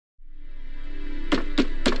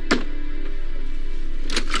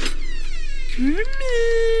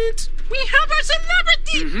Kermit! We have our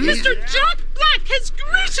celebrity! Mr. Jack Black has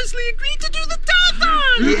graciously agreed to do the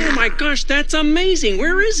telethon! Oh my gosh, that's amazing!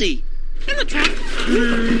 Where is he? In the truck.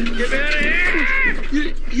 Get out of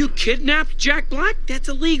here! You kidnapped Jack Black? That's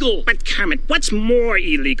illegal. But Kermit, what's more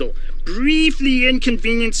illegal? Briefly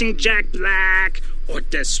inconveniencing Jack Black or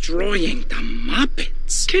destroying the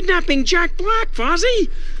Muppets? Kidnapping Jack Black, Fozzie?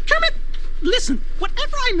 Kermit, listen,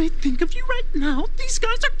 whatever I may think of you right now, these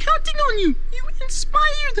guys are counting on you. You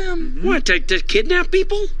inspire them. What, to kidnap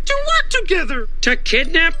people? To work together. To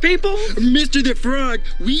kidnap people? Mr. the Frog,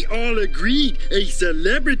 we all agreed a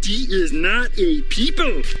celebrity is not a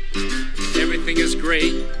people. Everything is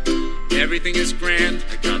great. Everything is grand.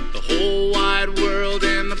 I got the whole wide world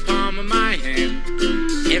in the palm of my hand.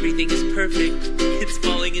 Everything is perfect. It's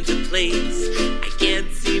falling into place. I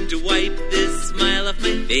can't seem to wipe this smile off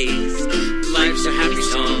my face. Life's a happy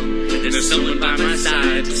song when there's someone by my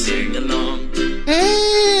side to sing along.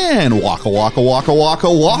 And waka waka waka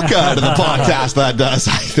waka waka to the podcast that does,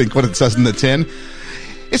 I think, what it says in the tin.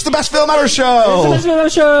 It's the Best Film Ever Show. It's the Best Film Ever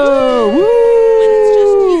Show.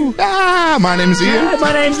 Woo! My name's Ian. Hi,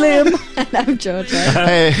 my name's Liam. And I'm Georgia.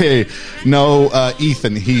 Hey, no,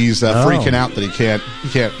 Ethan. He's freaking out that he can't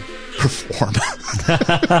perform.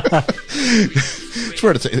 It's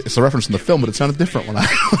weird. It's a reference in the film, but it sounded different when I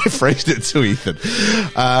phrased it to Ethan.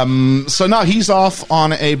 So now he's off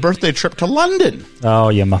on a birthday trip to London. Oh,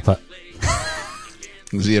 you muppet.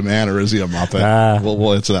 Is he a man or is he a muppet?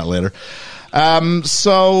 We'll answer that later.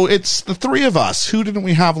 So it's the three of us. Who didn't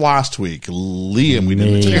we have last week? Liam, we did.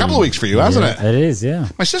 It's been a couple of weeks for you, hasn't it? It is, yeah.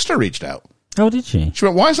 My sister reached out. Oh, did she? She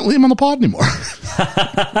went, why isn't Liam on the pod anymore?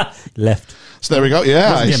 Left. So there we go.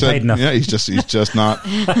 Yeah, Wasn't getting paid enough. Yeah, he's just not.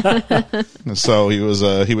 So he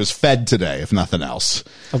was fed today, if nothing else.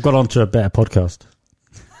 I've got onto a better podcast.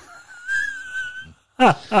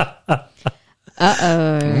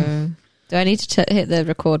 Do I need to hit the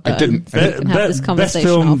record button? I didn't. So we can have this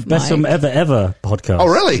conversation Best film ever podcast. Oh,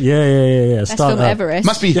 really? Yeah. Best film Everest.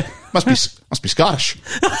 Must be Scottish.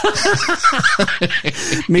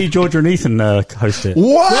 Me, Georgia, and Ethan host it.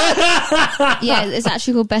 What? Yeah, it's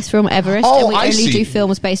actually called Best Film Everest, Oh, and we I only see. do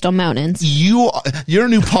films based on mountains. Your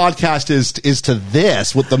new podcast is to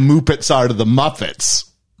this what the Muppets are to the Muppets.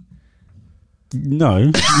 No,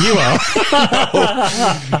 you are.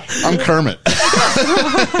 I'm Kermit.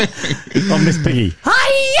 I'm Miss Piggy.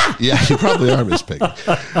 Hiya! Yeah, you probably are Miss Piggy.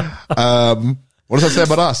 What does that say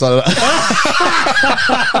about us?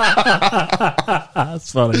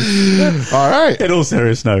 That's funny. All right. In all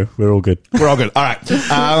seriousness, no, we're all good. We're all good. All right.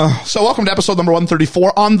 So welcome to episode number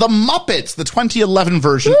 134 on The Muppets, the 2011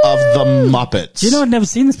 version of The Muppets. Do you know I'd never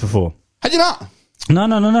seen this before? Had you not?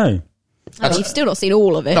 No. Oh, you've still not seen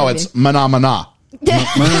all of it. No, have it's Mana Mana.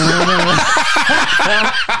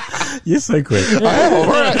 You're so quick.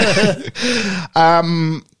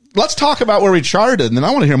 Let's talk about where we charted, and then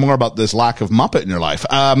I want to hear more about this lack of Muppet in your life.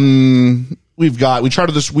 We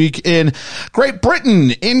charted this week in Great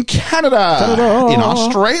Britain, in Canada, in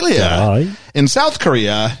Australia, in South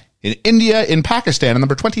Korea, in India, in Pakistan, and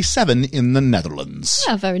number 27 in the Netherlands.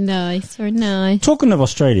 Oh, very nice, very nice. Talking of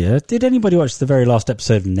Australia, did anybody watch the very last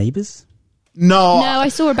episode of Neighbours? No, I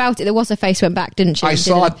saw about it. There was a face went back, didn't she? I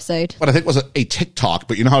saw an it, episode. but I think it was a TikTok.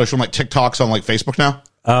 But you know how they show like TikToks on like Facebook now?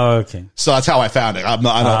 Oh, okay. So that's how I found it.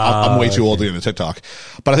 I'm way too old to get into TikTok.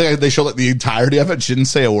 But I think they showed like the entirety of it. She didn't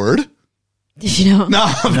say a word. Did you not? No,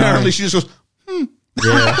 apparently she just goes,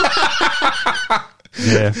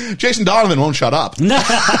 Yeah. Jason Donovan won't shut up.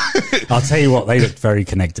 I'll tell you what, they looked very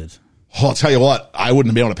connected. Oh, I'll tell you what, I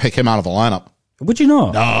wouldn't be able to pick him out of the lineup. Would you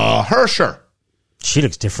not? Her, sure. She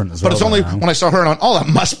looks different as well. But it's only now. when I saw her and I went, oh, that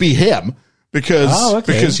must be him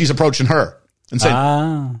because he's approaching her and saying,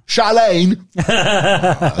 Charlene.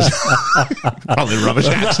 Probably rubbish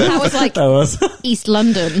accent. That was like East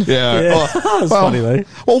London. Yeah. That's funny though.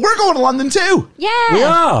 Well, we're going to London too. Yeah. We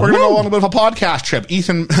are. We're going to go on a bit of a podcast trip.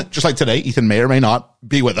 Ethan, just like today, Ethan may or may not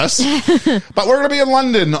be with us. But we're going to be in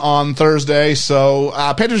London on Thursday. So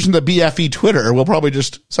pay attention to the BFE Twitter. We'll probably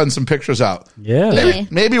just send some pictures out. Yeah.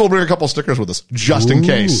 Maybe we'll bring a couple stickers with us just in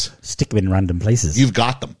case. Stick them in random places. You've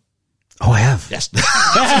got them. Oh, I have. Yes. That's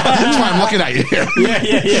why I'm looking at you here.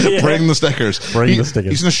 Yeah. Bring the stickers. The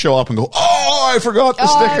stickers. He's going to show up and go, oh, I forgot the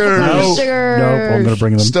stickers. No, I'm going to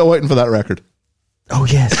bring them. Still waiting for that record. Oh,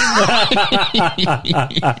 yes.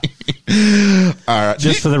 All right.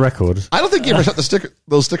 Just for the record. I don't think you ever sent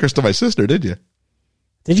those stickers to my sister, did you?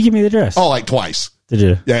 Did you give me the address? Oh, like twice. Did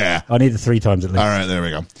you? Yeah. I need it 3 times at least. All right, there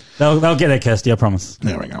we go. They'll get there, Kirsty, I promise.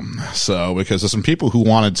 There we go. So, because there's some people who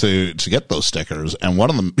wanted to get those stickers, and one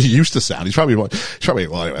of them used to sound. He's probably well,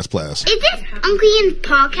 anyway, let's play this. Is this Uncle Ian's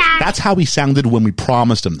podcast? That's how he sounded when we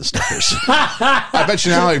promised him the stickers. I bet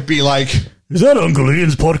you now it'd be like, is that Uncle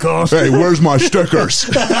Ian's podcast? hey, where's my stickers?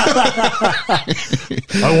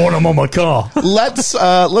 I want them on my car. Let's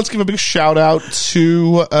give a big shout out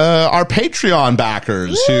to our Patreon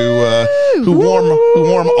backers who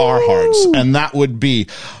warm our hearts, and that would be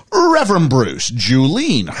Reverend Bruce,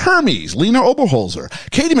 Julene, Hermes, Lena Oberholzer,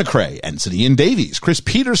 Katie McRae, Ensign Ian Davies, Chris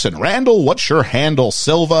Peterson, Randall, What's Your Handle,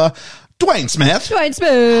 Silva, Dwayne Smith,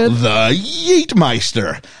 the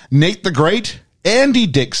Yeetmeister, Nate the Great, Andy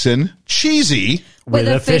Dixon, Cheesy, with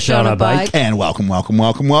a fish on a bike. and welcome to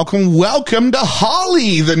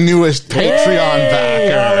Holly, the newest Patreon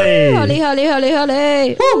backer. Holly.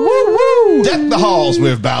 Woo, woo, woo. Deck the halls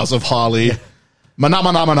with boughs of holly. Mana.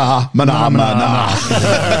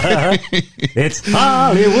 It's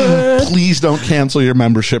Hollywood. Please don't cancel your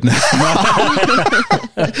membership now.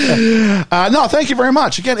 No, thank you very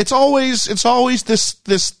much. Again, it's always this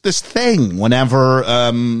thing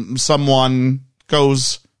whenever someone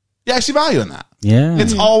goes, yeah, I see value in that. Yeah.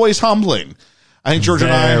 It's always humbling. I think George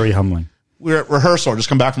and I, very humbling. we're at rehearsal, just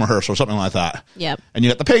come back from rehearsal or something like that. Yep. And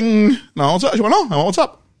you get the ping. No, what's up? You went, oh, what's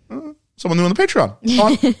up? Someone new on the Patreon.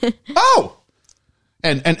 Oh.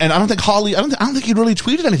 And I don't think Holly, I don't think he'd really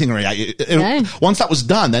tweeted anything. No. Once that was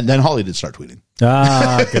done, then Holly did start tweeting.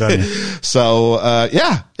 Good on you. So,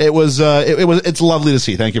 yeah, it's lovely to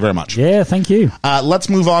see. Thank you very much. Yeah, thank you. Let's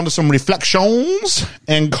move on to some reflections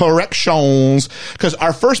and corrections, because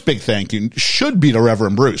our first big thank you should be to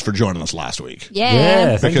Reverend Bruce for joining us last week.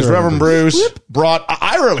 Yeah. thank Because you, Reverend Bruce brought,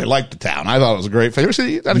 I really liked the town. I thought it was a great. Have you ever seen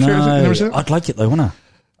it? Never seen it? I'd like it though, wouldn't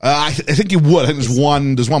I? I think you would. I think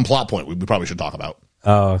there's one plot point we probably should talk about.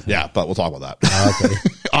 Oh, okay. Yeah, but we'll talk about that. Okay.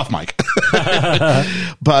 Off mic.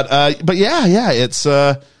 But yeah, it's,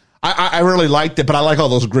 I really liked it, but I like all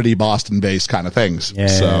those gritty Boston-based kind of things. Yeah,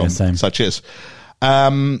 so, same. Such is.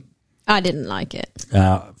 I didn't like it.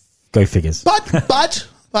 Go figures. But,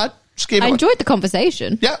 just gave I it enjoyed the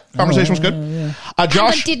conversation. yeah, conversation was good. And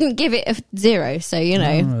Josh, I didn't give it a 0, so,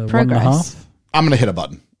 progress. 1.5. I'm going to hit a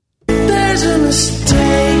button. There's a mistake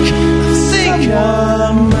I think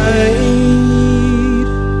I made.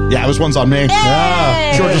 Yeah, this one's on me.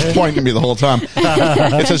 George is pointing at me the whole time.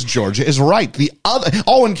 It says Georgia is right. The other,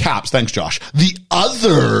 all in caps. Thanks, Josh. The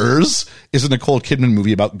Others is a Nicole Kidman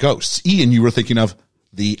movie about ghosts. Ian, you were thinking of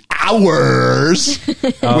The Hours,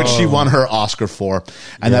 which she won her Oscar for,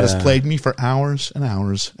 and that has plagued me for hours and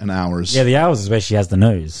hours and hours. Yeah, The Hours is where she has the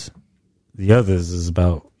nose. The Others is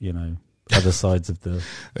about, other sides of the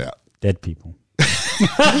dead people.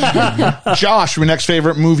 Josh, your next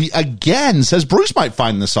favorite movie again, says Bruce might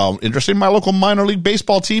find this all interesting. My local minor league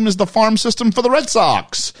baseball team is the farm system for the Red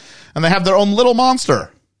Sox, and they have their own little monster.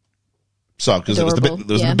 So, because it was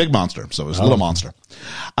the big monster, so it was a little monster.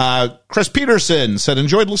 Chris Peterson said,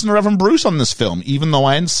 enjoyed listening to Reverend Bruce on this film, even though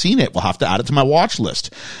I hadn't seen it. We'll have to add it to my watch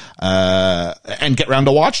list and get around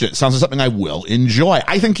to watching it. Sounds like something I will enjoy.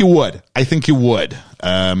 I think you would.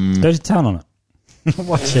 Go to town on it.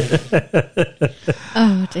 Watch it.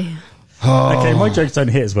 Oh, dear. Okay, my jokes don't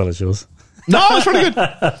hit as well as yours. No, it's pretty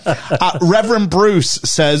good. Reverend Bruce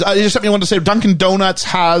says, just something I wanted to say, Dunkin' Donuts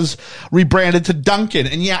has rebranded to Dunkin'.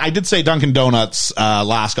 And yeah, I did say Dunkin' Donuts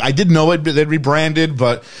last. I did know they'd rebranded,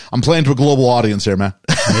 but I'm playing to a global audience here, man.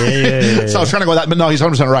 Yeah. So I was trying to go with that, but no, he's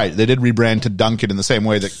 100% right. They did rebrand to Dunkin' in the same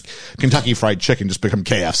way that Kentucky Fried Chicken just become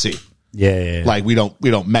KFC. Yeah. Like we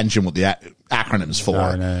don't mention what the acronyms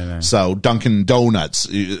for. No. So Dunkin' Donuts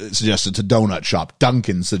suggests it's a donut shop.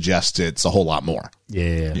 Dunkin' suggests it's a whole lot more.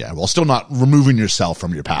 Yeah. Well, still not removing yourself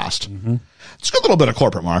from your past. Mm-hmm. It's a good little bit of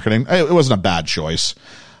corporate marketing. It wasn't a bad choice.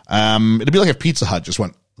 It'd be like if Pizza Hut just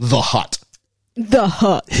went The Hut. The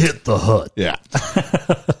Hut. Hit the Hut. Yeah.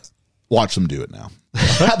 Watch them do it now.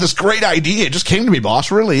 I had this great idea. It just came to me,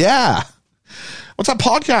 boss. Really? Yeah. What's that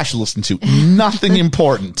podcast you listen to? Nothing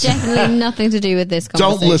important. Definitely nothing to do with this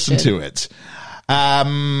conversation. Don't listen to it.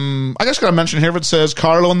 I just got to mention here, if it says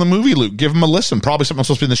Carlo in the movie loop, give him a listen. Probably something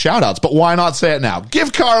supposed to be in the shout outs, but why not say it now?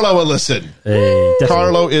 Give Carlo a listen. Hey,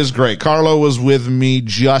 Carlo is great. Carlo was with me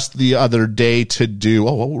just the other day to do,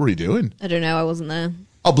 what were we doing? I don't know. I wasn't there.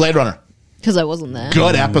 Oh, Blade Runner. Because I wasn't there.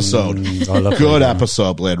 Good episode. I love Good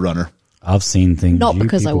episode, Blade Runner. I've seen things. Not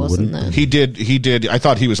because I wasn't there. He did. I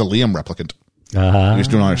thought he was a Liam replicant. He was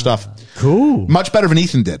doing all your stuff. Cool. Much better than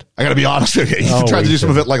Ethan did. I got to be honest with you. Ethan tried to do some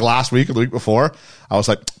of it like last week or the week before. I was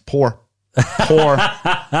like, poor.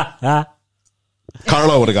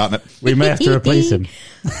 Carlo would have gotten it. We may have to replace him.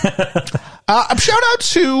 Shout out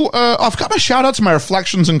to, I've got my shout outs and my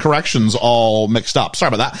reflections and corrections all mixed up.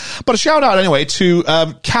 Sorry about that. But a shout out anyway to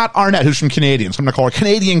Kat Arnett, who's from Canadian. So I'm going to call her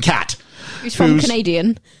Canadian Kat. Who's from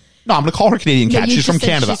Canadian? No, I'm going to call her Canadian No, Kat. you She's just from said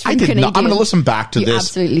Canada. she's from I did not. I'm Canadian. going to listen back to You this.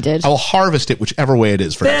 absolutely did. I will harvest it whichever way it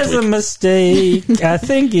is for There's next week. a mistake, I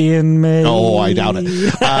think, in me. Oh, I doubt it.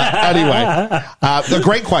 Anyway, the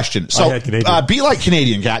great question. So, be like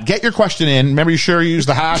Canadian Cat. Get your question in. Remember, you sure you use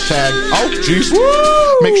the hashtag. Oh, jeez.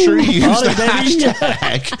 Make sure you use the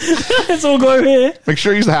hashtag. Let's all go here. Make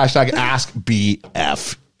sure you use the hashtag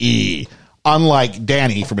AskBFE. Unlike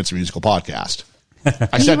Danny from It's a Musical Podcast.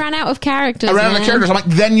 He ran out of characters. I ran out of characters. I'm like,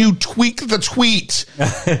 then you tweak the tweet.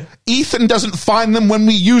 Ethan doesn't find them when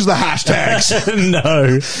we use the hashtags.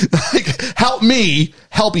 No. Like, help me,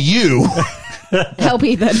 help you. Help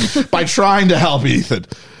Ethan. By trying to help Ethan.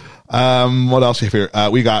 What else we have here?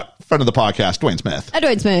 We got friend of the podcast, Dwayne Smith.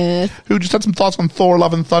 Dwayne Smith. Who just had some thoughts on Thor,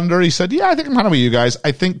 Love and Thunder. He said, yeah, I think I'm kind of with you guys.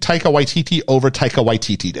 I think Taika Waititi over Taika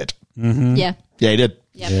Waititi did. Mm-hmm. Yeah. Yeah, he did.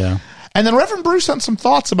 Yep. Yeah. And then Reverend Bruce sent some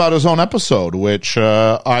thoughts about his own episode, which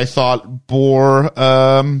I thought bore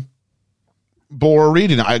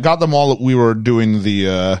reading. I got them all that we were doing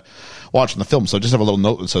the watching the film, so I just have a little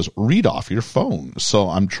note that says, read off your phone. So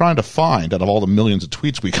I'm trying to find, out of all the millions of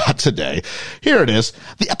tweets we got today, here it is.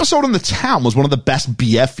 The episode in the town was one of the best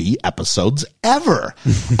BFE episodes ever.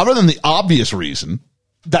 Other than the obvious reason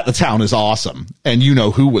that the town is awesome, and you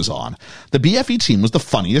know who was on. The BFE team was the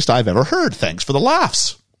funniest I've ever heard. Thanks for the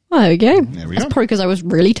laughs. Oh, there we go. There we That's go. probably because I was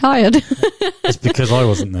really tired. It's because I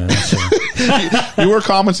wasn't there. So. You were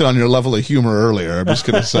commenting on your level of humor earlier, I'm just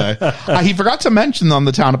going to say. He forgot to mention on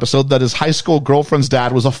the town episode that his high school girlfriend's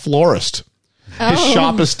dad was a florist. His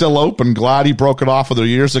shop is still open. Glad he broke it off with her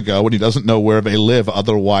years ago, and he doesn't know where they live.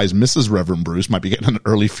 Otherwise, Mrs. Reverend Bruce might be getting an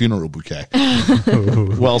early funeral bouquet.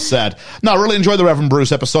 Well said. No, I really enjoyed the Reverend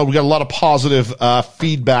Bruce episode. We got a lot of positive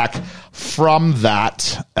feedback from that.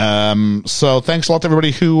 So thanks a lot to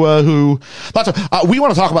everybody who we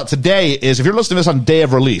want to talk about today is, if you're listening to this on day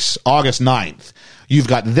of release, August 9th, you've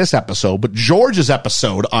got this episode, but George's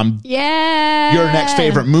episode on your next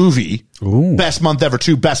favorite movie, Ooh. Best Month Ever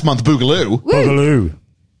 2, Best Month Boogaloo. Boogaloo.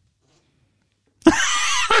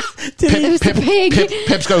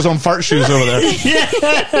 Pip's got his own fart shoes over there. He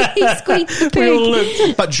squeaked the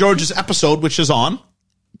pig. But George's episode, which is on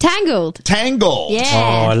Tangled. Yeah.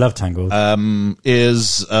 Oh, I love Tangled.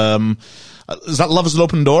 Is that Love is an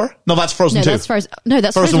Open Door? No, that's Frozen 2.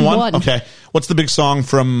 That's Frozen 1. Okay. What's the big song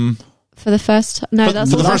from... For the first... No,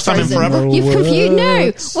 that's for the first time in forever? You've confused...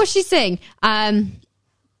 No. What's she saying?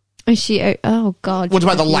 Is she... Oh, God. What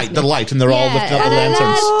about the light? The light, and they're all lifting up the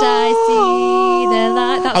lanterns. I see the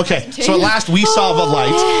light. Okay, so at last we saw the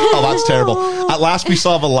light. Oh, that's terrible. At last we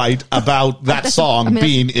saw the light about that song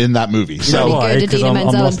being in that movie. So why? Because I'm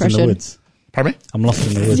lost in the woods. Pardon me? I'm lost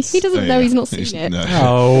in the woods. He doesn't know he's not seen it. No.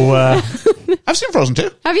 Oh. I've seen Frozen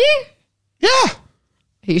 2. Have you? Yeah.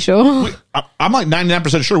 Are you sure? I'm like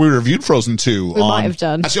 99% sure we reviewed Frozen 2. We might have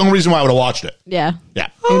done. That's the only reason why I would have watched it. Yeah. Yeah.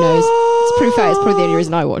 Who knows? It's pretty fair. It's probably the only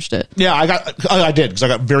reason I watched it. Yeah, I did, because I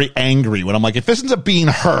got very angry when I'm like, if this ends up being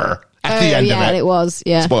her at the end of it. Yeah, it was.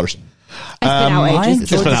 Yeah. Spoilers. It's been out ages.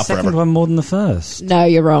 It's been out the second forever. one more than the first. No,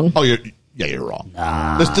 you're wrong. Oh, you're wrong.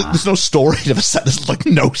 Nah. There's no story to the second. There's like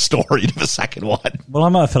no story to the second one. Well, I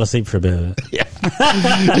might have fell asleep for a bit of it. Yeah.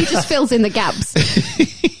 He just fills in the gaps.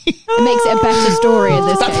 It makes it a better story in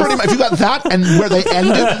this That's case. pretty much, if you got that and where they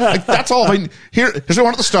ended, like, that's all. I mean, here's the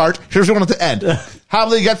one at the start, here's the one at the end. How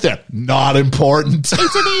do they get there? Not important. Into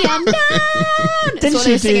the unknown. Didn't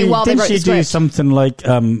she do something like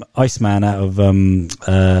Iceman out of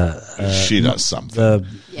she does something.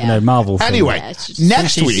 Marvel film. Anyway,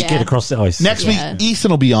 next week, get across the ice. Next week,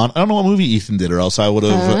 Ethan will be on. I don't know what movie Ethan did, or else I would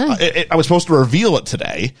have. I was supposed to reveal it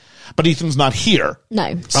today, but Ethan's not here.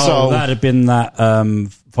 No. So that had been that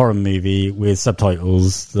foreign movie with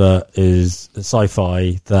subtitles that is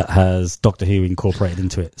sci-fi that has Doctor Who incorporated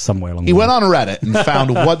into it somewhere along the way. He went on Reddit and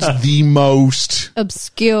found what's the most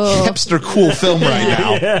obscure, hipster, cool film right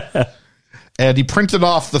now. Yeah. And he printed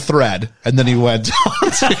off the thread, and then he went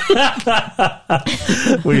on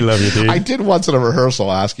to... We love you, dude. I did once in a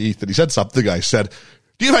rehearsal ask Ethan. He said something. I said,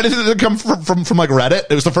 do you have anything that come from like Reddit?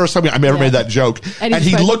 It was the first time I ever made that joke. And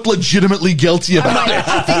he looked legitimately guilty about it.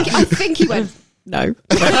 I think he went... no.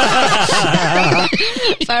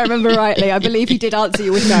 If I remember rightly, I believe he did answer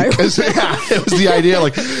you with no. It was the idea,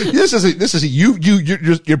 like, this is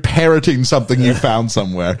you're parroting something you found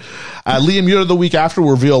somewhere. Liam, you're the week after.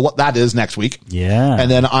 We'll reveal what that is next week. Yeah. And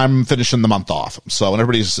then I'm finishing the month off. So when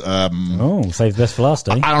everybody's save best for last,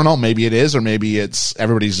 eh? I don't know, maybe it is, or maybe it's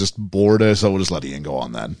everybody's just bored, so we'll just let Ian go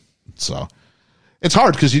on then. So it's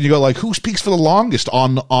hard because you go like, who speaks for the longest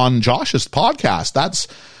on Josh's podcast?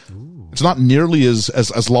 It's not nearly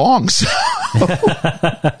as long. So.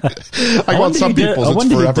 I want some people's. I it's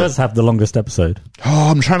wonder forever. who does have the longest episode. Oh,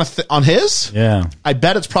 I'm trying to on his. Yeah, I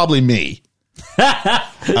bet it's probably me.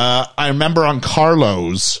 I remember on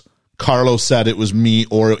Carlos said it was me,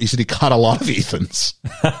 or he said he cut a lot of Ethan's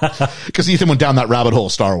because Ethan went down that rabbit hole.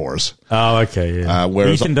 Star Wars. Oh, okay. Yeah.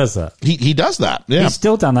 Ethan does that. He does that. Yeah, he's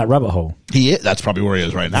still down that rabbit hole. He is. That's probably where he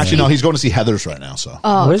is right now. Actually, no, he's going to see Heathers right now. So.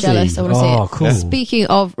 Oh, jealous. I want to see it. Cool. Speaking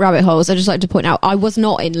of rabbit holes, I'd just like to point out I was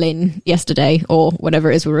not in Lynn yesterday or whenever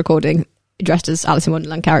it is we're recording dressed as Alice in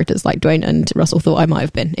Wonderland characters like Dwayne and Russell thought I might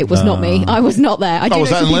have been. It was not me. I was not there. I do know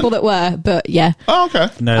some people that were, but yeah. Oh, okay.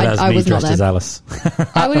 No, that's me dressed as Alice.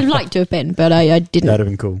 I would have liked to have been, but I didn't. That would have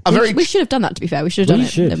been cool. We should have done that, to be fair. We should have done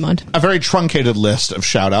it. Never mind. A very truncated list of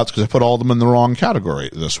shout-outs because I put all of them in the wrong category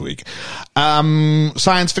this week.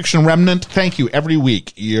 Science Fiction Remnant, thank you. Every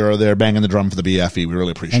week you're there banging the drum for the BFE. We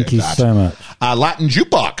really appreciate that. Thank you so much. Latin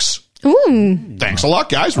Jukebox. Ooh. Thanks a lot,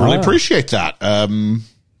 guys. Really appreciate that.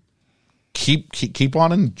 Keep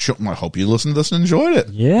on and I hope you listened to this and enjoyed it.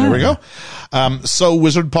 Yeah. There we go. So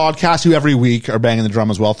Wizard Podcast, who every week are banging the drum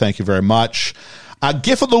as well. Thank you very much.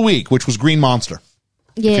 GIF of the week, which was Green Monster.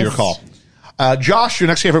 Yes. If you recall. Josh, your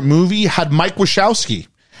next favorite movie had Mike Wazowski.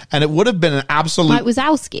 And it would have been an absolute... Mike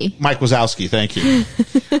Wazowski, thank you.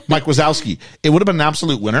 Mike Wazowski. It would have been an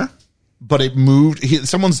absolute winner, but it moved.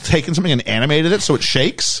 Someone's taken something and animated it so it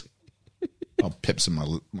shakes. Oh, Pip's in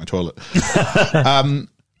my toilet.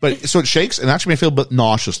 But so it shakes and actually made me feel a bit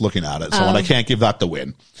nauseous looking at it. So I can't give that the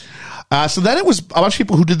win. So then it was a bunch of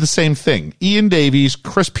people who did the same thing. Ian Davies,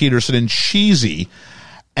 Chris Peterson, and Cheesy.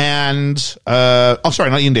 And, sorry,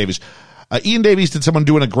 not Ian Davies. Ian Davies did someone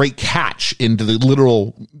doing a great catch into the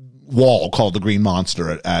literal wall called the Green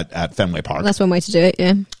Monster at Fenway Park. That's one way to do it,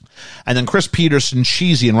 yeah. And then Chris Peterson,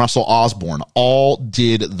 Cheesy, and Russell Osborne all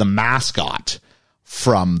did the mascot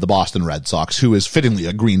from the Boston Red Sox, who is fittingly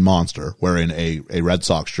a green monster wearing a Red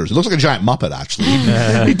Sox jersey. It looks like a giant Muppet, actually.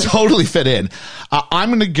 He totally fit in. I'm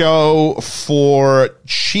going to go for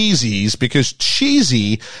Cheesy's because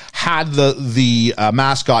Cheesy had the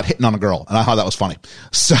mascot hitting on a girl, and I thought that was funny.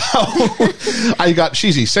 So I got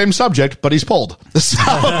Cheesy, same subject, but he's pulled. So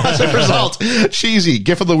as a result, Cheesy,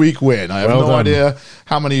 GIF of the week win. I have no idea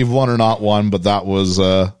how many you've won or not won, but that was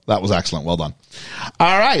excellent. Well done.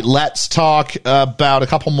 All right, let's talk about a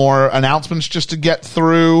couple more announcements just to get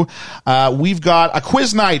through. We've got a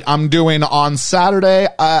quiz night I'm doing on Saturday.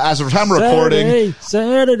 As of the time of recording,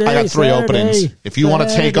 Saturday, I got 3 openings. If you want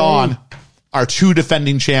to take on our 2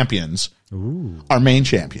 defending champions, our main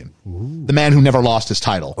champion, the man who never lost his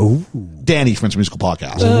title, Danny from It's Musical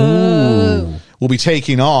Podcast, will be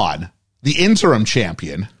taking on the interim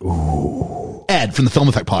champion, Ed from the Film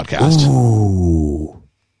Effect Podcast.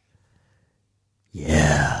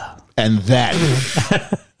 Yeah. And then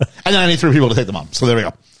I need 3 people to take them on. So there we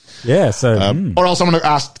go. Yeah. So, or else I'm going to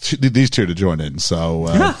ask these 2 to join in. So,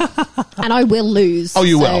 and I will lose. Oh,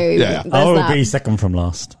 you will. Yeah. I will be second from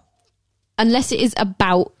last. Unless it is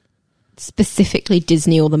about specifically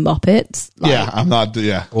Disney or the Muppets. Yeah, I'm not.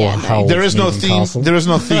 Yeah. No. There is no theme. There is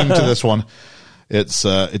no theme to this one. It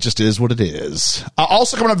just is what it is.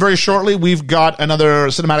 Also coming up very shortly, we've got another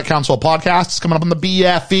Cinematic Council podcast coming up on the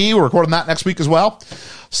BFE. We're recording that next week as well.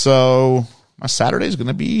 So my Saturday is going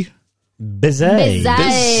to be busy.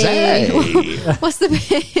 What's the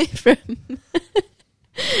bit from?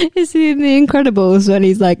 Is he in The Incredibles when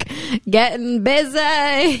he's like getting busy?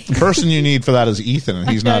 The person you need for that is Ethan, and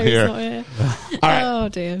he's not here. All right. Oh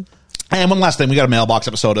dear. And one last thing, we got a mailbox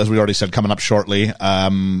episode, as we already said, coming up shortly.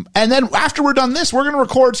 And then after we're done this, we're going to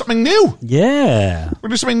record something new. Yeah. We're going to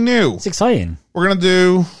do something new. It's exciting. We're going to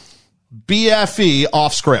do BFE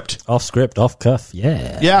off script. Off script, off cuff,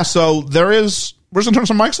 yeah. Yeah, so we're just going to turn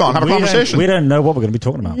some mics on, have a conversation. We don't know what we're going to be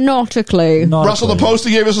talking about. Not a clue. Russell the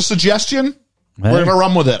Postie gave us a suggestion. Hey, we're going to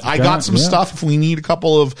run with it. I got some stuff if we need a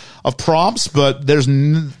couple of prompts, but there's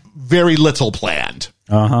very little planned.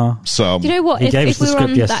 So you know what? If we were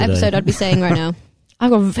on that episode, I'd be saying right now, I've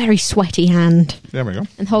got a very sweaty hand. There we go.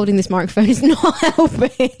 And holding this microphone is not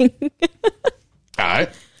helping. All right.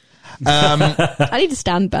 I need to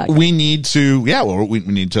stand back. We need to, we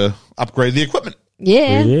need to upgrade the equipment.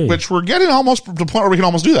 Yeah. Which we're getting almost to the point where we can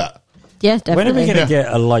almost do that. Yeah, definitely. When are we going to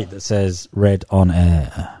get a light that says red on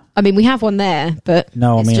air? I mean, we have one there, but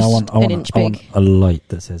no, I mean, I want a light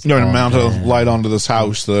that says. You're going to mount a light onto this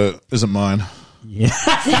house that isn't mine. Yeah.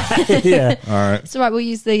 Yeah. All right. It's all right. We'll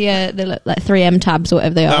use the like 3M tabs or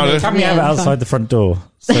whatever they are. Can we have it outside the front door?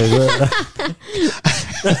 So this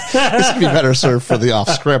would be better served for the off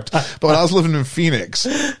script. But when I was living in Phoenix,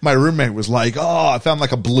 my roommate was like, "Oh, I found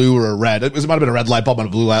like a blue or a red. It might have been a red light bulb and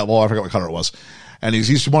a blue light bulb. I forgot what color it was." And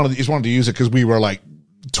he's wanted to use it because we were like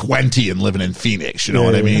 20 and living in Phoenix. You know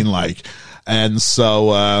what I mean? Like, and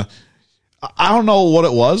so. I don't know what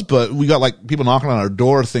it was, but we got like people knocking on our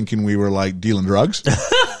door thinking we were like dealing drugs.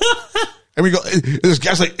 And we go, this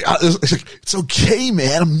guy's like, it's okay,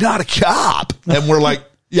 man. I'm not a cop. And we're like,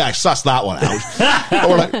 yeah, I sussed that one out. And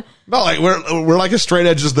we're like, no, like we're like as straight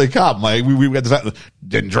edge as they come. Like we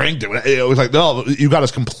didn't drink. It was like, no, you got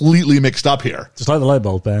us completely mixed up here. Just like the light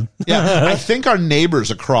bulb, man. Yeah, I think our neighbors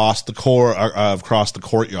across the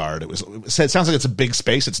courtyard. It sounds like it's a big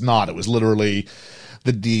space. It's not. It was literally.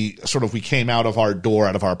 The sort of we came out of our door,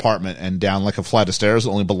 out of our apartment, and down like a flight of stairs that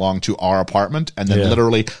only belonged to our apartment, and then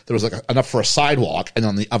literally there was like enough for a sidewalk, and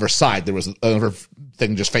on the other side there was another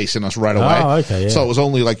thing just facing us right away. Oh, okay, yeah. So it was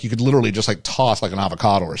only like you could literally just like toss like an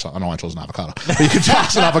avocado or something. I know I chose an avocado, but you could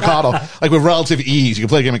toss an avocado like with relative ease. You could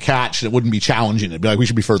play a game of catch, and it wouldn't be challenging. It'd be like we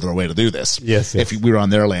should be further away to do this. Yes. If we were on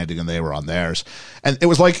their landing and they were on theirs, and it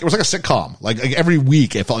was like a sitcom. Like every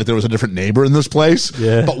week, it felt like there was a different neighbor in this place.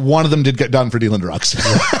 Yeah. But one of them did get done for dealing drugs.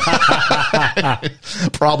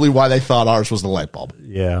 Probably why they thought ours was the light bulb.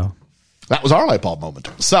 Yeah. That was our light bulb moment.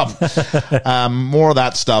 So, more of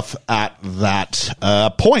that stuff at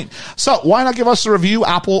that point. So, why not give us a review,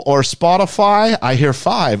 Apple or Spotify? I hear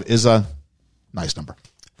 5 is a nice number.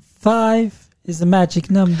 5 is the magic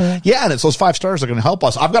number. Yeah, and it's those 5 stars that are going to help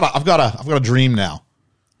us. I've got a dream now.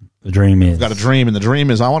 The dream is. I've got a dream, and the dream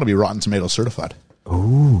is I want to be Rotten Tomatoes certified.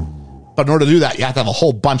 Ooh. But in order to do that, you have to have a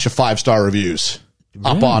whole bunch of 5-star reviews.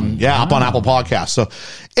 Up on Apple Podcasts. So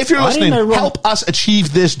if you're listening, help us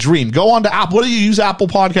achieve this dream. Go on to Apple. Whether you use Apple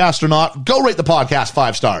Podcasts or not, go rate the podcast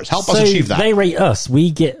 5 stars. Help us achieve that. They rate us. We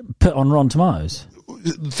get put on Rotten Tomatoes.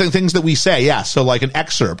 Things that we say, yeah. So like an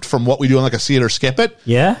excerpt from what we do on like a See It or Skip It,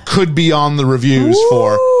 could be on the reviews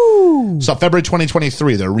for. So February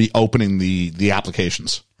 2023, they're reopening the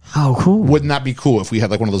applications. Oh, cool! Wouldn't that be cool if we had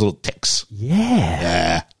like one of those little ticks?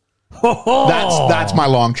 Yeah. That's my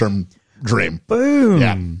long-term dream. Boom.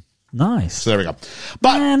 Yeah. Nice. So there we go.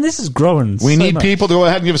 But man, this is growing. We need people to go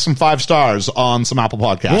ahead and give us some 5 stars on some Apple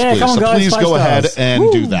Podcasts, please. Come on, so guys, please go ahead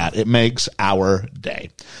and do Woo. that. It makes our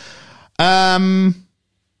day. Let's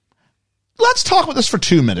talk about this for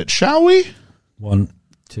 2 minutes, shall we? 1,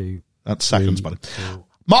 2. That's seconds, buddy.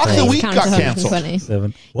 Mock the Week got canceled.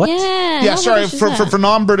 7. What? Yeah, sorry. For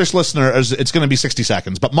non-British listeners, it's going to be 60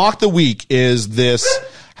 seconds. But Mock the Week is this.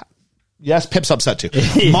 Yes, Pip's upset too.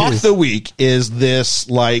 Mock the Week is this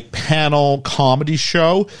like panel comedy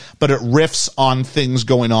show, but it riffs on things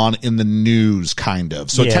going on in the news, kind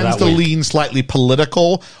of. So it tends to lean slightly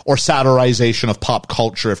political or satirization of pop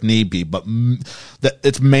culture if need be, but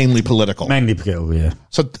it's mainly political. Mainly political, yeah.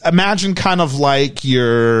 So imagine kind of like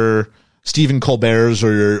your Stephen Colbert's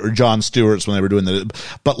or Jon Stewart's when they were doing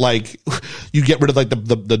but like you get rid of like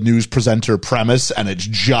the news presenter premise and it's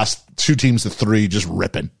just 2 teams of 3 just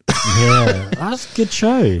ripping. Yeah, that's a good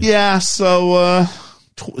show. Yeah, so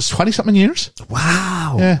 20-something years.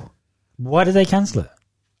 Wow. Yeah. Why did they cancel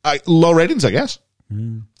it? Low ratings, I guess.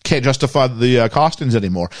 Can't justify the costings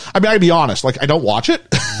anymore. I mean, I'd be honest, like I don't watch it.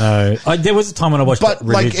 No, there was a time when I watched it but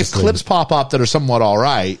like if clips pop up that are somewhat all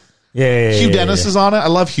right. Yeah, Hugh Dennis is on it. I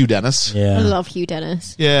love Hugh Dennis. Yeah, I love Hugh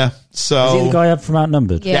Dennis. Yeah, so is he the guy up from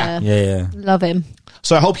Outnumbered? Yeah. Love him.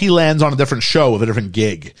 So I hope he lands on a different show with a different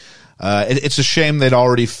gig. It's a shame they'd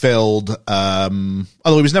already filled. Although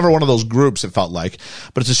he was never one of those groups, it felt like.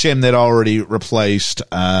 But it's a shame they'd already replaced.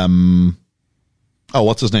 What's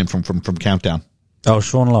his name from Countdown? Oh,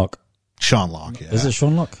 Sean Locke. Sean Locke, yeah. Is it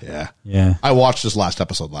Sean Locke? Yeah. Yeah. I watched this last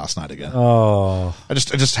episode last night again. Oh. I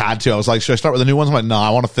just had to. I was like, should I start with the new ones? I'm like, no,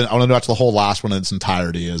 I want to watch the whole last one in its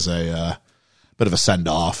entirety as a bit of a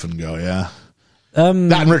send-off and go, yeah. That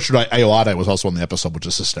and Richard Ayoade was also on the episode, which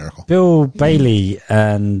is hysterical. Bill Bailey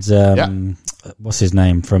and what's his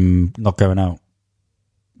name from Not Going Out?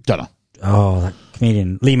 Don't know. Oh, that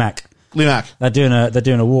comedian. Lee Mack. They're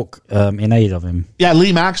doing a walk in aid of him. Yeah,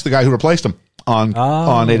 Lee Mack's the guy who replaced him on 8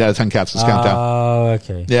 out of 10 Cats. Countdown. Oh,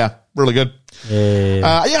 okay. Yeah, really good.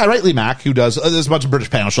 Yeah, right. Lee Mack, who does there's a bunch of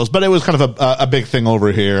British panel shows, but it was kind of a big thing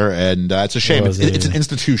over here, and it's a shame. It's an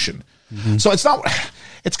institution, so it's not.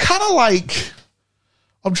 It's kind of like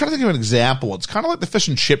I'm trying to think of an example. It's kind of like the fish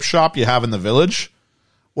and chip shop you have in the village,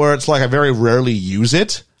 where it's like I very rarely use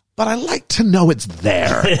it, but I like to know it's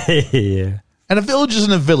there. Yeah. And a village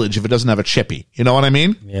isn't a village if it doesn't have a chippy. You know what I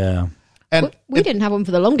mean? Yeah. And we didn't have one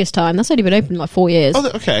for the longest time. That's only been open like 4 years. Oh,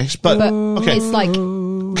 okay. But okay. It's like...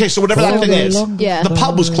 Okay, so whatever that thing is, Yeah. the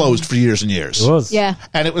pub was closed for years and years. It was. Yeah.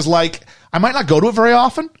 And it was like, I might not go to it very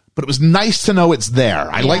often, but it was nice to know it's there.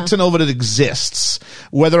 I like to know that it exists.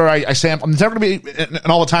 Whether I say, it's never going to be an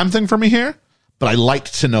all-the-time thing for me here, but I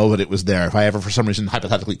liked to know that it was there if I ever, for some reason,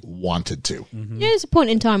 hypothetically wanted to. You know, there's a point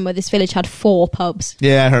in time where this village had 4 pubs.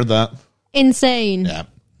 Yeah, I heard that. Insane. Yeah.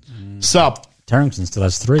 So, Tarrington still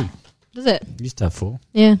has 3. Does it? Used to have 4.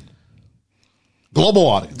 Yeah. global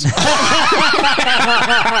audience. Russell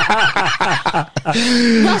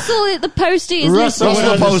at the postie is Russell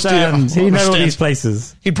listening. understands. He knows all these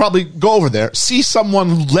places. He'd probably go over there, see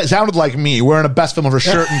someone sounded like me wearing a Best Film Ever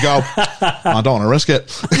shirt and go, I don't want to risk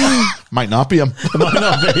it. Might not be him. Might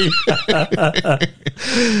not be.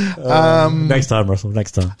 Next time, Russell.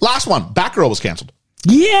 Next time. Last one. Batgirl was cancelled.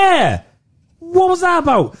 Yeah. What was that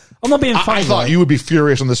about? I'm not being funny. I thought you would be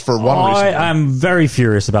furious on this for one reason. I am very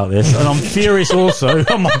furious about this, and I'm furious also.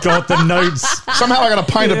 Oh my god, the notes. Somehow I got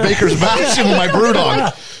a pint of Baker's Bastion with my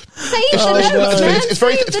Brewdog. Save the notes, man. It's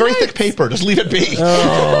very thick paper. Just leave it be.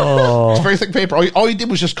 Oh. It's very thick paper. All you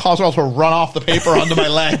did was just cause all to run off the paper onto my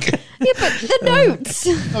leg. Yeah, but the notes.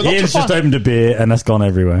 No, Ian's just opened a beer, and that's gone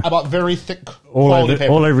everywhere. I bought very thick all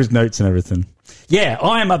paper. over his notes and everything. Yeah,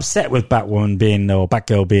 I am upset with Batwoman being, or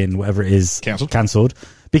Batgirl being, whatever it is, cancelled.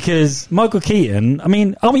 Because Michael Keaton, I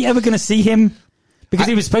mean, are we ever going to see him? Because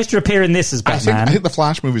he was supposed to appear in this as Batman. I think the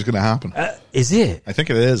Flash movie is going to happen. Is it? I think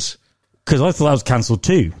it is. Because I thought that was cancelled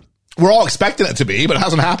too. We're all expecting it to be, but it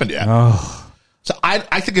hasn't happened yet. Oh. So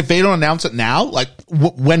I think if they don't announce it now, like,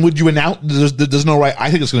 when would you announce? There's no right. I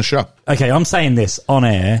think it's going to show. Okay, I'm saying this on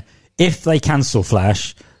air. If they cancel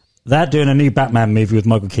Flash, they're doing a new Batman movie with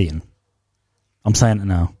Michael Keaton. I'm saying it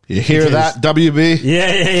now. You hear that, WB?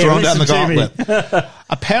 Yeah. Throwing down the gauntlet.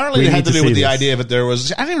 Apparently, it had to do with the this. idea that there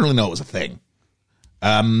was... I didn't really know it was a thing.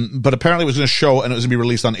 But apparently it was going to show, and it was going to be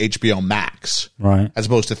released on HBO Max. Right. As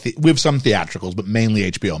opposed to... with some theatricals, but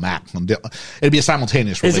mainly HBO Max. It'd be a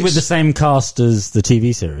simultaneous release. Is it with the same cast as the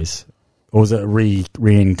TV series? Or was it a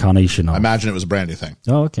reincarnation of? I imagine it was a brand new thing.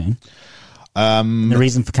 Oh, okay. The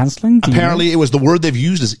reason for cancelling? Apparently, it was the word they've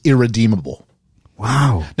used is irredeemable.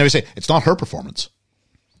 Wow. Now, we say, it's not her performance.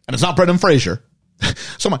 And it's not Brendan Fraser.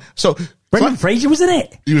 Brendan Fraser was in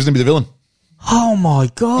it? He was going to be the villain. Oh, my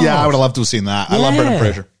God. Yeah, I would have loved to have seen that. I love Brendan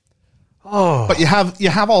Fraser. Oh. But you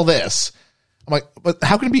have all this. I'm like, but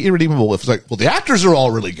how can it be irredeemable if it's like, well, the actors are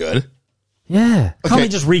all really good. Yeah. Okay. Can't we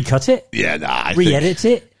just recut it? Yeah, nah. Re-edit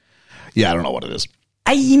it? Yeah, I don't know what it is.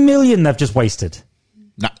 80 million they've just wasted.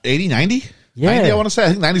 80, 90? Yeah. 90, I want to say. I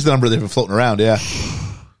think 90 is the number they've been floating around, yeah.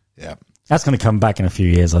 Yeah. That's going to come back in a few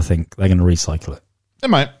years, I think. They're going to recycle it. They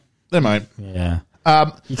might. Yeah.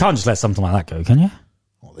 You can't just let something like that go, can you?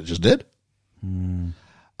 Well, they just did.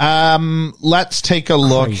 Let's take a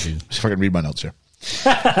look. Crazy. See if I can read my notes here.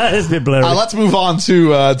 It's a bit blurry. Let's move on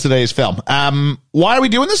to today's film. Why are we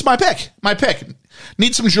doing this? My pick.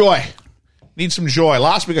 Need some joy.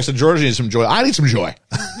 Last week I said Georgia needs some joy. I need some joy.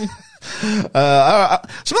 Sometimes I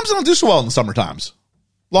don't do so well in the summer times.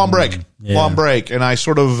 Long break. And I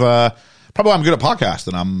sort of probably I'm good at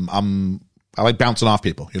podcasting. I like bouncing off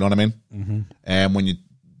people. You know what I mean? Mm-hmm. And when you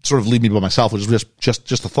sort of leave me by myself, which is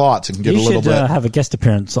just the thoughts, and can get a little bit. Have a guest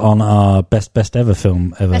appearance on our best ever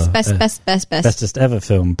film ever. Bestest ever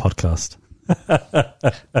film podcast.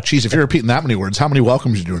 Jeez, if you're repeating that many words, how many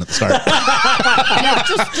welcomes are you doing at the start? No,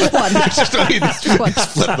 just one. Just one.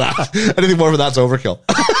 Flip that. Anything more than that's overkill.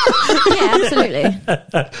 Yeah, absolutely.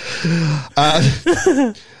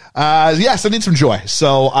 Yes, I need some joy.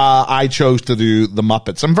 So I chose to do The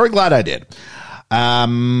Muppets. I'm very glad I did.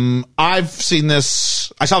 I've seen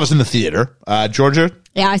this. I saw this in the theater. Georgia?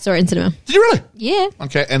 Yeah, I saw it in cinema. Did you really? Yeah.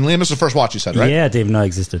 Okay, and Liam, this is the first watch you said, right? Yeah, I didn't even know it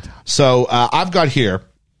existed. So I've got here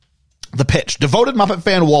the pitch. Devoted Muppet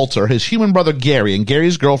fan Walter, his human brother Gary, and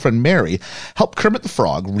Gary's girlfriend Mary help Kermit the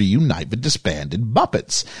Frog reunite the disbanded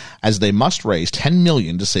Muppets as they must raise $10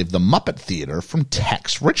 million to save the Muppet Theater from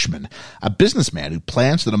Tex Richman, a businessman who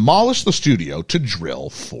plans to demolish the studio to drill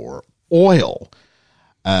for oil.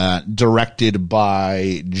 Directed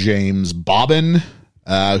by James Bobbin,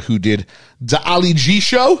 who did The Ali G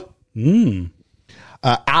Show,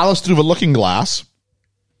 Alice Through the Looking Glass,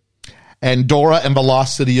 and Dora and the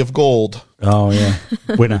Lost City of Gold. Oh, yeah.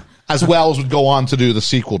 Winner. As well as would go on to do the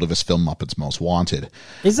sequel to this film, Muppets Most Wanted.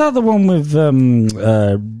 Is that the one with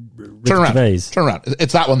Turn around.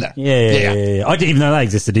 It's that one there. Yeah. I didn't even know that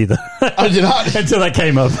existed either. I did not. Until that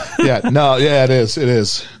came up. It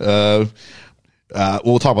is.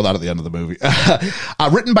 We'll talk about that at the end of the movie.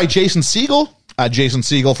 Written by Jason Segel. Jason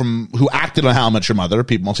Segel, who acted on How I Met Your Mother.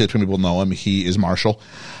 Most people know him. He is Marshall.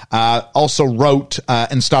 Also wrote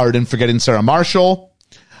and starred in Forgetting Sarah Marshall.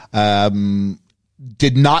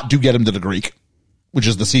 Did not do Get Him to the Greek, which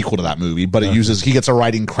is the sequel to that movie, but he gets a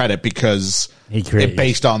writing credit because it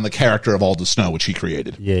based on the character of Aldous Snow, which he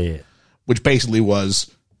created. Yeah. Which basically was,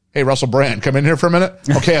 hey, Russell Brand, come in here for a minute.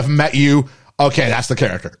 Okay, I've met you. Okay, that's the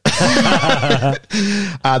character. The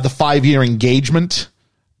 5-Year Engagement,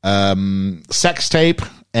 Sex Tape,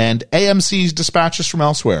 and AMC's Dispatches from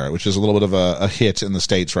Elsewhere, which is a little bit of a hit in the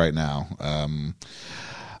States right now.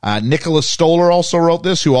 Nicholas Stoller also wrote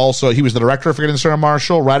this, he was the director of Forgetting Sarah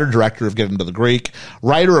Marshall, writer-director of Get Him to the Greek,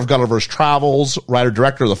 writer of Gulliver's Travels,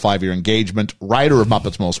 writer-director of The 5-Year Engagement, writer of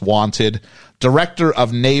Muppets Most Wanted, director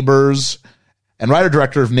of Neighbors, and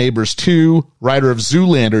writer-director of Neighbors 2, writer of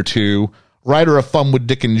Zoolander 2, writer of Fun with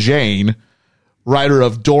Dick and Jane, writer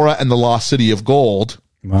of Dora and the Lost City of Gold,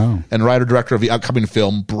 and writer-director of the upcoming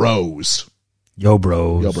film Bros. Yo,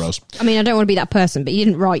 Bros. Yo, Bros. I mean, I don't want to be that person, but he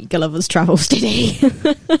didn't write Gulliver's Travels, did he?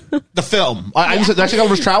 The film. Did I say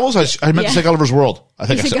Gulliver's Travels? I meant to say Gulliver's World. I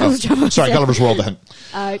think I said Gulliver's Travels. Sorry, Gulliver's World. I think.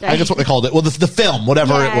 Okay. I think that's what they called it. Well, the film,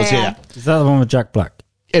 whatever it was. Yeah. Is that the one with Jack Black?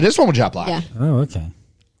 It is the one with Jack Black. Yeah. Oh, okay.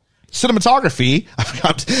 Cinematography, I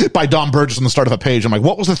forgot, by Don Burgess on the start of a page. I'm like,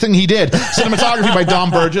 what was the thing he did? Cinematography by Don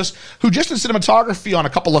Burgess, who just did cinematography on a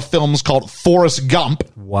couple of films called Forrest Gump.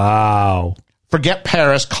 Wow. Forget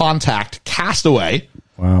Paris, Contact, Castaway.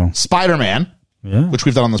 Wow. Spider-Man, which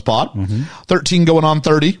we've done on this pod. 13 Going on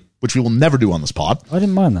 30, which we will never do on this pod. I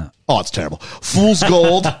didn't mind that. Oh, it's terrible. Fool's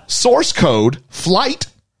Gold, Source Code, Flight.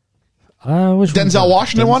 Which Denzel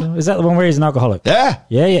Washington one? Is that the one where he's an alcoholic? Yeah.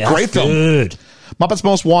 Great Great film. Good. Muppets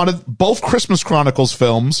Most Wanted, both Christmas Chronicles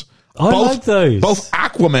films. I like those. Both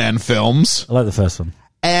Aquaman films. I like the first one.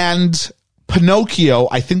 And Pinocchio.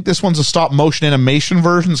 I think this one's a stop motion animation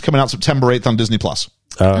version. It's coming out September 8th on Disney+. Oh,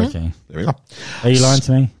 okay. There we go. Are you lying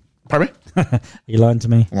to me? Pardon me? Are you lying to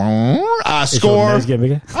me? Score.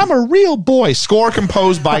 Bigger? I'm a real boy. Score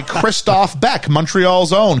composed by Christoph Beck,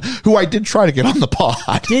 Montreal's own, who I did try to get on the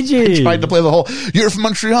pod. Did you? I tried to play the whole, you're from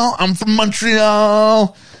Montreal, I'm from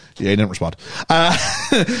Montreal. Yeah, he didn't respond.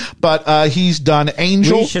 But he's done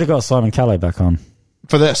Angel. We should have got Simon Callow back on.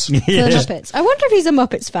 For this. The Muppets. I wonder if he's a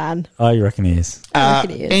Muppets fan. Oh, you reckon he is? I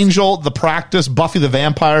reckon he is. Angel, The Practice, Buffy the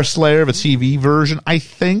Vampire Slayer, the TV version, I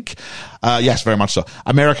think. Yes, very much so.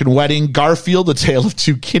 American Wedding, Garfield, A Tale of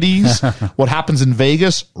Two Kitties, What Happens in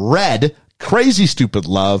Vegas, Red, Crazy Stupid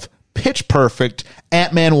Love, Pitch Perfect,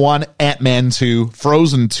 Ant-Man 1, Ant-Man 2,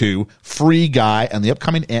 Frozen 2, Free Guy, and the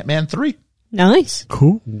upcoming Ant-Man 3. Nice.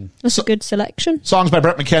 Cool. That's a good selection. Songs by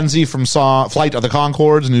Brett McKenzie from Flight of the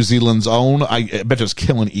Conchords, New Zealand's own. I bet it's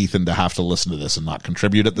killing Ethan to have to listen to this and not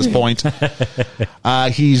contribute at this point.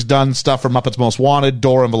 He's done stuff for Muppets Most Wanted,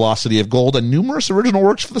 Dora and Velocity of Gold, and numerous original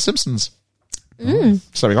works for The Simpsons.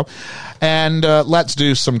 So there we go. And let's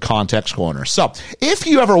do some context corner. So if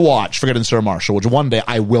you ever watch Forgetting Sarah Marshall, which one day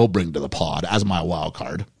I will bring to the pod as my wild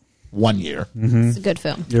card, 1 year. It's a good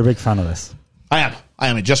film. You're a big fan of this. I am.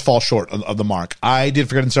 It just falls short of the mark. I did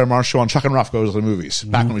Forgetting Sarah Marshall on Chuck and Ruff Goes to the Movies.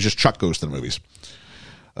 Back when it was just Chuck Goes to the Movies.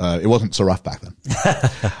 It wasn't so rough back then.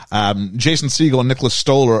 Jason Segel and Nicholas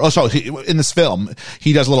Stoller. In this film,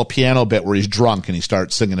 he does a little piano bit where he's drunk and he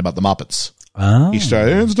starts singing about the Muppets. Oh. He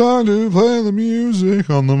started, it's time to play the music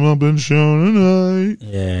on the Muppet Show tonight.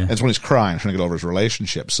 Yeah. That's when he's crying, trying to get over his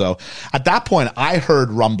relationship. So at that point, I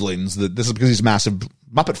heard rumblings that this is because he's a massive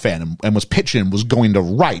Muppet fan and was going to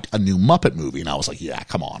write a new Muppet movie. And I was like, yeah,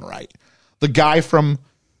 come on, right? The guy from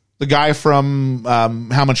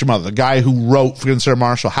How Much Your Mother, the guy who wrote Forgetting Sarah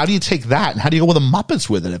Marshall, how do you take that and how do you go with the Muppets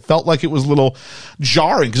with it? It felt like it was a little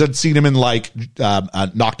jarring because I'd seen him in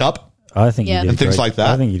Knocked Up. I think you did and things like that.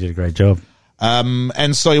 I think you did a great job.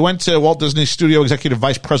 And so he went to Walt Disney Studio Executive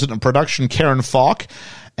Vice President of Production, Karen Falk,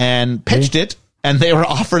 and pitched it, and they were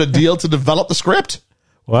offered a deal to develop the script.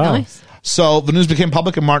 Wow. Nice. So the news became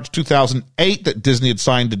public in March 2008 that Disney had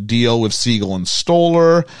signed a deal with Segel and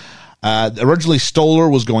Stoller. Originally, Stoller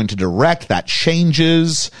was going to direct. That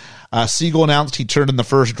changes. Segel announced he turned in the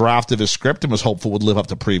first draft of his script and was hopeful would live up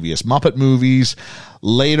to previous Muppet movies.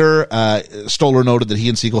 Later, Stoller noted that he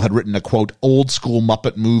and Segel had written a, quote, old school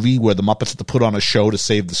Muppet movie where the Muppets had to put on a show to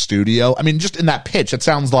save the studio. I mean, just in that pitch, it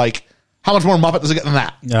sounds like, how much more Muppet does it get than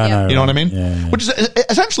that? Yeah. You know what I mean? Yeah. Which is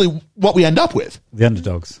essentially what we end up with. The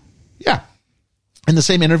underdogs. Yeah. In the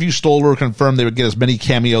same interview, Stoller confirmed they would get as many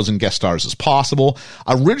cameos and guest stars as possible.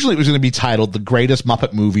 Originally, it was going to be titled The Greatest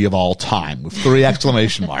Muppet Movie of All Time, with 3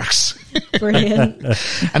 exclamation marks. Brilliant.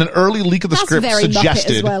 And an early leak of the script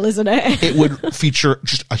suggested as well, isn't it? it would feature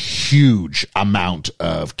just a huge amount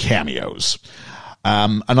of cameos.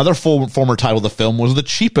 Another former title of the film was The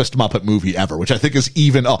Cheapest Muppet Movie Ever, which I think is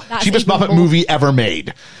cheapest Muppet movie ever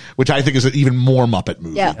made, which I think is an even more Muppet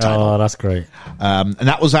movie title. Oh, that's great. And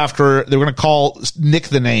that was after they were going to nick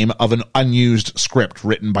the name of an unused script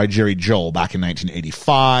written by Jerry Joel back in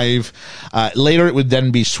 1985. Later, it would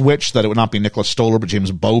then be switched that it would not be Nicholas Stoller, but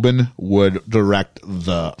James Bobin would direct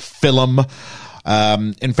the film.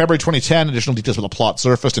 In February 2010, additional details of the plot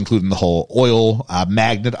surfaced, including the whole oil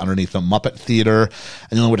magnet underneath the Muppet Theater.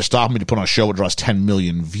 And the only way to stop me to put on a show would draws 10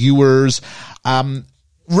 million viewers.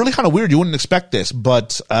 Really kind of weird. You wouldn't expect this,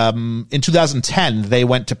 but in 2010, they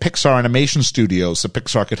went to Pixar Animation Studios so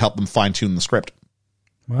Pixar could help them fine-tune the script.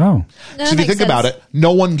 Wow. So if you think about it,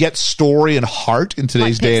 no one gets story and heart in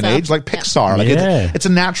today's day and age like Pixar. It's a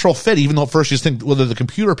natural fit, even though at first you just think, well, they're the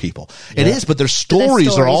computer people. It is, but their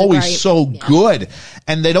stories are always so good.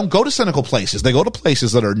 And they don't go to cynical places. They go to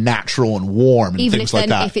places that are natural and warm and even things like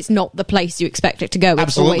that. Even if it's not the place you expect it to go,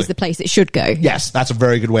 it's always the place it should go. Yes, that's a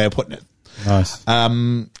very good way of putting it. Nice.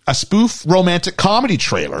 A spoof romantic comedy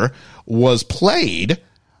trailer was played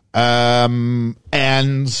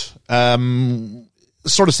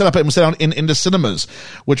sort of set up and set out into cinemas,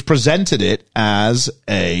 which presented it as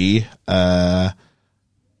it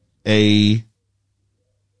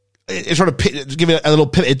sort of give it a little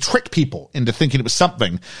pivot. It tricked people into thinking it was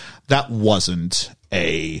something that wasn't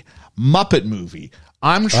a Muppet movie.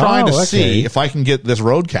 I'm trying to see if I can get this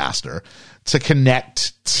Rodecaster to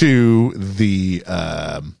connect to the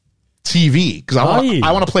TV, because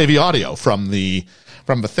I want to play the audio from the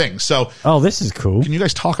thing. So, this is cool. Can you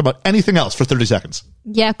guys talk about anything else for 30 seconds?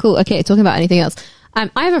 Yeah, cool. Okay, talking about anything else. I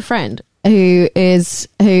have a friend who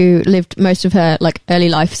lived most of her early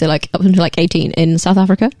life, so up until 18 in South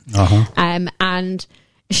Africa. And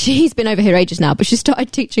she's been over here ages now, but she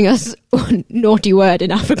started teaching us one naughty word in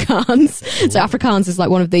Afrikaans. So Afrikaans is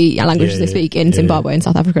one of the languages they speak in Zimbabwe and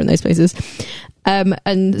South Africa and those places.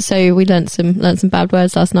 And so we learnt some bad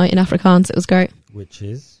words last night in Afrikaans. It was great. Which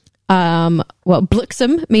is?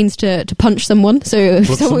 Bliksem means to punch someone. So if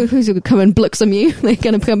someone who's going to come and bliksem you, they're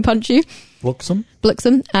going to come punch you. Bliksem?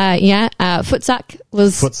 Yeah. Futsak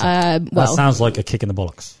was, that sounds like a kick in the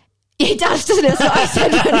bollocks. It does, doesn't it? That's what I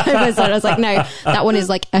said when I was on. I was like, no, that one is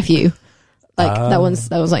F you. That was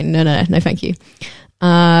no, thank you.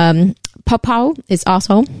 Papau is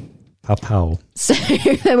arsehole. Papau. So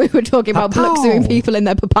then we were talking about bliksering people in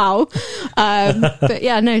their papau. But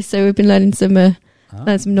yeah, no, so we've been learning some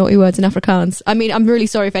naughty words in Afrikaans. I mean, I'm really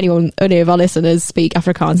sorry if any of our listeners speak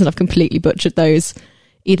Afrikaans and I've completely butchered those,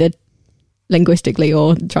 either linguistically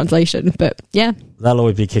or translation. But yeah, that'll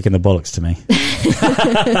always be kicking the bollocks to me.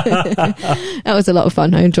 That was a lot of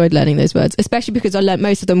fun. I enjoyed learning those words, especially because I learnt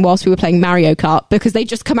most of them whilst we were playing Mario Kart, because they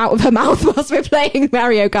just come out of her mouth whilst we're playing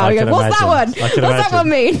Mario Kart. I go, what's that one? What's that one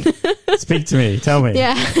mean? Speak to me. Tell me.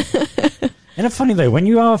 Yeah. Isn't it funny though, when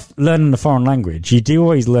you are learning a foreign language, you do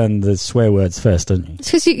always learn the swear words first, don't you? It's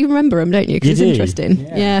because you remember them, don't you? Because it's interesting.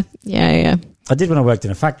 Yeah. I did when I worked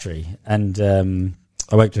in a factory, and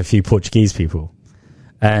I worked with a few Portuguese people,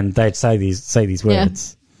 and they'd say these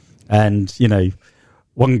words, and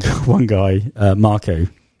one guy, Marco,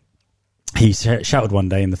 he shouted one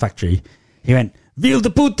day in the factory. He went, "Vil de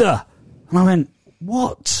puta," and I went,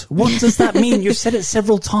 "What? What does that mean? You've said it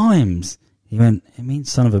several times." He went, "It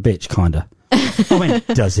means son of a bitch, kinda." I went,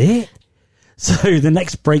 "Does it?" So the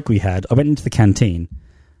next break we had, I went into the canteen,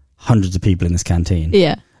 hundreds of people in this canteen.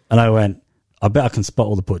 Yeah. And I went, "I bet I can spot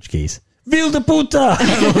all the Portuguese." Vil de puta!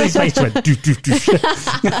 And all these faces went, doof, doof,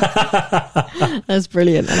 doof. That's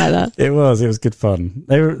brilliant. I like that. It was good fun.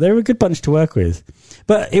 They were a good bunch to work with.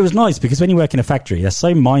 But it was nice because when you work in a factory, they're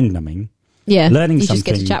so mind-numbing. Yeah. Learning you something. You just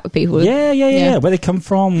get to chat with people. Yeah. Where they come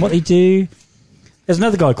from, what they do. There's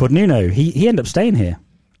another guy called Nuno. He ended up staying here.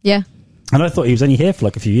 Yeah. And I thought he was only here for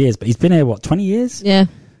a few years, but he's been here, 20 years? Yeah.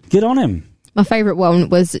 Good on him. My favourite one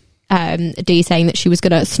was Dee saying that she was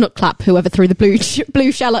going to snot clap whoever threw the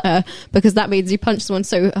blue shell at her, because that means you punch someone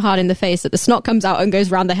so hard in the face that the snot comes out and goes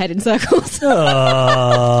round their head in circles.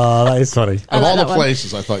 Oh, that is funny. Of all the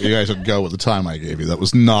places I thought you guys would go with the time I gave you, that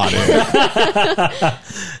was not it.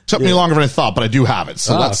 Took me longer than I thought, but I do have it.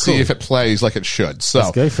 So let's see if it plays like it should. So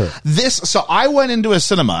let's go for it. So I went into a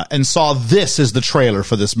cinema and saw this as the trailer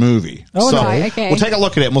for this movie. Oh, so okay. We'll take a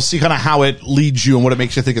look at it and we'll see kind of how it leads you and what it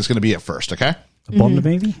makes you think it's going to be at first, okay? A Bond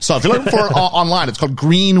movie? So if you're looking for it online, it's called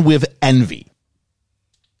Green with Envy.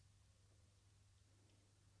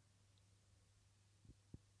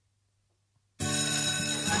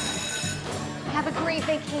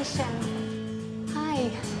 Station. Hi.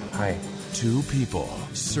 Hi. Two people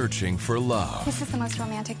searching for love. This is the most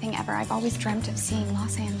romantic thing ever. I've always dreamt of seeing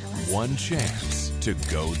Los Angeles. One chance to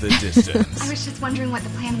go the distance. I was just wondering what the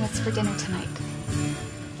plan was for dinner tonight.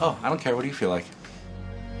 Oh, I don't care. What do you feel like?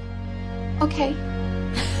 Okay.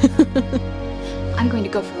 I'm going to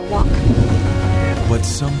go for a walk. But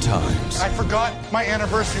sometimes I forgot my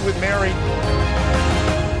anniversary with Mary.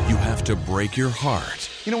 You have to break your heart.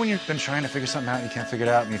 You know when you've been trying to figure something out and you can't figure it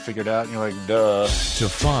out and you figure it out and you're like, duh. To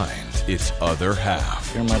find its other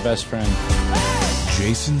half. You're my best friend.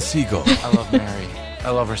 Jason Segel. I love Mary.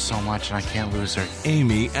 I love her so much and I can't lose her.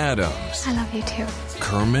 Amy Adams. I love you too.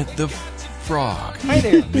 Kermit the Frog. Hi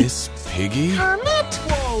there. Miss Piggy. Kermit!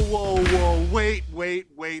 Whoa.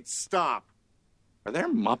 Wait, stop. Are there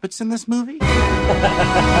Muppets in this movie? Oh,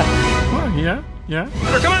 yeah.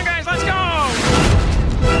 Come on, guys, let's go!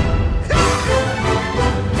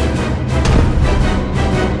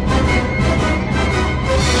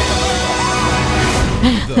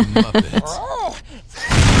 The Muppets.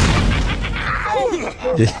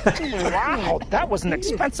 Wow, that was an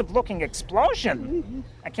expensive-looking explosion.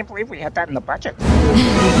 I can't believe we had that in the budget.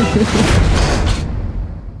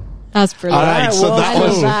 That's brilliant. All right, so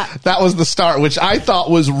that was the start, which I thought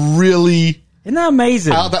was really... Isn't that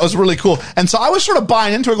amazing? That was really cool. And so I was sort of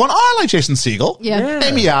buying into it, going, oh, I like Jason Segel. Yeah.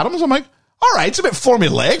 Amy Adams. I'm like, all right, it's a bit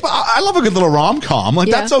formulaic, but I love a good little rom-com. Like,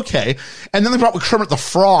 that's okay. And then they brought up Kermit the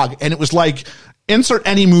Frog, and it was like... Insert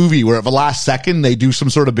any movie where at the last second they do some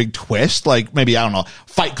sort of big twist, like maybe, I don't know,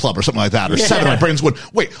 Fight Club or something like that, or Seven. My brain's going,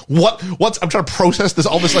 wait, what's, I'm trying to process this,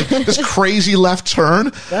 all this, like, this crazy left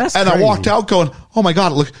turn. That's and crazy. I walked out going, oh my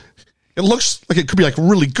God, it looks like it could be like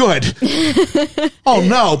really good. Oh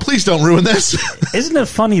no, please don't ruin this. Isn't it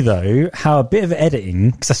funny though how a bit of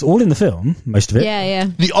editing, because that's all in the film, most of it. Yeah.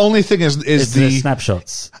 The only thing is the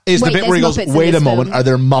snapshots. Is the bit where he goes, Muppets wait a moment, film. are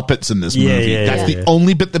there Muppets in this movie? That's the yeah.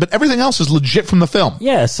 only bit, but everything else is legit from the film.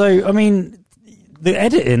 Yeah, so I mean, the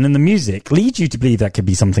editing and the music lead you to believe that could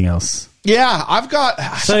be something else. Yeah, I've got...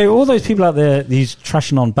 So all those people out there, these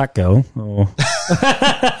trashing on Batgirl, or...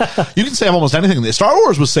 You can save almost anything. Star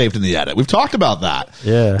Wars was saved in the edit. We've talked about that.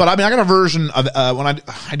 Yeah. But I mean, I got a version of, when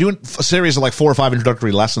I do a series of like 4 or 5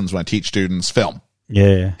 introductory lessons when I teach students film.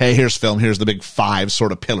 Yeah. Hey, here's film. Here's the big 5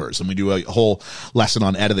 sort of pillars. And we do a whole lesson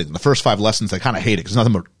on editing. The first 5 lessons, they kind of hate it because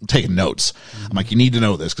nothing but taking notes. I'm like, you need to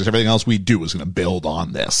know this because everything else we do is going to build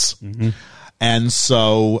on this. Mm-hmm. And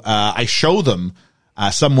so, I show them,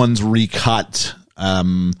 someone's recut,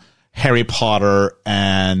 Harry Potter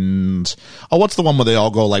and, what's the one where they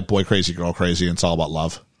all go like boy crazy, girl crazy, and it's all about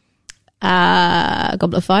love?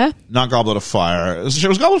 Goblet of Fire? Not Goblet of Fire. Was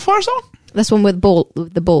Goblet of Fire song? This one with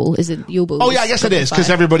the ball. Is it your ball? Oh yeah, I guess it is,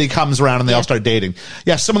 because everybody comes around and they all start dating.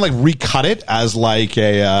 Yeah, someone like recut it as like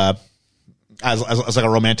a, as like a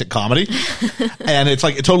romantic comedy. And it's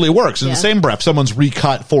like, it totally works. In the same breath, someone's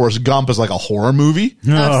recut Forrest Gump as like a horror movie.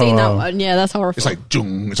 I've seen that one. Yeah, that's horrifying. It's like,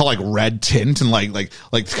 it's all like red tint and like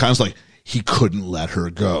kind of like, he couldn't let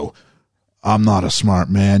her go. I'm not a smart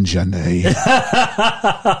man, Jenny,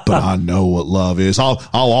 but I know what love is. I'll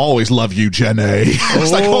always love you, Jenny.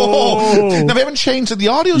 It's like, now they haven't changed it. The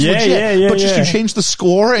audio's legit, but just you change the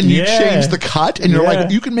score and you change the cut and you're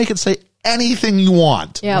like, you can make it say anything you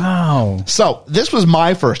want. Yeah. Wow. So this was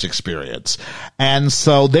my first experience. And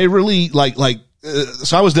so they really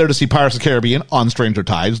so I was there to see Pirates of the Caribbean on Stranger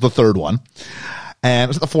Tides, the 3rd one. And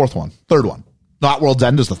was it the 4th one? 3rd one. Not World's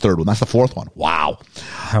End is the 3rd one. That's the 4th one. Wow.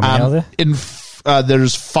 How many are there?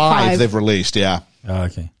 There's 5 they've released. Yeah. Oh,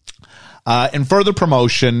 okay. In further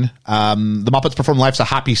promotion, the Muppets performed Life's a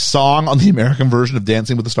Happy Song on the American version of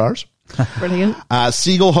Dancing with the Stars. Brilliant.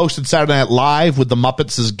 Segel hosted Saturday Night Live with the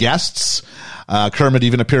Muppets as guests. Kermit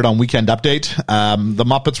even appeared on Weekend Update. The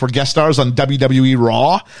Muppets were guest stars on WWE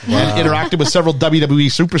Raw and interacted with several WWE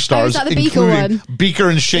superstars, including Beaker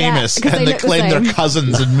and Sheamus, and they claimed they're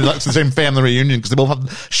cousins and it's the same family reunion because they both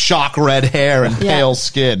have shock red hair and pale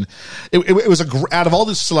skin. It was out of all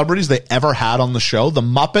the celebrities they ever had on the show, the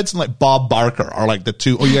Muppets and like Bob Barker are like the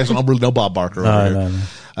two. Oh, you guys don't really know Bob Barker over here.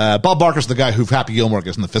 No. Bob Barker's the guy who Happy Gilmore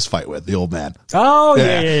gets in the fist fight with, the old man. Oh,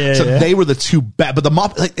 yeah. So they were the two bad, but the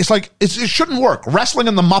Muppets, it shouldn't work. Wrestling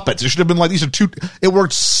and the Muppets, it should have been like, these are two, it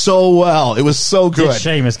worked so well. It was so good. Did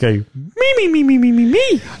Sheamus go,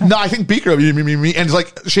 me? No, I think Beaker, me. And it's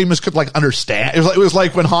like, Sheamus could like understand. It was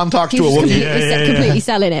like when Han talks to a Wookiee. Completely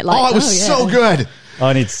selling it. Like, it was so good.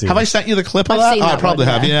 I need to see Have I sent you the clip of I've that? seen that I probably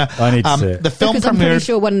one, have, yeah. I need to see it. The film because I'm premiered. pretty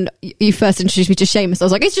sure when you first introduced me to Sheamus, I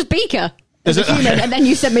was like, it's just Beaker. Is it? Human, and then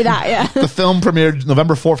you sent me that, yeah. The film premiered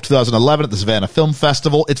November 4th, 2011 at the Savannah Film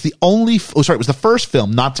Festival. It's the only, it was the first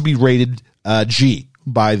film not to be rated G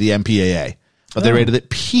by the MPAA. but they rated it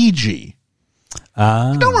PG.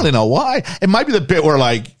 I don't really know why. It might be the bit where,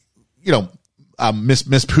 like, you know, Miss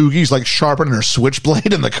Poogie's like sharpening her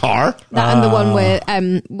switchblade in the car. That and the one where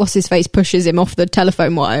what's his face pushes him off the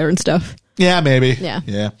telephone wire and stuff. Yeah, maybe.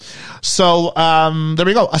 Yeah. So there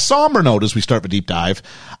we go. A somber note as we start the deep dive.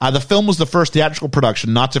 The film was the first theatrical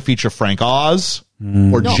production not to feature Frank Oz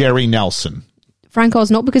or Jerry Nelson. Frank Oz,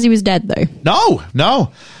 not because he was dead, though.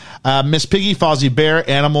 No. Miss Piggy, Fozzie Bear,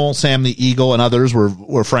 Animal, Sam the Eagle, and others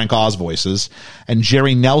were Frank Oz voices. And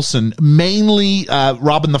Jerry Nelson, mainly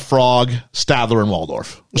Robin the Frog, Statler, and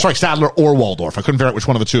Waldorf. Yeah. Sorry, Statler or Waldorf. I couldn't figure out which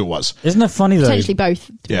one of the two it was. Isn't it funny, though? Potentially both.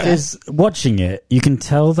 Yeah. Because watching it, you can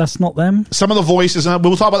tell that's not them. Some of the voices, and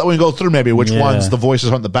we'll talk about that when we go through maybe which ones the voices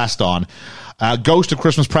aren't the best on. Ghost of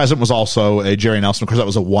Christmas Present was also a Jerry Nelson. Of course, that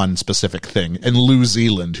was a one specific thing. And Lou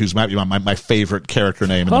Zealand, who's might be my favorite character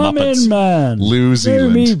name in the Muppets. Man. Lou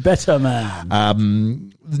Zealand. Me better,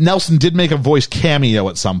 man. Nelson did make a voice cameo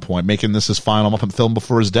at some point, making this his final Muppet film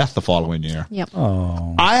before his death the following year. Yep.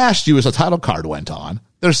 Oh. I asked you as the title card went on,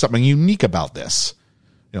 there's something unique about this.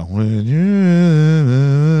 You know, what do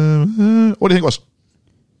you think it was?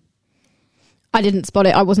 I didn't spot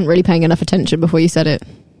it. I wasn't really paying enough attention before you said it.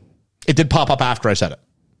 It did pop up after I said it.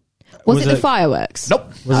 Was it the fireworks?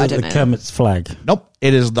 Nope. Was it the Kermit's flag? Nope.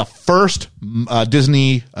 It is the first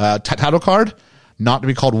Disney title card not to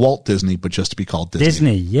be called Walt Disney, but just to be called Disney.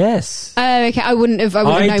 Disney, yes. Oh, okay. I wouldn't have known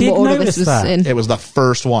what order this was in. It was the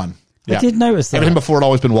first one. I did notice that. Everything before had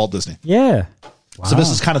always been Walt Disney. Yeah. Wow. So this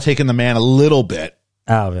is kind of taking the man a little bit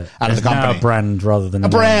out of it. Out of the company. Now a brand rather than a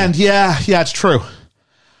brand. Yeah, it's true.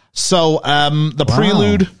 So the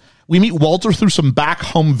prelude, we meet Walter through some back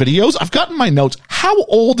home videos. I've gotten my notes. How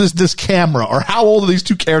old is this camera, or how old are these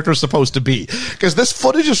two characters supposed to be? Because this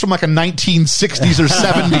footage is from like a 1960s or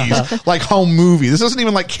 70s like home movie. This isn't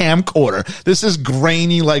even like camcorder. This is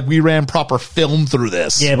grainy, like we ran proper film through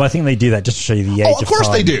this. Yeah, but I think they do that just to show you the age of time. Of course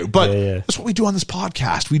they do, but that's what we do on this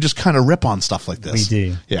podcast. We just kind of rip on stuff like this. We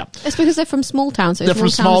do. Yeah. It's because they're from small town. So they're from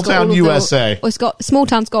small town USA. Small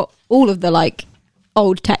town's got all of the like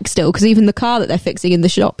old tech still, because even the car that they're fixing in the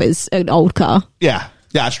shop is an old car. Yeah,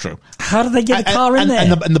 that's true. How do they get the car in there?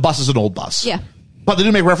 And the bus is an old bus. Yeah. But they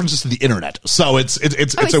do make references to the internet, so it's a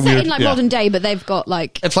set weird. In like modern day, but they've got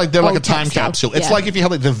like it's like they're like a time capsule. It's like if you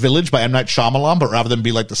had like The Village by M. Night Shyamalan, but rather than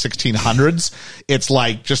be like the 1600s, it's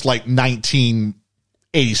like just like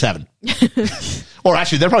 1987. Or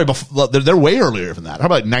actually, they're probably they're way earlier than that. How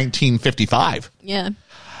about 1955? Yeah.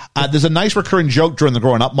 There's a nice recurring joke during the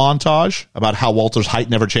growing up montage about how Walter's height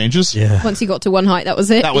never changes. Yeah. Once he got to one height, that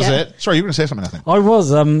was it. That was it. Sorry, you were going to say something, I think. I was.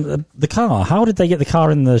 The car. How did they get the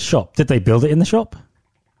car in the shop? Did they build it in the shop?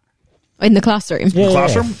 In the classroom. Yeah. The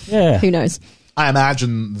classroom? Yeah. Who knows? I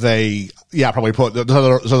imagine they, probably put,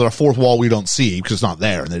 so there's a fourth wall we don't see because it's not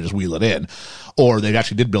there and they just wheel it in. Or they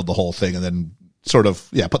actually did build the whole thing and then sort of,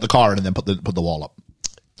 put the car in and then put the wall up.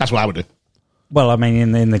 That's what I would do. Well, I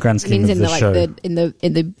mean, in the grand scheme of the show, in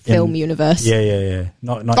the film universe. Yeah.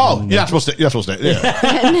 Not. Oh, you're not supposed to. Yeah.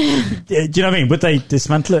 Do you know what I mean? Would they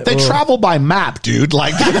dismantle it? They travel by map, dude.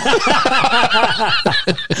 Like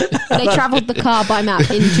they traveled the car by map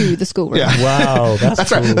into the schoolroom. Yeah. Wow, that's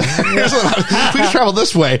cool. Right. Please travel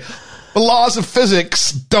this way. The laws of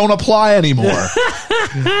physics don't apply anymore.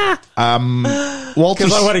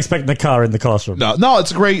 Walter's, I wasn't expecting the car in the classroom. No,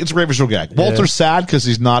 it's a great visual gag. Yeah. Walter's sad because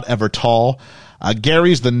he's not ever tall.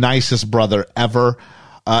 Gary's the nicest brother ever,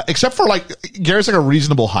 except for like Gary's like a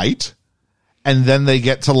reasonable height, and then they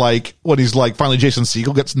get to like when he's like finally Jason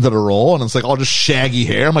Segel gets into the role, and it's like all just shaggy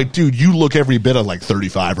hair. I'm like, dude, you look every bit of like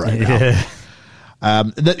 35 right now. Yeah.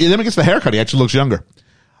 Then he gets the haircut. He actually looks younger.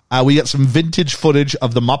 We get some vintage footage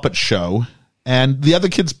of the Muppet Show, and the other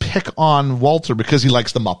kids pick on Walter because he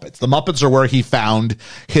likes the Muppets. The Muppets are where he found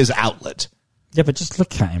his outlet. Yeah, but just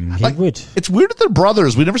look at him. He would. It's weird that they're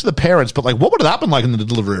brothers. We never see the parents, but like, what would have happened like in the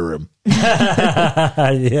delivery room?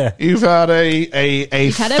 Yeah. You've had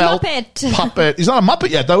a felt Muppet. puppet. He's not a Muppet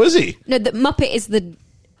yet, though, is he? No, the Muppet is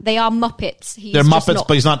they are Muppets. They're Muppets,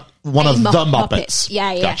 but he's not one of the Muppets.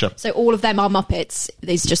 Yeah. Gotcha. So all of them are Muppets.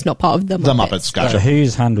 He's just not part of the Muppets. The Muppets, gotcha.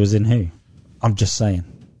 Whose hand was in who? I'm just saying.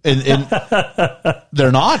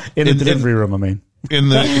 They're not. In the delivery room, I mean.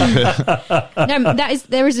 No,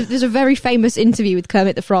 there's a very famous interview with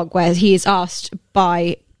Kermit the Frog where he is asked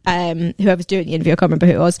by whoever's doing the interview, I can't remember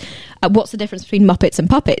who it was, what's the difference between Muppets and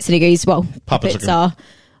puppets? And he goes, well, puppets are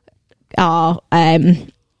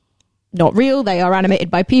not real. They are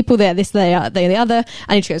animated by people. They're this, they're the other.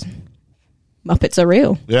 And he just goes, Muppets are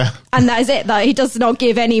real. Yeah. And that is it. Like, he does not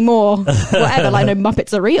give any more whatever. Like, no,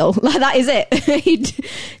 Muppets are real. Like, that is it.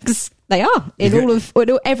 Because they are. In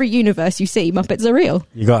every universe you see, Muppets are real.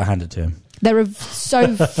 You got to hand it to him. There are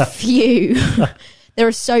so few. There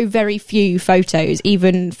are so very few photos,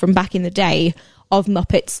 even from back in the day, of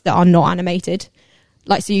Muppets that are not animated.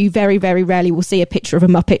 Like, so you very, very rarely will see a picture of a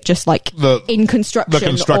Muppet just like in construction, the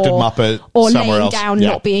constructed Muppet, or somewhere laying else. down,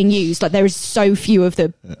 not being used. Like, there is so few of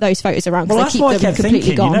those photos around. Well, they that's keep what I them kept completely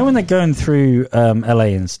thinking. gone. You know, when they're going through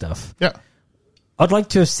LA and stuff. Yeah. I'd like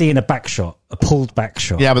to have seen a back shot, a pulled back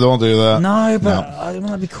shot. Yeah, but they won't do that. No, but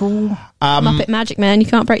wouldn't that be cool? Muppet magic, man. You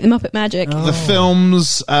can't break the Muppet magic. The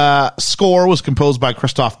film's score was composed by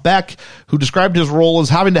Christoph Beck, who described his role as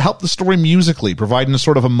having to help the story musically, providing a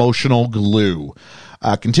sort of emotional glue.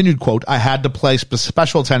 Continued, quote, I had to place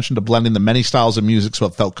special attention to blending the many styles of music so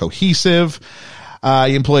it felt cohesive.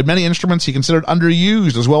 He employed many instruments he considered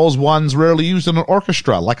underused, as well as ones rarely used in an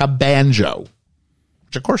orchestra, like a banjo,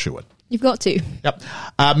 which of course you would. You've got to. Yep.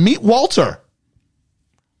 Meet Walter.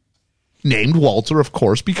 Named Walter, of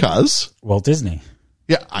course, because... Walt Disney.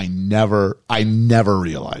 Yeah, I never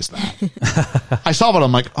realized that. I saw it,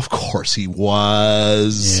 I'm like, of course he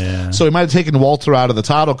was. Yeah. So we might have taken Walter out of the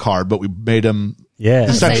title card, but we made him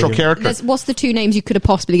the central character. What's the two names you could have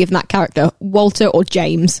possibly given that character? Walter or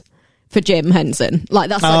James for Jim Henson? Like,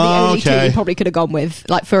 that's like the only two you probably could have gone with,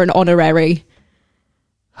 like, for an honorary...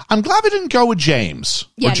 I'm glad we didn't go with James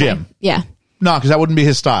or Jim. No. Yeah. No, because that wouldn't be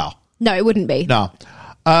his style. No, it wouldn't be. No.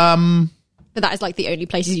 But that is like the only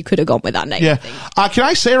places you could have gone with that name. Yeah. Can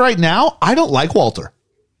I say right now, I don't like Walter.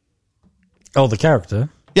 Oh, the character?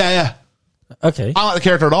 Yeah. Okay. I don't like the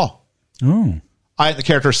character at all. Oh. I think the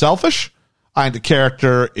character is selfish. I think the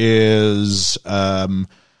character is...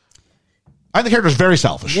 I think the character is very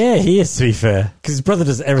selfish. Yeah, he is, to be fair. Because his brother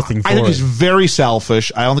does everything for him. I think he's very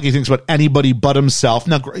selfish. I don't think he thinks about anybody but himself.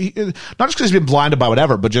 Now, not just because he's been blinded by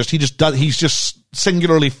whatever, but he's just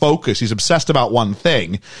singularly focused. He's obsessed about one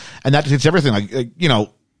thing, and that dictates everything. Like,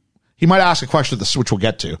 he might ask a question which we'll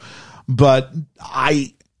get to, but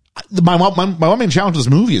my one main challenge with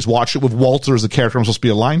this movie is watch it with Walter as the character I'm supposed to be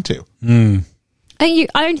aligned to. I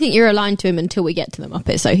don't think you're aligned to him until we get to the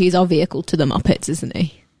Muppets, so he's our vehicle to the Muppets, isn't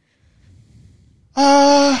he?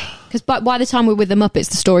 Because by the time we're with the Muppets,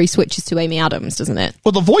 the story switches to Amy Adams, doesn't it?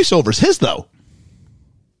 Well, the voiceover's his, though.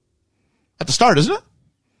 At the start, isn't it?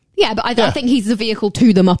 Yeah, but I think he's the vehicle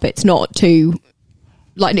to the Muppets, not to...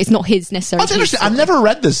 Like, it's not his necessarily. That's interesting. I've never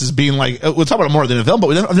read this as being like... We'll talk about it more than a film,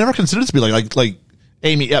 but I've never considered it to be like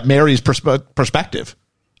Amy, Mary's perspective.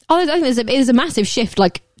 Oh, I think it is a massive shift,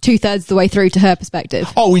 like 2/3 of the way through to her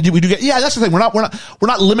perspective. Oh, we do get. Yeah, that's the thing. We're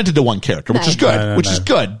not limited to one character, which is good. Is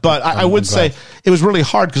good. But I would say it was really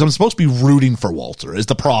hard because I'm supposed to be rooting for Walter. Is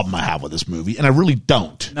the problem I have with this movie, and I really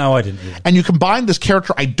don't. No, I didn't either. And you combine this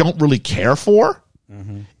character I don't really care for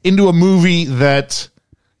into a movie that,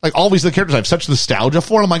 like, all these other characters I have such nostalgia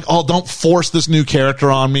for. I'm like, oh, don't force this new character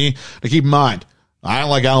on me. To keep in mind, I don't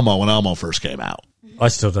like Elmo when Elmo first came out. I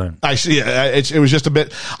still don't. It was just a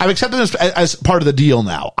bit. I've accepted this as part of the deal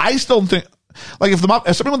now. I still think, like, if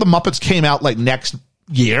something with the Muppets came out like next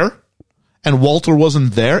year, and Walter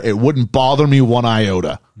wasn't there, it wouldn't bother me one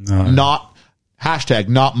iota. No. Not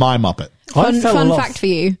my Muppet. Fun fact for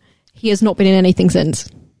you: he has not been in anything since.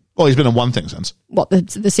 Well, he's been in one thing since. What,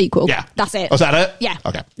 the sequel? Yeah, that's it. Oh, is that it? Yeah.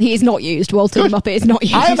 Okay. He is not used. Walter the Muppet is not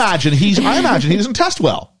used. I imagine he doesn't test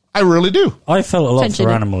well. I really do. I felt a lot for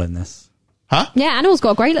Animal in this. Huh? Yeah, Animal's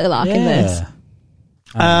got a great little arc in this.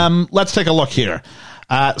 Let's take a look here.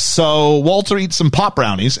 So Walter eats some pop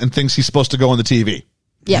brownies and thinks he's supposed to go on the TV.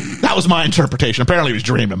 Yeah. That was my interpretation. Apparently he was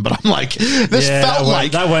dreaming, but I'm like,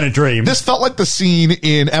 that went a dream. This felt like the scene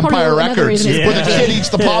in Empire Records where the kid eats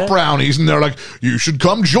the pop brownies and they're like, you should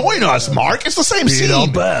come join us, Mark. It's the same scene.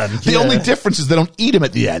 The only difference is they don't eat him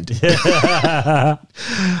at the end.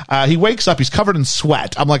 He wakes up, he's covered in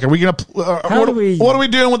sweat. I'm like, are we going to, what are we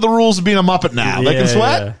doing with the rules of being a Muppet now? They can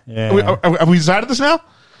sweat? Yeah. Have we decided this now?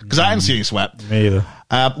 Because I didn't see any sweat. Me either.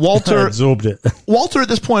 Walter absorbed it. Walter at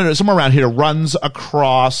this point, somewhere around here, runs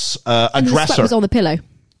across a dresser. The sweat was on the pillow.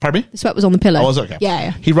 Pardon me? The sweat was on the pillow. Oh, was it? Okay.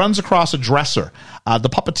 Yeah. He runs across a dresser. The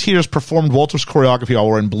puppeteers performed Walter's choreography all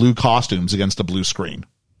wearing blue costumes against a blue screen.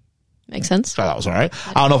 Makes sense. So that was all right.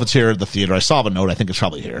 I don't know if it's here at the theater. I saw the note. I think it's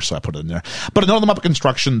probably here, so I put it in there. But in the Muppet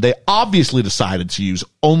Construction, they obviously decided to use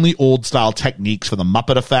only old-style techniques for the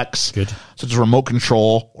Muppet effects, such as remote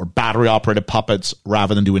control or battery-operated puppets,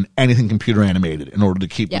 rather than doing anything computer-animated in order to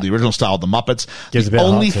keep the original style of the Muppets. The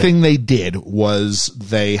only thing they did was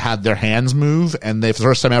they had their hands move, and for the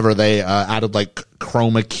first time ever, they added, like,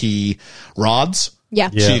 chroma key rods. Yeah.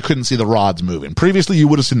 So you couldn't see the rods moving. Previously, you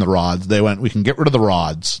would have seen the rods. They went, we can get rid of the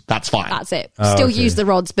rods. That's fine. That's it. Still use the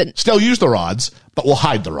rods, but... Still use the rods, but we'll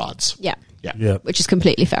hide the rods. Yeah. Yeah. Which is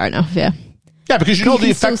completely fair enough, yeah. Yeah, because you know the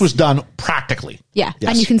effect was done practically. Yeah,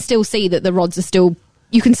 Yes. and you can still see that the rods are still.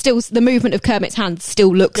 You can still the movement of Kermit's hand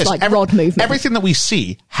still looks like rod movement. Everything that we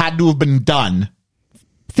see had to have been done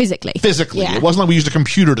physically. Yeah. It wasn't like we used a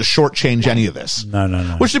computer to shortchange any of this. No.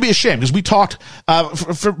 Which would be a shame because we talked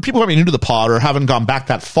for people who are new to the pod or haven't gone back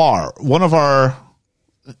that far. One of our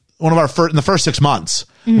in the first 6 months,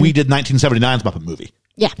 we did 1979's Muppet movie.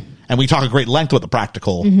 Yeah. And we talk a great length with the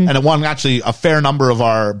practical. And it won actually a fair number of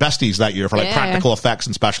our besties that year for like practical effects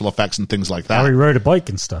and special effects and things like that. How he rode a bike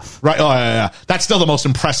and stuff. Right. Oh, yeah. That's still the most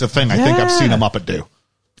impressive thing I think I've seen a Muppet do.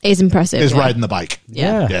 It is impressive. Is riding the bike.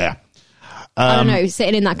 Yeah. I don't know.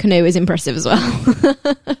 Sitting in that canoe is impressive as well.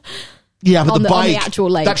 Yeah, but the bike, on the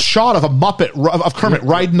actual lake. that shot of a Muppet, of Kermit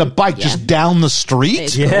riding a bike just down the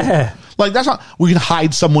street. Yeah. Like, that's not, we can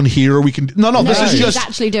hide someone here. We can, no, this is just, he's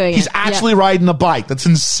actually doing it. He's actually riding a bike. That's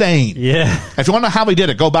insane. Yeah. If you want to know how he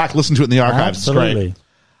did it, go back, listen to it in the archives. Absolutely. It's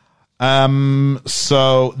great.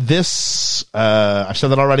 So this, I've said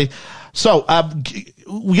that already. So,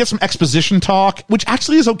 we get some exposition talk, which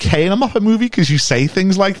actually is okay in a Muppet movie because you say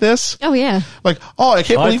things like this. Oh, yeah. Like, I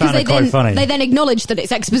can't believe found it quite funny. They then acknowledge that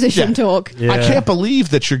it's exposition talk. I can't believe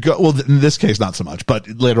that you're well, in this case, not so much, but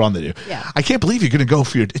later on they do. Yeah. I can't believe you're going to go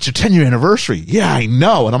for it's your 10-year anniversary. Yeah, I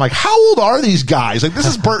know. And I'm like, how old are these guys? Like, this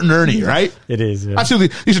is Bert and Ernie, right? It is, yeah. Actually,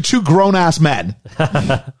 these are two grown-ass men.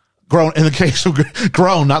 Grown, in the case of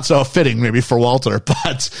grown, not so fitting maybe for Walter,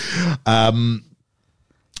 but,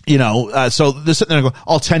 so they're sitting there and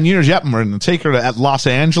go, 10 years, yep, and we're going to take her to Los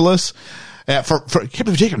Angeles. Can't believe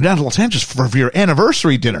you're taking her down to Los Angeles for your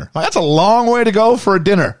anniversary dinner. Like, that's a long way to go for a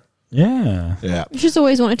dinner. Yeah. Yeah. You just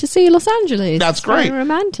always wanted to see Los Angeles. That's great. Very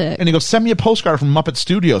romantic. And he goes, send me a postcard from Muppet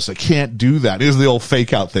Studios. I can't do that. Here's the old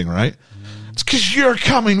fake out thing, right? It's because you're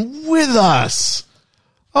coming with us.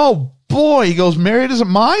 Oh, boy. He goes, Mary doesn't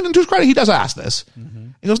mind. And to his credit, he does ask this.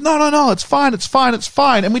 He goes, no, it's fine.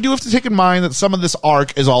 And we do have to take in mind that some of this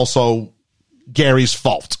arc is also Gary's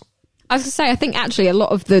fault. I was going to say, I think actually a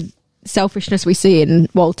lot of the selfishness we see in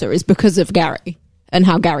Walter is because of Gary and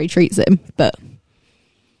how Gary treats him. But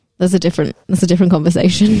that's a different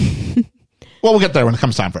conversation. Well, we'll get there when it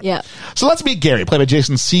comes time for it. Yeah. So let's meet Gary, played by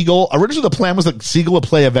Jason Segel. Originally, the plan was that Segel would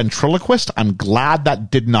play a ventriloquist. I'm glad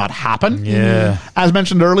that did not happen. Yeah. As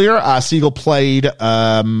mentioned earlier, Segel played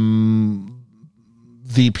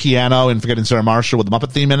the piano in Forgetting Sarah Marshall with the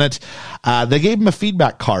Muppet theme in it. They gave him a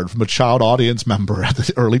feedback card from a child audience member at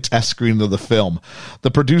the early test screening of the film.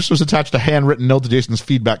 The producers attached a handwritten note to Jason's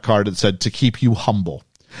feedback card that said, "To keep you humble."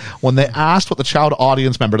 When they asked what the child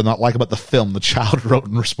audience member did not like about the film, the child wrote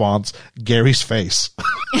in response, "Gary's face."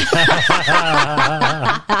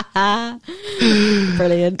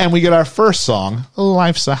 Brilliant. And we get our first song,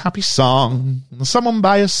 "Life's a Happy Song." Someone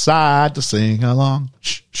by your side to sing along.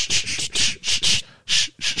 Shh, shh, shh, shh, shh, shh,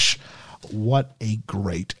 shh. What a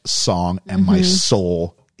great song, and my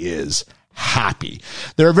soul is happy.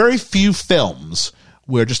 There are very few films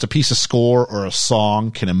where just a piece of score or a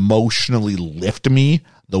song can emotionally lift me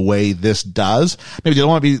the way this does. Maybe the other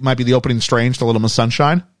one might be the opening Strange to Little Miss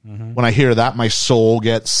Sunshine. When I hear that, my soul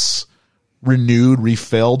gets renewed,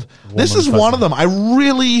 refilled. This is one of them.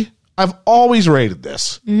 I've always rated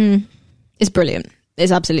this. It's brilliant.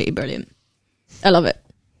 It's absolutely brilliant. I love it.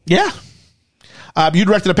 Yeah. You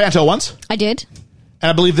directed a panto once. I did. And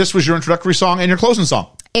I believe this was your introductory song and your closing song.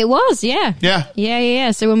 It was, yeah.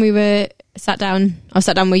 Yeah. So when we were I sat down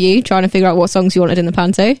with you trying to figure out what songs you wanted in the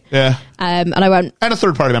panto. Yeah. And I went... And a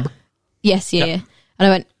third party member. Yes, yeah. And I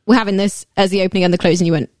went, we're having this as the opening and the closing.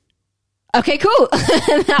 You went, okay, cool.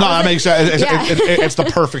 That makes sense. It's the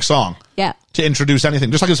perfect song. Yeah. To introduce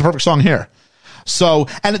anything. Just like it's the perfect song here. So,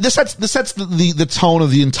 and this sets the tone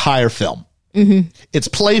of the entire film. It's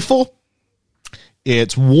playful.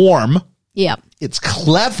 It's warm. Yeah. It's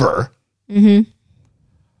clever. It's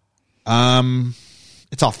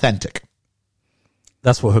authentic.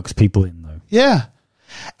 That's what hooks people in, though. Yeah.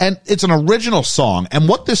 And it's an original song. And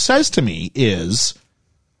what this says to me is,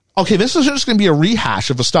 okay, this is just going to be a rehash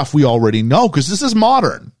of the stuff we already know because this is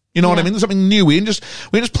modern. You know what I mean? There's something new. We didn't just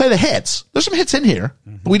play the hits. There's some hits in here,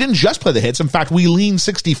 but we didn't just play the hits. In fact, we lean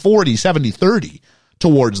 60-40, 70-30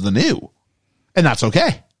 towards the new. And that's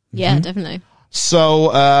okay. Yeah, definitely.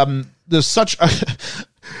 So there's such a...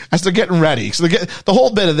 As they're getting ready. So the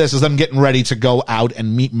whole bit of this is them getting ready to go out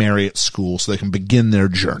and meet Mary at school so they can begin their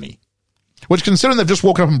journey. Which, considering they've just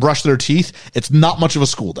woken up and brushed their teeth, it's not much of a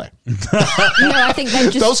school day. No, I think they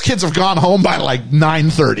just... Those kids have gone home by like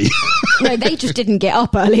 9:30. No, they just didn't get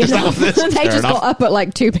up early enough. They just got up at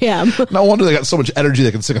like 2 p.m. No wonder they got so much energy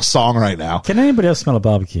they can sing a song right now. Can anybody else smell a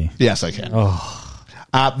barbecue? Yes, I can. Oh.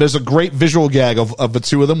 There's a great visual gag of the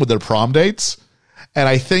two of them with their prom dates. And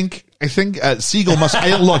I think I think Siegel must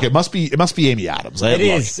look. It must be Amy Adams. It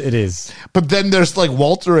is. But then there's like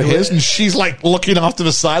Walter his, and she's like looking off to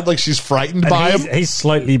the side, like she's frightened by him. He's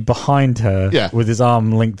slightly behind her, with his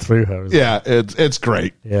arm linked through her. It's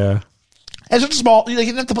great. Yeah, it's such a small. You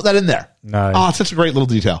didn't have to put that in there. No, it's such a great little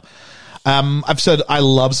detail. I've said I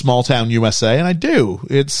love Small Town USA, and I do.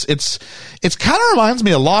 It's kind of reminds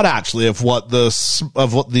me a lot actually of what the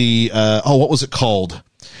what was it called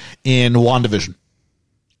in WandaVision.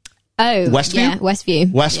 Oh, Westview? Yeah,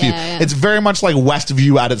 Westview. Yeah. It's very much like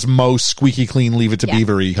Westview at its most squeaky clean, Leave It to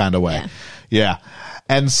Beaver-y kind of way. Yeah.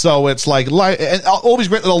 And so it's like, and all these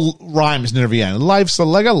great little rhymes near the end. Life's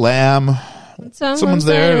like a lamb. Someone's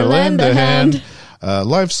there to lend a hand.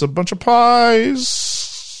 Life's a bunch of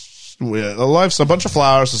pies. Life's a bunch of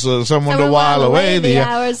flowers. So someone to while away the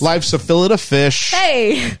hours. Life's a fillet of fish.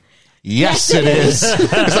 Hey. Yes, it is.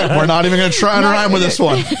 It's like, we're not even going to try and rhyme with this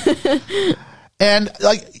one. And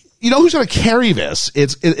like, you know who's going to carry this?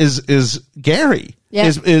 Is Gary. Yeah.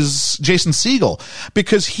 Is Jason Segel,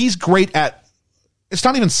 because he's great at. It's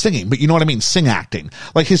not even singing, but you know what I mean. Sing acting.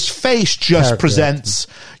 Like his face just presents.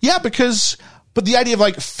 Yeah, but the idea of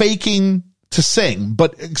like faking to sing,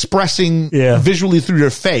 but expressing visually through your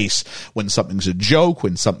face when something's a joke,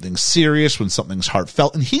 when something's serious, when something's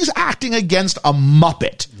heartfelt, and he's acting against a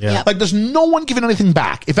Muppet. Yeah. Like there's no one giving anything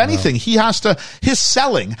back. If anything, his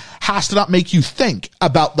selling has to not make you think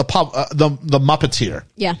about the Muppeteer.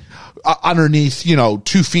 Yeah. Underneath,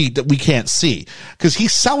 2 feet that we can't see, because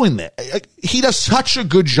he's selling it. He does such a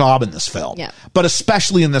good job in this film, but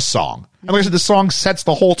especially in this song. And like I said, this song sets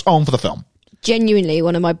the whole tone for the film. Genuinely,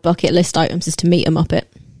 one of my bucket list items is to meet a Muppet.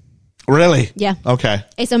 Really? Yeah. Okay.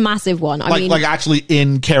 It's a massive one. I mean, like actually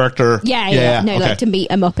in character. Yeah. No, okay. Like to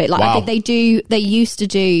meet a Muppet. Like I think they used to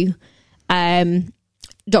do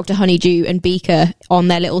Dr. Honeydew and Beaker on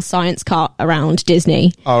their little science cart around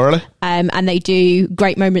Disney. Oh, really? And they do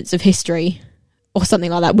Great Moments of History or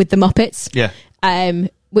something like that with the Muppets. Yeah.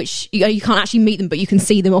 Which you can't actually meet them, but you can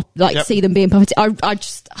see them see them being puppeted.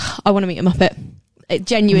 I want to meet a Muppet.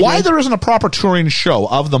 Genuinely. Why there isn't a proper touring show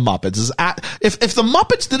of the Muppets is if the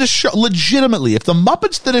Muppets did a show legitimately, if the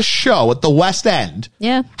Muppets did a show at the West End,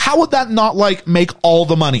 how would that not make all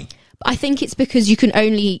the money? I think it's because you can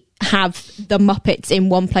only have the Muppets in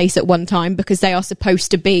one place at one time, because they are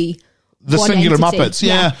supposed to be the singular entity. Muppets.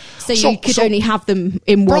 Yeah. So you could only have them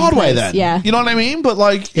in Broadway one place. then. Yeah. You know what I mean? But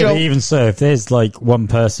but even so, if there's one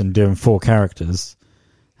person doing 4 characters,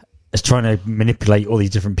 it's trying to manipulate all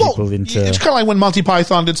these different people into. It's kind of like when Monty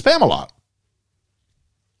Python did Spamalot,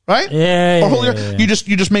 right? Yeah. You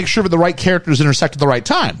just make sure that the right characters intersect at the right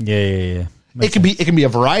time. Yeah. It can be a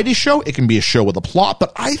variety show. It can be a show with a plot.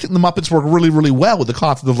 But I think the Muppets work really, really well with the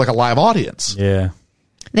concept of a live audience. Yeah,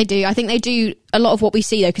 they do. I think they do a lot of what we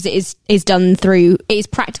see though, because it is done through. It is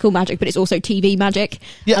practical magic, but it's also TV magic.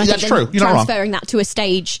 Yeah, that's true. You're not wrong. Transferring that to a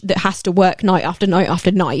stage that has to work night after night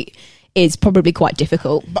after night is probably quite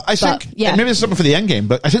difficult. But I think, maybe it's something for the end game,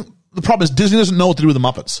 but I think the problem is Disney doesn't know what to do with the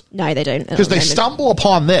Muppets. No, they don't. Because they stumble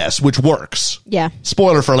upon this, which works. Yeah.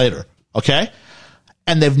 Spoiler for later, okay?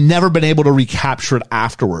 And they've never been able to recapture it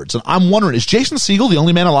afterwards. And I'm wondering, is Jason Segel the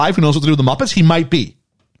only man alive who knows what to do with the Muppets? He might be.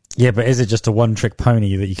 Yeah, but is it just a one-trick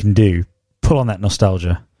pony that you can do? Pull on that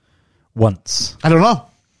nostalgia once. I don't know.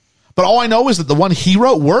 But all I know is that the one he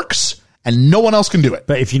wrote works, and no one else can do it.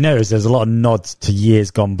 But if you notice, there's a lot of nods to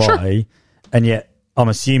years gone by, and yet I'm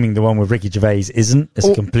assuming the one with Ricky Gervais isn't. It's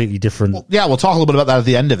a completely different. Well, we'll talk a little bit about that at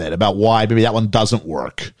the end of it, about why maybe that one doesn't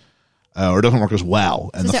work, or doesn't work as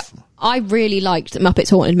well. And I really liked Muppets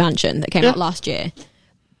Haunted Mansion that came out last year,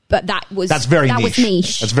 but that's very niche. Was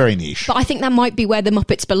niche. That's very niche. But I think that might be where the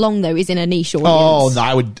Muppets belong, though, is in a niche audience. Oh no,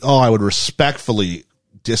 I would respectfully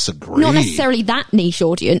disagree. Not necessarily that niche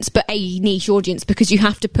audience, but a niche audience, because you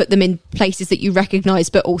have to put them in places that you recognise,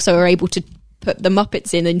 but also are able to put the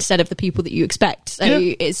Muppets in instead of the people that you expect.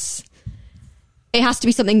 So it has to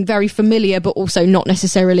be something very familiar, but also not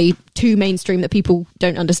necessarily too mainstream that people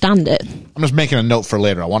don't understand it. I'm just making a note for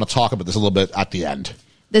later. I want to talk about this a little bit at the end.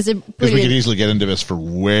 Because we could easily get into this for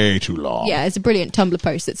way too long. Yeah, it's a brilliant Tumblr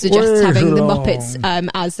post that suggests having the Muppets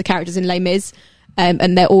as the characters in Les Mis.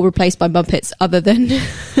 And they're all replaced by Muppets other than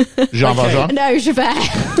Jean Valjean? No, Javert.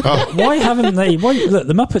 Why haven't they? Look,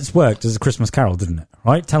 the Muppets worked as a Christmas Carol, didn't it?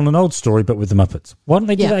 Right? Telling an old story, but with the Muppets. Why don't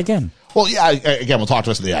they do that again? Well, again, we'll talk to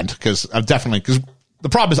this at the end, because the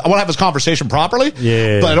problem is I want to have this conversation properly,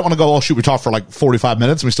 but I don't want to go, we talk for 45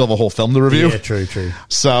 minutes and we still have a whole film to review. Yeah, true.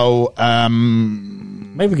 So,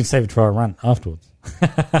 maybe we can save it for our rant afterwards.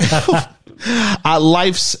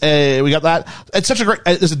 Life's, we got that. It's such a great,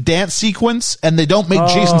 there's a dance sequence, and they don't make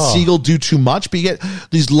Jason Segel do too much, but you get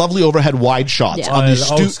these lovely overhead wide shots on these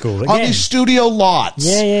on these studio lots.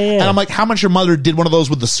 Yeah. And I'm like, How Much Your Mother did one of those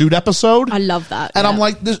with the suit episode. I love that. And I'm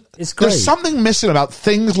like, there's something missing about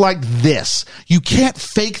things like this. You can't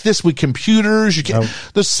fake this with computers. You can't.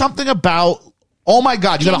 There's something about. Oh my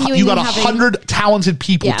God! You got 100 talented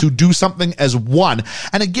people to do something as one.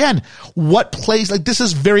 And again, what plays like this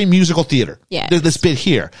is very musical theater. Yeah, this bit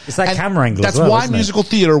here. It's that camera angle. That's why musical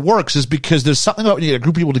theater works, is because there's something about when you get a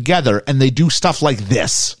group of people together and they do stuff like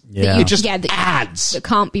this. Yeah, it just adds. It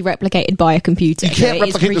can't be replicated by a computer. You can't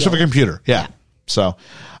replicate this with a computer. Yeah. So,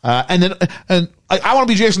 and I want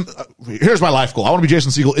to be Jason. Here's my life goal. I want to be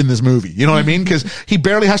Jason Segel in this movie. You know what I mean? Because he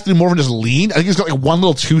barely has to do more than just lean. I think he's got like one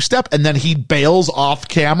little 2-step, and then he bails off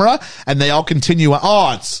camera, and they all continue.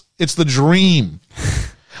 It's the dream.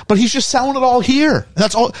 But he's just selling it all here. And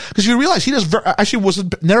that's all. Because you realize he does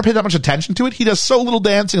never paid that much attention to it. He does so little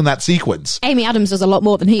dancing in that sequence. Amy Adams does a lot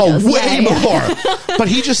more than he does. Way more. But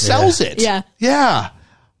he just sells it. Yeah. Yeah.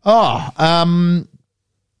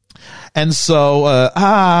 And so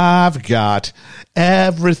I've got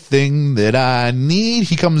everything that I need.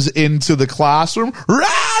 He comes into the classroom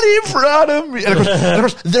right in front of me. And of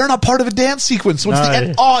course, they're not part of a dance sequence. So it's the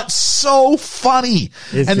end. Oh, it's so funny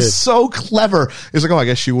and so clever. He's like, I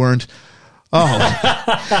guess you weren't.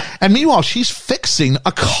 Oh. And meanwhile, she's fixing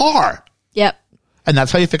a car. Yep. And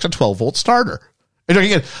that's how you fix a 12-volt starter. And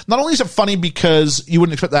again, not only is it funny because you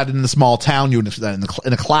wouldn't expect that in the small town, you wouldn't expect that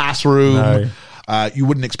in a classroom. No. You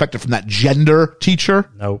wouldn't expect it from that gender teacher.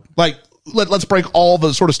 Nope. Like, let's break all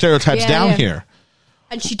the sort of stereotypes down here.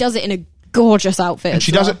 And she does it in a gorgeous outfit. And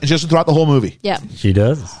she does it just throughout the whole movie. Yeah. She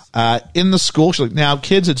does. In the school, she's like, now,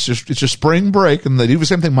 kids, it's just spring break, and they do the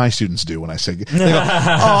same thing my students do when I say, they go,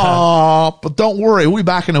 oh, but don't worry, we'll be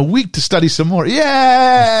back in a week to study some more. Yay!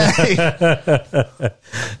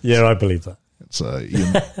 Yeah, I believe that. It's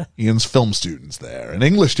Ian's film students there, and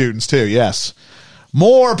English students too, yes.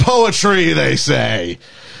 More poetry, they say.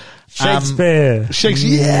 Shakespeare.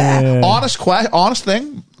 Yeah. Honest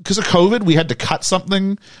thing. Because of COVID, we had to cut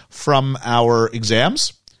something from our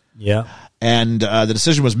exams. Yeah. And the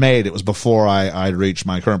decision was made. It was before I'd reached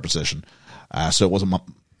my current position. So it wasn't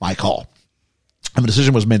my call. And the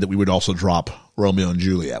decision was made that we would also drop Romeo and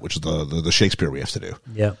Juliet, which is the Shakespeare we have to do.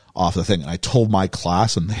 Off the thing. And I told my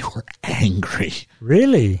class, and they were angry.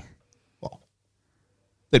 Really? Well,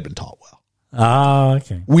 they'd been taught well. Oh,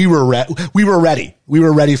 okay. We were ready. We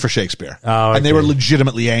were ready for Shakespeare. Oh, okay. And they were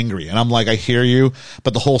legitimately angry. And I'm like, I hear you,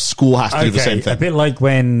 but the whole school has to do the same thing. A bit like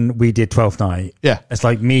when we did 12th Night. Yeah. It's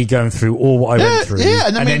like me going through all what I went through. Yeah.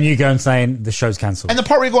 And then you go and saying the show's cancelled. And the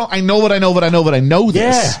part where you're going, I know that I know that I know that I know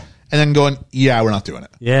this. Yeah. And then going, yeah, we're not doing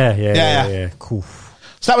it. Yeah. Cool.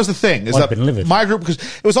 So that was the thing. Is that my group, because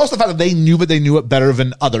it was also the fact that they knew it better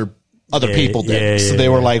than other people did. So they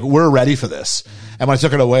were like, we're ready for this. And when I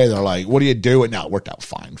took it away, they're like, what do you do? And now it worked out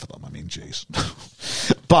fine for them. I mean, geez.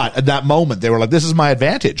 But at that moment, they were like, this is my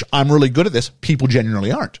advantage. I'm really good at this. People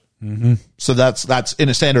genuinely aren't. Mm-hmm. So that's in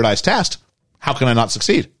a standardized test. How can I not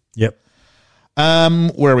succeed? Yep.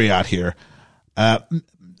 Where are we at here?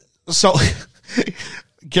 So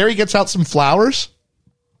Gary gets out some flowers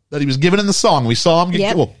that he was given in the song. We saw him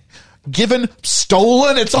get given,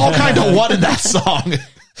 stolen. It's all kind of one in that song.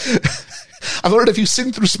 I've learned if you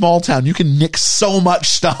sing through Small Town, you can nick so much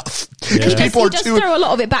stuff. Because people are too throw a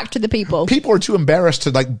lot of it back to the people. People are too embarrassed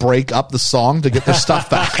to like break up the song to get their stuff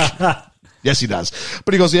back. Yes, he does.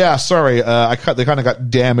 But he goes, yeah, sorry, they kind of got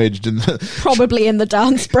damaged in probably in the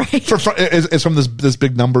dance break. It's from this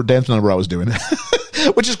big dance number I was doing,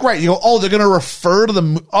 which is great. You go, they're going to refer to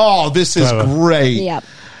them. Oh, this is great. Yep.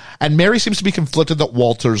 And Mary seems to be conflicted that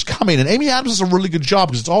Walter's coming, and Amy Adams does a really good job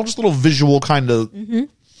because it's all just little visual kind of. Mm-hmm.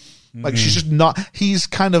 Like she's just not. He's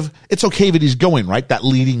kind of. It's okay that he's going, right. That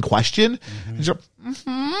leading question, and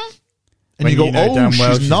you go,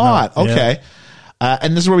 she's not. Okay.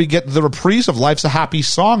 And this is where we get the reprise of "Life's a Happy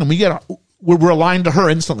Song," and we're aligned to her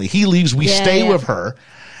instantly. He leaves, we stay with her,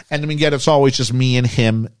 and then we get it's always just me and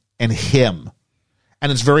him,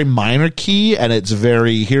 and it's very minor key, and it's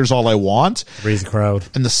very here's all I want. Raise the crowd,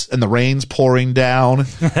 and the rain's pouring down,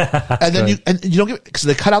 and then you don't get because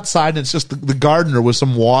they cut outside, and it's just the gardener with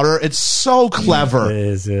some water. It's so clever. It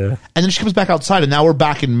is, yeah. And then she comes back outside, and now we're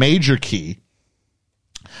back in major key.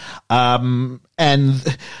 And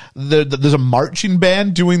there's a marching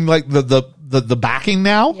band doing like the backing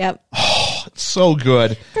now. Yep. Oh, it's so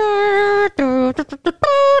good.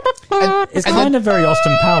 It's kind of very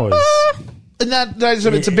Austin Powers.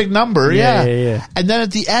 And it's a big number, yeah. And then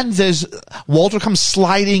at the end, there's Walter comes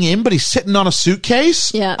sliding in, but he's sitting on a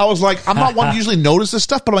suitcase. Yeah. I was like, I'm not one to usually notice this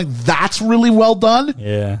stuff, but I'm like, that's really well done.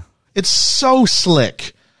 Yeah. It's so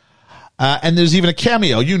slick. And there's even a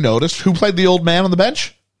cameo. You noticed who played the old man on the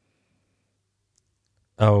bench?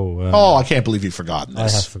 I can't believe you've forgotten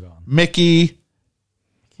this. I have forgotten. Mickey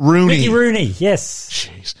Rooney. Mickey Rooney, yes.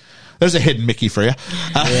 Jeez. There's a hidden Mickey for you.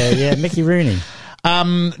 Yeah, Mickey Rooney.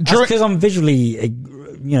 Because I'm visually,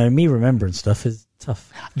 me remembering stuff is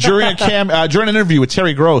tough. During an interview with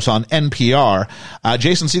Terry Gross on NPR,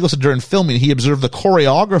 Jason Segel said during filming he observed the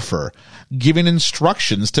choreographer giving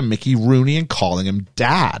instructions to Mickey Rooney and calling him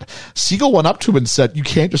Dad. Segel went up to him and said, "You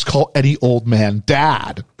can't just call any old man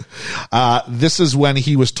Dad." This is when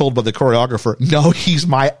he was told by the choreographer, "No, he's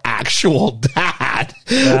my actual dad."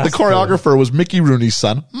 The choreographer was Mickey Rooney's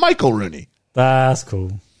son, Michael Rooney. That's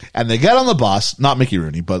cool. And they get on the bus, not Mickey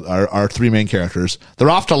Rooney, but our three main characters. They're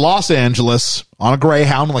off to Los Angeles on a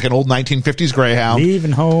Greyhound, like an old 1950s Greyhound.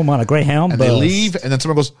 Leaving home on a Greyhound and bus. They leave, and then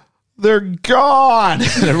someone goes, "They're gone."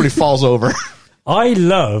 And everybody falls over. I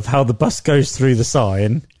love how the bus goes through the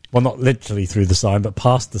sign. Well, not literally through the sign, but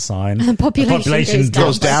past the sign. And population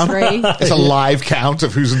goes down. It's a live count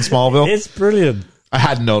of who's in Smallville. It's brilliant. I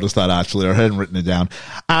hadn't noticed that, actually, or I hadn't written it down.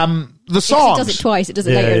 The songs. It does it twice. It does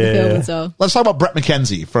it later in the film. And so. Let's talk about Brett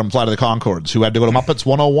McKenzie from Flight of the Conchords, who had to go to Muppets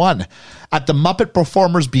 101. At the Muppet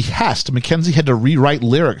performer's behest, McKenzie had to rewrite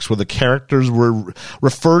lyrics where the characters were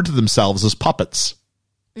referred to themselves as puppets.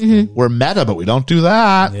 Mm-hmm. We're meta, but we don't do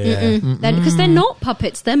that. Because they're not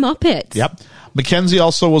puppets. They're Muppets. Yep. McKenzie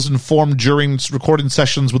also was informed during recording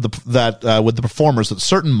sessions with the performers that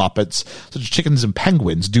certain Muppets, such as chickens and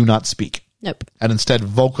penguins, do not speak. Nope. And instead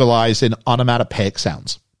vocalize in onomatopoeic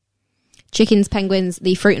sounds. Chickens, penguins,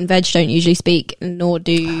 the fruit and veg don't usually speak, nor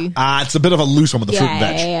do... it's a bit of a loose one with the fruit and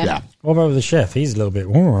veg. Yeah. What about with the chef? He's a little bit...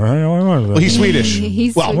 Well, he's Swedish.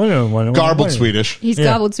 Garbled Swedish. He's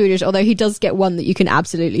garbled Swedish, although he does get one that you can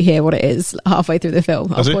absolutely hear what it is halfway through the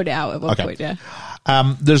film. I'll point it out at one point, yeah.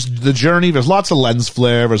 There's the journey. There's lots of lens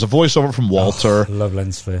flare. There's a voiceover from Walter. Love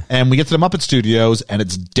lens flare. And we get to the Muppet Studios, and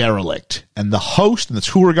it's derelict. And the host and the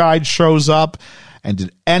tour guide shows up. And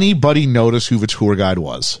did anybody notice who the tour guide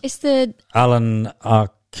was? It's the... Alan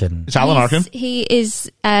Arkin. It's Alan Arkin? He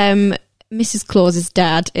is Mrs. Claus's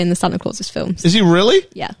dad in the Santa Claus's films. Is he really?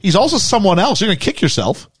 Yeah. He's also someone else. You're going to kick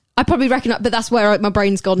yourself. I probably reckon, but that's where my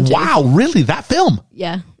brain's gone to. Wow, really? That film?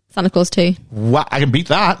 Yeah. Santa Claus 2. Wow, I can beat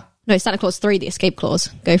that. No, Santa Claus 3, The Escape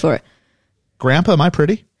Clause. Go for it. Grandpa, am I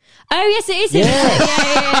pretty? Oh, yes, it is. Yeah.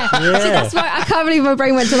 See, that's why I can't believe my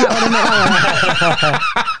brain went to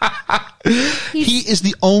that one. He is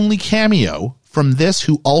the only cameo from this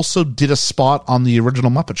who also did a spot on the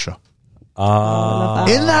original Muppet Show.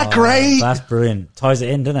 Isn't that great? That's brilliant. Ties it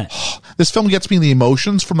in, doesn't it? This film gets me the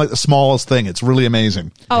emotions from like the smallest thing. It's really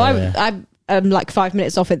amazing. I'm like 5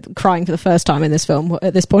 minutes off it crying for the first time in this film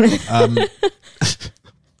at this point.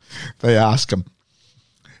 They ask him,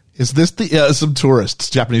 is this the, some tourists,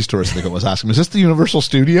 Japanese tourists, I think it was asking him, is this the Universal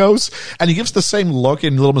Studios? And he gives the same look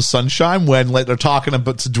in Little Miss Sunshine when like they're talking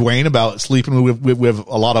about to Dwayne about sleeping with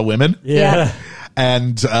a lot of women. Yeah.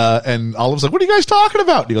 And Olive's like, what are you guys talking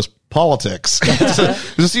about? And he goes, politics. So,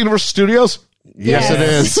 is this the Universal Studios? Yes, it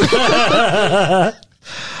is.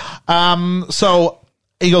 So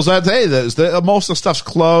he goes, hey, most of the stuff's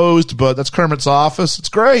closed, but that's Kermit's office. It's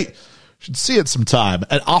great. Should see it sometime.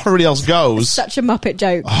 And everybody else goes. It's such a Muppet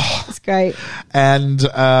joke. It's great. And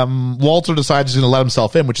Walter decides he's going to let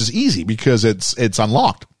himself in, which is easy because it's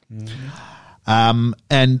unlocked. Mm-hmm.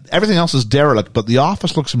 And everything else is derelict, but the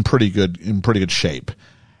office looks in pretty good shape.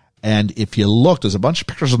 And if you look, there's a bunch of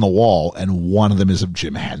pictures on the wall, and one of them is of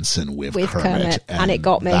Jim Henson with Kermit. And it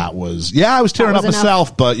got me. That was, I was tearing up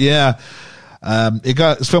myself, but yeah.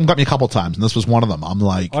 This film got me a couple of times, and this was one of them. I'm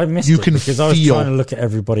like, I missed it because I was trying to look at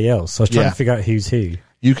everybody else. I was trying to figure out who's who.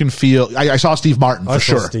 You can feel. I saw Steve Martin for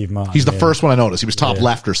sure. Steve Martin, he's the first one I noticed. He was top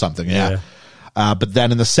left or something. Yeah. But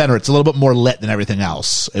then in the center, it's a little bit more lit than everything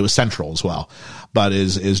else. It was central as well, but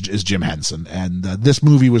is Jim Henson. And this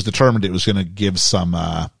movie was determined it was going to give some.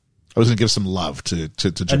 I was going to give some love to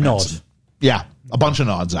Jim Henson. Nod. Yeah, a bunch of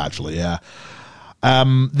nods actually. Yeah.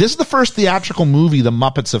 This is the first theatrical movie the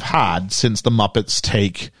Muppets have had since the Muppets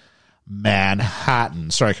Take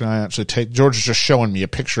Manhattan. Sorry, can I actually take... George is just showing me a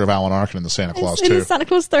picture of Alan Arkin in the Santa Claus 2. In the Santa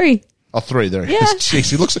Claus 3. Oh, 3, there he is.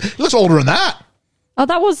 Jeez, he looks older than that. Oh,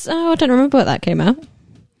 that was... I don't remember what that came out.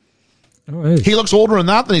 He looks older than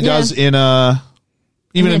that than he does in...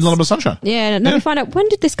 even in Little Miss Sunshine. Yeah, let me find out. When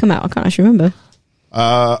did this come out? I can't actually remember.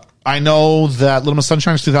 I know that Little Miss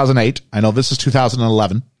Sunshine is 2008. I know this is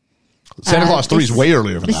 2011. Santa Claus 3 is way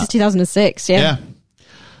earlier than this that. This is 2006, yeah.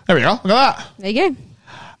 There we go. Look at that. There you go.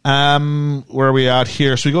 Where are we at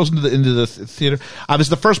here? So he goes into the theater. This is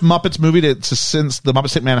the first Muppets movie since the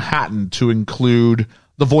Muppets Take Manhattan to include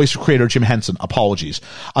the voice creator Jim Henson. Apologies.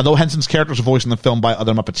 Although Henson's characters are voiced in the film by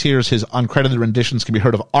other Muppeteers, his uncredited renditions can be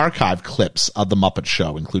heard of archived clips of the Muppet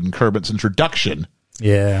Show, including Kermit's introduction.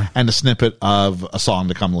 Yeah. And a snippet of a song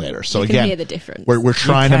to come later. So you can again, hear the difference. We're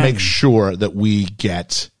trying to make sure that we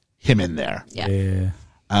get him in there. Yeah.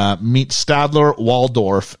 Meet Stadler,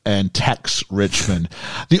 Waldorf, and Tex Richmond.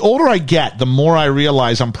 The older I get, the more I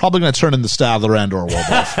realize I'm probably going to turn into Stadler and or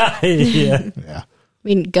Waldorf. Yeah. I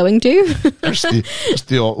mean, going to?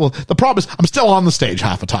 The problem is I'm still on the stage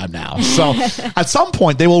half the time now. So at some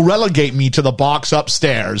point they will relegate me to the box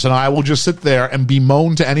upstairs and I will just sit there and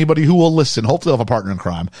bemoan to anybody who will listen, hopefully I'll have a partner in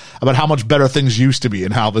crime, about how much better things used to be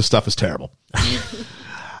and how this stuff is terrible.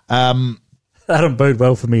 That'll bode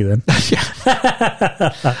well for me then.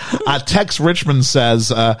 Tex Richmond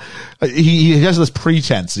says he has this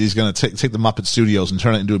pretense that he's going to take the Muppet Studios and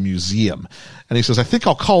turn it into a museum. And he says, I think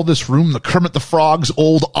I'll call this room the Kermit the Frog's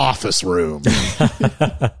old office room.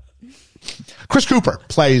 Chris Cooper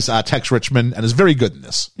plays Tex Richmond and is very good in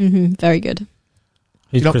this. Mm-hmm, very good.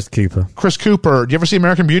 Who's Chris Cooper? Chris Cooper. Do you ever see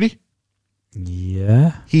American Beauty?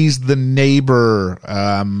 Yeah. He's the neighbor.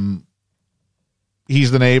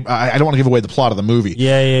 He's the neighbor. I don't want to give away the plot of the movie.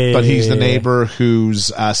 But he's the neighbor whose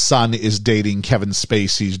son is dating Kevin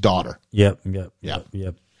Spacey's daughter. Yep.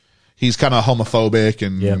 He's kind of homophobic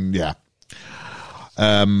and yeah.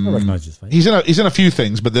 I recognize his face. He's in a few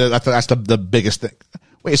things, but that's the biggest thing.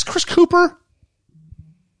 Wait, is Chris Cooper?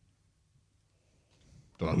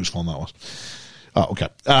 Don't know whose phone that was. Oh, okay.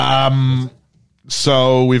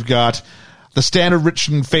 So we've got the standard rich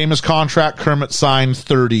and famous contract Kermit signed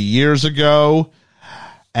 30 years ago.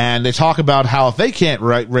 And they talk about how if they can't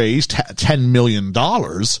raise $10 million,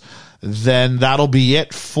 then that'll be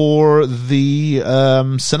it for the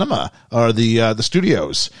cinema or the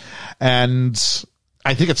studios. And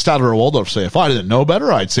I think it's Stadler or Waldorf say, if I didn't know better,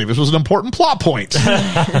 I'd say this was an important plot point.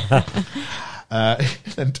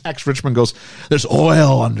 And Tex Richmond goes, there's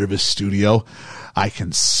oil under this studio. I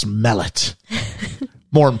can smell it.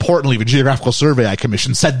 More importantly, the Geographical Survey I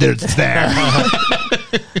commissioned said that it's there.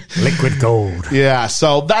 Liquid gold. Yeah,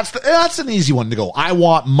 so that's an easy one to go. I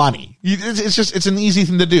want money. It's an easy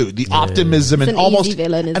thing to do. The optimism it's and an almost easy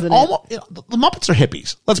villain, isn't it? almost, the Muppets are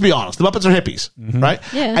hippies. Let's be honest. The Muppets are hippies, right?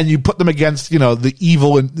 Yeah. And you put them against the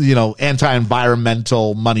evil and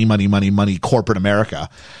anti-environmental money corporate America.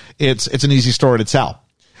 It's an easy story to tell.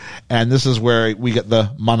 And this is where we get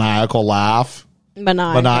the maniacal laugh.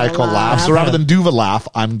 Maniacal laugh. So rather than do the laugh,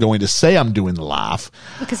 I'm going to say I'm doing the laugh.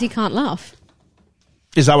 Because he can't laugh.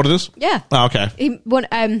 Is that what it is? Yeah. Oh, okay.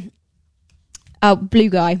 Blue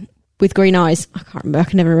guy with green eyes. I can't remember. I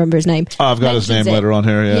can never remember his name. Oh, I've got his name later on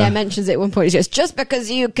here. Yeah, mentions it at one point. He goes, just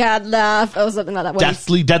because you can't laugh or something like that.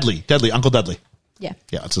 Deadly, Uncle Deadly. Yeah.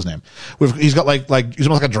 Yeah, that's his name. He's got like he's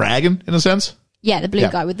almost like a dragon in a sense. Yeah, the blue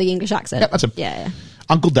guy with the English accent. Yeah, that's him. Yeah.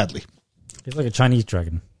 Uncle Deadly. He's like a Chinese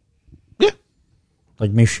dragon. Yeah.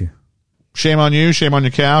 Like Mushu. Shame on you, shame on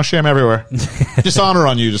your cow, shame everywhere. Dishonor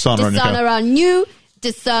on you, dishonor on your cow. Dishonor on you,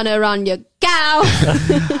 dishonor on your cow.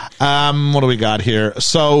 What do we got here?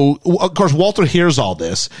 So, of course, Walter hears all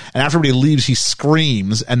this, and after he leaves, he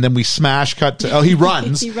screams, and then we smash cut to, he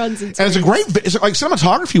runs. He runs and it's a great, it's like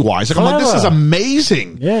cinematography-wise. I'm like, this is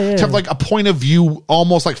amazing. Yeah. To have like a point of view,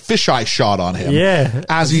 almost like fisheye shot on him. Yeah.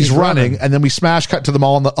 As he's running, and then we smash cut to them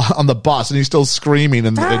all on the bus, and he's still screaming,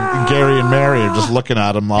 and Gary and Mary are just looking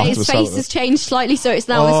at him. His face has changed slightly, so it's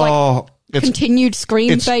now continued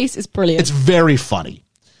scream face. It's brilliant. It's very funny.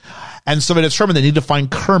 And so they determine they need to find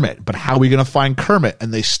Kermit, but how are we going to find Kermit?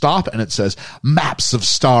 And they stop and it says maps of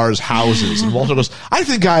stars' houses. And Walter goes, I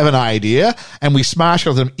think I have an idea. And we smash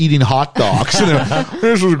with them eating hot dogs. And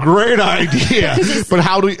this was a great idea. But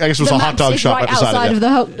how do we, I guess it was a hot dog shop right outside of the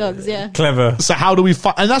hot dogs, yeah. Clever. So how do we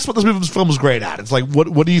find, and that's what this film is great at. It's like,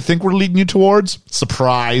 what do you think we're leading you towards?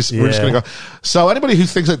 Surprise. We're just going to go. So anybody who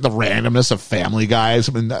thinks like the randomness of Family Guys,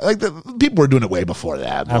 I mean, like people were doing it way before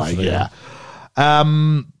that. Absolutely. Like,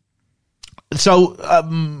 yeah. So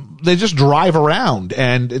they just drive around,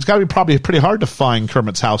 and it's got to be probably pretty hard to find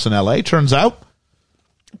Kermit's house in L.A. Turns out,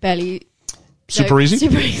 super easy,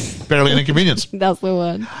 barely an inconvenience. That's the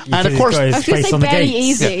one. And of course, I was going to say barely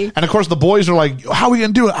easy. Yeah. And of course, the boys are like, "How are we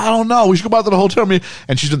going to do it? I don't know. We should go back to the hotel."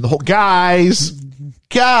 And she's doing the whole guys.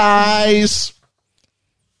 Probably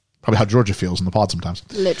how Georgia feels in the pod sometimes.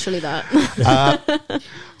 Literally that.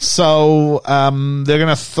 So they're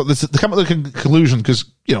going to come up with a conclusion because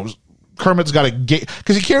Kermit's got a gate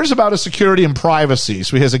because he cares about his security and privacy.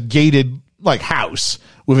 So he has a gated like house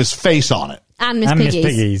with his face on it. And Miss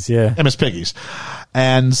Piggy's. Yeah. And Miss Piggy's.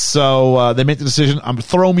 And so they make the decision,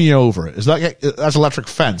 throw me over. That's electric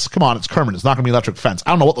fence. Come on, it's Kermit. It's not going to be electric fence.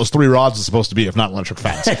 I don't know what those 3 rods are supposed to be if not electric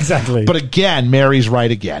fence. Exactly. But again, Mary's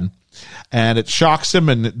right again. And it shocks him,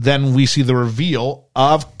 and then we see the reveal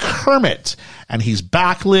of Kermit. And he's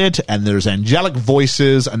backlit, and there's angelic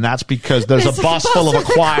voices, and that's because there's a bus full of a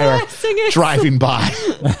choir driving by.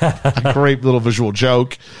 A great little visual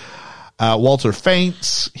joke. Walter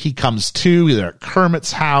faints. He comes to. They're at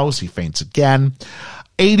Kermit's house. He faints again.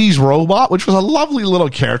 80s Robot, which was a lovely little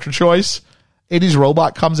character choice. 80s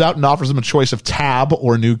Robot comes out and offers him a choice of Tab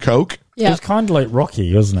or New Coke. Yeah. It was kind of like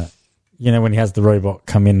Rocky, wasn't it? You know, when he has the robot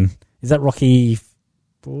come in. Is that Rocky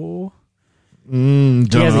 4? He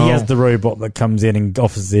has the robot that comes in and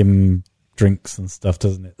offers him drinks and stuff,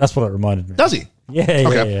 doesn't it? That's what it reminded me of. Does he?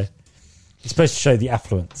 Yeah. He's supposed to show the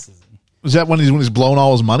affluence. Is that when he's blown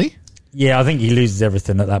all his money? Yeah, I think he loses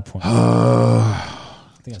everything at that point. I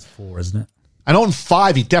think that's 4, isn't it? I know in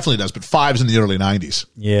 5 he definitely does, but 5's in the early 90s.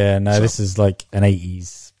 Yeah, no, this is like an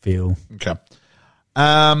 80s feel. Okay.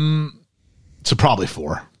 So probably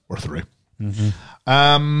 4 or 3. Mm-hmm.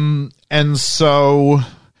 And so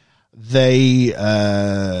they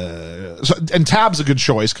and Tab's a good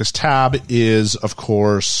choice because Tab is, of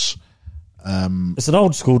course, it's an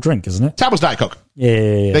old school drink, isn't it? Tab was Diet Coke.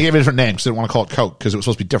 Yeah. They gave it a different name because they didn't want to call it Coke because it was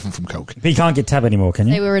supposed to be different from Coke. But you can't get Tab anymore, can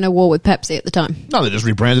you? They were in a war with Pepsi at the time. No, they just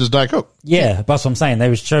rebranded as Diet Coke. Yeah, that's what I'm saying. They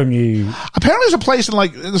were showing you. Apparently, there's a place in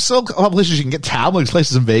there's still a couple places you can get Tab, like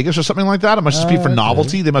places in Vegas or something like that. It must just be for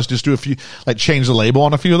novelty. They must just do a few, change the label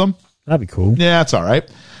on a few of them. That'd be cool. Yeah, it's all right.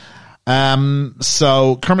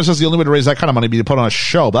 So Kermit says the only way to raise that kind of money would be to put on a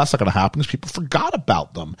show, but that's not going to happen because people forgot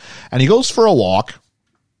about them. And he goes for a walk,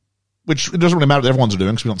 which it doesn't really matter what everyone's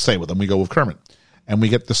doing because we don't say with them. We go with Kermit. And we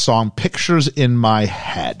get the song Pictures in My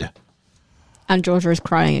Head. And Georgia is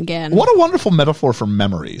crying again. What a wonderful metaphor for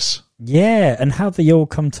memories. Yeah, and how they all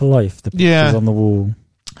come to life, the pictures on the wall.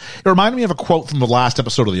 It reminded me of a quote from the last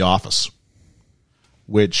episode of The Office,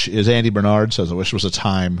 which is Andy Bernard says, I wish there was a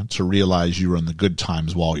time to realize you were in the good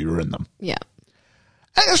times while you were in them. Yeah.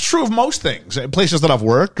 And that's true of most things. Places that I've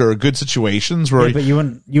worked or good situations where... Yeah, but you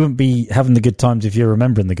wouldn't be having the good times if you're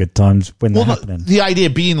remembering the good times when they're happening. The idea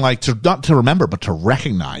being not to remember, but to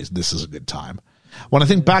recognize this is a good time. When I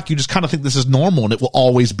think back, you just kind of think this is normal and it will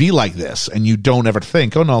always be like this. And you don't ever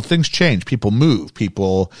think, oh no, things change. People move.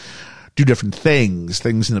 People do different things.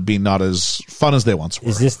 Things end up being not as fun as they once were.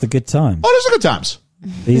 Is this the good time? Oh, these are good times.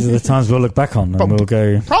 These are the times we'll look back on and we'll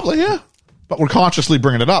go... Probably, yeah. But we're consciously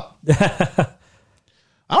bringing it up.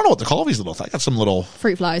 I don't know what to call these little things. I got some little...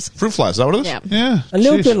 Fruit flies. Fruit flies, is that what it is? Yeah. A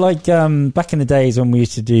little bit like back in the days when we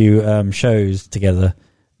used to do shows together.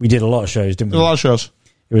 We did a lot of shows, didn't we? A lot of shows.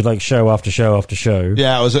 It was like show after show after show.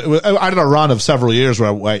 Yeah, I did a run of several years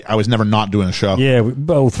where I was never not doing a show. Yeah,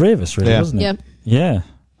 all 3 of us really, wasn't it? Yeah.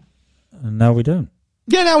 And now we don't.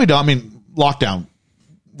 Yeah, now we don't. I mean, lockdown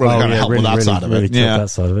really kind of helped with that side of it. Yeah, that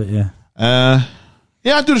side of it, yeah.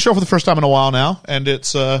 Yeah, I'm doing a show for the first time in a while now, and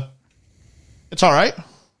it's all right.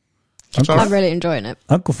 I'm really enjoying it.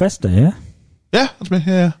 Uncle Fester, yeah? Yeah, that's me,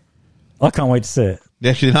 yeah. I can't wait to see it.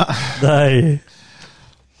 Yeah, you're not? No.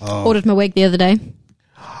 Ordered my wig the other day.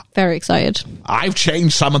 Very excited. I've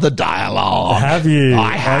changed some of the dialogue. Have you?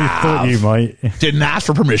 I have. I thought you might. Didn't ask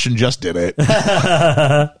for permission, just did it.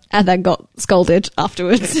 And then got scolded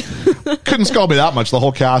afterwards. Couldn't scold me that much. The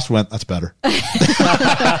whole cast went, that's better. Because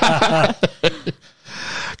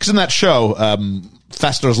in that show,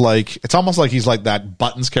 Fester's it's almost like he's like that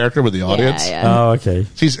Buttons character with the audience. Yeah. Oh, okay.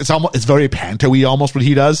 It's very panto-y almost what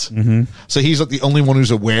he does. Mm-hmm. So he's like the only one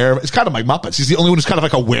who's aware. It's kind of like Muppets. He's the only one who's kind of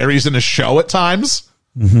like aware he's in a show at times.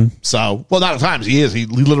 Mm-hmm. So, well, not at times. He is. He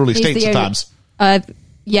literally states at times.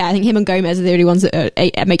 Yeah, I think him and Gomez are the only ones that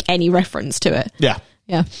make any reference to it. Yeah.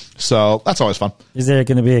 Yeah. So that's always fun. Is there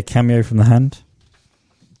going to be a cameo from the Hand?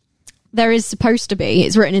 There is supposed to be.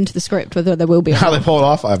 It's written into the script whether there will be. How they pull it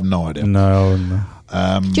off, I have no idea. No.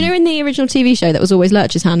 Do you know in the original TV show that was always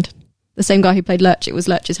Lurch's hand? The same guy who played Lurch, it was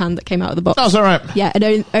Lurch's hand that came out of the box. Oh, is that right? Yeah,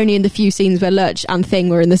 and only in the few scenes where Lurch and Thing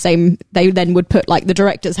were in the same, they then would put the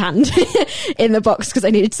director's hand in the box because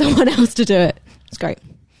they needed someone else to do it. It's great.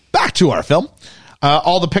 Back to our film.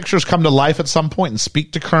 All the pictures come to life at some point and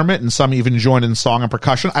speak to Kermit, and some even join in song and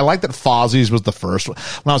percussion. I like that Fozzie's was the first one.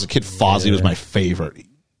 When I was a kid, Fozzie was my favorite.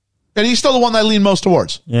 And he's still the one that I lean most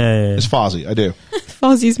towards. Yeah. It's Fozzie. I do.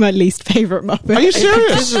 Fozzie's my least favourite Muppet. Are you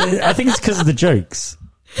serious? I think it's because of the jokes.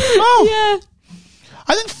 Oh. Yeah.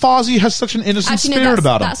 I think Fozzie has such an innocent spirit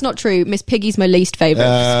about him. That's not true. Miss Piggy's my least favourite.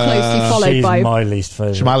 Closely followed by... my least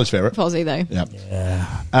favourite. She's my least favourite. Fozzie, though. Yep.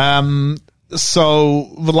 Yeah.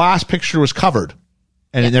 So the last picture was covered.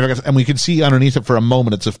 And it never gets, and we can see underneath it for a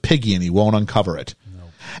moment it's of Piggy, and he won't uncover it. No.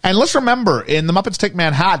 And let's remember, in The Muppets Take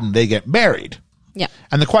Manhattan, they get married. Yeah.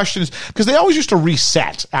 And the question is, because they always used to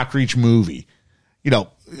reset after each movie. You know,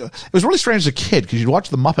 it was really strange as a kid, because you'd watch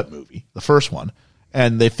the Muppet movie, the first one,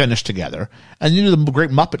 and they finished together. And you do the Great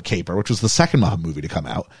Muppet Caper, which was the second Muppet movie to come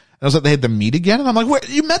out. And I was like, they had to meet again? And I'm like, wait,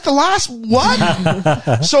 you met the last one?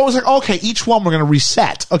 So it was like, okay, each one we're going to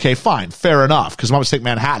reset. Okay, fine, fair enough. Because Muppets Take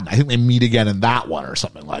Manhattan, I think they meet again in that one or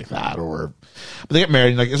something like that. But they get married,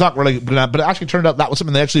 and like, it's not really, but it actually turned out that was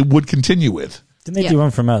something they actually would continue with. Didn't they do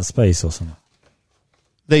one from outer space or something?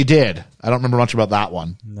 They did. I don't remember much about that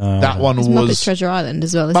one. No. That one was Muppet Treasure Island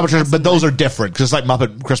as well. Muppet Treasure, but those are different because it's like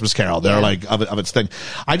Muppet Christmas Carol. They're like of its thing.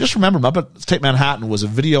 I just remember Muppet Take Manhattan was a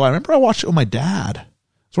video. I remember I watched it with my dad.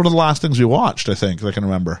 It's one of the last things we watched, I think, I can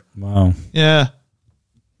remember. Wow. Yeah.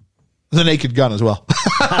 The Naked Gun as well.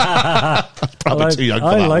 Probably too young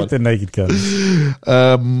for that I like one. the Naked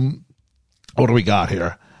Gun. What do we got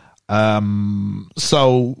here?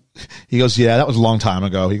 So he goes, yeah, that was a long time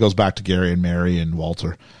ago. He goes back to Gary and Mary and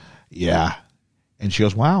Walter. Yeah. And she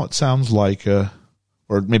goes, wow, it sounds like, or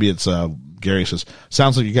maybe it's, Gary says,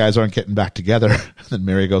 sounds like you guys aren't getting back together. And then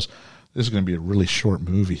Mary goes, this is going to be a really short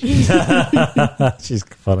movie. She's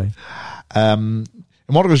funny. And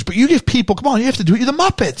Walter goes, but you give people, come on, you have to do it. You're the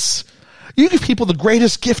Muppets. You give people the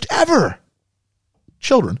greatest gift ever.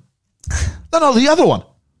 Children. No, the other one.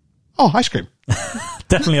 Oh, ice cream.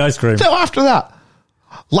 Definitely ice cream. So after that,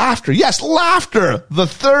 laughter. Yes, laughter. The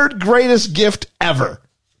third greatest gift ever.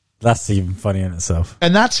 That's even funny in itself.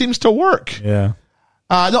 And that seems to work. Yeah.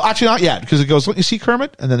 No, actually not yet, because it goes, don't you see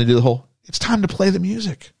Kermit? And then they do the whole, it's time to play the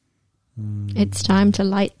music. It's time to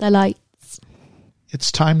light the lights.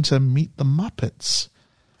 It's time to meet the Muppets.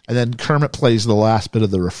 And then Kermit plays the last bit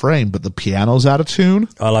of the refrain, but the piano's out of tune.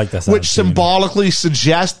 I like that. Which symbolically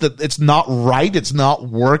suggests that it's not right. It's not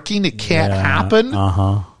working. It can't happen.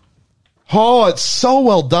 Uh-huh. Oh, it's so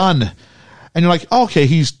well done. And you're like, okay,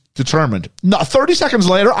 he's determined. No, 30 seconds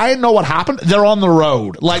later, I didn't know what happened. They're on the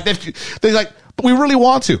road. Like, they're like, but we really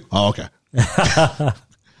want to. Oh, okay.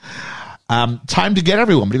 Time to get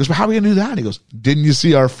everyone. But he goes, well, how are we going to do that? And he goes, didn't you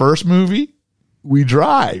see our first movie? We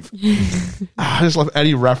drive. I just love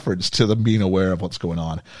any reference to them being aware of what's going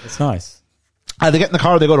on. It's nice. They get in the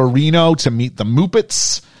car. They go to Reno to meet the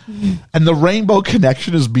Muppets. And the Rainbow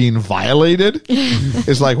Connection is being violated.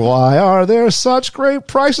 It's like, why are there such great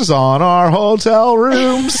prices on our hotel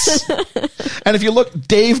rooms? And if you look,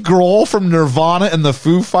 Dave Grohl from Nirvana and the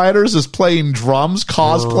Foo Fighters is playing drums,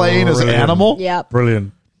 cosplaying as an animal. Yep.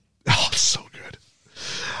 Brilliant. Oh, it's so good.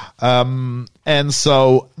 And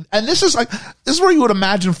this is where you would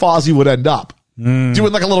imagine Fozzie would end up.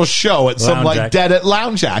 Doing like a little show at some like dead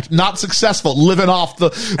lounge act, not successful, living off the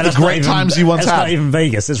great times he once had. It's not even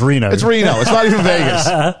Vegas. It's Reno. It's Reno. It's not even Vegas.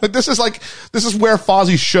 This is where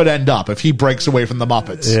Fozzie should end up if he breaks away from the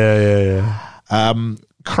Muppets. Yeah.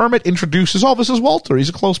 Kermit introduces, this is Walter. He's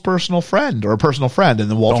a close personal friend, and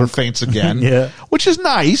then Walter faints again, which is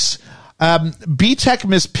nice. B-Tech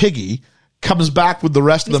Miss Piggy comes back with the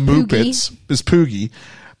rest of the Muppets, Miss Poogie,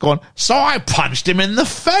 going, so I punched him in the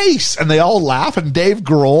face. And they all laugh, and Dave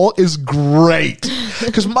Grohl is great.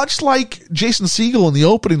 Because much like Jason Segel in the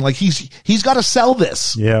opening, like he's got to sell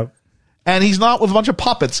this. Yep. And he's not with a bunch of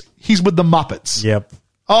puppets. He's with the Muppets. Yep.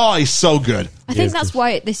 Oh, he's so good. I think that's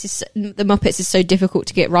why the Muppets is so difficult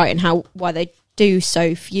to get right, and why they do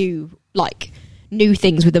so few like new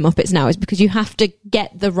things with the Muppets now, is because you have to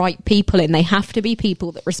get the right people in. They have to be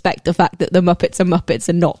people that respect the fact that the Muppets are Muppets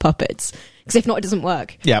and not puppets. Because if not, it doesn't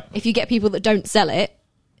work. Yep. If you get people that don't sell it,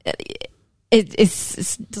 it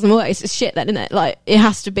doesn't work. It's just shit then, isn't it? Like, it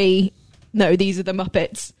has to be, no, these are the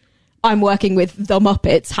Muppets. I'm working with the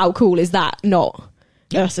Muppets. How cool is that? Not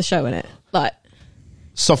just a show in it. Like,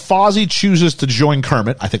 so Fozzie chooses to join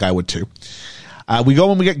Kermit. I think I would too. We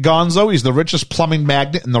go and we get Gonzo. He's the richest plumbing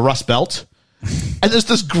magnate in the Rust Belt. And there's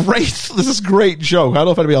this great joke. I don't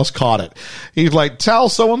know if anybody else caught it. He's like, tell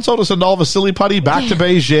so-and-so to send all the silly putty back to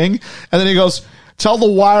Beijing. And then he goes, tell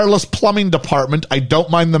the wireless plumbing department I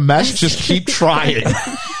don't mind the mess, just keep trying.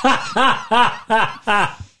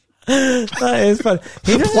 That is funny.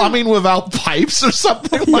 Plumbing without pipes or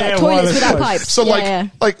something like that. Toilets without pipes. So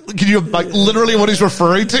like, can you like literally what he's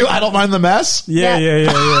referring to? I don't mind the mess.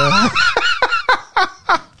 Yeah.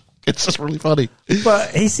 It's just really funny.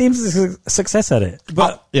 But he seems a success at it.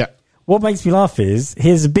 But what makes me laugh is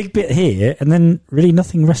here's a big bit here, and then really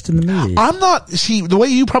nothing rest in the movie. I'm not the way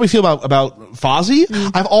you probably feel about Fozzie.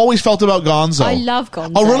 I've always felt about Gonzo. I love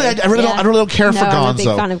Gonzo. Oh, really? I really don't care for Gonzo. I'm a big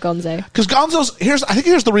fan of Gonzo because I think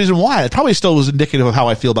here's the reason why. It probably still was indicative of how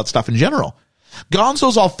I feel about stuff in general.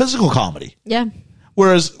 Gonzo's all physical comedy. Yeah.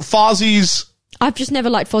 Whereas Fozzie's. I've just never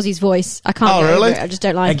liked Fozzie's voice. I can't. Oh, really? I just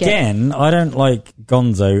don't like it. Again, I don't like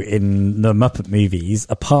Gonzo in the Muppet movies,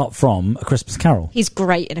 apart from A Christmas Carol. He's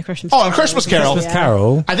great in A Christmas Carol. Oh, in Christmas Carol.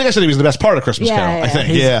 I think I said he was the best part of Christmas Carol. I think.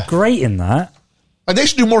 He's great in that. And they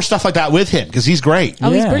should do more stuff like that with him because he's great. Oh,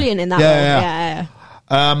 he's brilliant in that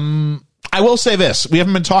role. I will say this. We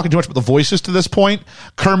haven't been talking too much about the voices to this point.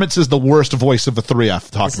 Kermit's is the worst voice of the three I've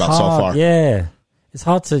talked about so far. Yeah. It's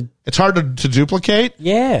hard to duplicate.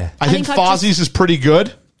 Yeah. I think Fozzie's is pretty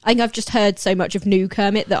good. I think I've just heard so much of New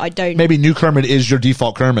Kermit that I don't... Maybe New Kermit is your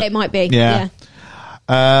default Kermit. It might be, yeah.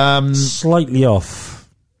 Slightly off.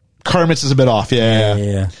 Kermit's is a bit off,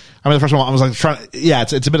 yeah. I mean, the first one, I was like trying... Yeah,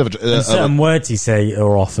 it's a bit of a... certain words you say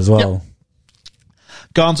are off as well. Yep.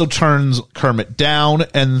 Gonzo turns Kermit down,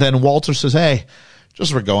 and then Walter says, hey,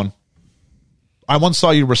 just we're going. I once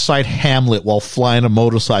saw you recite Hamlet while flying a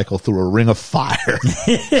motorcycle through a ring of fire.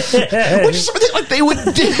 Which is something like they would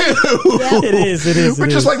do. It is.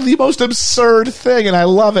 Which is like the most absurd thing, and I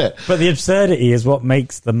love it. But the absurdity is what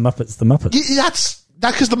makes the Muppets the Muppets. That's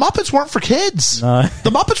because the Muppets weren't for kids. No. The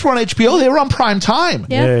Muppets were on HBO. They were on prime time.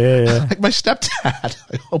 Yeah. Like my stepdad,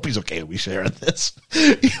 I hope he's okay with me sharing this.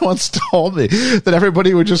 He once told me that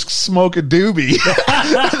everybody would just smoke a doobie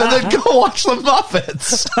and then they'd go watch the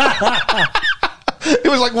Muppets. It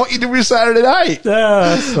was like what you do every Saturday night.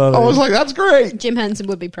 I was like, that's great. Jim Henson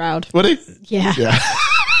would be proud. Would he? Yeah.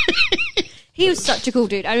 He was such a cool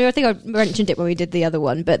dude. I mean, I think I mentioned it when we did the other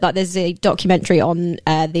one, but like, there's a documentary on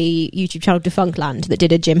the YouTube channel Defunctland that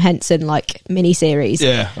did a Jim Henson like mini series.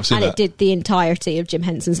 Yeah, I've seen and that. It did the entirety of Jim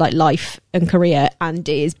Henson's like life and career, and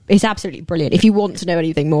it's absolutely brilliant. If you want to know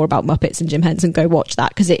anything more about Muppets and Jim Henson, go watch that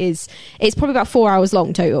because it's probably about 4 hours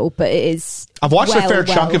long total, but it is. I've watched a fair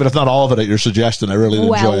chunk of it, if not all of it, at your suggestion. I really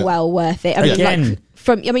did enjoy it. Well worth it. I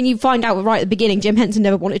mean, you find out right at the beginning, Jim Henson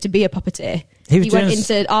never wanted to be a puppeteer. He went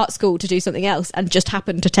into art school to do something else and just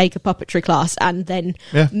happened to take a puppetry class and then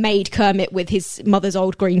made Kermit with his mother's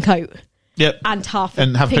old green coat. Yep. And have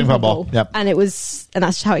a ping pong ball. Yep. And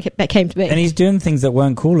that's how it came to be. And he's doing things that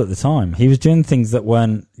weren't cool at the time. He was doing things that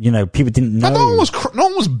weren't, people didn't know. No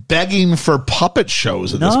one was begging for puppet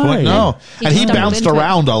shows at this point. No. And he bounced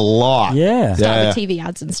around a lot. Yeah. Started with TV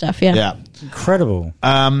ads and stuff. Yeah. Incredible.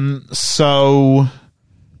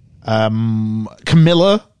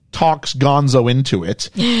 Camilla talks Gonzo into it,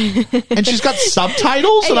 and she's got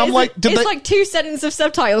subtitles, and I'm like, it's like 2 sentences of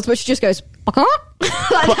subtitles, but she just goes,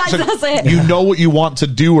 that's it. You know what you want to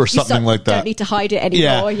do, or something like that. Don't need to hide it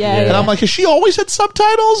anymore. Yeah. And I'm like, has she always had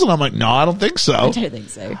subtitles? And I'm like, no, I don't think so. I don't think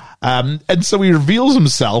so. And so he reveals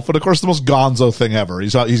himself, and of course, the most Gonzo thing ever.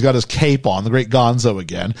 He's got his cape on, the great Gonzo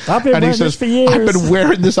again. I've been wearing this for years. I've been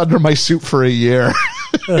wearing this under my suit for a year.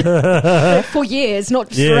 For years, not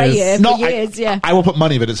just for a year. For years, I will put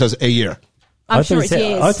money that it says a year. I'm sure it's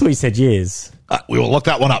years. I thought he said years. We will look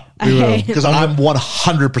that one up. Because I'm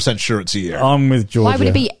 100% sure it's a year. I'm with Georgia. Why would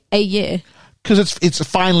it be a year? Because it's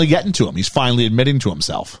finally getting to him. He's finally admitting to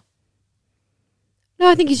himself. No,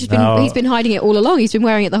 I think he's been hiding it all along. He's been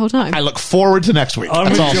wearing it the whole time. I look forward to next week. I'm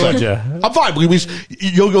with Georgia. I'm fine.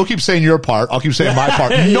 You'll keep saying your part. I'll keep saying my part.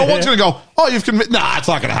 No one's going to go, oh, you've convinced. Nah, it's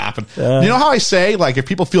not going to happen. You know how I say, like, if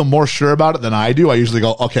people feel more sure about it than I do, I usually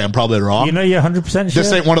go, okay, I'm probably wrong. You know you're 100% sure?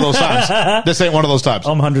 This ain't one of those times. This ain't one of those times.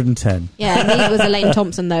 I'm 110. Yeah, and he was Elaine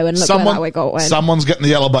Thompson, though, and look where that way got went. Someone's getting the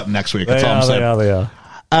yellow button next week. That's all I'm saying. They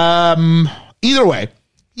are. Either way,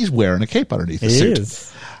 he's wearing a cape underneath the suit. Is.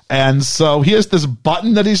 And so he has this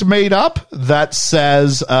button that he's made up that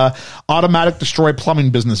says automatic destroy plumbing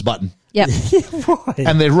business button. Yep.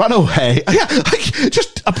 And they run away. Yeah, like,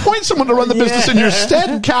 just appoint someone to run the business in your stead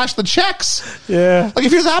and cash the checks. Yeah. Like,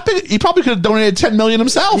 if you're that big, he probably could have donated $10 million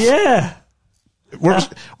himself. Yeah. We're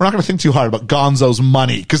not going to think too hard about Gonzo's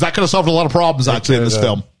money, because that could have solved a lot of problems, actually, in this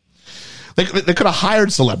film. They could have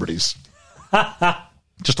hired celebrities.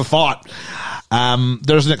 Just a thought.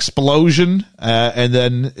 There's an explosion, and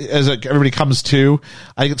then as everybody comes to,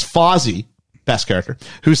 I think it's Fozzie, best character,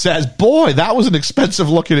 who says, boy, that was an expensive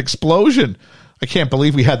looking explosion. I can't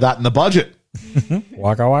believe we had that in the budget.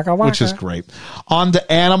 Waka, waka, waka. Which is great. On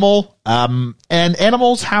to Animal, and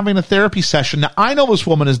Animal's having a therapy session. Now, I know this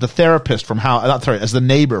woman as the therapist from as the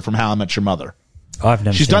neighbor from How I Met Your Mother. I've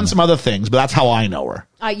never She's done some other things, but that's how I know her.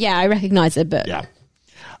 Yeah, I recognize it, but... Yeah.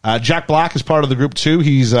 Jack Black is part of the group, too.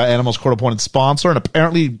 He's Animal's court-appointed sponsor, and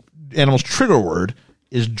apparently Animal's trigger word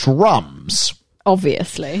is drums.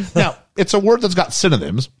 Obviously. Now, it's a word that's got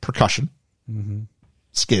synonyms: percussion,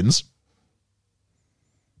 skins.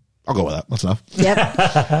 I'll go with that. That's enough. Yep.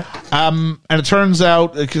 And it turns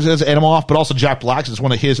out, because it's Animoff, but also Jack Black is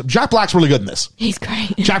one of his. Jack Black's really good in this. He's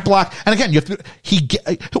great. Jack Black, and again,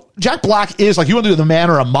 Jack Black is like, you want to do the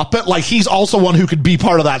man or a Muppet? Like, he's also one who could be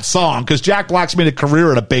part of that song, because Jack Black's made a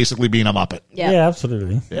career out of basically being a Muppet. Yeah,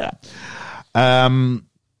 absolutely. Yeah.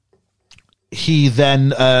 He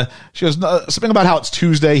then, she goes, something about how it's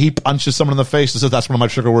Tuesday. He punches someone in the face and says that's one of my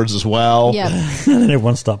trigger words as well. Yeah. And then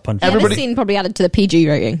everyone stopped punching. This scene probably added to the PG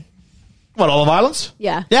rating. What, all the violence?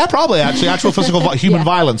 Yeah. Yeah, probably, actually. Actual physical human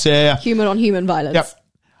violence. Yeah. Human on human violence. Yep.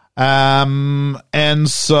 And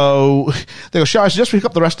so they go, shall I suggest we hook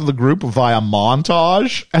up the rest of the group via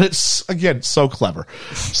montage? And it's, again, so clever.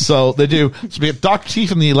 So they do. So we get Dr.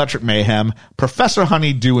 Teeth and the Electric Mayhem, Professor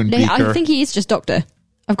Honeydew and Beaker. I think he is just Doctor.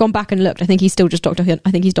 I've gone back and looked. I think he's still just Doctor.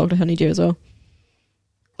 I think he's Dr. Honeydew as well.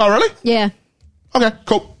 Oh, really? Yeah. Okay,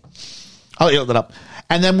 cool. I'll look that up.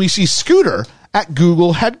 And then we see Scooter at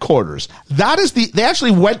Google headquarters. That is they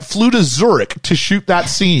actually flew to Zurich to shoot that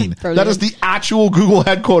scene. That is the actual Google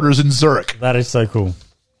headquarters in Zurich. That is so cool.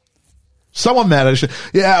 Someone managed.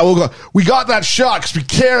 Yeah, we got that shot because we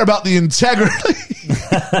care about the integrity.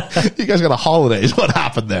 You guys got a holiday is what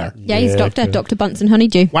happened there. Yeah, he's Dr. Bunsen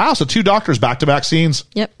Honeydew. Wow, so 2 doctors back-to-back scenes.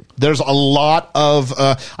 Yep. There's a lot of,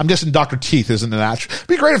 I'm guessing Dr. Teeth isn't an actor. It'd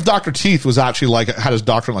be great if Dr. Teeth was actually had his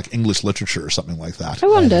doctorate in like English literature or something like that. I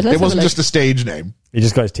wonder. It wasn't just a stage name. He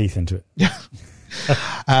just got his teeth into it. Yeah.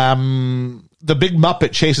 The big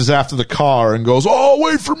Muppet chases after the car and goes, "Oh,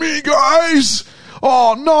 wait for me, guys.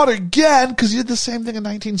 Oh, not again," because he did the same thing in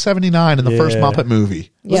 1979 in the first Muppet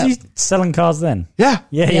movie. Was he selling cars then? Yeah.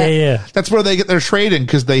 Yeah. That's where they get their trade-in,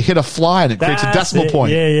 because they hit a fly and it creates a decimal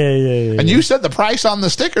point. Yeah. And you said the price on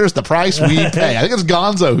the sticker is the price we pay. I think it's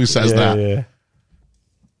Gonzo who says that. Yeah.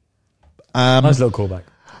 Nice little callback.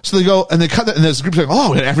 So they go, and they cut it, and there's a group saying,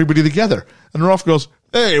 "Oh, we had everybody together." And Rolf goes,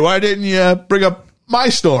 "Hey, why didn't you bring up my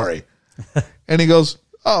story?" And he goes,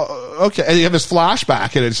 "Oh, okay." And you have this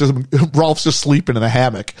flashback, and it's just Rolf's just sleeping in a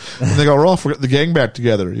hammock. And they go, "Rolf, we're getting the gang back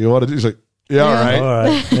together. You want to do?" He's like, "Yeah, all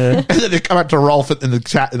right." Yeah. And then they come back to Rolf in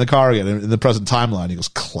the car again in the present timeline. He goes,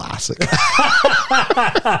 "Classic."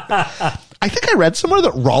 I think I read somewhere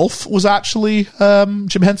that Rolf was actually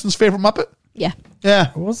Jim Henson's favorite Muppet. Yeah.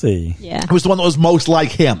 Yeah. Was he? Yeah. It was the one that was most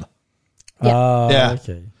like him. Yeah.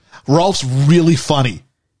 Okay. Rolf's really funny.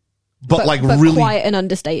 But really quiet and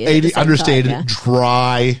understated.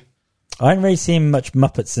 Dry. I haven't really seen much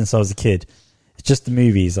Muppets since I was a kid. It's just the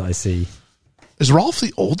movies that I see. Is Rolf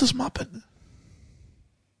the oldest Muppet?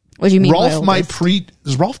 What do you mean?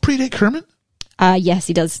 Does Rolf predate Kermit? Yes,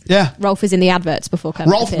 he does. Yeah. Rolf is in the adverts before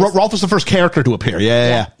Kermit appears. Rolf was the first character to appear.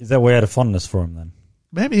 Yeah. Is that why I had a fondness for him then?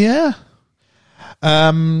 Maybe, yeah.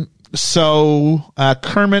 So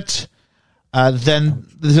Kermit, then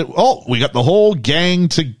we got the whole gang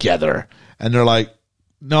together, and they're like,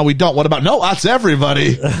 "No, we don't. What about? No, that's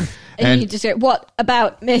everybody." and you just go, "What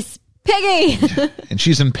about Miss Piggy?" And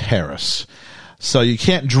she's in Paris, so you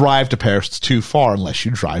can't drive to Paris. It's too far unless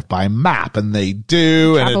you drive by map, and they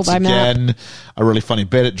do. Travel and it's by again map. A really funny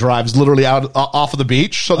bit. It drives literally out off of the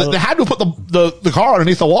beach, so they had to put the car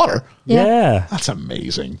underneath the water. Yeah. That's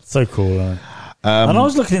amazing. So cool. And I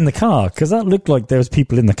was looking in the car because that looked like there was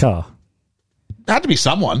people in the car. There had to be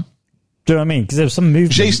someone. Do you know what I mean? Because there was some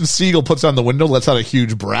movement. Jason Segel puts on the window, lets out a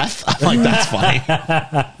huge breath. I'm like, that's funny.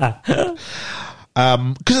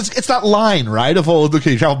 Because it's that line, right? Of,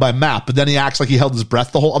 okay, you travel by map, but then he acts like he held his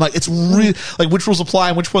breath the whole. I'm like, it's really like which rules apply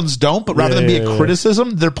and which ones don't. But rather than be a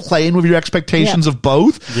criticism, they're playing with your expectations of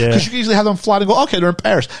both. Because you can easily have them fly and go, okay, they're in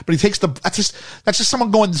Paris. But he takes that's just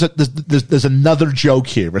someone going, there's another joke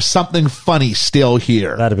here. There's something funny still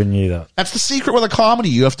here. That'd have been you, though. That's the secret with a comedy.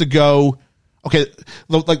 You have to go, okay,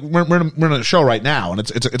 like we're in a show right now, and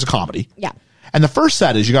it's a comedy. Yeah. And the first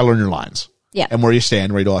set is you got to learn your lines. Yeah. And where you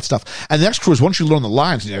stand, where you do all that stuff. And the next crew is once you learn the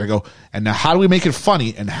lines, you got to go, and now how do we make it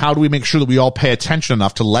funny? And how do we make sure that we all pay attention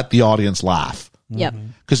enough to let the audience laugh? Yep.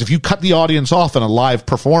 Because if you cut the audience off in a live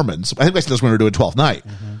performance, I think that's when we were doing 12th Night.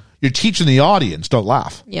 You're teaching the audience, don't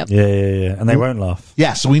laugh. Yep. Yeah. And they won't laugh.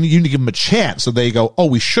 Yeah. So you need to give them a chance. So they go, oh,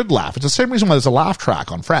 we should laugh. It's the same reason why there's a laugh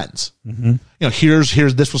track on Friends. You know, here's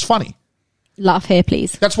this was funny. Laugh here,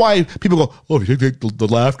 please. That's why people go, oh, if you take the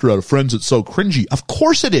laughter out of Friends, it's so cringy. Of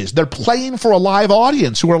course it is. They're playing for a live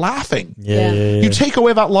audience who are laughing. Yeah. You take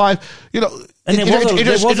away that live, and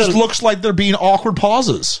it just looks like they're being awkward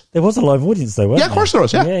pauses. There was a live audience, though, wasn't there? Yeah, of course there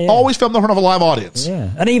was. Yeah. Always filmed in front of a live audience.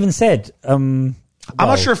 Yeah. And he even said, I I'm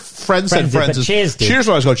not sure if Friends said Friends is. Cheers did. Cheers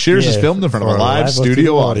was go. Cheers is filmed in front of a live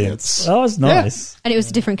studio audience. Oh, it's nice. And it was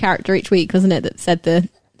a different character each week, wasn't it? That said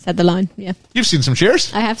the line. Yeah. You've seen some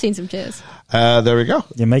Cheers? I have seen some Cheers. There we go.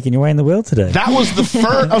 You're making your way in the wheel today. That was the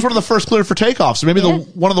first. That was one of the first Clear for Takeoff. So maybe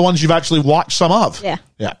one of the ones you've actually watched some of. Yeah.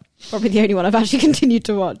 Yeah. Probably the only one I've actually continued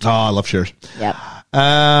to watch. Oh, I love Cheers. Yep.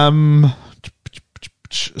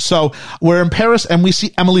 So we're in Paris and we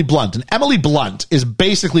see Emily Blunt, and Emily Blunt is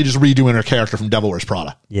basically just redoing her character from Devil Wears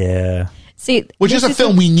Prada. Yeah. See, which is a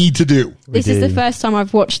film we need to do. This is the first time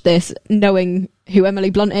I've watched this knowing who Emily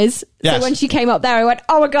Blunt is. Yes. So when she came up there, I went,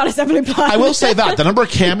 oh my God, it's Emily Blunt. I will say that the number of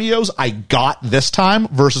cameos I got this time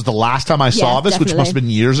versus the last time I saw this, definitely. which must have been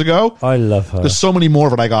years ago. I love her. There's so many more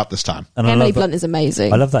of it I got this time. And Emily Blunt is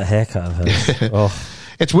amazing. I love that haircut of hers. Oh.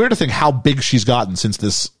 It's weird to think how big she's gotten since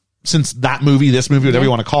that movie, this movie, whatever you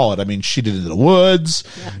want to call it. I mean, she did Into the Woods.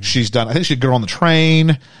 Yeah. She's done, I think she did Girl on the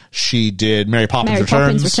Train. She did Mary Poppins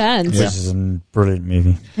Returns. Which is a brilliant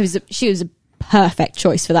movie. She was a perfect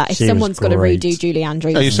choice for that. If someone's got to redo Julie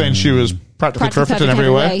Andrews. Are you saying she was practically perfect in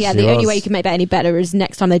every way? Yeah, the only way you can make that any better is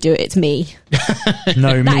next time they do it, it's me.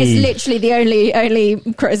 That is literally the only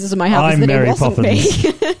criticism I have. I'm is that Mary it wasn't Poppins.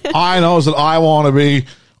 me. I know that I want to be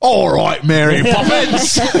all right, Mary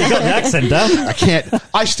Poppins. You got the accent down. I can't.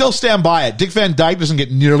 I still stand by it. Dick Van Dyke doesn't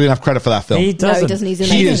get nearly enough credit for that film. He doesn't. No, he doesn't. He's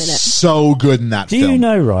amazing He in is it. so good in that film. Do you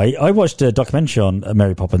know, right? I watched a documentary on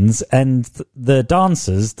Mary Poppins, and the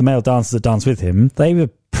dancers, the male dancers that danced with him, they were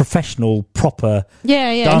professional, proper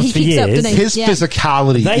dance he for keeps up, years. doesn't he? His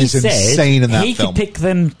physicality is insane in that he film. could pick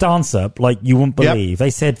them dance up like you wouldn't believe. They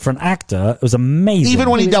said for an actor, it was amazing. Even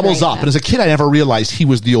when he doubles up. And as a kid, I never realized he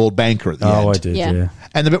was the old banker at the end. I did, yeah.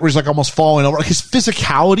 And the bit where he's like almost falling over. Like his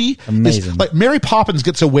physicality amazing. Is like Mary Poppins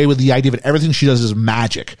gets away with the idea that everything she does is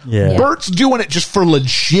magic. Yeah. Bert's doing it just for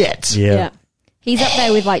legit. Yeah. He's up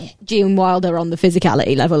there with like Gene Wilder on the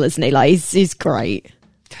physicality level, isn't he? Like he's great.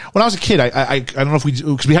 When I was a kid, I don't know if we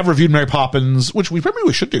do, because we have reviewed Mary Poppins, which we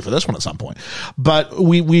should do for this one at some point. But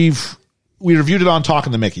we reviewed it on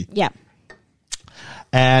Talking to Mickey. Yeah.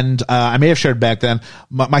 And I may have shared back then.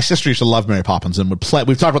 My sister used to love Mary Poppins and would play.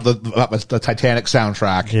 We've talked about the Titanic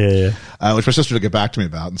soundtrack, which my sister would get back to me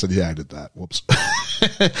about and said, "Yeah, I did that. Whoops."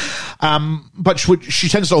 But she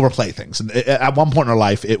tends to overplay things. And at one point in her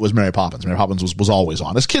life, it was Mary Poppins. Mary Poppins was always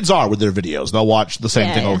on, as kids are with their videos. They'll watch the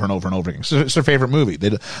same thing over and over and over again. So it's their favorite movie. They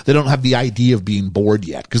don't have the idea of being bored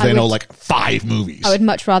yet because they know like 5 movies. I would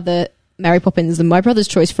much rather Mary Poppins than my brother's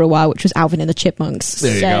choice for a while, which was Alvin and the Chipmunks.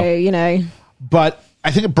 There you go. You know. But I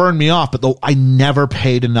think it burned me off, but I never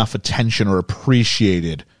paid enough attention or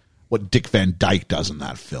appreciated what Dick Van Dyke does in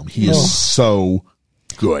that film. He is so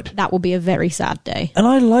good. That will be a very sad day. And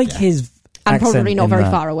I like his and accent probably not in very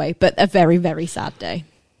that. far away, but a very, very sad day.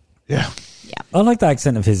 Yeah. I like the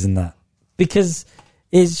accent of his in that because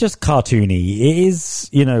it's just cartoony. It is,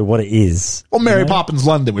 what it is. Well, Mary Poppins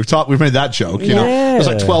London, we've made that joke. You know, there's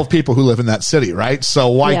like 12 people who live in that city, right? So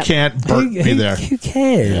why can't Bert be there? Who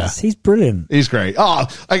cares? Yeah. He's brilliant. He's great. Oh,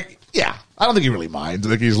 I don't think he really minds. I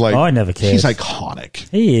think he's like, I never cared. He's iconic.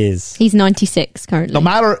 He is. He's 96 currently. No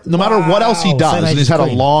matter what else he does, Same and age he's had a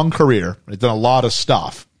Queen. long career. He's done a lot of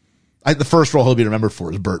stuff. The first role he'll be remembered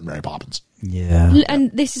for is Bert and Mary Poppins. Yeah.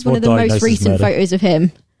 And this is one Or of the most Diagnosis recent Murder. photos of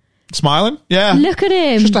him. Smiling? Yeah. Look at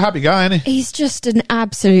him. Just a happy guy, isn't he? He's just an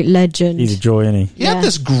absolute legend. He's a joy, isn't he? He had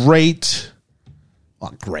this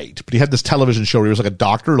not great, but he had this television show where he was like a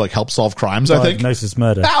doctor, like help solve crimes, I think. Diagnosis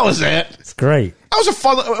Murder. That was it. It's great. That was a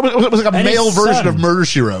fun, it was like a And male his version son. of Murder,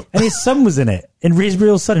 She Wrote. And his son was in it. In his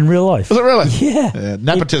real son in real life. Was it really? Yeah.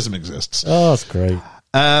 Nepotism exists. Oh, that's great.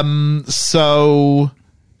 All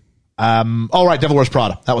right, Devil Wears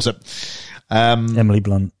Prada. That was it. Emily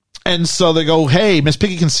Blunt. And so they go, hey, Miss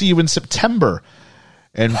Piggy can see you in September.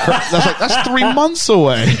 And that's 3 months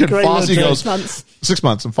away. And Great Fozzie little goes, 6 months. 6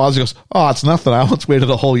 months. And Fozzie goes, oh, it's nothing. I once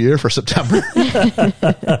waited a whole year for September. Brilliant.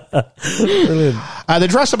 They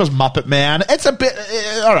dress up as Muppet Man. It's a bit,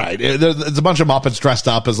 all right. It's a bunch of Muppets dressed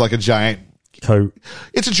up as like a giant coat.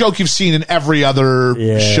 It's a joke you've seen in every other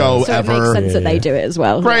show so ever. it makes sense that they do it as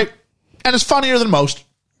well. Great. And it's funnier than most.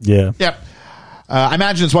 Yeah. Yep. I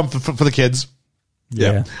imagine it's one for the kids.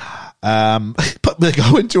 Yeah. But they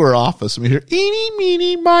go into her office and we hear eeny,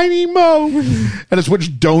 meeny, miny, mo. And it's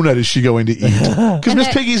which donut is she going to eat? Because Miss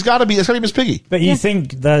Piggy's got to be, it's got to be Miss Piggy. But you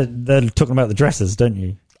think that they're talking about the dresses, don't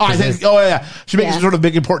you? I think, yeah. She makes a sort of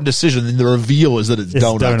big important decition and the reveal is that it's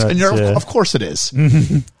donuts. And of course it is.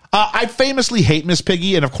 I famously hate Miss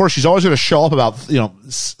Piggy, and of course she's always going to show up about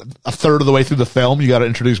a third of the way through the film. You got to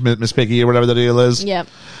introduce Miss Piggy or whatever the deal is. Yep.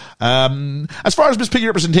 As far as Miss Piggy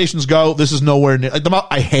representations go, this is nowhere near. Like,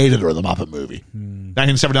 I hated her in the Muppet movie.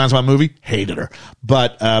 1979's Muppet movie, hated her.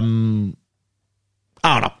 But I don't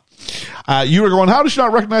know. You were going, how does she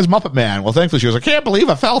not recognize Muppet Man? Well, thankfully she goes, I can't believe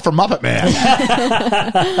I fell for Muppet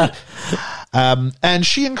Man. And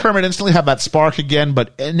she and Kermit instantly have that spark again,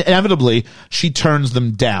 but inevitably she turns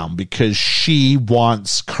them down because she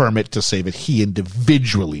wants Kermit to say that he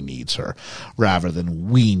individually needs her rather than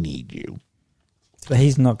we need you. But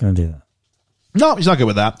he's not going to do that. No, he's not good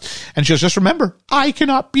with that. And she goes, just remember, I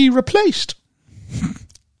cannot be replaced.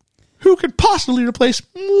 Who could possibly replace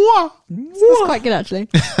moi? That's quite good, actually.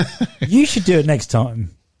 You should do it next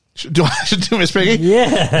time. Should do Miss Piggy?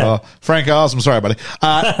 Yeah. Frank Oz, I'm sorry, buddy.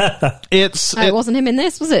 It wasn't him in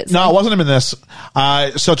this, was it? No, it wasn't him in this.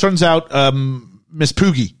 So it turns out Miss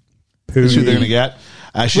Poogie is who they're going to get.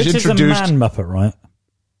 She's Which introduced. is a man Muppet, right?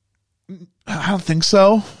 I don't think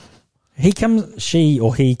so. He comes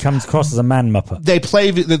across as a man Muppet. They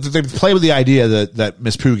play with the idea that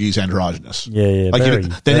Miss Poogie's androgynous. Yeah.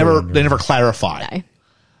 Like they never clarify.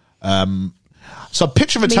 No. So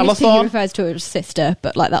pitch of a Miss telethon. Piggy refers to her as sister,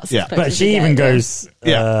 but like that's But she even goes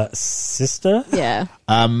sister. Yeah.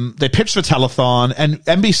 They pitched the telethon, and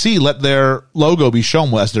NBC let their logo be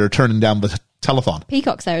shown as they're turning down the telethon.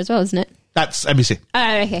 Peacock's there as well, isn't it? That's NBC.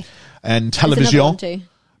 Oh, okay. And There's another Television one too.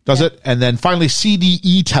 does it, and then finally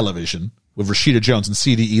CDE Television with Rashida Jones, and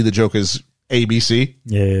CDE. The joke is ABC.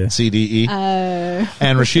 Yeah. CDE.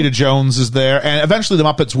 And Rashida Jones is there, and eventually the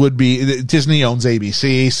Muppets would be. Disney owns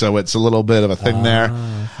ABC, so it's a little bit of a thing there.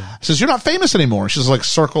 Okay. Says you're not famous anymore. She's like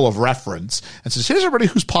circle of reference, and says here's everybody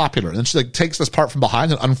who's popular. And then she like takes this part from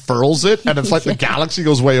behind and unfurls it, and it's like the galaxy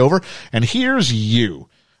goes way over. And here's you.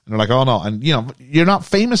 And they're like, oh no, and you're not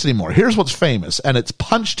famous anymore. Here's what's famous, and it's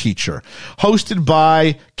Punch Teacher, hosted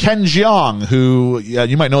by Ken Jeong, who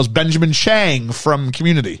you might know as Benjamin Chang from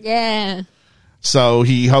Community. Yeah. So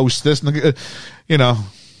he hosts this, and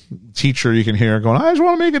teacher you can hear going, I just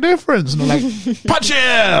want to make a difference, and they're like, punch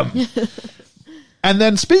him. And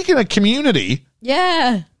then speaking of Community,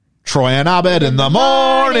 Troy and Abed in the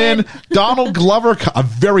morning. Donald Glover, a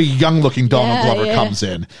very young-looking Donald Glover, comes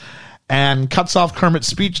in and cuts off Kermit's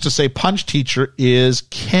speech to say Punch Teacher is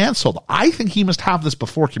canceled. I think he must have this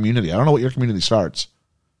before Community. I don't know what your Community starts.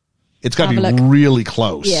 It's got to be really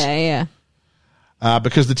close. Yeah.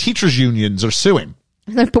 Because the teachers' unions are suing.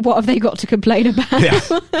 But what have they got to complain about? Yeah.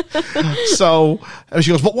 So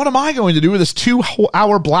she goes, but what am I going to do with this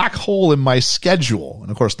 2-hour black hole in my schedule?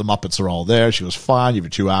 And of course, the Muppets are all there. She goes, fine, you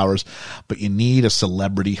have 2 hours, but you need a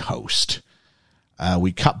celebrity host.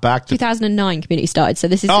 We cut back to 2009 Community started, so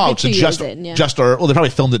this is so 2 years in. Yeah. they probably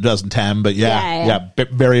filmed it in 2010, but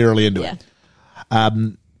very early into it.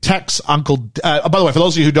 Tex Uncle. By the way, for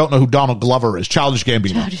those of you who don't know who Donald Glover is, Childish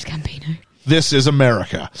Gambino. This is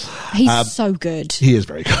America. He's so good. He is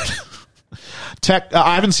very good.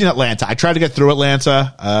 I haven't seen Atlanta. I tried to get through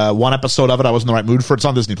Atlanta. One episode of it, I was in the right mood for. It's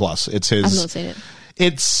on Disney Plus. It's his. I've not seen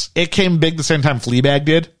it. It came big the same time Fleabag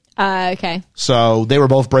did. Okay. So they were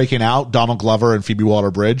both breaking out, Donald Glover and Phoebe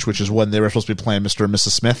Waller-Bridge, which is when they were supposed to be playing Mr. and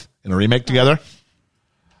Mrs. Smith in a remake together.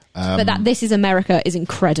 But This Is America is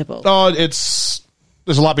incredible. Oh, there's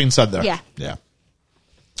a lot being said there. Yeah.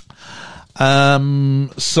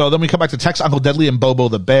 So then we come back to Tex, Uncle Deadly, and Bobo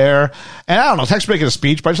the Bear. And I don't know, Tex making a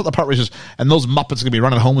speech, but I just thought the part where he says, and those Muppets are going to be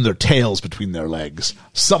running home with their tails between their legs.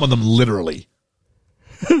 Some of them literally.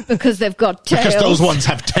 Because they've got tails. Because those ones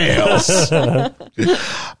have tails.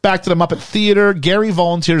 Back to the Muppet Theater. Gary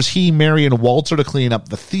volunteers Mary, and Walter to clean up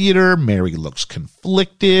the theater. Mary looks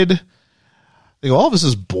conflicted. They go, this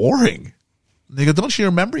is boring. They go, don't you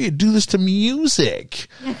remember you do this to music?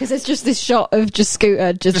 Yeah, because it's just this shot of just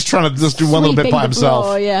Scooter just trying to do one little bit by himself.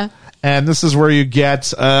 Floor, And this is where you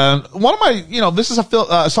get one of my, this is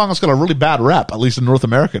a song that's got a really bad rep, at least in North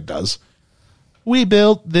America it does. We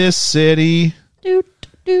built this city.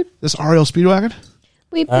 This REO Speedwagon?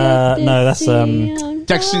 We built this no, that's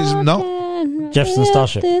Dexys, no? Jefferson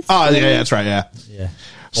Starship. Oh, yeah, that's right, yeah. Or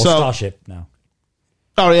Starship now.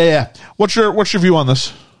 Oh, yeah. What's your view on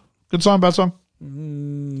this? Good song, bad song?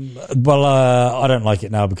 Well, I don't like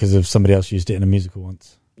it now because of somebody else used it in a musical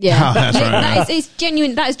once. Yeah, that's right. It's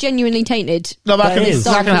genuine. That is genuinely tainted. No, that can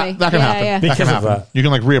happen. That can happen. You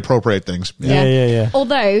can reappropriate things. Yeah.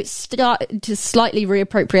 Although to slightly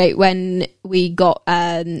reappropriate when we got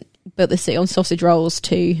Built the City on sausage rolls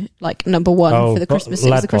to number one for the Christmas. It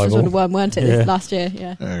was the Christmas one, weren't it? Last year.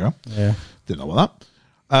 Yeah. There you go. Yeah. Didn't know about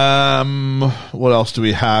that. What else do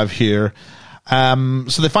we have here?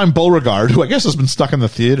 So they find Beauregard, who I guess has been stuck in the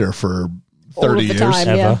theater for 30 years.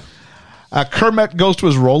 Time, Kermit goes to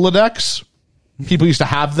his Rolodex People used to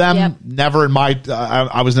have them. Yep. Never in my.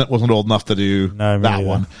 I wasn't old enough to do that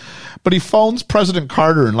one. But he phones President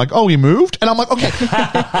Carter and like, oh, he moved? And I'm like, okay.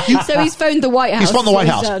 So he's phoned the White House. He's phoned the White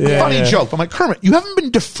House. Funny joke. I'm like, Kermit, you haven't been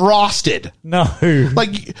defrosted. No.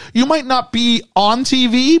 Like, you might not be on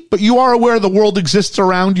TV, but you are aware the world exists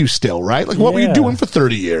around you still, right? Like, what were you doing for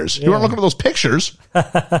 30 years? You weren't looking at those pictures.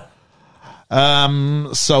 So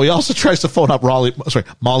he also tries to phone up Molly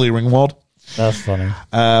Ringwald. That's funny.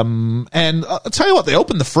 And I'll tell you what, they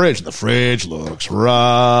opened the fridge, and the fridge looks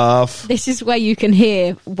rough. This is where you can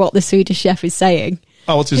hear what the Swedish chef is saying.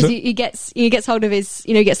 Oh, what's he saying? He gets hold of his,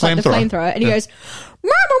 he gets like the flamethrower, and he goes,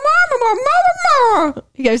 "Mama, mama, mama, mama."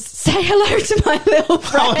 He goes, "Say hello to my little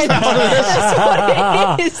friend." That's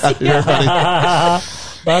what it is. That's very funny.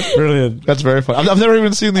 That's brilliant. That's very funny. I've never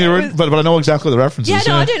even seen the original, but I know exactly the references. Yeah,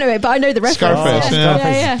 no, I don't know it, but I know the reference. Scarface,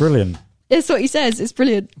 Scarface is brilliant. That's what he says. It's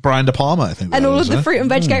brilliant. Brian De Palma, I think. And all of the fruit and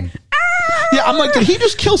veg go, Yeah, I'm like, did he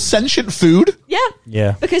just kill sentient food? Yeah.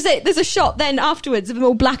 Yeah. Because there's a shot then afterwards of them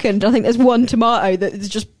all blackened. I think there's one tomato that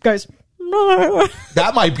just goes,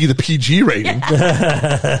 That might be the PG rating.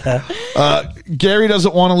 Gary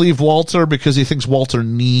doesn't want to leave Walter because he thinks Walter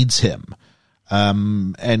needs him.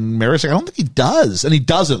 And Mary's like, I don't think he does. And he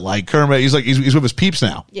doesn't. Like, Kermit, he's with his peeps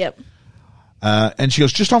now. Yep. And she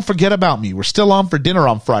goes, just don't forget about me. We're still on for dinner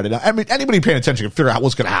on Friday. Now, I mean, anybody paying attention can figure out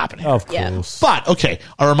what's going to happen here. Of course. But, okay,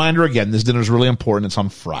 a reminder again, this dinner is really important. It's on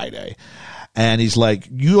Friday. And he's like,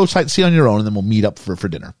 you go sightsee on your own, and then we'll meet up for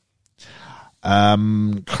dinner.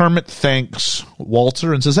 Kermit thanks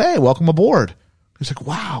Walter and says, hey, welcome aboard. He's like,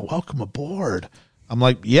 wow, welcome aboard. I'm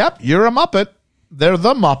like, yep, you're a Muppet. They're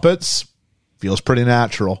the Muppets. Feels pretty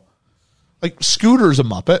natural. Like, Scooter's a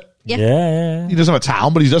Muppet. Yeah. He doesn't have a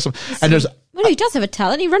talent, but he does some. And there's. Well, he does have a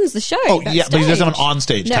talent. He runs the show. Oh, yeah, but he doesn't have an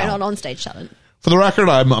onstage talent. No, not onstage talent. For the record,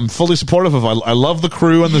 I'm fully supportive of. I love the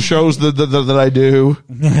crew and the shows that I do.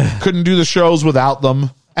 Couldn't do the shows without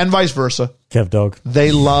them, and vice versa. Kev Dog.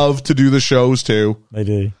 They love to do the shows too. They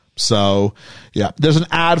do. So, yeah, there's an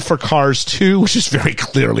ad for Cars 2, which is very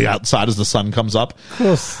clearly outside as the sun comes up. Of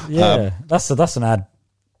course, yeah. That's an ad,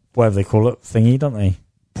 whatever they call it, thingy, don't they?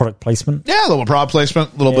 Product placement. Yeah, a little product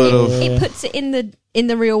placement, a little bit of. It puts it in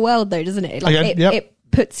the real world, though, doesn't it? Like it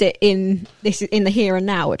puts it in the here and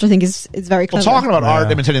now, which I think is very clever. Well, talking about art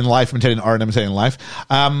imitating life, imitating art, and imitating life.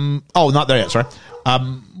 Not there yet. Sorry.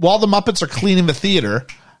 While the Muppets are cleaning the theater,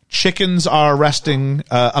 chickens are resting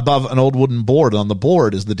above an old wooden board. On the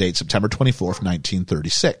board is the date September 24th,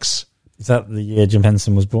 1936. Is that the year Jim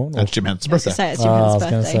Henson was born? That's Jim Henson's birthday. It's Jim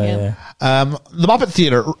Henson's birthday, The Muppet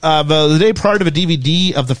Theater. The day prior to the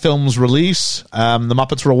DVD of the film's release, the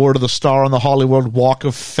Muppets were awarded the star on the Hollywood Walk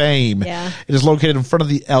of Fame. Yeah. It is located in front of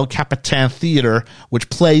the El Capitan Theater, which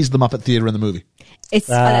plays the Muppet Theater in the movie.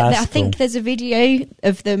 I think there's a video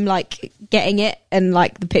of them like getting it and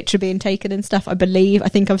like the picture being taken and stuff. I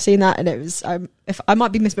think I've seen that, and it was. If I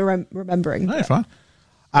might be misremembering. No, you're fine.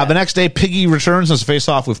 The next day, Piggy returns and has a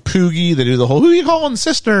face-off with Poogie. They do the whole, who are you calling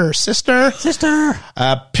sister?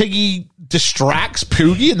 Piggy distracts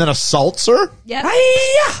Poogie and then assaults her. Yeah.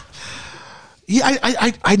 Yeah,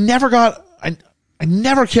 I never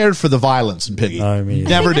cared for the violence in Piggy. No, me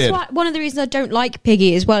never did. One of the reasons I don't like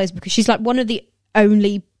Piggy as well is because she's like one of the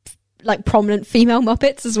only like prominent female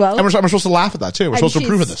Muppets as well. And we're supposed to laugh at that too. We're supposed to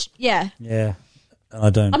approve of this. Yeah. Yeah. I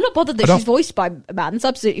don't. I'm not bothered that she's voiced by a man. It's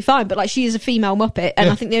absolutely fine. But like, she is a female Muppet, and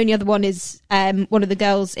I think the only other one is one of the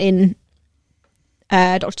girls in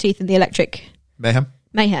Dr. Teeth and the Electric Mayhem.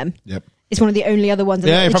 Yep. It's one of the only other ones.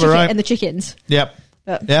 Yeah, you're probably right. And the chickens. Yep.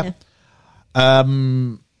 But, yeah.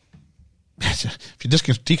 If you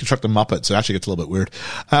deconstruct the Muppets, it actually gets a little bit weird.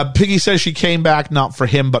 Piggy says she came back not for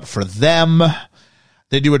him, but for them.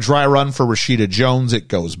 They do a dry run for Rashida Jones. It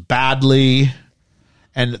goes badly.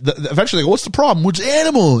 And eventually they go, what's the problem? It's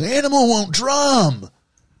Animal. Animal won't drum.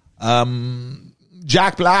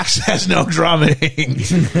 Jack Black says no drumming.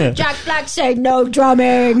 Jack Black said no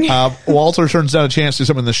drumming. Walter turns down a chance to do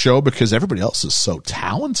something in the show because everybody else is so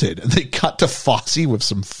talented. And they cut to Fosse with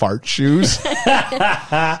some fart shoes.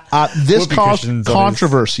 This caused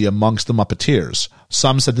controversy amongst the Muppeteers.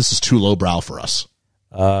 Some said this is too lowbrow for us.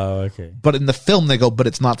 Oh, okay. But in the film they go, but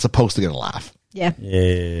it's not supposed to get a laugh. Yeah.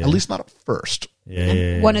 At least not at first.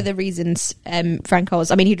 One of the reasons Frank Oz,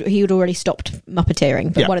 I mean, he had already stopped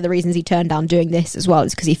Muppeteering, but one of the reasons he turned down doing this as well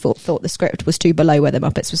is because he thought the script was too below where the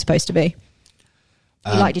Muppets were supposed to be.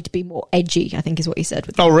 He liked it to be more edgy, I think is what he said.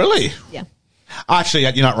 Oh, really? Yeah. Actually,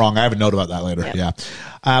 you're not wrong. I have a note about that later. Yeah.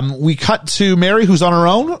 We cut to Mary, who's on her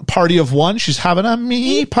own. Party of one. She's having a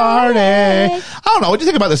me party. I don't know. What do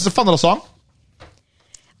you think about this? It's a fun little song.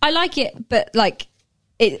 I like it, but like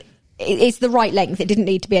it it's the right length. It didn't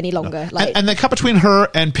need to be any longer. Like, and they cut between her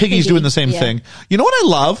and Piggy's doing the same thing. You know what I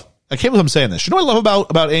love? I can't believe I'm saying this. You know what I love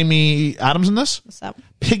about Amy Adams in this? What's that?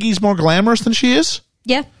 Piggy's more glamorous than she is.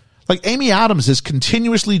 Yeah. Like, Amy Adams is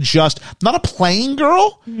continuously just not a playing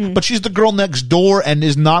girl, but she's the girl next door and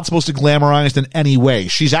is not supposed to glamorized in any way.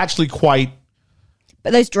 She's actually quite...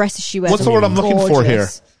 But those dresses she wears... What's the word I'm looking for here?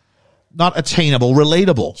 Not attainable,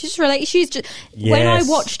 relatable. She's just... Yes. When I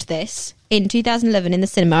watched this in 2011 in the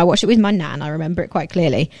cinema, I watched it with my nan. I remember it quite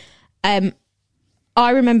clearly. I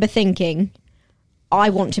remember thinking, I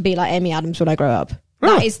want to be like Amy Adams when I grow up.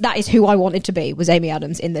 Really? That is who I wanted to be, was Amy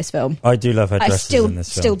Adams in this film. I do love her dresses in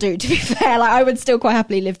this film. Still do, to be fair. Like, I would still quite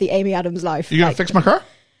happily live the Amy Adams life. You going to fix my car?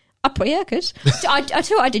 I could. I tell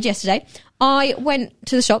you what I did yesterday. I went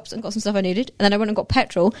to the shops and got some stuff I needed, and then I went and got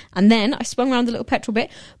petrol, and then I swung around the little petrol bit,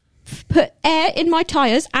 put air in my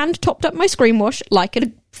tyres, and topped up my screen wash like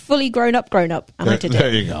a fully grown up, and I did it.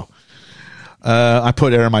 There you go. I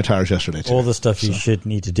put air in my tyres yesterday, too. All the stuff you should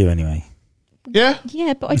need to do anyway. Yeah?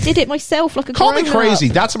 Yeah, but I did it myself like a Call me crazy.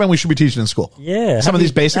 Up. That's something we should be teaching in school. Yeah. Some of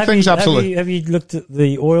these basic things, absolutely. Have you looked at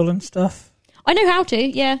the oil and stuff? I know how to,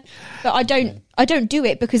 yeah. But I don't do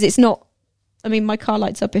it because it's not... I mean, my car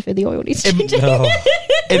lights up if the oil needs changing.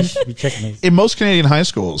 In most Canadian high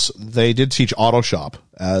schools, they did teach auto shop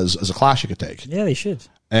as a class you could take. Yeah, they should.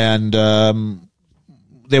 And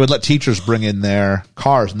they would let teachers bring in their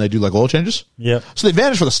cars and they do like oil changes. Yeah. So the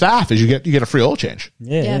advantage for the staff is you get a free oil change.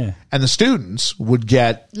 Yeah. And the students would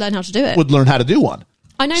learn how to do it. Would learn how to do one.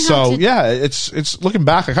 I know how to. So yeah, it's looking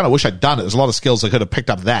back, I kind of wish I'd done it. There's a lot of skills I could have picked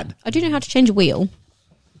up then. I do know how to change a wheel.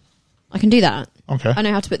 I can do that. Okay. I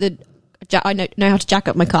know how to put I know how to jack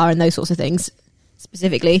up my car and those sorts of things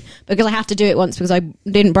specifically because I have to do it once because I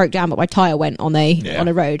didn't broke down but my tyre went on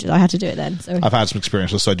a road and I had to do it then. So I've had some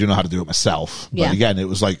experience with, so I do know how to do it myself. But again, it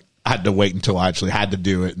was like I had to wait until I actually had to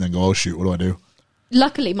do it and then go, oh shoot, what do I do?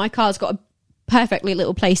 Luckily, my car's got a perfectly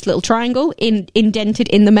placed little triangle indented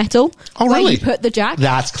in the metal. Oh, really? Where you put the jack.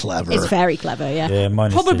 That's clever. It's very clever, yeah. Yeah,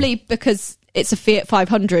 mine is probably too. Because it's a Fiat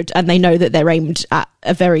 500 and they know that they're aimed at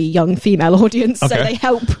a very young female audience, so they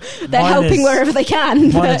help. They're helping wherever they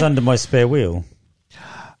can. Mine is under my spare wheel.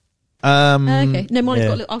 Okay. No, mine's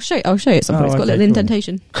got a little... I'll show you at some point. It's got a little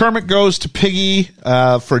indentation. Kermit goes to Piggy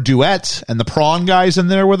for a duet, and the prawn guy's in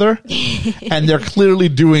there with her. And they're clearly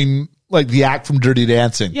doing like the act from Dirty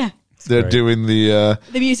Dancing. Yeah. They're doing the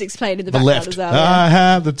music's playing in the background lift. as well. I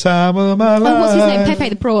have the time of my life. Oh, what's his name? Pepe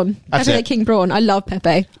the Prawn. That's Pepe it. the King Prawn. I love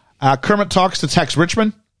Pepe. Kermit talks to Tex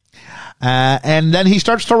Richmond, and then he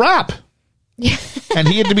starts to rap. And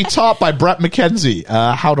he had to be taught by Brett McKenzie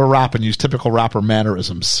how to rap and use typical rapper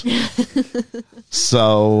mannerisms.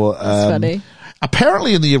 So, that's funny.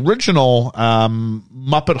 Apparently in the original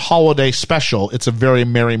Muppet Holiday Special, It's a Very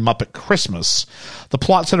Merry Muppet Christmas, the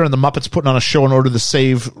plot center and the Muppets putting on a show in order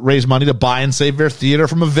to raise money to buy and save their theater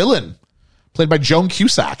from a villain, played by Joan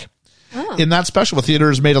Cusack. Oh. In that special, the theater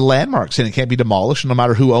is made of landmarks and it can't be demolished. And no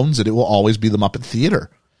matter who owns it, it will always be the Muppet Theater.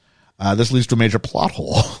 This leads to a major plot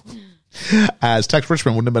hole, as Tex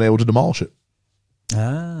Richmond wouldn't have been able to demolish it.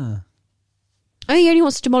 Ah. Oh, he only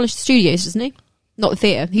wants to demolish the studios, doesn't he? Not the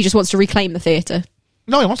theatre. He just wants to reclaim the theatre.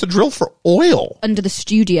 No, he wants to drill for oil. Under the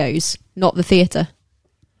studios, not the theatre.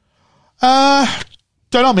 Don't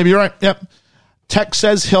know. Maybe you're right. Yep. Tex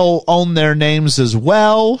says he'll own their names as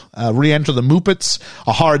well. Re-enter the Muppets.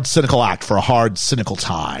 A hard, cynical act for a hard, cynical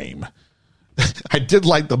time. I did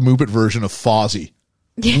like the Muppet version of Fozzie.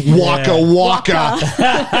 Waka waka.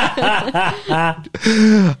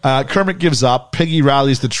 Kermit gives up. Piggy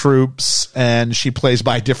rallies the troops, and she plays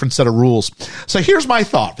by a different set of rules. So here's my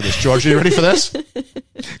thought for this, George. Are you ready for this?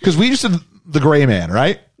 Because we just did The Gray Man,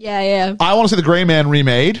 right? Yeah. I want to see The Gray Man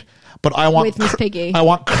remade, but I want with Miss Piggy. I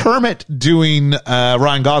want Kermit doing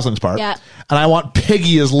Ryan Gosling's part, and I want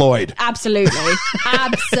Piggy as Lloyd. Absolutely.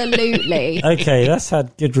 Okay, that's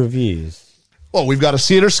had good reviews. Well, we've got to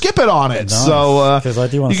see it or skip it on it. Nice, so I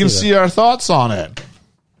do want you can see our thoughts on it.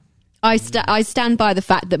 I stand by the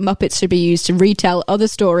fact that Muppets should be used to retell other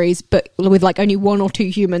stories, but with like only one or two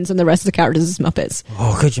humans and the rest of the characters as Muppets.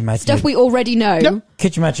 Oh, could you imagine? Stuff we already know. Yep.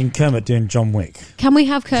 Could you imagine Kermit doing John Wick? Can we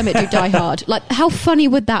have Kermit do Die Hard? Like, how funny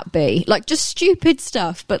would that be? Like, just stupid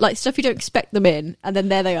stuff, but like stuff you don't expect them in, and then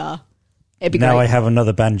there they are. It'd be now great. I have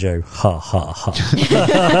another banjo. Ha, ha, ha.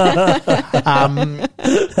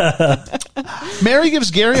 Mary gives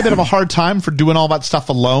Gary a bit of a hard time for doing all that stuff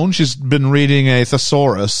alone. She's been reading a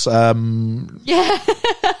thesaurus. Yeah.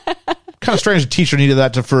 Kind of strange the teacher needed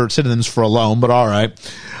that for synonyms for alone, but all right.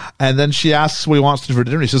 And then she asks what he wants to do for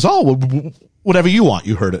dinner. He says, oh, whatever you want.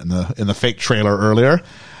 You heard it in the fake trailer earlier.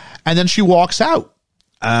 And then she walks out.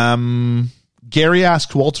 Gary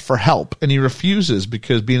asks Walter for help, and he refuses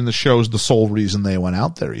because being in the show is the sole reason they went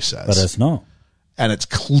out there, he says. But it's not. And it's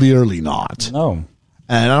clearly not. No.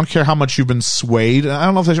 And I don't care how much you've been swayed. I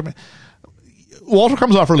don't know if they should. Walter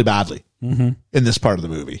comes off really badly in this part of the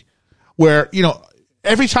movie, where, you know,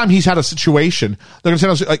 every time he's had a situation, they're going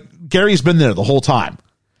to say, like, Gary's been there the whole time.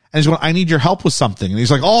 And he's going, I need your help with something. And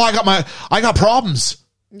he's like, oh, I got problems.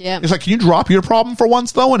 Yeah. It's like, can you drop your problem for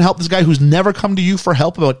once, though, and help this guy who's never come to you for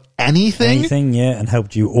help about anything? Anything, yeah, and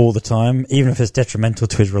helped you all the time, even if it's detrimental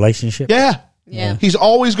to his relationship. Yeah. Yeah. He's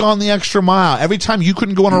always gone the extra mile. Every time you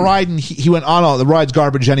couldn't go on a ride and he went, oh no, the ride's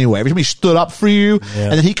garbage anyway. Every time he stood up for you,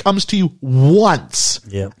 and then he comes to you once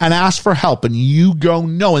and asks for help, and you go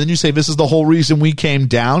no. And then you say, this is the whole reason we came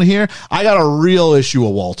down here. I got a real issue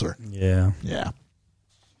with Walter. Yeah. Yeah.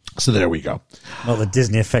 So there we go. Not the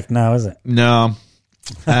Disney effect now, is it? No.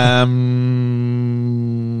 Yeah,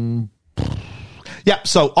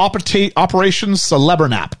 so Operation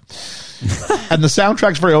Celebernap. And the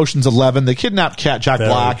soundtrack's very Ocean's 11. They kidnapped Jack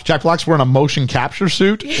Black. Jack Black's wearing a motion capture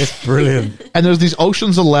suit. It's brilliant. And there's these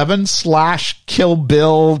Ocean's 11 / Kill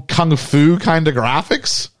Bill Kung Fu kind of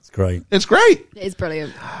graphics. It's great. It's great. It is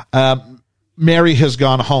brilliant. Mary has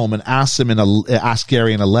gone home and asked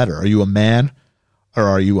Gary in a letter, are you a man or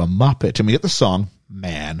are you a Muppet? And we get the song,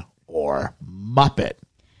 Man or Muppet.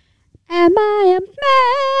 Am I a man?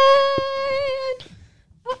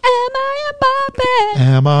 Or am I a Muppet?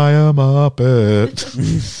 Am I a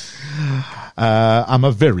Muppet? I'm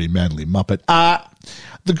a very manly Muppet.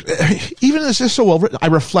 Even as this so well written, I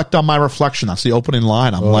reflect on my reflection. That's the opening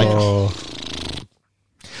line. I'm like,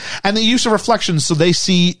 and the use of reflections so they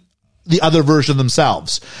see the other version of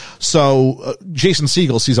themselves. So Jason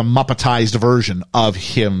Segel sees a Muppetized version of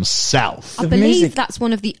himself. I believe that's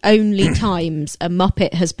one of the only times a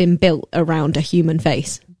Muppet has been built around a human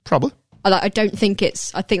face. Probably. I don't think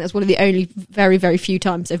I think that's one of the only very, very few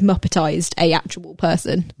times they've Muppetized a actual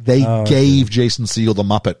person. They gave Jason Segel the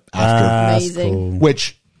Muppet after. Amazing. Cool.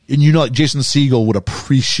 Which, and you know, like Jason Segel would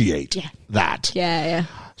appreciate that. Yeah, yeah.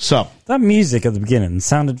 So that music at the beginning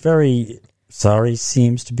sounded very... Sorry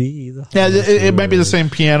seems to be the... Yeah, it might be the same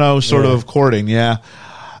piano sort of chording, yeah.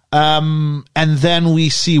 And then we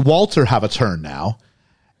see Walter have a turn now.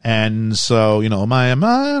 And so, you know, am I a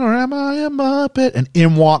man or am I a Muppet? And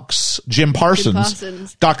in walks Jim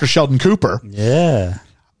Parsons. Dr. Sheldon Cooper. Yeah.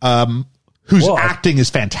 Whose acting is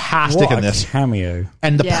fantastic in this. Cameo.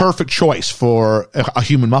 And the perfect choice for a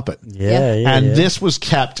human Muppet. Yeah. And this was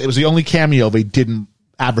kept, it was the only cameo they didn't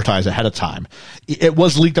advertise ahead of time. It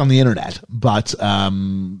was leaked on the internet, but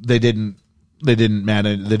they didn't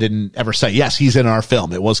ever say, yes, he's in our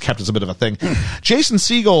film. It was kept as a bit of a thing. Jason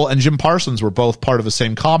Segel and Jim Parsons were both part of the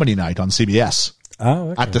same comedy night on CBS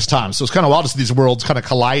at this time. So it's kind of wild to see these worlds kind of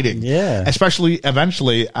colliding. Yeah. Especially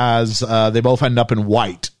eventually as they both end up in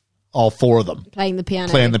white, all four of them. Playing the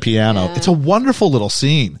piano. Yeah. It's a wonderful little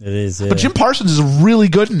scene. It is, yeah. But Jim Parsons is really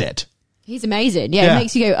good in it. He's amazing. Yeah, it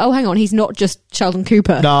makes you go, oh, hang on, he's not just Sheldon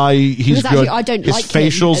Cooper. No, he's good. Actually, I don't His like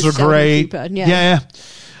facials him are great. Cooper. Yeah.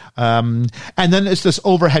 And then it's this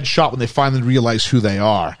overhead shot when they finally realize who they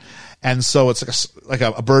are. And so it's like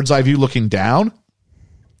a bird's eye view looking down.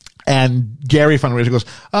 And Gary finally goes,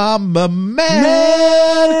 I'm a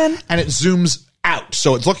man. And it zooms out.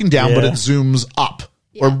 So it's looking down, but it zooms up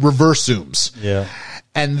or reverse zooms. Yeah.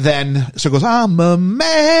 And then, so it goes, I'm a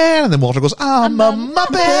man. And then Walter goes, I'm a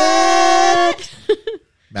Muppet.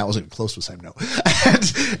 Matt wasn't even close to the same note.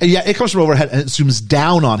 And yeah, it comes from overhead and it zooms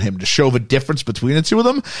down on him to show the difference between the two of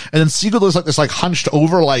them. And then Segel does like this, like hunched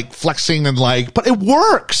over, like flexing and like, but it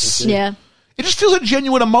works. Yeah. It just feels a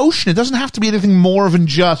genuine emotion. It doesn't have to be anything more than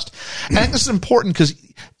just, and I think this is important because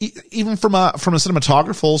even from a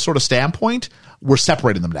cinematographical sort of standpoint, we're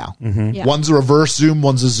separating them now. Mm-hmm. Yeah. One's a reverse zoom,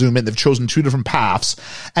 one's a zoom in. They've chosen two different paths,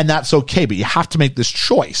 and that's okay. But you have to make this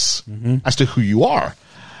choice as to who you are.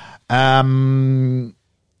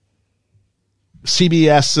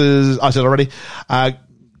 CBS's, I said already,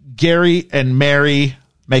 Gary and Mary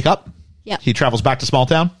make up. Yeah. He travels back to small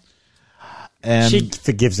town. And she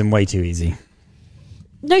forgives him way too easy.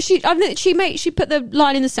 No, she put the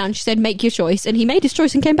line in the sand. She said, make your choice. And he made his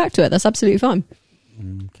choice and came back to it. That's absolutely fine.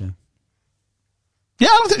 Okay. Yeah,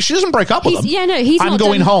 I don't think she doesn't break up with him. Yeah, no, he's I'm not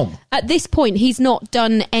going home. At this point, he's not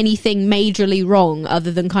done anything majorly wrong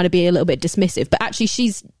other than kind of be a little bit dismissive. But actually,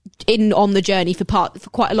 she's in on the journey for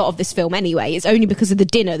quite a lot of this film anyway. It's only because of the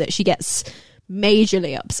dinner that she gets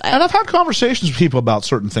majorly upset. And I've had conversations with people about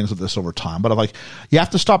certain things with this over time, but I'm like, you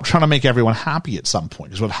have to stop trying to make everyone happy at some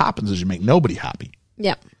point, because what happens is you make nobody happy.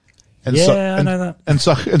 Yeah. And I know that. And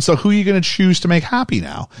so who are you going to choose to make happy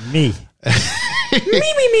now? Me.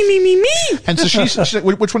 Me. And so she's like,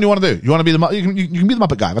 which one do you want to do? You want to be the you can be the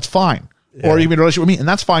Muppet guy. That's fine. Yeah. Or you can be in a relationship with me, and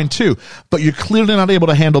that's fine too. But you're clearly not able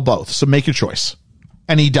to handle both. So make your choice.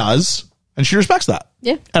 And he does, and she respects that.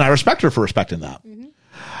 Yeah. And I respect her for respecting that. Mm-hmm.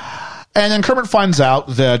 And then Kermit finds out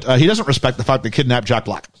that he doesn't respect the fact they kidnapped Jack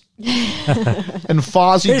Black. And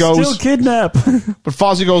Fozzie goes, still kidnap. But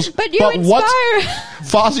Fozzie goes, but you inspire.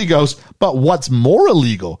 Fozzie goes, but what's more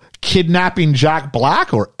illegal, kidnapping Jack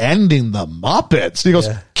Black or ending the Muppets? He goes,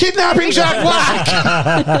 kidnapping Jack Black.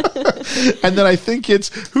 And then I think it's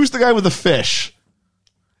who's the guy with the fish,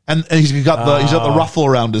 and he's got the ruffle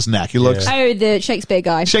around his neck. He looks the Shakespeare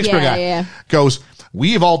guy. Shakespeare guy goes,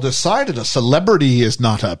 we've all decided a celebrity is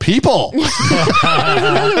not a people. There's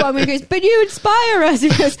another one where he goes, but you inspire us. He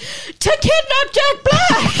goes, to kidnap Jack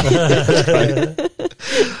Black.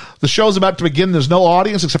 The show's about to begin. There's no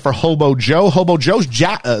audience except for Hobo Joe. Hobo Joe's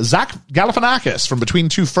Zach Galifianakis from Between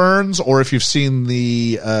Two Ferns, or if you've seen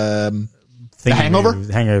the Hangover.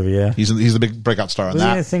 Hangover, yeah. He's the big breakout star on Was that.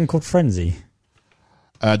 he in a thing called Frenzy?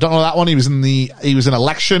 Don't know that one. He was in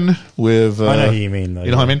Election with. I know who you mean, though.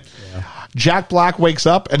 You know what I mean? Yeah. Jack Black wakes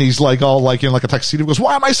up and he's like all like in like a tuxedo. He goes,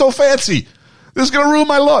 "Why am I so fancy? This is gonna ruin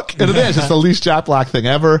my look." And it is. It's the least Jack Black thing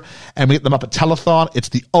ever. And we get them up at Telethon. It's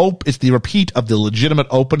the repeat of the legitimate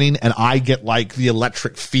opening, and I get like the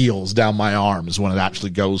electric feels down my arms when it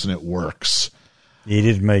actually goes and it works. He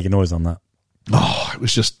did make a noise on that. Oh, it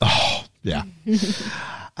was just yeah.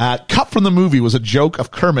 Cut from the movie was a joke of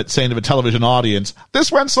Kermit saying to a television audience,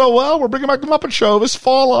 "This went so well, we're bringing back the Muppet Show this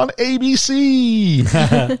fall on ABC."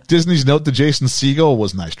 Disney's note to Jason Segel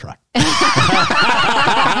was, "Nice try."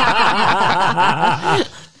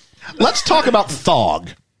 Let's talk about Thog.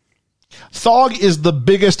 Thog is the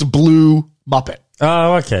biggest blue Muppet.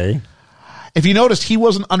 Oh, okay. If you noticed, he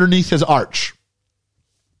wasn't underneath his arch.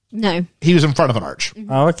 No. He was in front of an arch.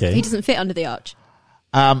 Oh, okay. He doesn't fit under the arch.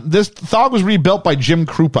 This Thog was rebuilt by Jim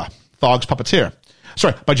Krupa, Thog's puppeteer.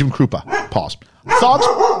 Sorry, by Jim Krupa. Pause. Thog's,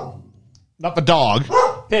 not the dog.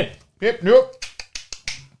 Pip, nope.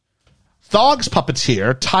 Thog's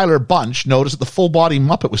puppeteer, Tyler Bunch, noticed that the full-body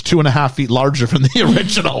Muppet was 2.5 feet larger than the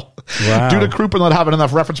original. Wow. Due to Krupa not having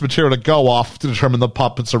enough reference material to go off to determine the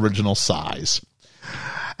puppet's original size.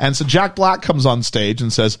 And so Jack Black comes on stage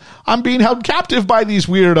and says, "I'm being held captive by these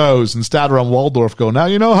weirdos." And Stadler and Waldorf go, "Now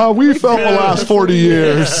you know how we felt the last 40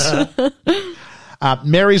 years.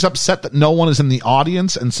 Mary's upset that no one is in the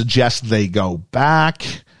audience and suggests they go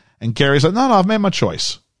back. And Gary's like, no, I've made my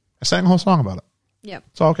choice. I sang a whole song about it. Yep.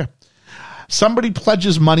 It's all okay. Somebody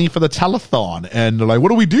pledges money for the telethon, and they're like, "What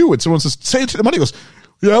do we do?" And someone says, "Say it to the money." He goes,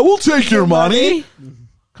 "Yeah, we'll take your money."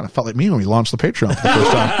 Kind of felt like me when we launched the Patreon for the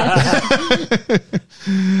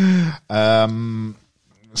first time.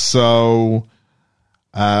 So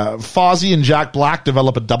Fozzie and Jack Black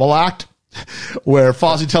develop a double act where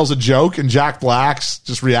Fozzie tells a joke and Jack Black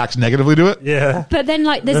just reacts negatively to it. Yeah. But then,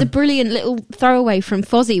 like, there's a brilliant little throwaway from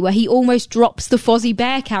Fozzie where he almost drops the Fozzie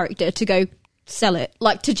Bear character to go sell it,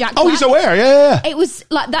 like, to Jack Black. Oh, he's aware, yeah. It was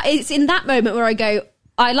like that. It's in that moment where I go,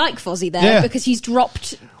 I like Fozzie there because he's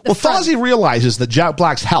dropped the front. Fozzie realizes that Jack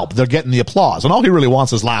Black's help, they're getting the applause, and all he really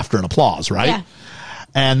wants is laughter and applause, right? Yeah.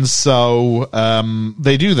 And so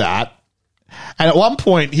they do that. And at one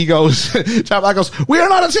point, he goes, Jack Black goes, "We are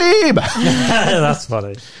not a team." That's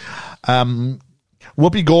funny.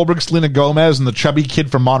 Whoopi Goldberg, Selena Gomez, and the chubby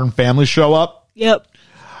kid from Modern Family show up. Yep.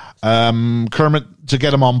 Kermit, to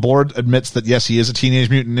get him on board, admits that, yes, he is a Teenage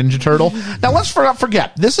Mutant Ninja Turtle. Now, let's not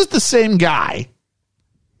forget, this is the same guy.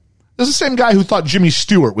 This is the same guy who thought Jimmy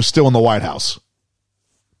Stewart was still in the White House.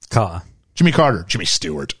 Carter. Jimmy Carter. Jimmy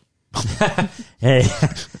Stewart. Hey.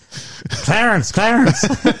 Clarence. Yeah,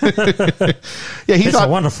 it's a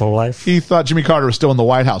wonderful life. He thought Jimmy Carter was still in the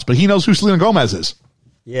White House, but he knows who Selena Gomez is.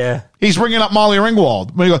 Yeah. He's ringing up Molly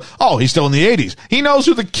Ringwald. When he goes, "Oh, he's still in the 80s. He knows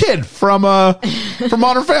who the kid from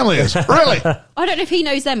Modern Family is. Really? I don't know if he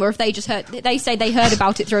knows them or if they just heard. They say they heard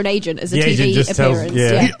about it through an agent as a The agent TV just tells- appearance.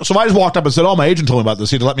 yeah. So I just walked up and said, "Oh, my agent told me about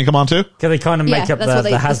this. He'd let me come on too." Can they kind of make up that's what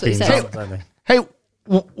the they has-beens, say. don't they? Hey,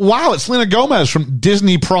 wow, it's Selena Gomez from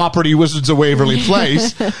Disney property Wizards of Waverly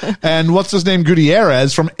Place. And what's his name?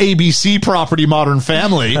 Gutierrez from ABC property Modern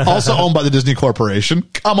Family, also owned by the Disney Corporation.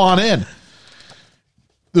 Come on in.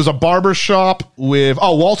 There's a barber shop with...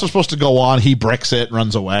 Oh, Walter's supposed to go on. He bricks it,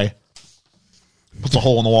 runs away. Puts a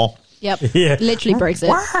hole in the wall. Yep. Yeah. Literally breaks it.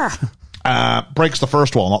 Breaks the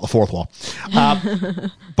first wall, not the fourth wall.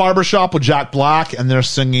 Barbershop with Jack Black, and they're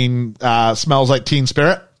singing Smells Like Teen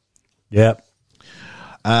Spirit. Yep.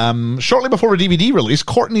 Shortly before a DVD release,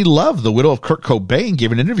 Courtney Love, the widow of Kurt Cobain,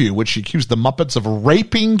 gave an interview in which she accused the Muppets of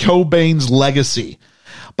raping Cobain's legacy.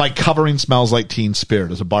 by covering Smells Like Teen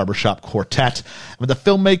Spirit as a barbershop quartet, but the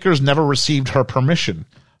filmmakers never received her permission.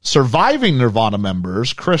 Surviving Nirvana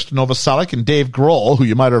members, Chris Novoselic and Dave Grohl, who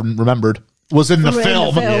you might have remembered, was in the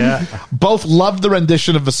film. Yeah. Both loved the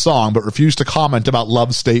rendition of the song, but refused to comment about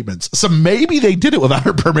love statements. So maybe they did it without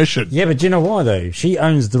her permission. Yeah, but do you know why, though? She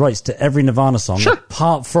owns the rights to every Nirvana song, Sure.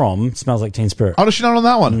 apart from Smells Like Teen Spirit. Oh, does she not own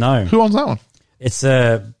that one? No. Who owns that one? It's,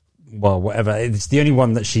 whatever. It's the only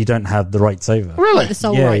one that she don't have the rights over. Really? The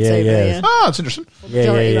sole rights over, yeah. Oh, that's interesting.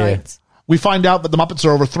 Majority rights. We find out that the Muppets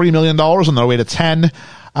are over $3 million on their way to 10.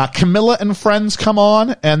 Camilla and friends come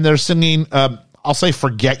on, and they're singing, I'll say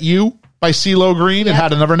Forget You by CeeLo Green. It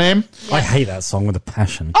had another name. I hate that song with a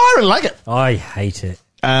passion. Oh, I really like it. I hate it.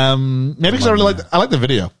 Maybe because I really like the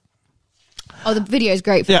video. Oh, the video is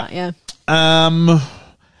great for that, yeah.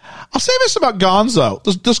 I'll say this about Gonzo.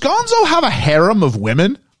 Does Gonzo have a harem of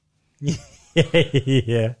women?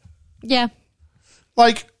 Yeah. Yeah.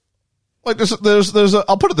 Like there's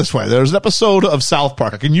I'll put it this way. There's an episode of South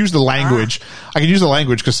Park. I can use the language. I can use the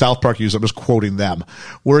language because South Park used it. I'm just quoting them.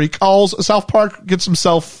 Where he calls South Park, gets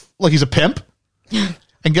himself like he's a pimp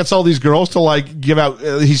and gets all these girls to like give out.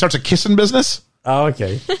 He starts a kissing business. Oh,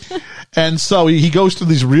 okay. And so he goes to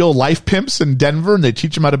these real life pimps in Denver and they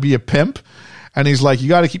teach him how to be a pimp. And he's like, you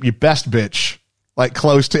got to keep your best bitch like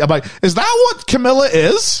close to. I'm like, is that what Camilla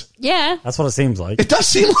is? Yeah. That's what it seems like. It does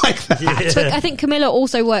seem like that. But I think Camilla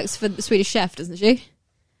also works for the Swedish Chef, doesn't she?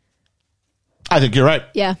 I think you're right.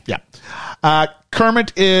 Yeah. Yeah.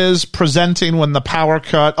 Kermit is presenting when the power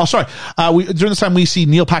cut. Oh, sorry. During this time, we see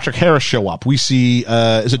Neil Patrick Harris show up. We see,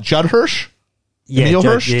 is it Judd Hirsch? Yeah, Neil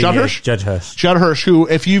Hirsch? Judd Hirsch? Judd Hirsch. Judd Hirsch, who,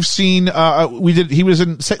 if you've seen, he was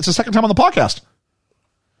in, it's the second time on the podcast.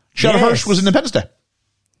 Judd Hirsch was in Independence Day.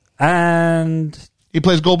 And he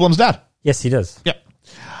plays Goldblum's dad. Yes, he does. Yep.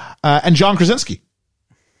 And John Krasinski,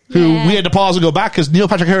 who we had to pause and go back because Neil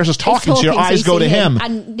Patrick Harris is talking, so your eyes go to him.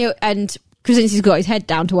 And Krasinski's got his head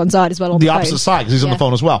down to one side as well on the phone. opposite side because he's on the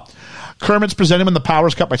phone as well. Kermit's presenting when the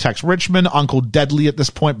power's cut by Tex Richmond. Uncle Deadly at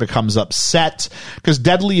this point becomes upset because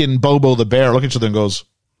Deadly and Bobo the bear look at each other and goes,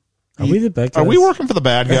 Are we the bad guys? Are we working for the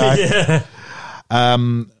bad guy?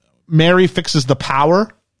 Yeah. Mary fixes the power,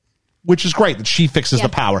 which is great that she fixes the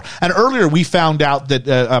power. And earlier we found out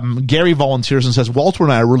that Gary volunteers and says, Walter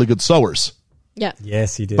and I are really good sewers. Yeah.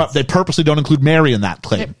 Yes, he did. But they purposely don't include Mary in that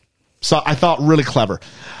claim. Yep. So I thought really clever.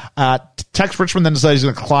 Tex Richmond then decides he's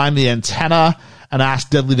going to climb the antenna and ask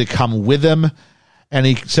Deadly to come with him. And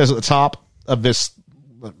he says at the top of this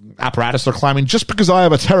apparatus they're climbing, just because I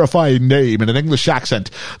have a terrifying name and an English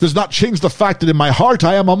accent does not change the fact that in my heart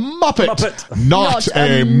I am a Muppet. Not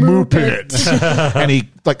a Muppet. And he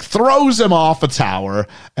like throws him off a tower,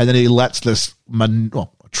 and then he lets this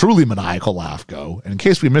truly maniacal laugh go. And in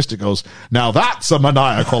case we missed it, goes, now that's a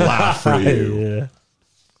maniacal laugh for you. Yeah.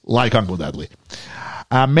 Like Uncle Deadly.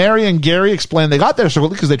 Mary and Gary explain they got there so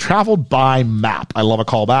quickly because they traveled by map. I love a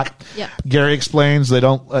callback. Yeah. Gary explains the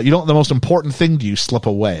most important thing to you slip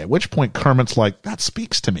away. At which point Kermit's like, that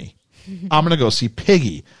speaks to me. I'm going to go see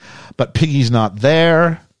Piggy. But Piggy's not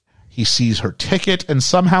there. He sees her ticket and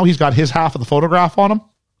somehow he's got his half of the photograph on him.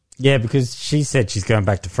 Yeah, because she said she's going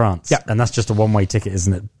back to France. Yeah. And that's just a one-way ticket,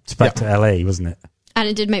 isn't it? It's back to LA, wasn't it? And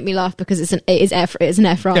it did make me laugh because it's an Air France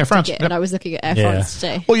ticket, and I was looking at Air France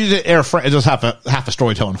today. Well, you did Air France. It does half a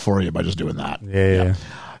storytelling for you by just doing that. Yeah.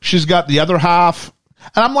 She's got the other half,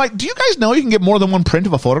 and I'm like, do you guys know you can get more than one print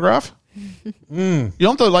of a photograph? You don't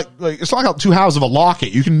have to like it's not like two halves of a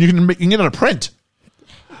locket. You can get it a print.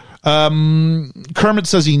 Kermit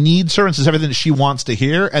says he needs her and says everything that she wants to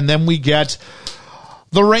hear, and then we get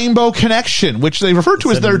the Rainbow Connection, which they refer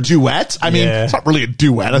to as their duet. I mean, it's not really a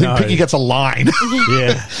duet. I think Piggy gets a line,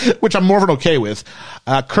 which I'm more than okay with.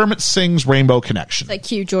 Kermit sings Rainbow Connection. It's like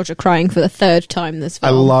cue Georgia crying for the third time this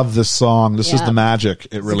film. I love this song. This is the magic.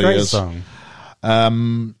 It really is. It's a great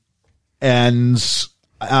song. And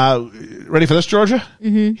ready for this, Georgia?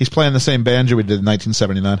 Mm-hmm. He's playing the same banjo we did in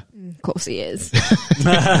 1979. Of course he is.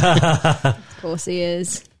 Of course he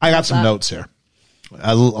is. I got some notes here.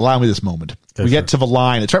 Allow me this moment. We get to the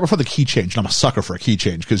line. It's right before the key change. And I'm a sucker for a key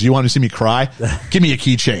change because you want to see me cry? Give me a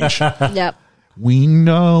key change. Yep. We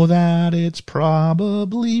know that it's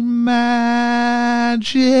probably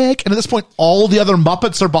magic. And at this point, all the other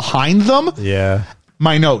Muppets are behind them. Yeah.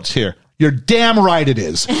 My notes here. You're damn right it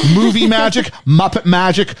is. Movie magic, Muppet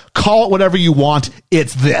magic, call it whatever you want.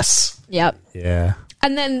 It's this. Yep. Yeah.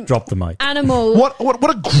 And then drop the mic. Animal. What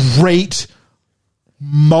a great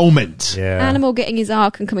moment. Yeah. Animal getting his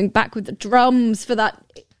arc and coming back with the drums for that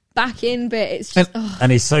back in bit. It's just,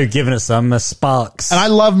 and he's so giving it some sparks. And I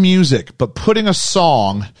love music, but putting a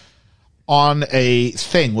song on a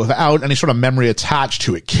thing without any sort of memory attached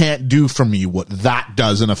to it can't do for me what that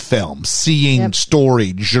does in a film. Seeing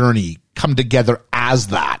story, journey come together as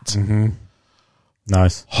that. Mm-hmm.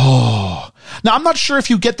 Nice. Oh, now I'm not sure if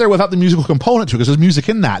you get there without the musical component to it, because there's music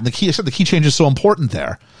in that, and the key change is so important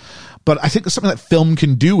there. But I think something that film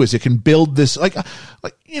can do is it can build this, like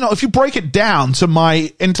if you break it down to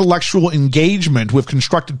my intellectual engagement with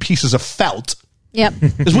constructed pieces of felt, which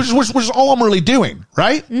is all I'm really doing,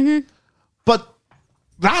 right? Mm-hmm. But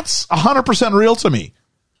that's 100% real to me.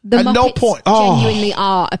 The At Muppets no point, genuinely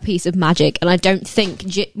are a piece of magic, and I don't think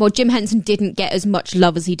Jim Henson didn't get as much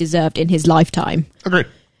love as he deserved in his lifetime. Agreed.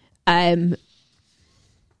 And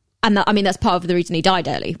that's part of the reason he died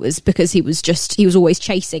early, was because he was always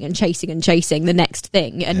chasing the next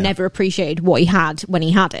thing and never appreciated what he had when he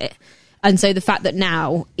had it. And so the fact that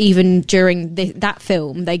now, even during that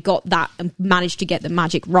film, they got that and managed to get the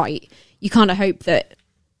magic right, you kind of hope that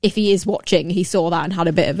if he is watching, he saw that and had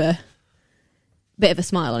a bit of a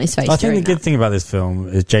smile on his face. I think the good thing about this film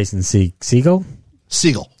is Jason Segel.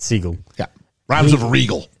 Yeah. Rhymes with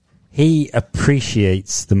Regal. He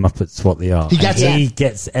appreciates the Muppets, what they are. He gets it. He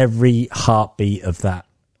gets every heartbeat of that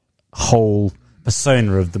whole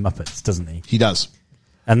persona of the Muppets, doesn't he? He does.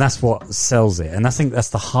 And that's what sells it. And I think that's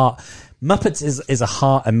the heart. Muppets is a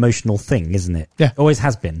heart emotional thing, isn't it? Yeah. Always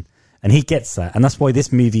has been. And he gets that. And that's why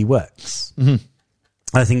this movie works. Mm-hmm.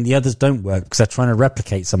 I think the others don't work because they're trying to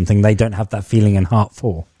replicate something they don't have that feeling and heart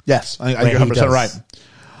for. Yes, you're 100%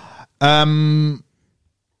 right.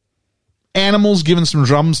 Animals given some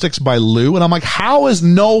drumsticks by Lou, and I'm like, how has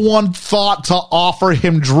no one thought to offer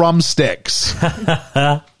him drumsticks?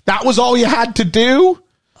 That was all you had to do?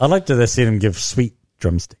 I like to see him give sweet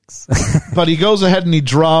drumsticks. But he goes ahead and he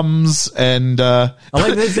drums, and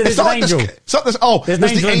there's an angel. There's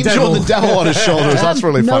the angel and the devil on his shoulders. That's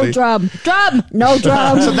really funny. No drum, no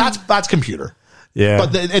drum. So that's computer. Yeah,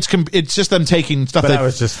 but it's just them taking stuff that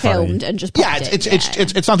was just filmed and just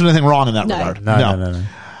it's not doing anything wrong in that regard. No.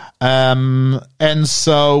 And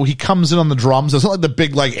so he comes in on the drums. It's not like the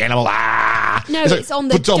big animal. No, it's on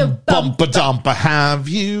the ba-dum. Have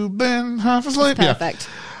you been half asleep? Perfect.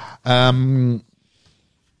 Yeah.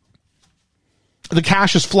 The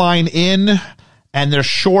cash is flying in, and they're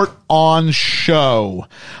short on show.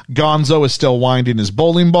 Gonzo is still winding his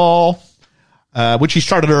bowling ball, which he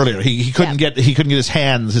started earlier. He couldn't get his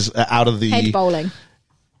hands out of the head bowling.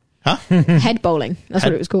 Huh? Head bowling. That's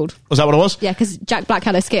what it was called. Was that what it was? Yeah, because Jack Black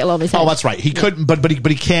had a skittle on his head. Oh, that's right. He couldn't, but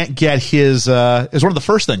he can't get his. It's one of the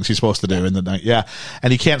first things he's supposed to do in the night. Yeah,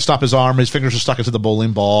 and he can't stop his arm. His fingers are stuck into the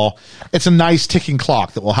bowling ball. It's a nice ticking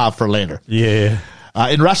clock that we'll have for later. Yeah.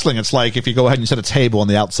 In wrestling, it's like if you go ahead and you set a table on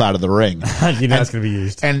the outside of the ring. It's going to be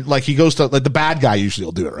used. And he goes to, the bad guy usually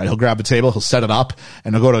will do it, right? He'll grab a table, he'll set it up,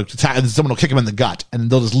 and he'll go to attack, and someone will kick him in the gut, and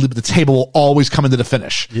they'll just leave, the table will always come into the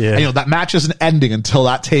finish. Yeah. And that match isn't ending until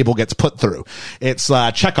that table gets put through. It's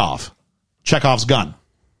Chekhov's gun.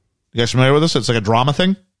 You guys familiar with this? It's like a drama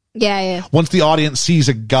thing. Yeah. Once the audience sees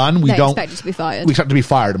a gun, we don't expect it to be fired. We expect it to be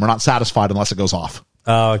fired, and we're not satisfied unless it goes off.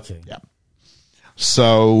 Oh, okay. Yeah.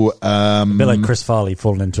 So, a bit like Chris Farley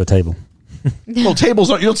falling into a table. Well,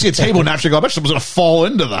 tables, you don't see a table naturally go, I bet someone's going to fall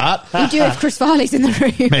into that. You do if Chris Farley's in the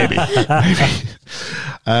room.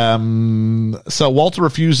 Maybe. So Walter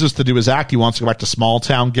refuses to do his act. He wants to go back to small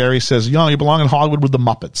town. Gary says, you belong in Hollywood with the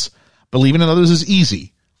Muppets. Believing in others is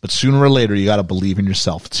easy, but sooner or later you got to believe in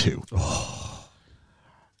yourself too.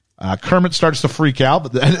 Kermit starts to freak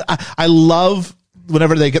out, but I love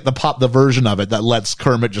whenever they get the version of it that lets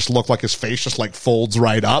Kermit just look like his face just folds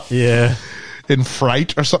right up. Yeah. In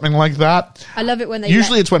fright or something like that. I love it when they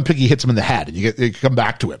usually it's when Piggy hits him in the head and you come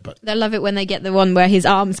back to it, but I love it when they get the one where his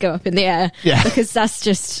arms go up in the air. Yeah. Because that is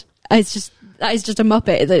just a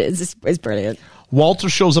Muppet. It's brilliant. Walter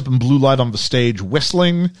shows up in blue light on the stage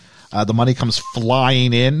whistling. The money comes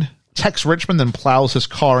flying in. Tex Richmond then plows his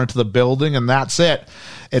car into the building, and that's it.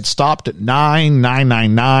 It stopped at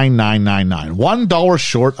 $9,999,999. $1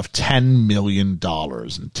 short of $10 million.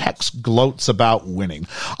 And Tex gloats about winning.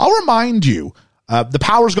 I'll remind you, the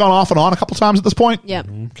power's gone off and on a couple times at this point. Yep.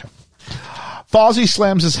 Okay. Fozzie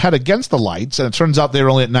slams his head against the lights, and it turns out they were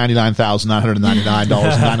only at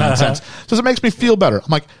 $99,999.99. So it makes me feel better. I'm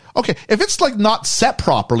like, okay, if it's not set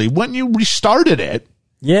properly, when you restarted it,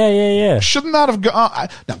 Yeah. shouldn't that have gone?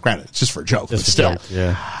 Now, granted, it's just for a joke, but still.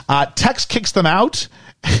 Tex kicks them out,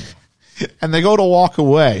 and they go to walk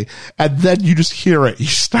away, and then you just hear it. You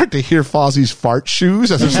start to hear Fozzie's fart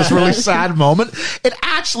shoes as it's this really sad moment. It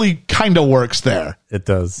actually kind of works there. It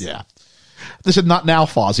does. Yeah. They said, not now,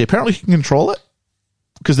 Fozzie. Apparently he can control it,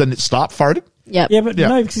 because then it stopped farting. Yep. Yeah, but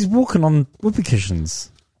no, because he's walking on whoopee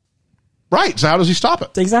cushions. Right. So how does he stop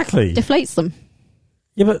it? Exactly. Deflates them.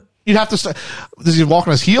 Yeah, but you'd have to. Does he walk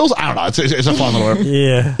on his heels? I don't know. It's a fun little.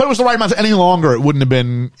 Yeah. But it was the right amount. Any longer, it wouldn't have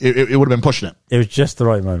been. It would have been pushing it. It was just the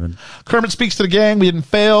right moment. Kermit speaks to the gang. We didn't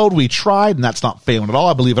fail. We tried, and that's not failing at all.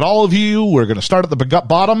 I believe in all of you. We're going to start at the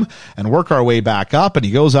bottom and work our way back up. And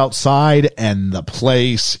he goes outside, and the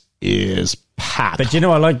place is packed. But do you know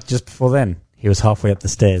what I liked just before then? He was halfway up the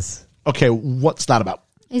stairs. Okay, what's that about?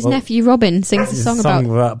 His nephew Robin sings a song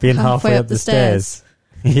about being halfway up the stairs.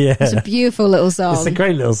 Yeah. It's a beautiful little song. It's a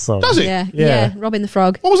great little song. Does it? Yeah. Robin the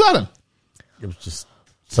Frog. What was that in? It was just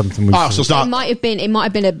something we so it's not. It might have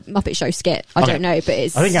been a Muppet Show skit. I don't know, but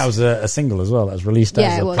it's. I think that was a single as well. That was released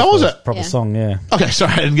as a proper song. Yeah. Okay,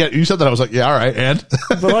 sorry, I didn't get. You said that. I was like, yeah, all right, and.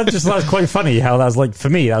 But I just thought it was quite funny how that was like for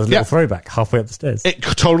me. That was a little throwback halfway up the stairs. It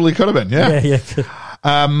totally could have been.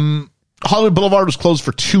 Yeah. Hollywood Boulevard was closed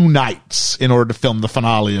for 2 nights in order to film the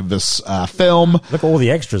finale of this film. Look at all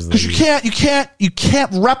the extras. Because you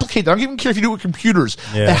can't replicate that. I don't even care if you do it with computers.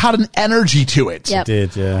 Yeah. It had an energy to it. It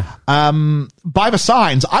did, yeah. By the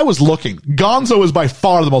signs, I was looking. Gonzo is by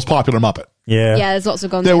far the most popular Muppet. Yeah. Yeah, there's lots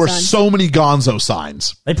of Gonzo signs. There were so many Gonzo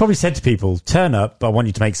signs. They probably said to people, turn up, but I want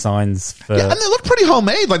you to make signs for... Yeah, and they look pretty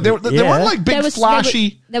homemade. Like, they weren't like big,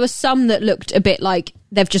 flashy... There were some that looked a bit like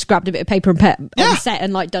they've just grabbed a bit of paper and pen on set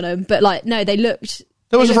and like done them. But like, no, they looked...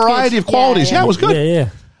 There was a variety of qualities. Yeah, it was good. Yeah.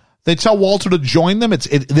 They tell Walter to join them. This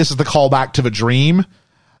is the callback to the dream.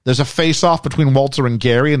 There's a face-off between Walter and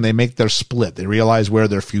Gary, and they make their split. They realize where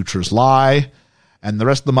their futures lie, and the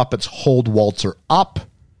rest of the Muppets hold Walter up.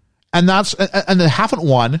 And they haven't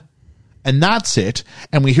won, and that's it.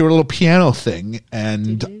 And we hear a little piano thing,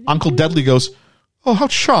 and Uncle Deadly goes, "Oh, how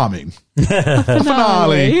charming!" A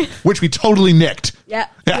finale, which we totally nicked. Yeah,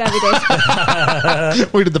 we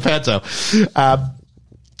did. We did the panto,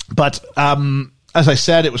 but as I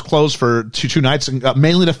said, it was closed for two nights,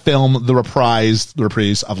 mainly to film the reprise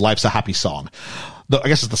of "Life's a Happy Song." I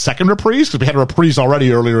guess it's the second reprise because we had a reprise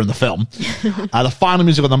already earlier in the film. The final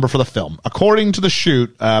musical number for the film. According to the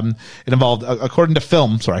shoot, it involved, according to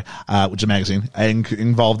Film, which is a magazine, it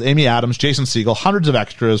involved Amy Adams, Jason Segel, hundreds of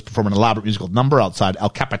extras performing an elaborate musical number outside El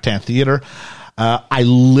Capitan Theater. I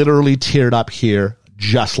literally teared up here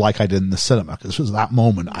just like I did in the cinema because this was that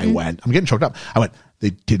moment I went, I'm getting choked up. I went,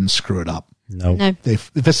 they didn't screw it up. No.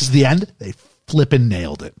 If this is the end, they flipping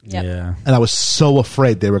nailed it. Yep. Yeah. And I was so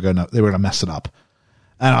afraid they were gonna mess it up.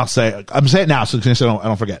 And I'm saying it now, so I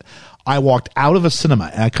don't forget. I walked out of a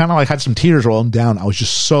cinema, and I kind of like had some tears rolling down. I was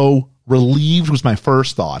just so relieved was my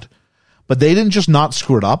first thought. But they didn't just not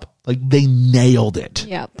screw it up. Like, they nailed it.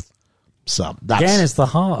 Yep. So that's... Again, it's the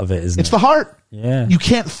heart of it, isn't it? It's the heart. Yeah. You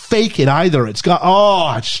can't fake it either. It's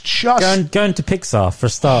got... it's just... Going to Pixar, for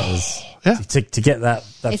starters. Yeah. To get that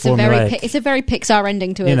it's formulaic... It's a very Pixar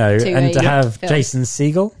ending to it. And to have film. Jason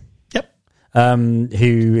Segel... Yep.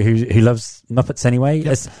 who loves Muppets anyway.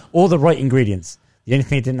 Yep. It's all the right ingredients. The only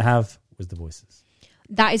thing it didn't have was the voices.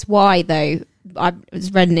 That is why, though, I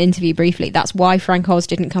read an interview briefly, that's why Frank Oz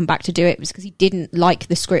didn't come back to do it, was because he didn't like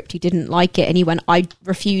the script, he didn't like it, and he went, I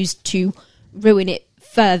refused to ruin it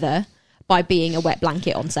further by being a wet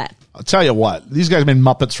blanket on set. I'll tell you what, these guys made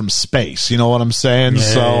Muppets from Space, you know what I'm saying?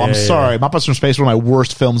 I'm sorry, Muppets from Space were one of my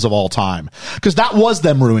worst films of all time. Because that was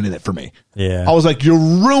them ruining it for me. Yeah. I was like, you're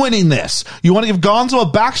ruining this. You want to give Gonzo a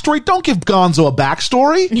backstory? Don't give Gonzo a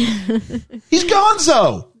backstory. He's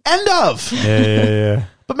Gonzo. End of. Yeah.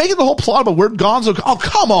 But making the whole plot about where Gonzo... Oh,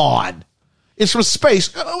 come on. It's from Space.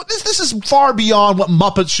 This is far beyond what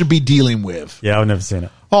Muppets should be dealing with. Yeah, I've never seen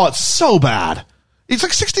it. Oh, it's so bad. It's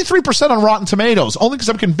like 63% on Rotten Tomatoes, only because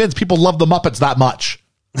I'm convinced people love the Muppets that much.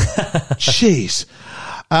 Jeez.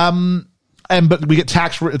 But we get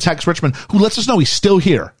Tex Richmond, who lets us know he's still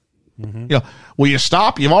here. Mm-hmm. Will you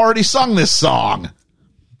stop? You've already sung this song.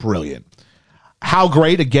 Brilliant. How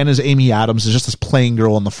great, again, is Amy Adams is just this plain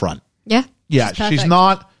girl in the front. Yeah. Yeah, she's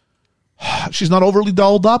not overly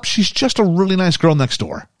dolled up. She's just a really nice girl next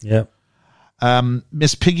door. Yep.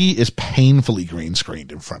 Miss Piggy is painfully green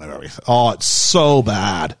screened in front of everything. Oh, it's so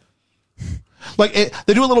bad. Like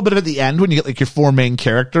they do a little bit of it at the end when you get like your 4 main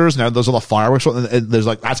characters. Now those are the fireworks. And there's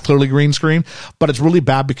like that's clearly green screen, but it's really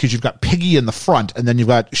bad because you've got Piggy in the front, and then you've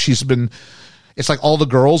got it's like all the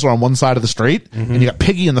girls are on one side of the street, and you got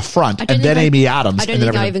Piggy in the front, and then Amy Adams. I don't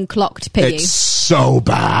think I even clocked Piggy. It's so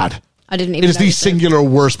bad. I didn't even. It is the singular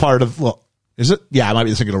worst part of. Well, is it? Yeah, it might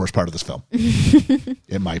be the singular worst part of this film.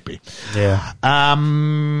 It might be. Yeah.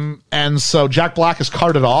 And so Jack Black is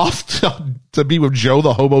carted off to be with Joe,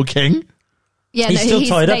 the Hobo King. Yeah, he's still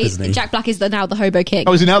tied up, isn't he? Jack Black is now the Hobo King.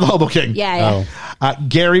 Oh, is he now the Hobo King? Yeah.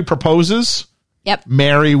 Gary proposes. Yep.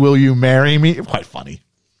 Mary, will you marry me? Quite funny.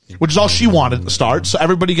 which is all she wanted at the start. So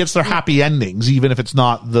everybody gets their happy endings, even if it's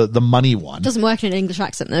not the money one. Doesn't work in an English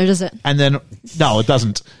accent, though, does it? And then no, it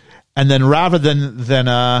doesn't. And then rather than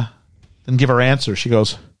give her answer, she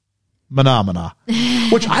goes, "Mana,"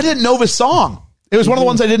 which I didn't know this song. It was one of the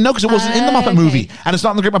ones I didn't know because it wasn't in the Muppet movie, and it's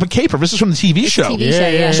not in the Great Muppet Caper. This is from the TV show.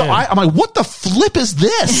 Yeah. So I'm like, what the flip is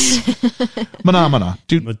this? Mana,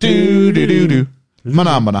 do do do do do.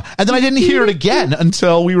 Mana. And then I didn't hear it again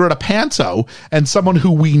until we were at a panto, and someone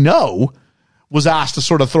who we know was asked to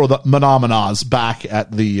sort of throw the Manamanas back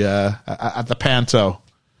at the panto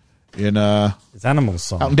in it's Animals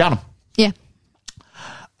song out in Downham. Yeah.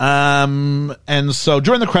 And so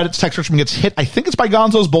during the credits, Tex Richmond gets hit. I think it's by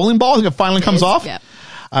Gonzo's bowling ball. I think it finally comes off.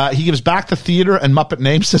 Yeah. He gives back the theater, and Muppet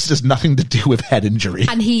name says it has nothing to do with head injury.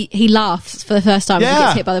 And he laughs for the first time when he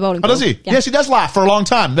gets hit by the bowling ball. Oh, does he? Yeah. Yes, he does laugh for a long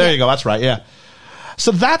time. There you go. That's right. Yeah.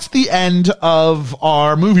 So that's the end of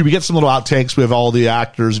our movie. We get some little outtakes with all the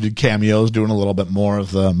actors who did cameos, doing a little bit more of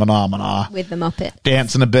the mana with the Muppet,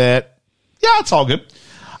 dancing a bit. Yeah, it's all good.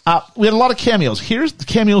 We had a lot of cameos. Here's the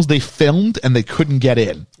cameos they filmed and they couldn't get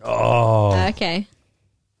in. Oh. Okay.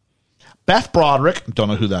 Beth Broderick, don't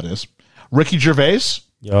know who that is. Ricky Gervais.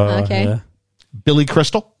 Okay. Yeah. Billy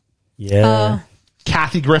Crystal. Yeah.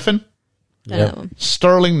 Kathy Griffin. Yep.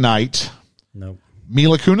 Sterling Knight. Nope.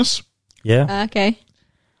 Mila Kunis. Yeah. Okay.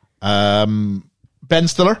 Ben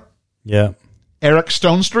Stiller. Yeah. Eric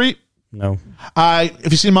Stonestreet. No.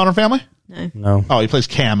 Have you seen Modern Family? No. Oh, he plays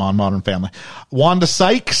Cam on Modern Family. Wanda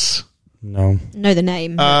Sykes. No. Know the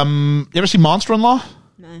name. You ever see Monster-in-Law?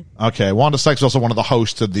 No. Okay. Wanda Sykes is also one of the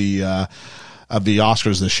hosts of the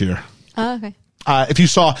Oscars this year. Oh, okay. If you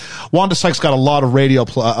saw, Wanda Sykes got a lot of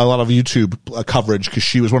a lot of YouTube coverage because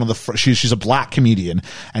she was one of the she's a black comedian,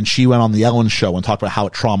 and she went on the Ellen Show and talked about how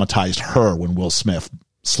it traumatized her when Will Smith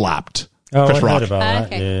slapped Chris Rock. Heard about that.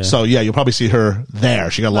 Okay. Yeah. So yeah, you'll probably see her there.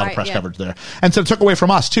 She got a lot of press coverage there, and so it took away from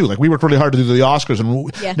us too. Like we worked really hard to do the Oscars, and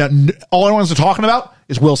now all anyone's talking about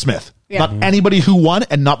is Will Smith. Yeah. Not anybody who won,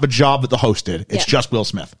 and not the job that the host did. It's just Will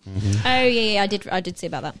Smith. Oh yeah, I did see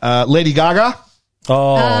about that. Lady Gaga.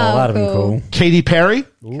 Oh, that'd have been cool. Katy Perry.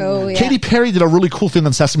 Cool, yeah. Katy Perry did a really cool thing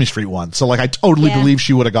on Sesame Street once. So, like, I totally believe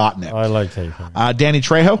she would have gotten it. I like Katy Perry. Danny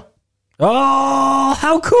Trejo. Oh,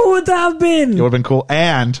 how cool would that have been? It would have been cool.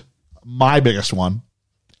 And my biggest one,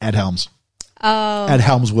 Ed Helms. Oh. Ed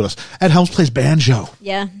Helms with us. Ed Helms plays banjo.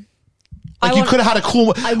 Yeah. Like, you could have had a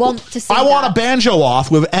cool... I want to see I want a banjo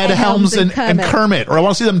off with Ed Helms and Kermit. Or I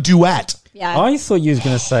want to see them duet. Yeah. I thought you was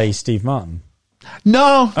going to say Steve Martin.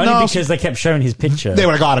 No, Only because they kept showing his picture. They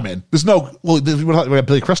would have got him in. There's no... Well, we would have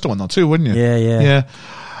Billy Crystal one, though, too, wouldn't you? Yeah.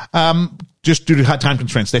 Just due to time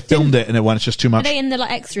constraints. They filmed it, and it went, it's just too much. Are they in the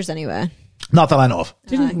extras anywhere? Not that I know of.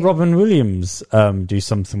 Didn't Robin Williams do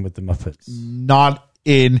something with the Muppets? Not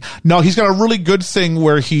in... No, he's got a really good thing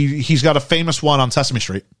where he's got a famous one on Sesame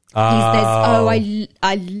Street. I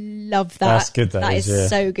love that. That's good. That is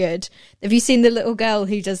so good. Have you seen the little girl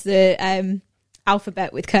who does the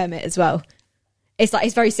alphabet with Kermit as well?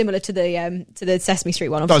 It's very similar to the Sesame Street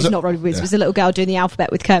one. Obviously, it's not Robin Williams. It was a little girl doing the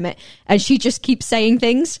alphabet with Kermit, and she just keeps saying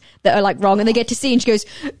things that are like wrong, and they get to see, and she goes,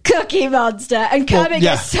 "Cookie Monster," and Kermit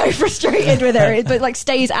gets so frustrated with her, but like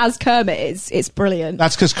stays as Kermit. It's brilliant.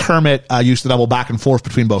 That's because Kermit used to double back and forth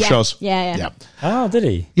between both shows. Yeah. Oh, did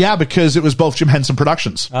he? Yeah, because it was both Jim Henson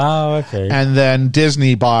Productions. Oh, okay. And then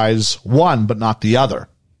Disney buys one, but not the other.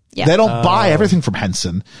 Yeah. They don't buy everything from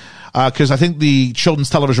Henson. Because I think the Children's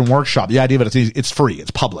Television Workshop, the idea of it's free, it's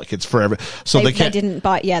public, it's for every. So they can't. They didn't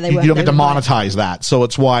buy. Yeah, they you weren't. You don't get to monetize that. So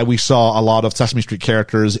it's why we saw a lot of Sesame Street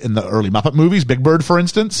characters in the early Muppet movies. Big Bird, for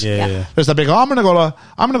instance. Yeah. There's that big. I'm gonna go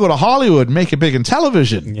to Hollywood and make it big in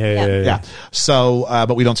television. Yeah. So,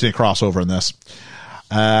 but we don't see a crossover in this.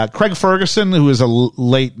 Craig Ferguson, who is a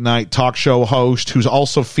late night talk show host, who's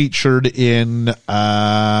also featured in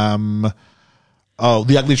The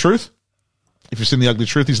Ugly Truth. If you've seen The Ugly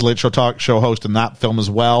Truth, he's a late show talk show host in that film as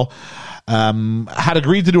well. Had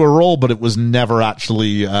agreed to do a role, but it was never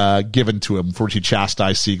actually given to him, for which he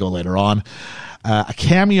chastised Siegel later on. A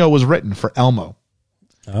cameo was written for Elmo.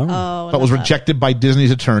 But was rejected by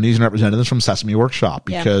Disney's attorneys and representatives from Sesame Workshop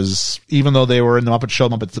because even though they were in the Muppet Show,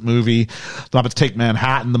 the Muppets Movie, the Muppets Take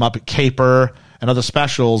Manhattan, the Muppet Caper, and other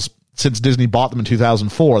specials, since Disney bought them in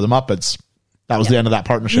 2004, the Muppets, that was the end of that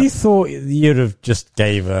partnership. You thought you'd have just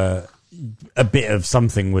gave a bit of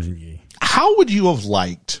something, wouldn't you? How would you have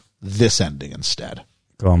liked this ending instead?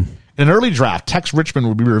 Go on. In an early draft, Tex Richmond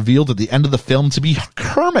would be revealed at the end of the film to be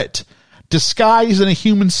Kermit, disguised in a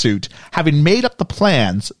human suit, having made up the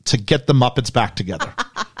plans to get the Muppets back together.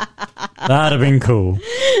 That'd have been cool.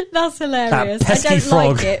 That's hilarious. That pesky I don't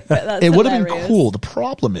frog. like it, but that's It would have hilarious. been cool. The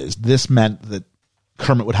problem is, this meant that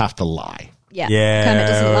Kermit would have to lie. Yeah. Kermit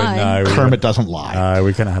doesn't lie. No, Kermit doesn't lie. No,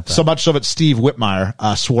 we couldn't have that. So much so that Steve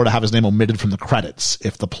Whitmire swore to have his name omitted from the credits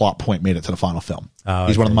if the plot point made it to the final film. Oh,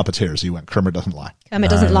 He's one of the Muppeteers. He went, Kermit doesn't lie. Kermit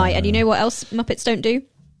doesn't lie. And you know what else Muppets don't do?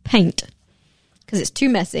 Paint. Because it's too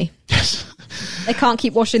messy. Yes. They can't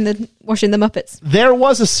keep washing the Muppets. There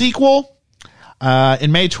was a sequel.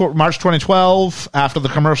 In March 2012, after the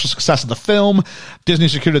commercial success of the film, Disney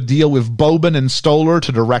secured a deal with Boban and Stoller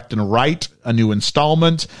to direct and write a new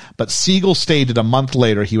installment, but Siegel stated a month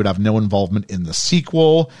later he would have no involvement in the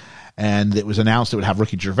sequel, and it was announced it would have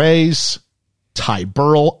Ricky Gervais, Ty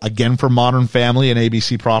Burrell, again for Modern Family, an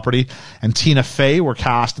ABC property, and Tina Fey were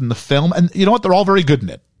cast in the film, and you know what? They're all very good in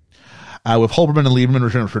it. With Holberman and Lieberman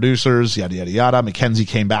returning as producers, yada, yada, yada. Mackenzie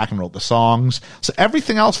came back and wrote the songs. So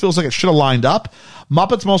everything else feels like it should have lined up.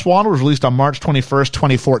 Muppets Most Wanted was released on March 21st,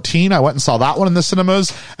 2014. I went and saw that one in the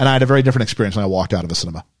cinemas, and I had a very different experience when I walked out of the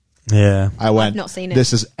cinema. Yeah. I went, I've not seen it.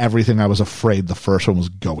 This is everything I was afraid the first one was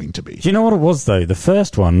going to be. Do you know what it was, though? The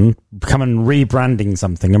first one, coming rebranding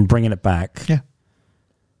something and bringing it back. Yeah.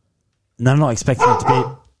 And they're not expecting it to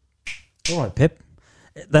be... All right, Pip.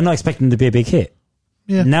 They're not expecting it to be a big hit.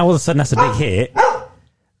 Yeah. Now all of a sudden that's a big hit.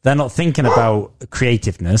 They're not thinking about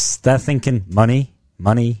creativeness. They're thinking money,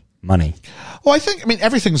 money, money. Well, I mean,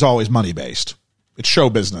 everything's always money-based. It's show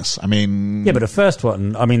business. I mean... Yeah, but the first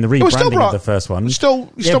one, I mean, the rebranding of the first one... You still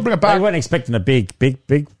bring it back. They weren't expecting a big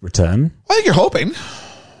return. I think you're hoping.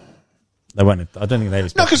 They weren't. I don't think they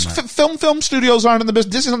was. No, because film studios aren't in the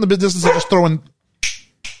business. Disney's not in the business of just throwing...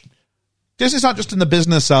 Disney's not just in the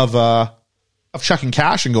business of chucking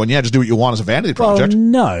cash and going, yeah, just do what you want as a vanity project. Well,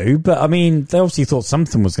 no, but I mean, they obviously thought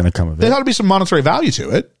something was going to come of it. There had to be some monetary value to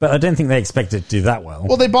it. But I don't think they expected to do that well.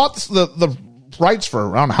 Well, they bought the rights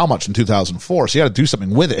for I don't know how much in 2004, so you had to do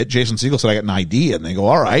something with it. Jason Segel said, I got an idea, and they go,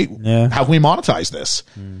 all right, how can we monetize this?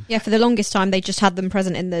 Yeah, for the longest time, they just had them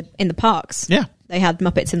present in the parks. Yeah. They had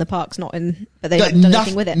Muppets in the parks, but they hadn't done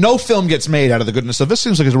anything with it. No film gets made out of the goodness of this.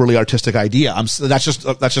 Seems like it's a really artistic idea. That's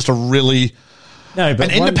just a really... No,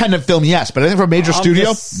 but an independent film, yes, but I think for a major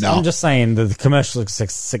studio, no. I'm just saying that the commercial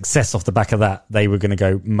success off the back of that, they were going to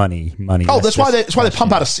go money. Oh, that's why they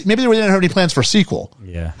pump out maybe they didn't have any plans for a sequel.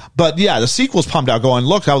 Yeah, but yeah, the sequel's pumped out, going,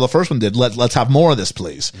 look how the first one did. Let's have more of this,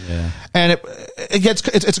 please. Yeah, and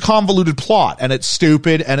it's a convoluted plot, and it's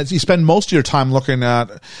stupid, and you spend most of your time looking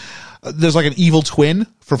at. There's like an evil twin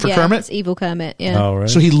for Kermit. It's evil Kermit. Yeah. Oh, right.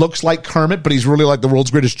 So he looks like Kermit, but he's really like the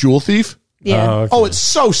world's greatest jewel thief. Yeah. Oh, it's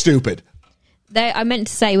so stupid. I meant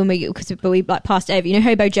to say when we like passed over, you know,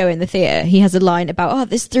 Hobo Joe in the theatre, he has a line about,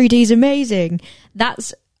 this 3D is amazing. I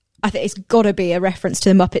think it's got to be a reference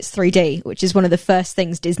to the Muppets 3D, which is one of the first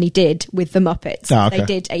things Disney did with the Muppets. Oh, okay. They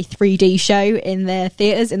did a 3D show in their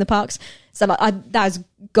theatres in the parks. So that's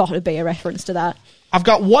got to be a reference to that. I've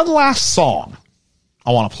got one last song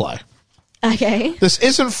I want to play. Okay. This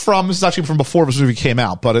is actually from before this movie came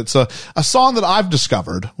out, but it's a song that I've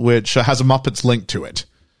discovered, which has a Muppets link to it.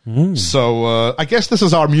 So I guess this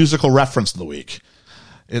is our musical reference of the week.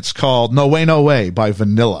 It's called No Way, No Way by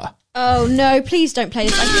Vanilla. Oh, no, please don't play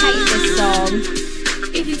this. I hate this song.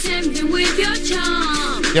 If you tempt me with your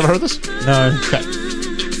charm. You ever heard this? No. Okay.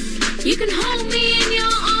 You can hold me in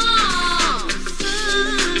your arms.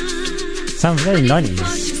 Sounds very 90s.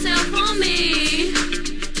 Force yourself on me.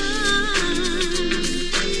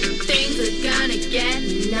 Things are gonna get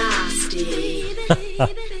nasty.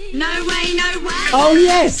 No way, no way. Oh,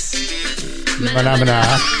 yes. Mana.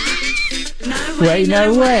 Way,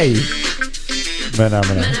 no way. Mana.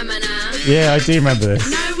 Yeah, I do remember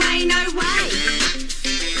this. No way, no way.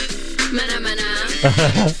 Mana.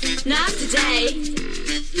 Not today.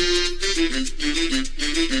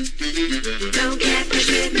 Don't get fresh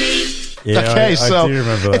with me. Yeah, okay, so I do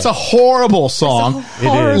remember that. It's a horrible song.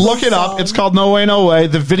 Look it up. It's called No Way, No Way.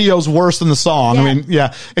 The video's worse than the song. Yeah. I mean,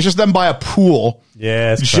 yeah, it's just them by a pool.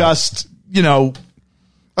 Yeah, it's just, you know,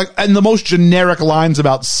 like, and the most generic lines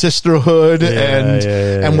about sisterhood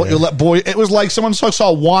and what you let boy. It was like someone saw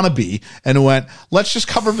Wannabe and went, let's just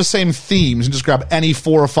cover the same themes and just grab any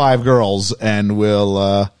 4 or 5 girls and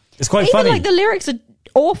we'll. It's quite even funny. Like the lyrics are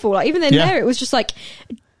awful. Like even there, it was just like,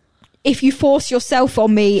 if you force yourself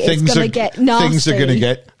on me, it's going to get nasty. Things are going to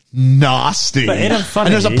get nasty. But isn't it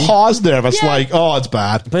funny? And there's a pause there that's like, oh, it's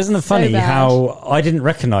bad. But isn't it funny how I didn't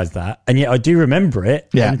recognise that, and yet I do remember it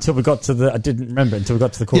until we got to the... I didn't remember it until we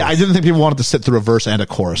got to the chorus. Yeah, I didn't think people wanted to sit through a verse and a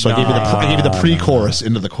chorus, so I gave you the pre-chorus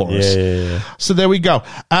into the chorus. Yeah. So there we go.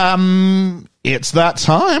 It's that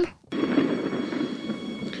time.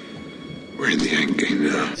 We're in the end game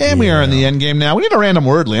now. And we are in the end game now. We need a random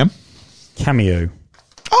word, Liam. Cameo.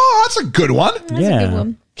 Oh, that's a good one. That's a good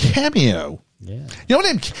one. Cameo. Yeah. You know,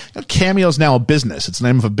 Cameo's now a business. It's the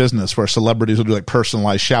name of a business where celebrities will do like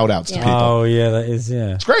personalized shout outs to people. Oh, yeah, that is,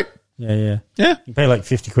 yeah. It's great. Yeah. Yeah. You pay like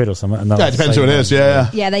 50 quid or something. And it depends who it is. Yeah.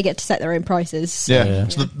 Yeah, they get to set their own prices. Yeah.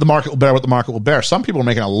 So the market will bear what the market will bear. Some people are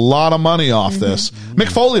making a lot of money off this.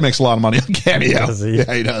 Mick Foley makes a lot of money on Cameo. Does he?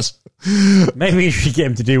 Yeah, he does. Maybe we should get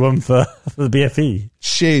him to do one for the BFE.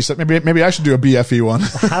 Jeez, maybe I should do a BFE one.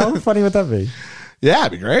 How funny would that be? Yeah,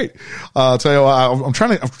 it'd be great. I'll tell you what,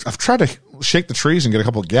 I've tried to shake the trees and get a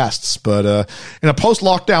couple of guests, but in a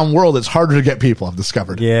post-lockdown world, it's harder to get people, I've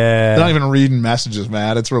discovered. Yeah. They're not even reading messages,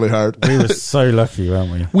 man. It's really hard. We were so lucky,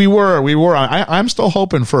 weren't we? We were. I'm still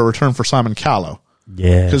hoping for a return for Simon Callow.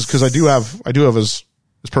 Yeah. Because I do have his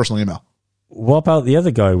personal email. What about the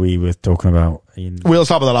other guy we were talking about? We'll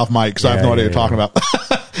talk about that off mic because I have no idea what you're talking about.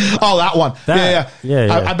 Oh, that one.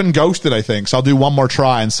 Yeah. I've been ghosted, I think, so I'll do one more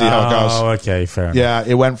try and see how it goes. Oh, okay, fair enough. Yeah,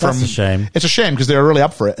 it went from... That's a shame. It's a shame because they were really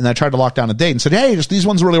up for it, and I tried to lock down a date and said, hey, just these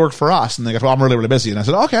ones really work for us. And they go, well, I'm really, really busy. And I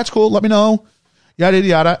said, okay, that's cool. Let me know. Yada, yada,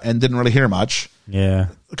 yada. And didn't really hear much. Yeah.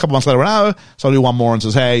 A couple months later, so I'll do one more and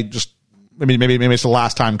says, hey, just... Maybe it's the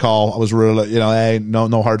last time call. I was really, hey,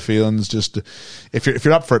 no hard feelings. Just if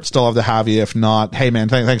you're up for it, still love to have you. If not, hey man,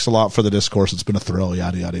 thanks a lot for the discourse. It's been a thrill.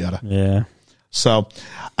 Yada yada yada. Yeah. So,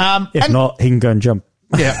 if not, he can go and jump.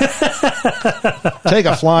 Yeah. Take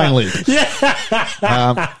a flying leap.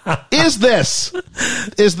 Yeah. Is this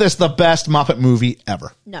the best Muppet movie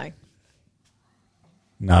ever? No.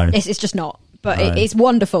 It's just not. But it's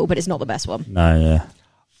wonderful, but it's not the best one. No. Yeah.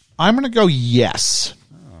 I'm gonna go yes.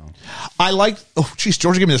 I like. Oh, geez,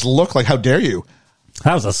 George, give me this look. Like, how dare you?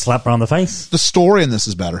 That was a slap around the face. The story in this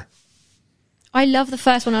is better. I love the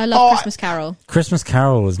first one. I love Christmas Carol. Christmas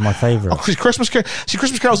Carol was my favorite. Christmas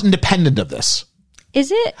Carol's independent of this.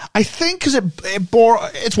 Is it? I think because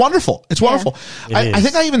it's wonderful. It's wonderful. Yeah. I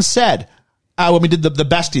think I even said when we did the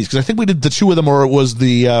besties, because I think we did the two of them, or it was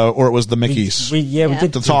the Mickeys. We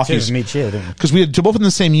did the talkies each year, didn't we? Because we had both in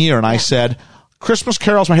the same year, and I said Christmas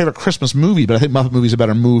Carol's my favorite Christmas movie, but I think Muppet Movie's a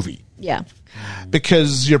better movie. Yeah.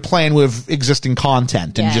 Because you're playing with existing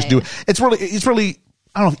content and it's really,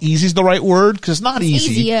 I don't know if easy is the right word, because it's not easy. It's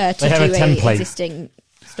easier to do an existing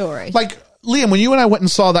story. Like, Liam, when you and I went and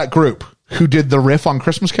saw that group who did the riff on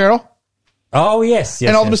Christmas Carol. Oh, yes.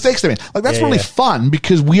 And all the mistakes they made. Like, that's really fun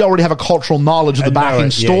because we already have a cultural knowledge of the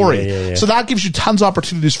backing story. Yeah. So that gives you tons of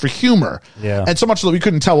opportunities for humor. Yeah. And so much so that we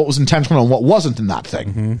couldn't tell what was intentional and what wasn't in that thing.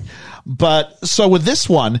 Mm-hmm. But so with this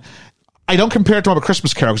one, I don't compare it to a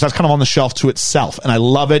Christmas Carol because that's kind of on the shelf to itself. And I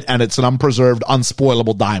love it. And it's an unpreserved,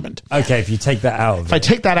 unspoilable diamond. Okay, if you take that out. If I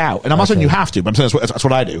take that out, and I'm not saying you have to, but I'm saying that's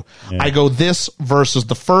what I do. Yeah. I go this versus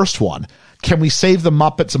the first one. Can we save the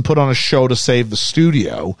Muppets and put on a show to save the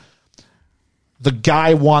studio? The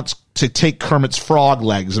guy wants to take Kermit's frog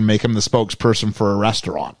legs and make him the spokesperson for a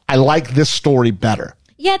restaurant. I like this story better.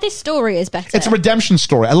 Yeah, this story is better. It's a redemption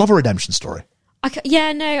story. I love a redemption story.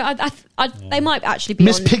 They might actually be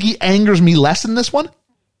Miss Piggy angers me less in this one.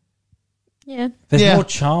 Yeah. There's more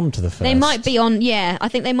charm to the first. They might be on, I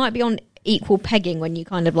think they might be on equal pegging when you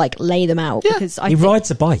kind of like lay them out. Yeah. Because he rides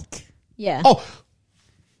a bike. Yeah. Oh,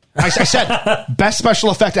 I said, best special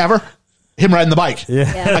effect ever. Him riding the bike.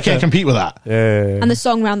 Yeah. I can't compete with that. Yeah. And the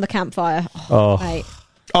song Round the Campfire. Oh. Mate.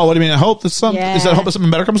 Oh, what do you mean? I hope that is that hope that something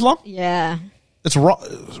better comes along? Yeah. It's wrong.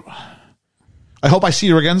 I hope I see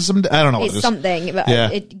you again someday. I don't know what it is. It's something. But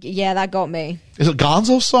that got me. Is it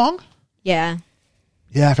Gonzo's song? Yeah.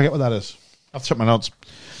 Yeah, I forget what that is. I'll have to check my notes.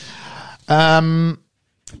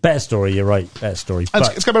 Better story, you're right. Better story.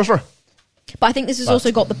 It's got a better story. But I think this has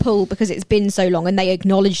also got the pull because it's been so long and they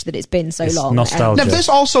acknowledge that it's been so long. Nostalgia. Now, this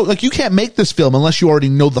also, like, you can't make this film unless you already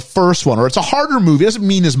know the first one, or it's a harder movie. It doesn't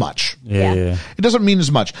mean as much. Yeah. It doesn't mean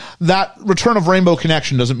as much. That Return of Rainbow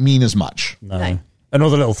Connection doesn't mean as much. No. And all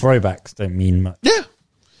the little throwbacks don't mean much. Yeah.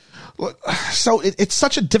 So it's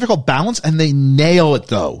such a difficult balance, and they nail it,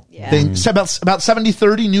 though. Yeah. They about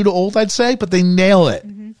 70-30, new to old, I'd say, but they nail it.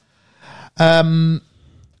 Mm-hmm.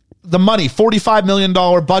 The money, $45 million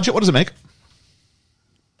budget. What does it make?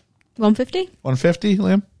 150? 150,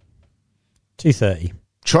 Liam? 230.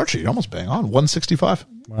 Churchy, you're almost bang on. 165.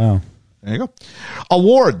 Wow. There you go.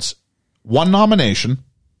 Awards. 1 nomination,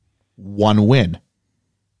 1 win.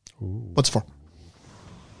 Ooh. What's it for?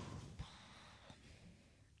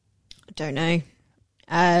 I don't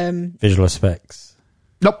know. Visual effects.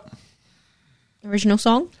 Nope. Original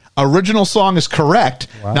song? Original song is correct.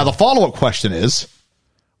 Wow. Now, the follow-up question is,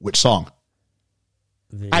 which song?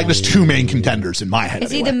 There's 2 main contenders in my head.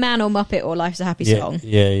 It's either Man or Muppet or Life's a Happy Song.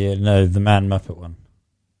 Yeah. No, the Man Muppet one.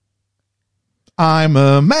 I'm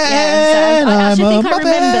a man. I actually think I remember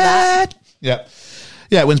that. Yeah.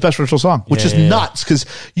 Yeah, it wins Best Original Song, which is nuts because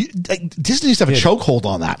Disney used to have a chokehold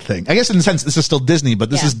on that thing. I guess in a sense, this is still Disney, but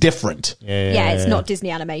this is different. It's not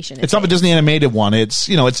Disney animation. It's not a Disney animated one. It's,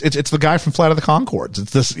 it's the guy from Flight of the Conchords.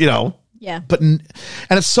 It's this, Yeah. But, and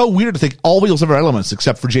it's so weird to think all Wheels of elements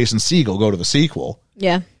except for Jason Segel go to the sequel.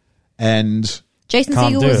 Yeah. And Jason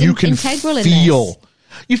Segel was integral in this.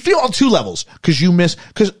 You feel on two levels because you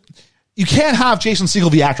can't have Jason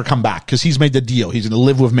Segel, the actor, come back because he's made the deal. He's going to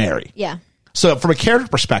live with Mary. Yeah. So from a character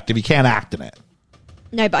perspective, he can't act in it.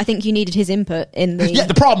 No, but I think you needed his input in the... Yeah,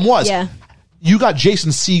 the problem was you got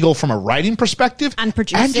Jason Segel from a writing perspective. And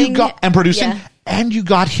producing. And you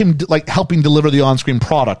got him like helping deliver the on-screen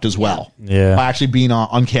product as well. Yeah. By actually being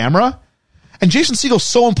on camera. And Jason Segel's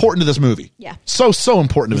so important to this movie. Yeah. So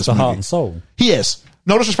important to this movie. The heart and soul. He is.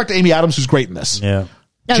 No disrespect to Amy Adams, who's great in this. Yeah.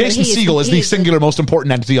 No, Jason Segel is the singular most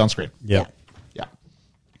important entity on screen. Yeah.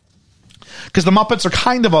 Because the Muppets are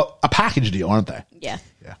kind of a package deal, aren't they? Yeah.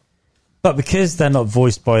 But because they're not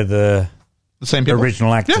voiced by the same people?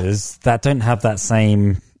 Original actors that don't have that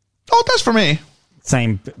same... Oh, it does for me.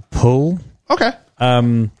 Same pull. Okay.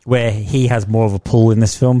 Where he has more of a pull in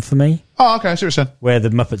this film for me. Oh, okay. I see what you're saying. Where the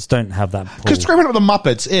Muppets don't have that pull. Because the great part about the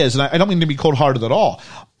Muppets is, and I don't mean to be cold-hearted at all,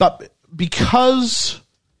 but because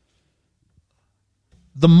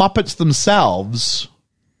the Muppets themselves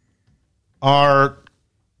are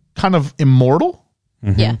kind of immortal.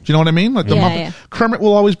 Mm-hmm. Yeah. Do you know what I mean? Like the Muppet, yeah. Kermit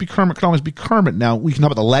will always be Kermit, can always be Kermit. Now, we can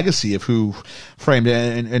talk about the legacy of who framed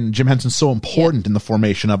it, and Jim Henson's so important in the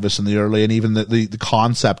formation of this in the early, and even the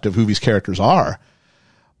concept of who these characters are.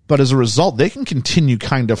 But as a result, they can continue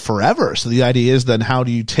kind of forever. So the idea is then how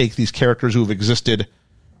do you take these characters who have existed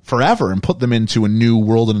forever and put them into a new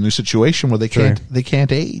world and a new situation where they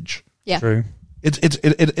can't age. Yeah. True.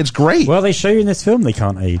 It's great. Well, they show you in this film they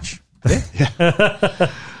can't age.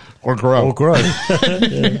 Or grow.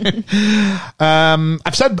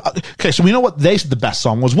 I've said, okay, so we know what they said the best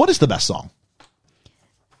song was. What is the best song?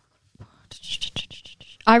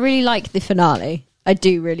 I really like the finale. I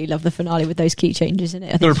do really love the finale with those key changes in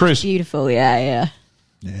it. I think it's beautiful. Yeah.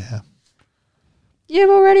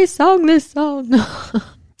 You've already sung this song.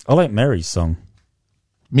 I like Mary's song.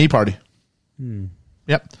 Me Party.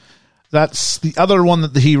 Yep. That's the other one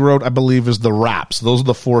that he wrote, I believe, is the raps. Those are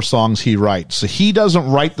the 4 songs he writes. So he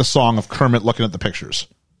doesn't write the song of Kermit looking at the pictures.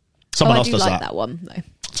 Someone else does that. I do like that. that one, though.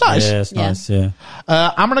 It's nice. Yeah, it's nice, yeah.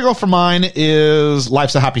 I'm going to go for mine is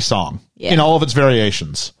Life's a Happy Song in all of its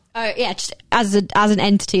variations. Oh, yeah, just as an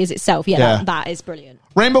entity as itself. Yeah. That is brilliant.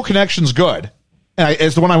 Rainbow Connection's good. And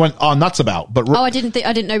it's the one I went nuts about. But I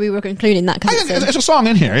didn't know we were including that. It's a song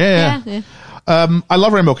in here. Yeah. I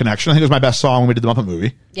love Rainbow Connection. I think it was my best song when we did the Muppet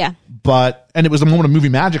movie. Yeah. And it was the moment of movie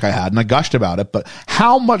magic I had, and I gushed about it. But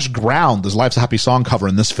how much ground does Life's a Happy Song cover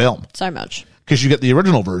in this film? So much. Because you get the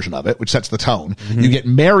original version of it, which sets the tone. Mm-hmm. You get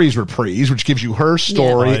Mary's reprise, which gives you her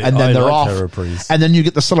story, and then they're off. And then you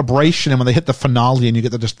get the celebration, and when they hit the finale, and you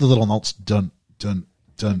get just the little notes, dun, dun,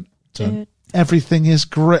 dun, dun. Everything is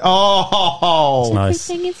great. Oh! It's nice.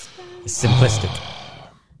 Everything is it's simplistic.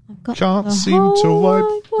 Can't seem to wipe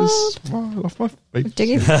this smile off my face.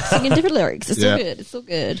 Singing different lyrics. It's so good. It's so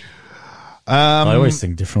good. I always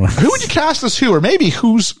sing different ones. Who would you cast as who? Or maybe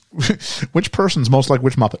which person's most like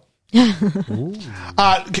which Muppet? Can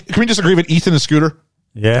we just agree with Ethan and Scooter?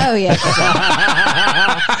 Yeah. Oh, yeah.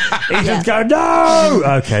 Ethan's going, no!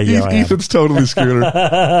 Okay, yeah, Ethan's totally Scooter.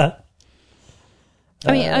 I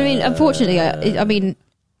mean, unfortunately,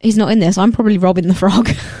 he's not in this. I'm probably Robin the Frog.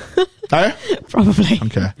 Probably.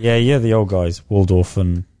 Okay. Yeah, you're the old guys, Waldorf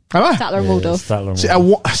and... Statler and Waldorf.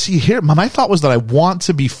 See, here, my thought was that I want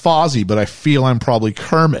to be Fozzie, but I feel I'm probably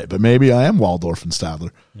Kermit, but maybe I am Waldorf and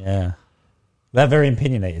Statler. Yeah. They're very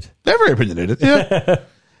opinionated. Yeah.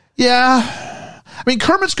 Yeah. I mean,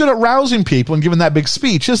 Kermit's good at rousing people and giving that big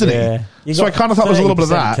speech, isn't he? So I kind of thought it was a little bit of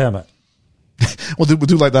that. Kermit. We'll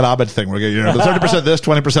do like that Abed thing where we get 30% this,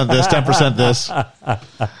 20% this, 10% this.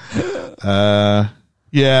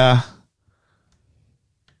 Yeah.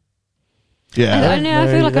 I don't know. I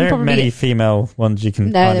feel like I'm probably many female ones you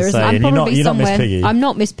can there isn't. say. I'm probably you're not Miss somewhere. Piggy. I'm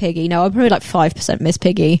not Miss Piggy. No, I'm probably like 5% Miss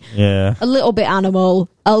Piggy. Yeah. A little bit animal.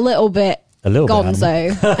 A little bit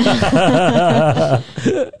Gonzo.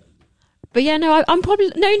 But yeah, no, I'm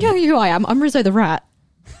probably you know who I am. I'm Rizzo the Rat.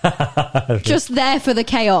 Just there for the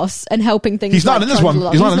chaos and helping things. He's not in this one.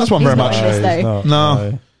 He's not in this one very much.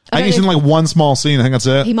 No. I think he's in like one small scene. I think that's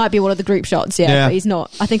it. He might be one of the group shots, but he's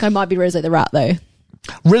not. I think I might be Rizzo the Rat though.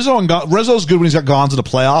 Rizzo's good when he's got Gonzo to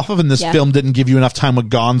play off of, and this film didn't give you enough time with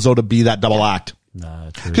Gonzo to be that double act. No,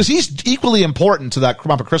 true. Because he's equally important to that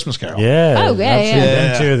Muppet Christmas Carol. Yeah. Oh,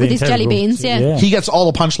 yeah. With his jelly beans, yeah. He gets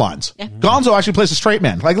all the punchlines. Yeah. Gonzo actually plays a straight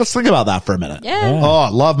man. Like, let's think about that for a minute. Yeah. Oh, I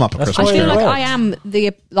love Muppet Christmas I feel Carol. like I am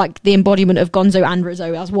the embodiment of Gonzo and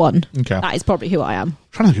Rizzo as one. Okay. That is probably who I am. I'm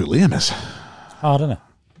trying to think who Liam is. Oh, I don't know.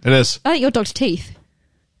 It is. I think you're Dr. Teeth.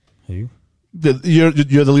 Who? You're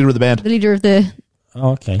the leader of the band. The leader of the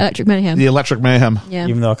Electric Mayhem. The Electric Mayhem. Yeah.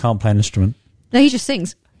 Even though I can't play an instrument. No, he just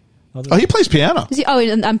sings. Oh, he plays piano. Is he? Oh,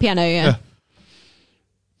 and piano, yeah.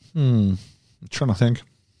 I'm trying to think.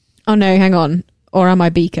 Oh, no, hang on. Or am I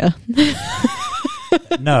Beaker?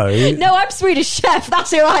 No. No, I'm Swedish Chef.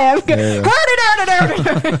 That's who I am. Yeah.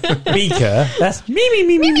 Beaker. That's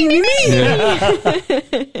me.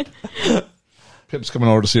 Pip's coming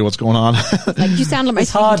over to see what's going on. Like, you sound like my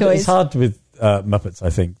It's hard. toys. It's hard with Muppets, I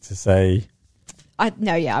think, to say. I'm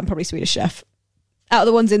probably Swedish Chef. Out of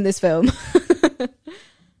the ones in this film.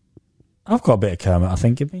 I've got a bit of Kermit, I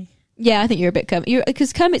think, in me. Yeah, I think you're a bit Kermit.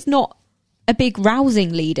 Because Kermit's not a big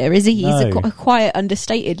rousing leader, is he? He's No. a quiet,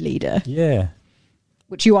 understated leader. Yeah.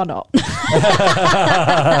 Which you are not.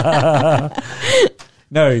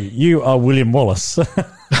 No, you are William Wallace.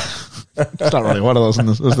 It's not really one of those,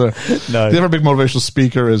 is there? No. The other big motivational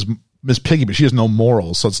speaker is Miss Piggy, but she has no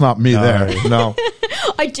morals, so it's not me there. No.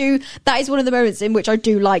 I do. That is one of the moments in which I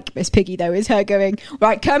do like Miss Piggy, though, is her going,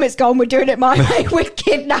 right, Kermit's gone, we're doing it my way, we're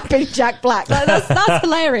kidnapping Jack Black. Like, that's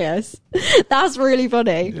hilarious. That's really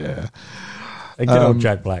funny. Yeah. A good old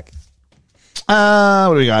Jack Black. What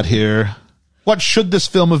do we got here? What should this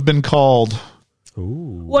film have been called?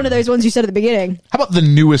 Ooh. One of those ones you said at the beginning. How about the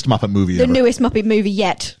newest Muppet movie The ever? newest Muppet movie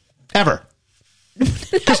yet. Ever.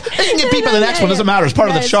 Because they can get beat by the next one, doesn't matter. It's part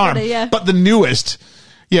of the charm. Funny, yeah. But the newest,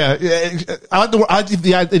 I like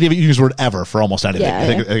the idea of you use the word ever for almost anything. Yeah, I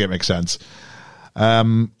think it makes sense.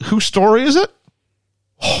 Whose story is it?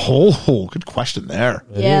 Oh, good question there.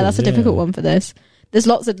 Yeah, that's a difficult one for this. There's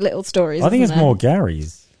lots of little stories. I think it's isn't there? more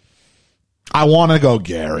Gary's. I want to go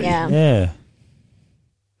Gary. Yeah.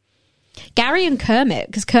 Gary and Kermit,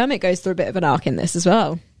 because Kermit goes through a bit of an arc in this as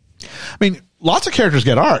well. I mean, lots of characters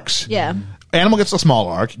get arcs. Yeah. Animal gets a small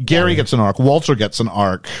arc. Gary gets an arc. Walter gets an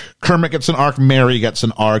arc. Kermit gets an arc. Mary gets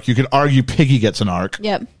an arc. You could argue Piggy gets an arc.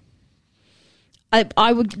 Yep.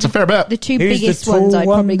 I would. It's a fair bet. The two Who's biggest the tall ones I'd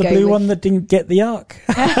one, probably the go blue with. one that didn't get the arc?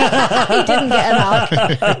 He didn't get an arc.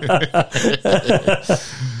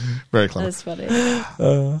 Very clever. That's funny.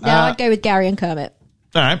 I'd go with Gary and Kermit.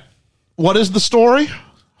 All right. What is the story?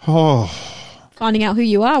 Oh. Finding out who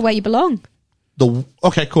you are, where you belong.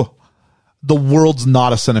 Okay, cool. The world's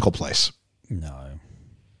not a cynical place. No.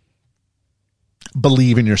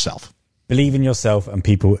 Believe in yourself. Believe in yourself, and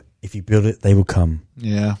people, if you build it, they will come.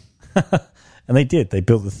 Yeah. And they did. They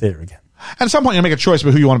built the theatre again. And at some point, you make a choice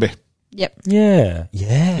about who you want to be. Yep. Yeah.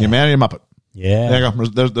 Yeah. You're man or you're Muppet. Yeah. There you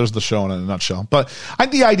go. There's the show in a nutshell. But I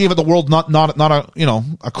think the idea of the world not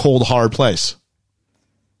a cold, hard place.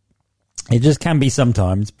 It just can be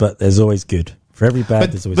sometimes, but there's always good. For every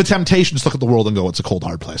bad, there's always the good. temptation is to look at the world and go, it's a cold,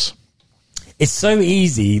 hard place. It's so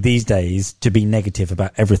easy these days to be negative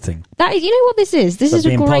about everything. That is, you know what this is? This But is a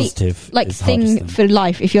being great positive like is the hardest thing for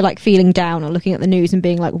life. If you're like feeling down or looking at the news and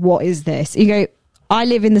being like, "What is this?" You go, "I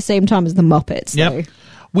live in the same time as the Muppets." Yep.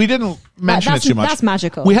 We didn't mention it too much. That's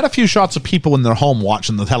magical. We had a few shots of people in their home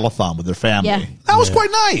watching the telethon with their family. Yeah. That was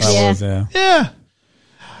quite nice. That was, yeah. Yeah.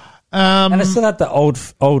 And it still had that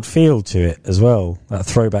old feel to it as well. That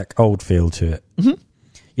throwback old feel to it. Mm-hmm.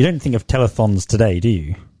 You don't think of telethons today, do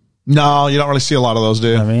you? No, you don't really see a lot of those, do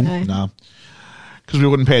you? I mean, no. Because we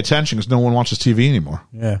wouldn't pay attention because no one watches TV anymore.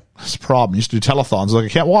 Yeah. That's the problem. You used to do telethons. Like, I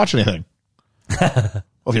can't watch anything. Well,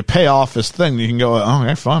 if you pay off this thing, you can go, oh,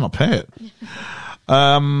 okay, fine, I'll pay it.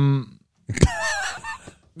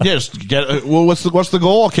 Yeah, just get. Well, what's the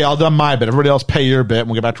goal? Okay, I'll do my bit. Everybody else pay your bit, and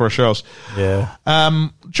we'll get back to our shows. Yeah.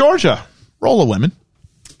 Georgia, Role of Women.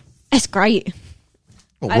 It's great.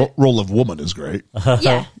 Well, Role of Woman is great.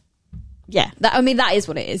 Yeah. Yeah. That is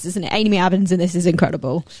what it is, isn't it? Amy Adams in this is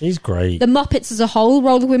incredible. She's great. The Muppets as a whole,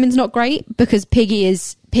 Role of Women's not great because Piggy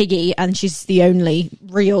is Piggy and she's the only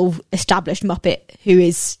real established Muppet who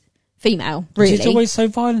is female, really. She's always so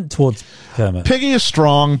violent towards Kermit. Piggy is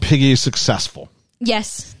strong. Piggy is successful.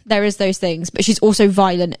 Yes, there is those things, but she's also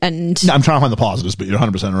violent and... No, I'm trying to find the positives, but you're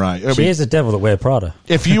 100% right. She is a devil that wear Prada.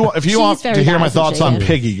 If you want to hear my thoughts on yeah.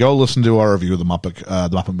 Piggy, go listen to our review of the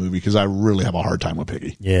Muppet movie because I really have a hard time with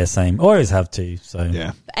Piggy. Yeah, same. Always have to. So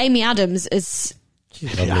yeah. But Amy Adams as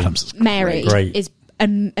Mary great. Is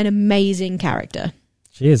an amazing character.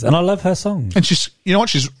 She is, and I love her song. And she's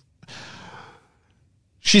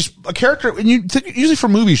she's a character, and you think, usually for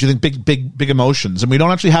movies, you think big emotions, and we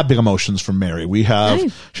don't actually have big emotions from Mary. We have,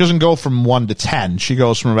 she doesn't go from 1 to 10. She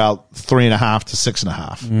goes from about 3.5 to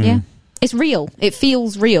 6.5. Yeah. It's real. It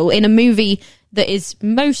feels real in a movie that is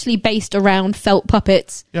mostly based around felt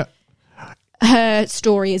puppets. Yeah. Her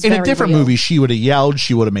story is in very a different real. movie. She would have yelled.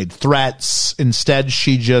 She would have made threats. Instead,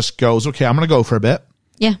 she just goes, "Okay, I'm going to go for a bit."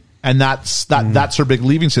 Yeah. And that's her big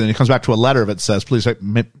leaving scene. And he comes back to a letter that says, "Please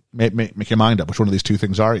make your mind up. Which one of these two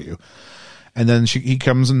things are you?" And then he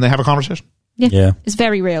comes and they have a conversation. Yeah. It's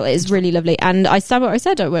very real. It is really lovely. And I stand what I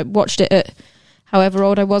said. I watched it at however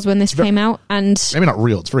old I was when this came out. And maybe not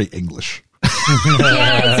real. It's very English.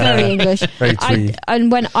 Yeah, it's very English.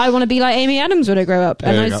 And when I want to be like Amy Adams when I grow up,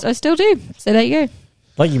 and I still do. So there you go.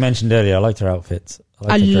 Like you mentioned earlier, I liked her outfits.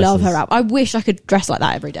 I love her outfit. I wish I could dress like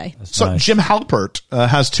that every day. So nice. Jim Halpert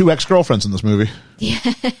has 2 ex-girlfriends in this movie. Yeah.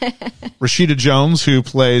 Rashida Jones, who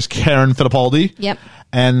plays Karen Fittipaldi. Yep.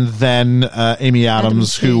 And then Amy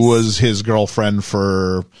Adams, who was his girlfriend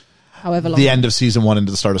for however long. The end of season 1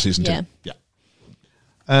 into the start of season 2. Yeah.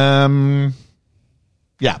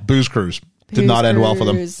 Yeah. Booze Cruise. Did not end well for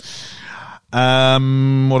them.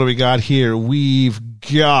 What do we got here? We've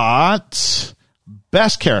got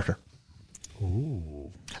best character.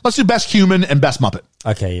 Ooh. Let's do best human and best Muppet.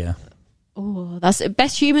 Okay, yeah. Oh, that's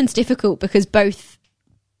best human's difficult because both.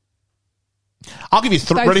 I'll give you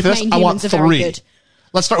ready for this? I want 3.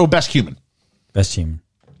 Let's start with best human. Best human.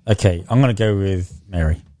 Okay, I'm going to go with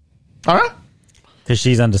Mary. All right. Because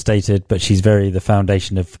she's understated, but she's very the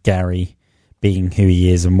foundation of Gary being who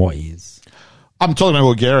he is and what he is. I'm totally going to go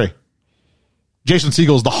with Gary. Jason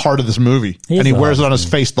Segel is the heart of this movie, and he wears it on his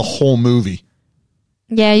face the whole movie.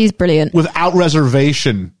 Yeah, he's brilliant. Without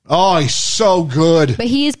reservation. Oh, he's so good. But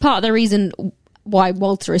he is part of the reason why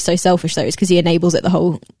Walter is so selfish, though, is because he enables it the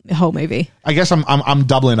whole movie. I guess I'm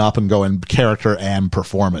doubling up and going character and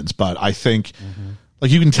performance, but I think... Like,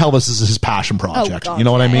 you can tell this is his passion project. God, you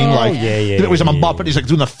know what I mean? Like, he's a Muppet. He's like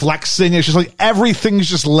doing the flexing. It's just like everything's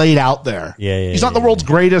just laid out there. He's not the world's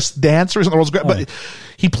greatest dancer. He's not the world's great, but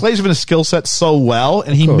he plays within his skill set so well,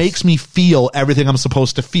 and he makes me feel everything I'm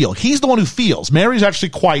supposed to feel. He's the one who feels. Mary's actually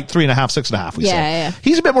quite 3.5, 6.5. We say.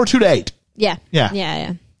 He's a bit more 2 to 8.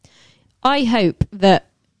 Yeah. I hope that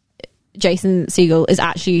Jason Segel is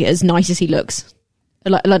actually as nice as he looks.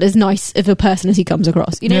 Like as nice of a person as he comes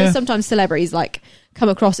across. You know, sometimes celebrities come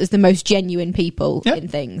across as the most genuine people in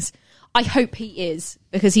things. I hope he is,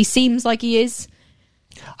 because he seems like he is.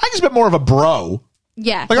 I think he's a bit more of a bro.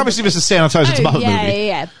 Yeah. Like, obviously this is sanitized. It's a Muppet movie.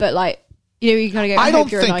 Yeah. But like, you know, you kind of go, I hope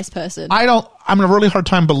you're a nice person. I'm having a really hard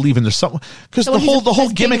time believing there's something, because the whole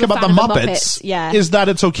gimmick about the Muppets is that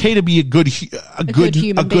it's okay to be a good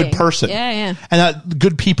person. Yeah. And that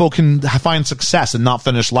good people can find success and not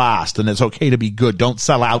finish last, and it's okay to be good. Don't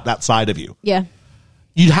sell out that side of you. Yeah.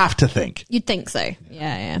 You'd have to think. You'd think so.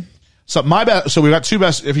 Yeah. So my best. So we've got 2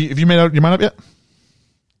 best. Have you made your mind up yet?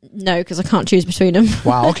 No, because I can't choose between them.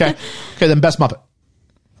 Wow. Okay. Okay. Then best Muppet.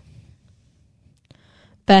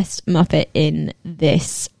 Best Muppet in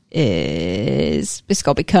this it's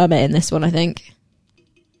got to be Kermit in this one, I think.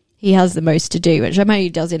 He has the most to do, which I know he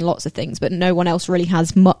does in lots of things, but no one else really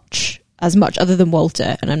has as much other than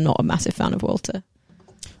Walter, and I'm not a massive fan of Walter.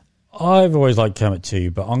 I've always liked Kermit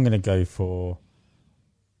too, but I'm going to go for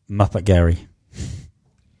Muppet Gary.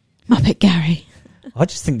 Muppet Gary. I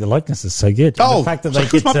just think the likeness is so good. Oh, the fact that they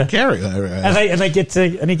get Muppet to Gary,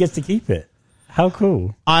 and he gets to keep it. How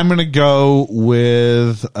cool! I'm going to go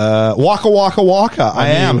with Waka Waka Waka.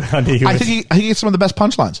 I think he gets some of the best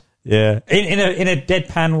punchlines. Yeah, in a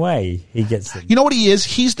deadpan way, he gets them. You know what he is?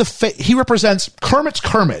 He's he represents Kermit's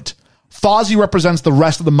Kermit. Fozzie represents the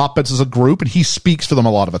rest of the Muppets as a group, and he speaks for them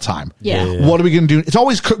a lot of the time. Yeah. What are we going to do? It's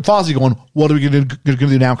always Fozzie going, what are we going to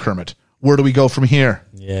do now, Kermit? Where do we go from here?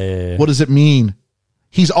 Yeah. What does it mean?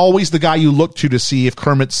 He's always the guy you look to see if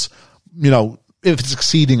Kermit's, if it's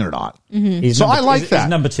succeeding or not. Mm-hmm. So I like that. He's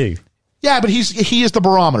number 2. Yeah, but he is the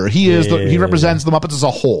barometer. He represents the Muppets as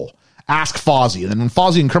a whole. Ask Fozzie. And then when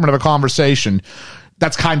Fozzie and Kermit have a conversation,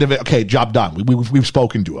 that's kind of it. Okay, job done. We've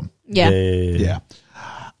spoken to him. Yeah.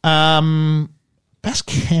 Best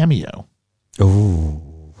cameo.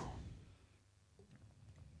 Ooh.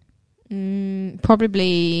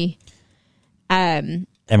 Probably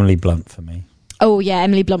Emily Blunt for me. Oh yeah,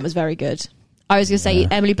 Emily Blunt was very good. I was going to say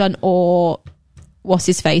Emily Blunt or what's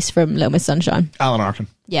his face from Little Miss Sunshine? Alan Arkin.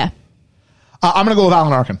 Yeah. I'm going to go with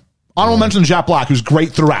Alan Arkin. Honorable mention Jack Black, who's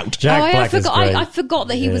great throughout. I forgot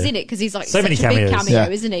that he was in it because he's like so such a big cameo,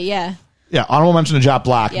 isn't he? Yeah. Yeah, honorable mention to Jack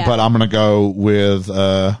Black, but I'm going to go with,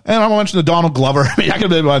 and honorable mention to Donald Glover. I mean, I could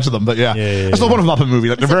maybe mention them, but that's the one of Muppet movie.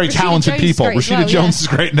 Like, they're very talented people. Rashida Jones is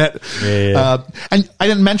great in it. And I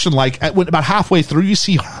didn't mention, like, about halfway through, you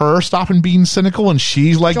see her stopping being cynical, and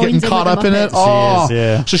she's like getting caught up in it.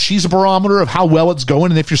 So she's a barometer of how well it's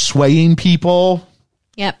going, and if you're swaying people.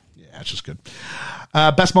 Yep. Yeah, it's just good.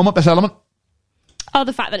 Best moment, best element. Oh,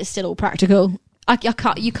 the fact that it's still all practical.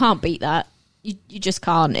 You can't beat that. You just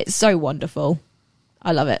can't. It's so wonderful.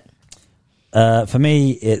 I love it. For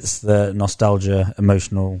me, it's the nostalgia,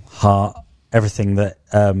 emotional heart, everything that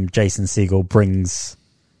Jason Segel brings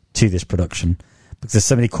to this production. Because there's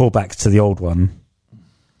so many callbacks to the old one.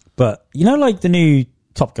 But, you know, like the new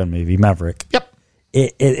Top Gun movie, Maverick? Yep.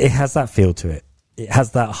 It has that feel to it. It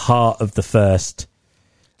has that heart of the first.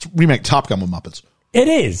 Remake Top Gun with Muppets. It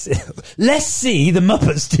is. Let's see the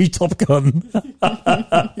Muppets do Top Gun.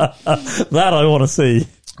 That I want to see.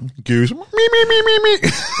 Goose. Me.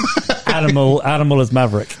 Animal as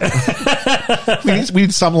Maverick. we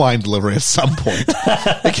need some line delivery at some point.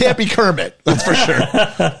 It can't be Kermit, that's for sure.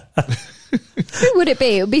 Who would it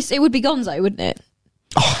be? It would be Gonzo, wouldn't it?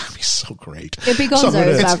 Oh, that'd be so great. It'd be Gonzo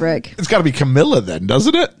as Maverick. It's got to be Camilla then,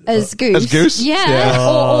 doesn't it? As Goose. As Goose? Yeah.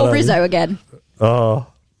 Or Rizzo again. Oh.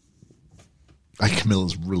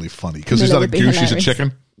 Camilla's really funny because she's not a goose, she's a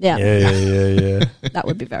chicken. Yeah. That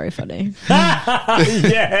would be very funny.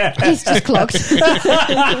 Yeah. He's just clogged.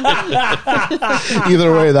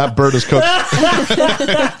 Either way, that bird is cooked.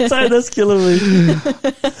 Sorry, that's killing me.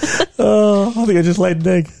 Oh, I think I just laid an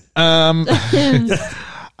egg.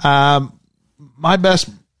 My best.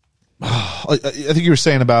 I think you were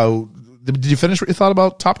saying about. Did you finish what you thought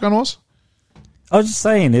about Top Gun was? I was just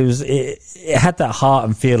saying it had that heart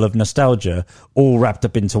and feel of nostalgia all wrapped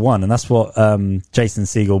up into one, and that's what Jason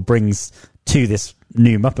Segel brings to this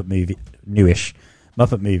new Muppet movie, newish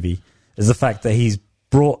Muppet movie, is the fact that he's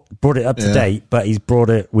brought it up to date, but he's brought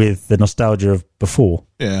it with the nostalgia of before,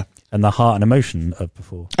 and the heart and emotion of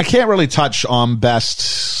before. I can't really touch on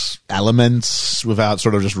best elements without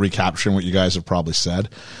sort of just recapturing what you guys have probably said.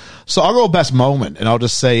 So I'll go best moment, and I'll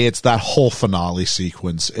just say it's that whole finale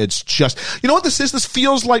sequence. It's just, you know what this is? This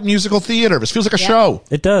feels like musical theater. This feels like a show.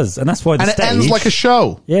 It does, and that's why the stage... And it ends like a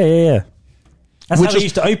show. Yeah. That's how they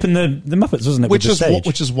used to open the Muppets, wasn't it? Which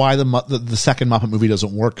is why the second Muppet movie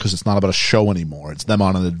doesn't work, because it's not about a show anymore. It's them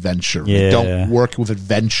on an adventure. Yeah. They don't work with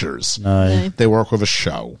adventures. No. They work with a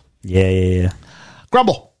show. Yeah.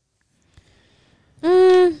 Grumble.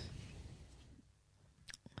 Oh,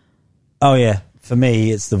 yeah. For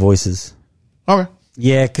me, it's the voices. Okay.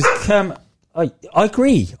 Yeah, because I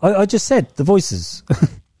agree. I just said the voices.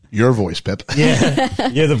 Your voice, Pip. Yeah.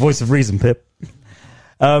 You're the voice of reason, Pip.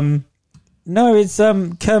 No, it's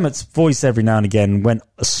Kermit's voice every now and again went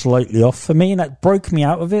slightly off for me, and that broke me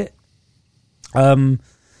out of it. And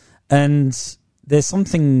there's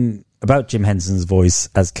something about Jim Henson's voice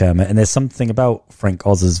as Kermit, and there's something about Frank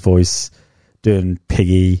Oz's voice doing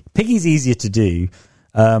Piggy. Piggy's easier to do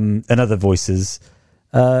than other voices.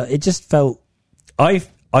 It just felt... I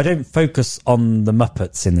don't focus on the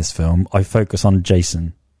Muppets in this film. I focus on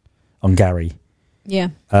Jason, on Gary. Yeah.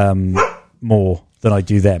 More than I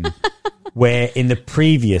do them. Where in the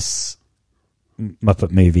previous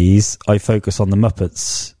Muppet movies, I focus on the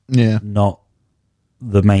Muppets, not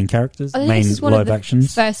the main characters, main live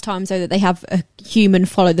actions. First time, so that they have a human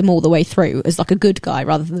follow them all the way through as like a good guy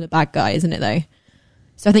rather than a bad guy, isn't it? Though,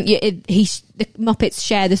 so I think the Muppets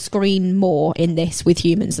share the screen more in this with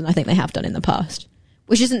humans than I think they have done in the past.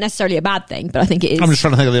 Which isn't necessarily a bad thing, but I think it is. I'm just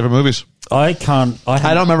trying to think of the other movies. I don't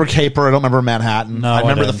remember Caper. I don't remember Manhattan. No, I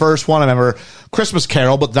remember the first one. I remember Christmas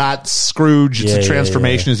Carol, but that's Scrooge. It's a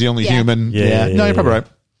transformation. Is the only human. No, you're probably right.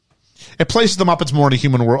 It places the Muppets more in a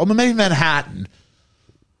human world. Oh, maybe Manhattan.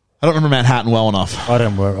 I don't remember Manhattan well enough. I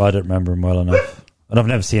don't remember him well enough. And I've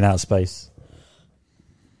never seen Outer Space.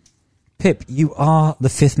 Pip, you are the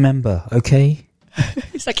fifth member, okay?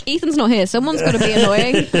 It's like, Ethan's not here. Someone's got to be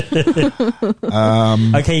annoying.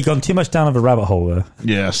 Okay, you've gone too much down of a rabbit hole there.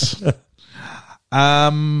 Yes.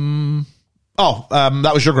 That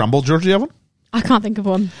was your grumble. George, do you have one? I can't think of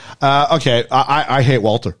one. Okay, I hate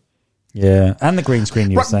Walter. Yeah, and the green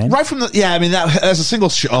screen you were saying. Right from the... Yeah, I mean, that as a single...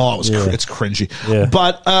 it's cringy. Yeah.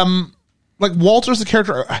 But, like, Walter's the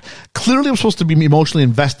character... Clearly, I'm supposed to be emotionally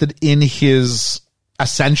invested in his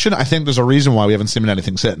ascension. I think there's a reason why we haven't seen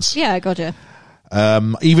anything since. Yeah, gotcha.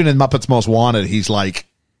 Even in Muppets Most Wanted, he's like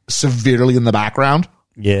severely in the background.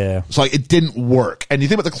 Yeah. So like it didn't work. And you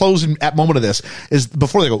think about the closing moment of this is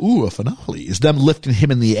before they go, ooh, a finale, is them lifting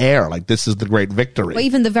him in the air like this is the great victory. Well,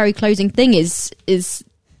 even the very closing thing is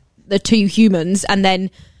the two humans and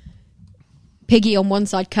then Piggy on one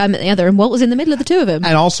side, Kermit the other, and Walt was in the middle of the two of them.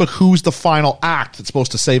 And also, who's the final act that's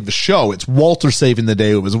supposed to save the show? It's Walter saving the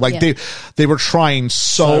day. It was like they were trying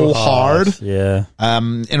so hard. Yeah.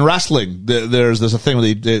 In wrestling, there's a thing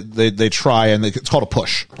where they try, and it's called a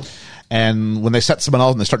push. And when they set someone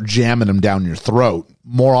else and they start jamming them down your throat,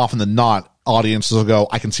 more often than not, audiences will go,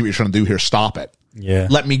 "I can see what you're trying to do here. Stop it." Yeah.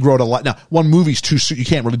 Let me grow to life. Now, one movie's too soon. You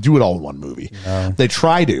can't really do it all in one movie. No. They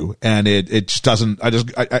try to, and it just doesn't.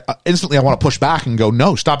 I instantly I want to push back and go,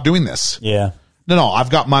 no, stop doing this. Yeah. No. I've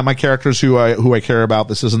got my characters who I care about.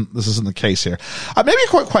 This isn't the case here. Maybe a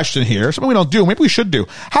quick question here. Something we don't do. Maybe we should do.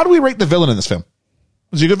 How do we rate the villain in this film?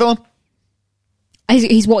 Was he a good villain?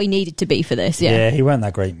 He's what he needed to be for this. Yeah. Yeah, he wasn't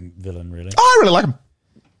that great villain, really. Oh, I really like him.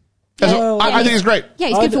 I think he's great. Yeah,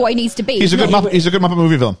 he's good for what he needs to be. He's a good Muppet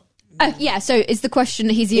movie villain. Yeah, so is the question,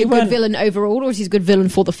 is he a good villain overall, or is he a good villain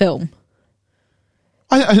for the film?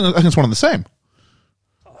 I think it's one and the same.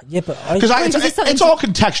 Yeah, but because it's all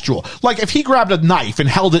contextual. Like if he grabbed a knife and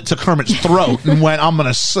held it to Kermit's throat and went, "I'm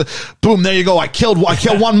gonna boom, there you go. I killed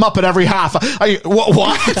one Muppet every half."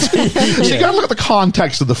 What? So you gotta look at the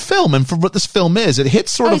context of the film, and for what this film is, it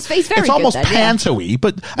hits sort of. It's almost panto-y,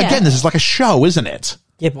 but again, this is like a show, isn't it?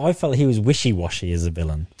 Yeah, but I felt he was wishy-washy as a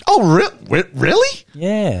villain. Oh, really?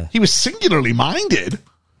 Yeah. He was singularly minded.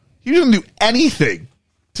 He didn't do anything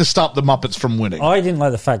to stop the Muppets from winning. I didn't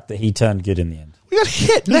like the fact that he turned good in the end. He got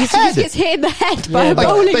hit in the head. He just gets hit in the head by a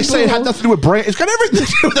bowling ball. They say it had nothing to do with brain. It's got everything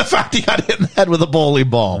to do with the fact he got hit in the head with a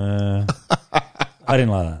bowling ball. I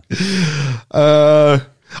didn't like that.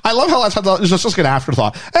 I love how it was just like an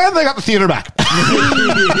afterthought. And they got the theater back.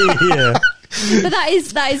 Yeah. But that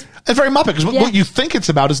is it's very Muppet, because what you think it's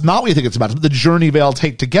about is not what you think it's about. It's the journey they all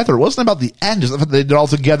take together. It wasn't about the end. It's the fact that they're all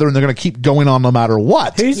together and they're going to keep going on no matter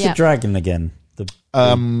what. Who's the dragon again?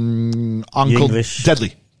 Uncle English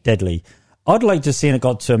Deadly. I'd like to see it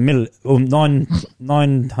got to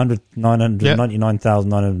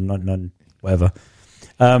 999,999 whatever.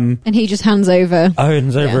 And he just hands over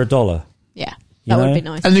 $1. Yeah. That would be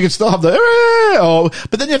nice. And you can still have but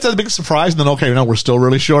then you have to have the big surprise, and then we're still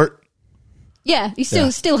really short. Yeah, you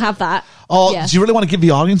still have that. Oh, do you really want to give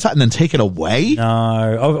the audience that and then take it away? No,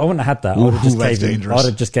 I wouldn't have had that. I would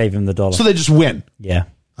have just gave him the $1. So they just win. Yeah.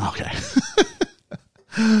 Okay.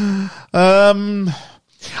 I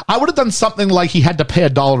would have done something like he had to pay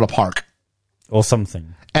 $1 to park, or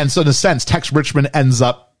something. And so in a sense, Tex Richmond ends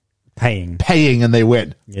up paying, and they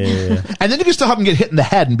win. Yeah. And then you can still have him get hit in the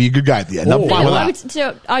head and be a good guy at the end. I'm fine with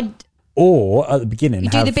that. Or at the beginning, you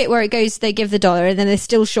do the bit where it goes, they give the $1 and then they're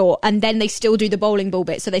still short, and then they still do the bowling ball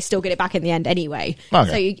bit, so they still get it back in the end anyway.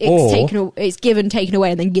 Okay. So it's given, taken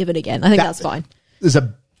away, and then given again. I think that's fine.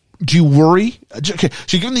 Do you worry? Okay,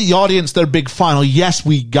 so you're giving the audience their big final, yes,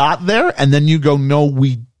 we got there, and then you go, no,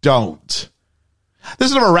 we don't.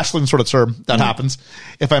 This is a wrestling sort of term that happens,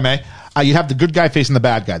 if I may. You have the good guy facing the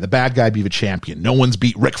bad guy. The bad guy be the champion. No one's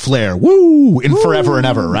beat Ric Flair. Woo! In forever and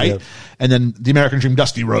ever, right? Yep. And then the American Dream,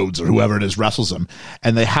 Dusty Rhodes or whoever it is, wrestles him.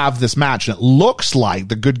 And they have this match, and it looks like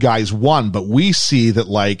the good guys won, but we see that,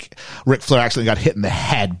 like, Ric Flair actually got hit in the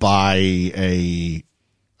head by a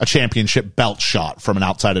championship belt shot from an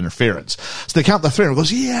outside interference. So they count the three and it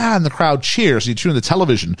goes, yeah, and the crowd cheers. You tune in the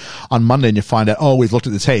television on Monday and you find out, oh, we've looked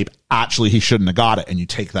at the tape. Actually, he shouldn't have got it, and you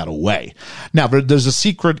take that away. Now, there's a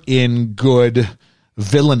secret in good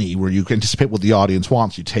villainy where you can anticipate what the audience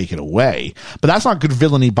wants, you take it away. But that's not good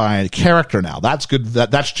villainy by a character now. That's good.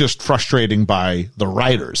 That's just frustrating by the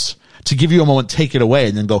writers. To give you a moment, take it away,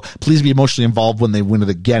 and then go, please be emotionally involved when they win it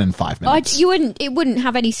again in 5 minutes. It wouldn't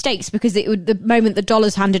have any stakes, because the moment the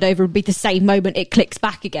 $1's handed over would be the same moment it clicks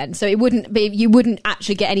back again. So you wouldn't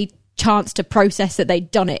actually get any chance to process that they'd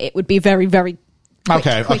done it. It would be very, very quick.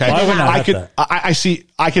 Okay. I see.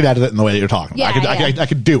 I could edit it in the way that you're talking. Yeah, I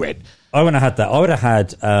could do it. I wouldn't have had that. I would have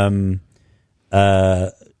had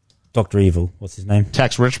Dr. Evil. What's his name?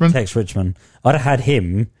 Tex Richmond. I'd have had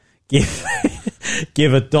him give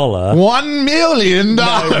 $1. $1 million. No,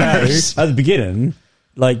 at the beginning,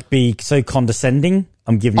 like, be so condescending.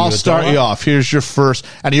 I'm giving you $1. I'll start you off. Here's your first.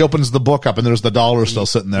 And he opens the book up and there's the $1 still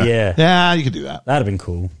sitting there. Yeah, you can do that. That'd have been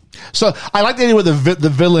cool. So I like the idea where the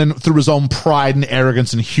villain, through his own pride and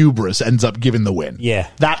arrogance and hubris, ends up giving the win. Yeah.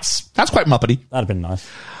 That's quite Muppety. That'd have been nice.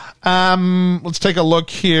 Let's take a look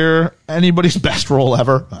here. Anybody's best role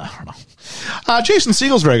ever? I don't know. Jason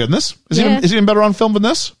Segel's very good in this. Is he even better on film than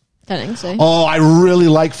this? I don't think so. Oh, I really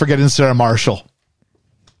like Forgetting Sarah Marshall.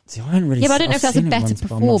 See, I don't really. Yeah, but I don't know if that's a better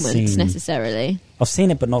performance necessarily. I've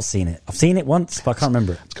seen it, but not seen it. I've seen it once, but I can't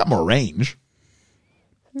remember it. It's got more range.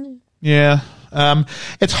 Yeah.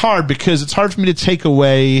 It's hard because it's hard for me to take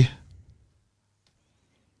away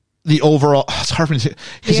the overall. It's hard for me to say.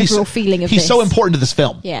 The overall feeling of he's this. so important to this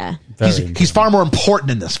film. Yeah. He's far more important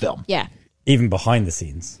in this film. Yeah. Even behind the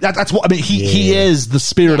scenes. That's what I mean. He is the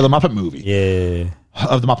spirit of the Muppet movie. Yeah.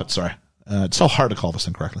 Of the Muppets, sorry. It's so hard to call this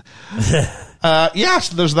thing correctly. So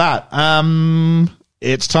there's that.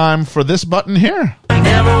 It's time for this button here. I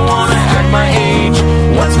never want to act my age.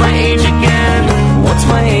 What's my age again? What's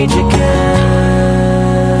my age again?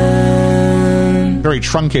 Very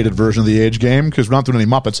truncated version of the age game because we're not doing any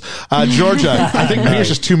Muppets. Georgia, I think here's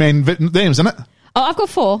just two main names, isn't it? Oh, I've got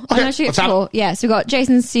 4. Okay, I'm actually let's at have 4. Yeah, so we've got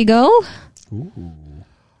Jason Segel. Ooh.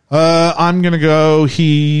 I'm going to go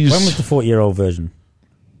he's... When was the 40-year-old version?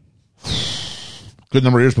 Good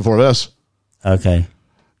number of years before this. Okay.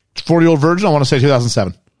 40-year-old virgin, I want to say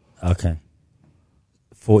 2007. Okay.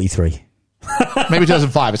 43. Maybe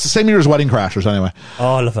 2005. It's the same year as Wedding Crashers, anyway.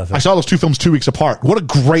 Oh, I love that film. I saw those two films 2 weeks apart. What a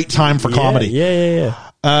great time for comedy. Yeah.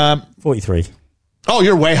 43. Oh,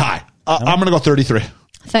 you're way high. I'm going to go 33.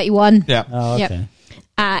 31. Yeah. Oh, okay.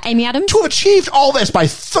 Yep. Amy Adams. To have achieved all this by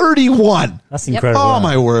 31. That's incredible. Oh,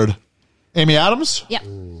 my word. Amy Adams? Yep.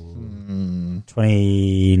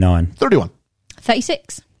 29. 31.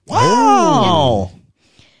 36. Wow.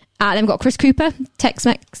 Then we've got Chris Cooper,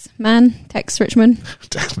 Tex-Mex man, Tex Richmond.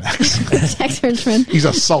 Tex-Mex. Tex Richmond. He's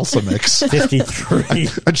a salsa mix. 53.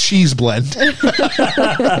 A cheese blend.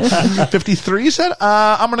 53, you said?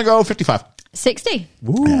 I'm going to go 55. 60.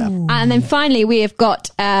 Ooh. And then finally, we have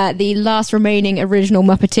got the last remaining original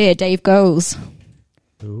Muppeteer, Dave Goelz,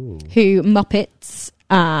 who Muppets,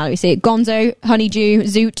 we see Gonzo, Honeydew,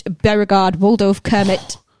 Zoot, Beauregard, Waldorf,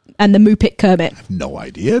 Kermit, and the Muppet Kermit. I have no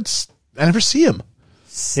idea. I never see him.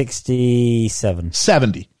 67.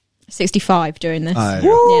 70. 65 during this. I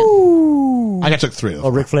took 3 of them. Oh,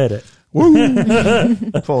 Ric Flaired it. Woo!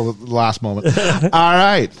 For the last moment. All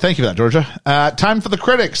right. Thank you for that, Georgia. Time for the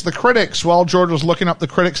critics. The critics, while George was looking up the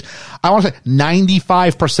critics, I want to say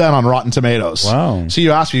 95% on Rotten Tomatoes. Wow. So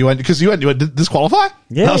you asked me, you went, did this qualify?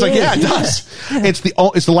 Yeah. And I was like, yeah, it does. It's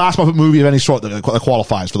the last Muppet movie of any sort that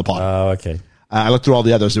qualifies for the pod. Oh, okay. I looked through all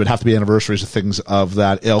the others. It would have to be anniversaries of things of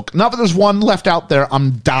that ilk. Not that there's one left out there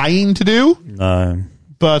I'm dying to do. No.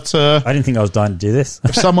 But I didn't think I was dying to do this.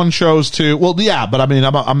 If someone chose to, well, yeah, but I mean,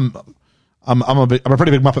 I'm a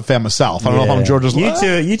pretty big Muppet fan myself. I don't know if I'm George's.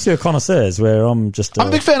 You two are connoisseurs, where I'm just. I'm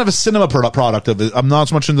a big fan of a cinema product of it. I'm not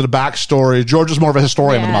so much into the backstory. George is more of a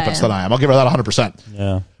historian of the Muppets than I am. I'll give her that 100%.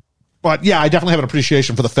 Yeah. But yeah, I definitely have an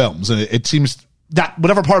appreciation for the films, and it seems that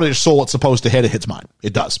whatever part of your soul it's supposed to hit, it hits mine.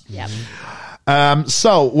 It does. Yeah.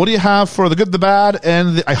 So what do you have for the good, the bad,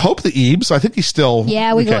 and I hope the Ebes? I think he's still...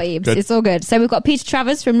 Yeah, we got Ebes. Good. It's all good. So we've got Peter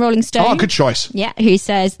Travers from Rolling Stone. Oh, good choice. Yeah, who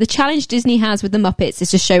says, the challenge Disney has with the Muppets is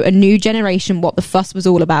to show a new generation what the fuss was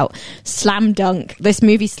all about. Slam dunk. This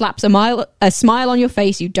movie slaps a smile on your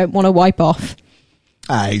face you don't want to wipe off.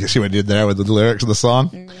 You see what I did there with the lyrics of the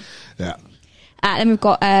song? Mm. Yeah. Then we've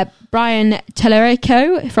got Brian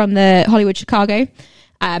Tellerico from the Hollywood Chicago,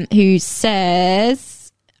 who says...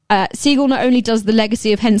 Segel not only does the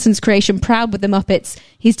legacy of Henson's creation proud with the Muppets,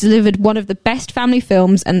 he's delivered one of the best family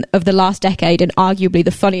films of the last decade and arguably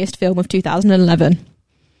the funniest film of 2011.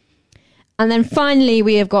 And then finally,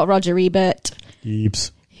 we have got Roger Ebert,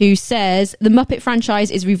 who says, the Muppet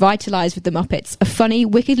franchise is revitalized with the Muppets, a funny,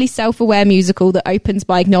 wickedly self-aware musical that opens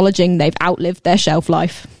by acknowledging they've outlived their shelf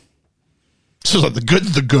life. So like the good,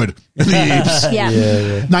 the Ebes. Yeah.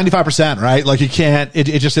 95%, right? Like you can't,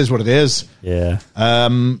 it just is what it is. Yeah.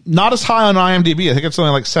 Not as high on IMDb. I think it's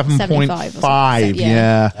only like 7.5.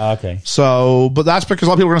 Yeah. Okay. So, but that's because a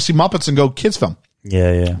lot of people are going to see Muppets and go kids film.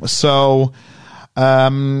 Yeah. So,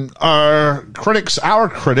 our critics,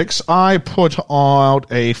 I put out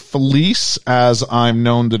a Felice, as I'm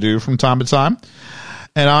known to do from time to time.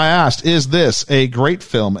 And I asked, is this a great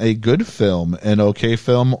film, a good film, an okay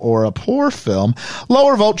film, or a poor film?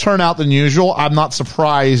 Lower vote turnout than usual. I'm not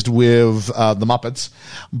surprised with the Muppets,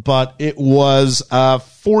 but it was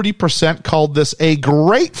 40% called this a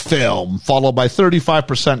great film, followed by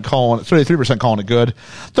 33% calling it good,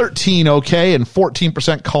 13% okay, and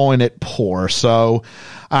 14% calling it poor. So,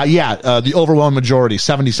 the overwhelming majority,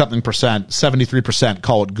 73%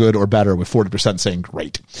 call it good or better, with 40% saying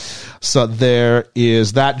great. So there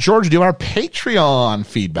is that. George, do our Patreon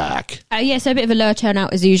feedback? So a bit of a lower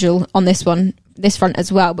turnout as usual on this front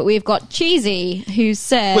as well. But we've got Cheesy, who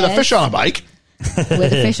says... With a fish on a bike. With a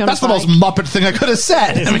fish on a bike. That's the most Muppet thing I could have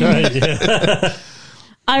said.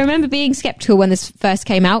 I remember being skeptical when this first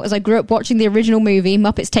came out, as I grew up watching the original movie,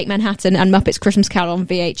 Muppets Take Manhattan and Muppets Christmas Carol on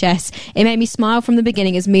VHS. It made me smile from the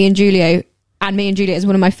beginning, as Me and Juliet is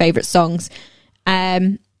one of my favourite songs.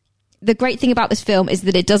 the great thing about this film is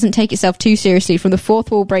that it doesn't take itself too seriously, from the fourth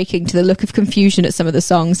wall breaking to the look of confusion at some of the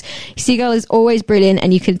songs. Seagull is always brilliant,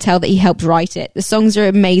 and you can tell that he helped write it. The songs are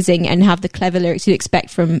amazing and have the clever lyrics you'd expect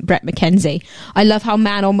from Brett McKenzie. I love how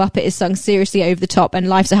Man or Muppet is sung seriously over the top, and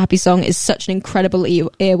Life's a Happy Song is such an incredible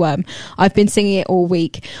earworm. I've been singing it all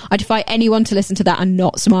week. I defy anyone to listen to that and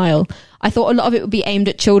not smile. I thought a lot of it would be aimed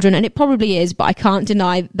at children, and it probably is, but I can't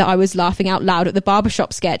deny that I was laughing out loud at the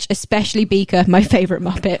barbershop sketch, especially Beaker, my favourite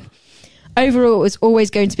Muppet. Overall, it was always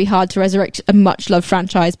going to be hard to resurrect a much-loved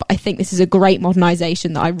franchise, but I think this is a great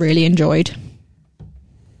modernisation that I really enjoyed.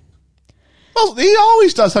 Well, he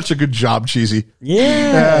always does such a good job, Cheesy.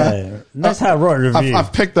 Yeah. That's how I wrote a review.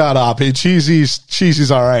 I've picked that up.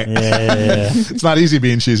 Cheesy's all right. Yeah. It's not easy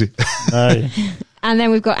being cheesy. No. And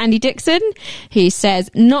then we've got Andy Dixon. He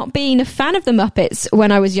says, not being a fan of the Muppets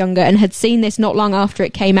when I was younger and had seen this not long after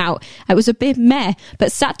it came out, I was a bit meh,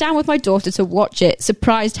 but sat down with my daughter to watch it,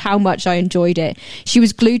 surprised how much I enjoyed it. She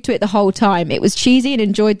was glued to it the whole time. It was cheesy and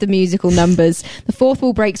enjoyed the musical numbers. The fourth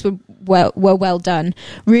wall breaks were well done.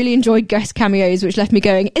 Really enjoyed guest cameos, which left me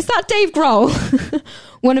going, is that Dave Grohl?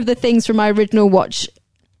 One of the things from my original watch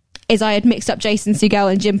is I had mixed up Jason Segel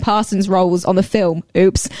and Jim Parsons' roles on the film.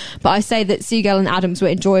 Oops. But I say that Segel and Adams were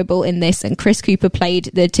enjoyable in this, and Chris Cooper played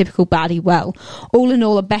the typical baddie well. All in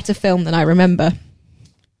all, a better film than I remember.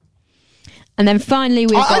 And then finally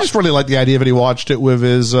I just really like the idea that he watched it with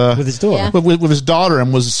his daughter, with his daughter,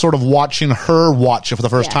 and was sort of watching her watch it for the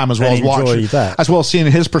first time, as well as watching that, as well as seeing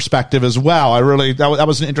his perspective as well. I really that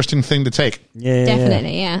was an interesting thing to take. Yeah,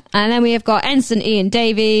 definitely, yeah. And then we have got Ensign Ian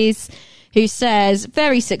Davies, who says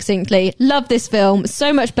very succinctly, love this film,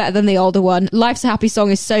 so much better than the older one. Life's a Happy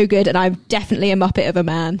Song is so good, and I'm definitely a Muppet of a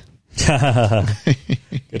man.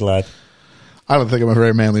 Good lad. I don't think I'm a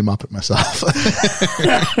very manly Muppet myself.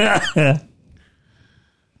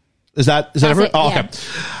 Is that everything? Oh, okay.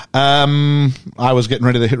 I was getting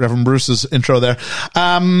ready to hit Reverend Bruce's intro there.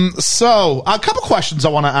 So a couple questions I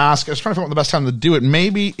want to ask. I was trying to figure out the best time to do it.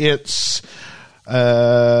 Maybe it's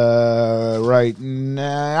right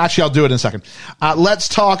now. Actually, I'll do it in a second. Let's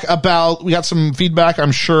talk about, we got some feedback,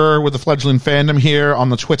 I'm sure, with the fledgling fandom here on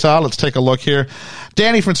the Twitter. Let's take a look here.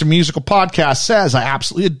 Danny from It's a Musical Podcast says, I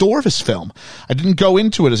absolutely adore this film. I didn't go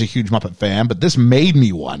into it as a huge Muppet fan, but this made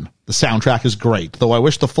me one. The soundtrack is great, though I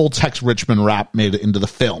wish the full Tex Richmond rap made it into the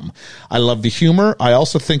film. I love the humor. I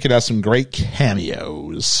also think it has some great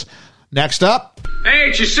cameos. Next up. Hey,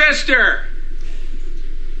 it's your sister!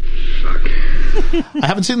 I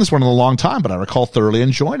haven't seen this one in a long time, but I recall thoroughly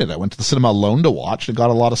enjoying it. I went to the cinema alone to watch and got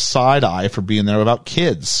a lot of side eye for being there about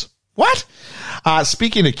kids. What?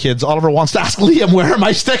 Speaking of kids, Oliver wants to ask Liam, where are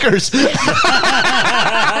my stickers?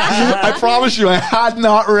 I promise you, I had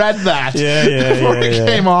not read that before it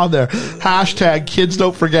came on there. Hashtag kids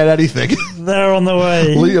don't forget anything. They're on the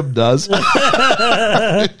way. Liam does.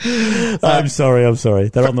 I'm sorry.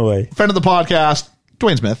 They're on the way. Friend of the podcast,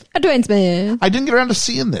 Dwayne Smith. Dwayne Smith. I didn't get around to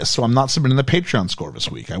seeing this, so I'm not submitting the Patreon score this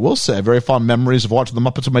week. I will say, I have very fond memories of watching The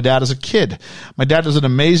Muppets with my dad as a kid. My dad does an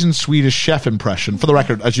amazing Swedish chef impression. For the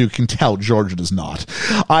record, as you can tell, Georgia does not.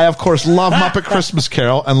 I, of course, love Muppet Christmas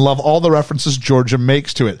Carol and love all the references Georgia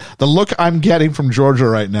makes to it. The look I'm getting from Georgia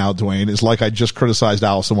right now, Dwayne, is like I just criticized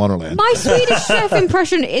Alice in Wonderland. My Swedish chef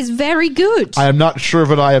impression is very good. I am not sure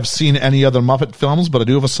that I have seen any other Muppet films, but I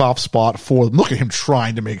do have a soft spot for them. Look at him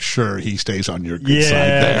trying to make sure he stays on your good side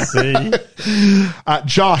there.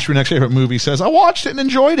 Josh, your next favorite movie, says, I watched it and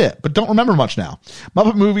enjoyed it, but don't remember much now.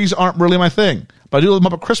 Muppet movies aren't really my thing, but I do love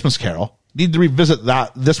Muppet Christmas Carol. Need to revisit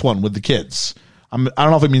this one with the kids. I don't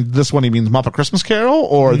know if it means this one, he means Muppet Christmas Carol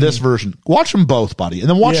or this version. Watch them both, buddy, and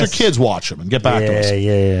then watch your kids watch them and get back to us.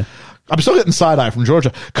 Yeah. I'm still getting side-eye from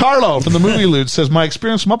Georgia. Carlo from the Movie Loot says, my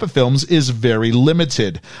experience with Muppet films is very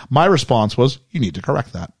limited. My response was, you need to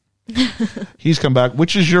correct that. He's come back.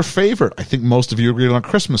 Which is your favorite? I think most of you agreed on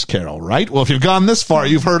Christmas Carol, right? Well, if you've gone this far,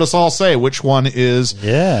 you've heard us all say which one is.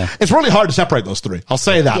 Yeah. It's really hard to separate those three. I'll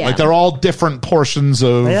say that. Yeah. Like, they're all different portions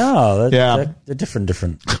of. They are. They're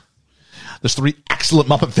different. There's three excellent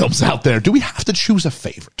Muppet films out there. Do we have to choose a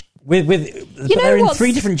favorite? They're in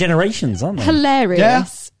three different generations, aren't they?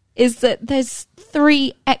 Hilarious is that there's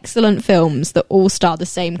three excellent films that all star the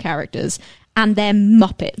same characters, and they're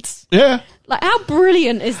Muppets. Yeah. Like, how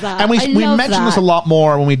brilliant is that? And we mentioned this a lot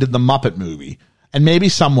more when we did the Muppet movie, and maybe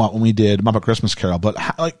somewhat when we did Muppet Christmas Carol, but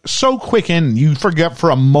like so quick in, you forget for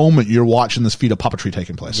a moment you're watching this feat of puppetry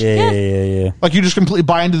taking place. Yeah. Like, you just completely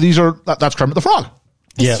buy into these, or that's Kermit the Frog.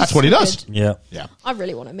 Yeah, that's what he does. Yeah. I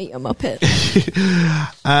really want to meet a Muppet.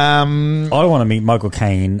 I want to meet Michael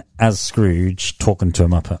Caine as Scrooge talking to a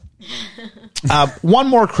Muppet. One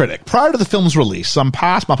more critic. Prior to the film's release, some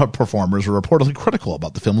past Muppet performers were reportedly critical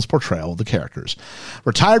about the film's portrayal of the characters.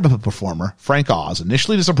 Retired Muppet performer Frank Oz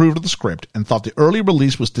initially disapproved of the script and thought the early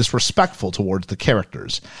release was disrespectful towards the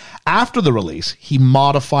characters. After the release, he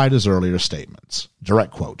modified his earlier statements.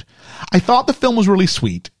 Direct quote, "I thought the film was really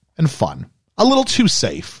sweet and fun. A little too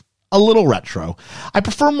safe. A little retro. I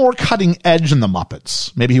prefer more cutting edge in the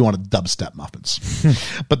Muppets." Maybe he wanted dubstep Muppets.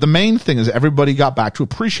 But the main thing is everybody got back to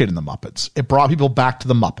appreciating the Muppets. It brought people back to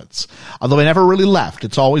the Muppets. Although they never really left,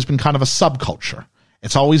 it's always been kind of a subculture.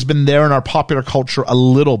 It's always been there in our popular culture a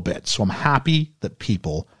little bit. So I'm happy that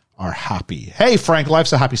people are happy. Hey, Frank,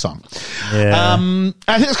 life's a happy song. Yeah.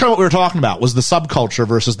 I think that's kind of what we were talking about, was the subculture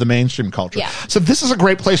versus the mainstream culture. Yeah. So this is a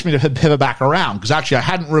great place for me to pivot back around, because actually I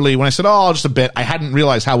hadn't really, when I said, just a bit, I hadn't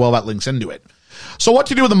realized how well that links into it. So what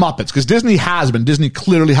to do with the Muppets? Because Disney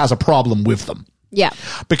clearly has a problem with them. Yeah.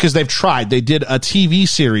 Because they've tried. They did a TV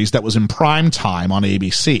series that was in prime time on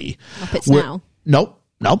ABC. Muppets Now? Nope.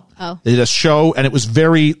 Oh. They did a show, and it was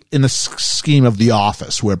very in the scheme of The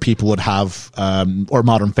Office, where people would have, or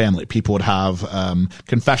Modern Family, people would have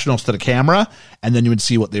confessionals to the camera, and then you would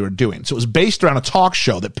see what they were doing. So it was based around a talk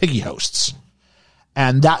show that Piggy hosts.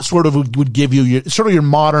 And that sort of would give you your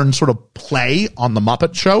modern sort of play on the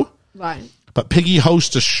Muppet Show. Right. But Piggy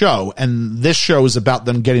hosts a show, and this show is about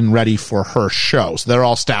them getting ready for her show. So they're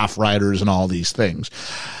all staff writers and all these things.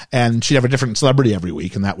 And she'd have a different celebrity every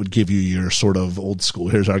week, and that would give you your sort of old school,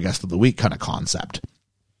 here's our guest of the week kind of concept.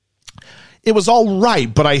 It was all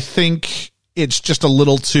right, but I think it's just a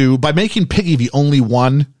little too, by making Piggy the only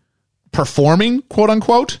one performing, quote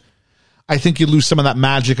unquote, I think you lose some of that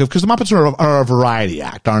magic of, because the Muppets are a variety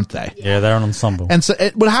act, aren't they? Yeah, they're an ensemble. And so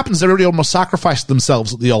what happens is everybody almost sacrificed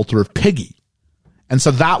themselves at the altar of Piggy. And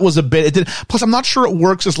so that was a bit, plus I'm not sure it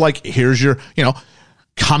works as like, here's your,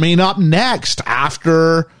 coming up next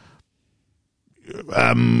after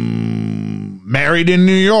Married in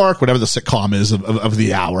New York, whatever the sitcom is of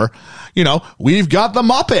the hour, we've got the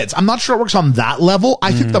Muppets. I'm not sure it works on that level.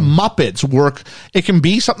 I think the Muppets work. It can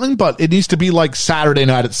be something, but it needs to be like Saturday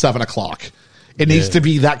night at 7:00. It needs to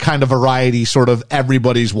be that kind of variety, sort of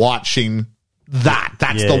everybody's watching that.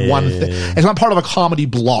 That's the one thing. It's not part of a comedy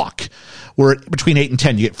block where between 8 and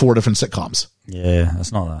 10 you get 4 different sitcoms. Yeah,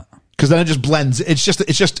 that's not that. Because then it just blends.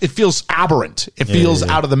 It feels aberrant. It feels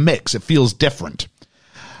out of the mix. It feels different.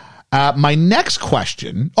 My next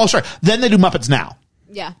question. Oh, sorry. Then they do Muppets Now.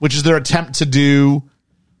 Yeah. Which is their attempt to do.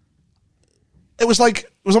 It was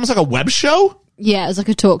almost like a web show. Yeah, it was like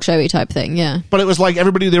a talk showy type thing. Yeah. But it was like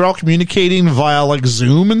they were all communicating via like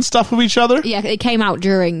Zoom and stuff with each other. Yeah, it came out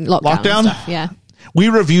during lockdown. And stuff, yeah. We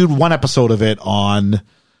reviewed one episode of it on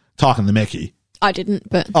Talking to Mickey. I didn't,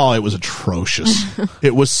 but... Oh, it was atrocious.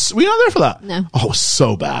 It was... Were you not there for that? No. Oh, it was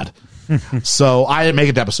so bad. So I didn't make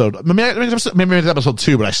it to episode... Maybe I made it to episode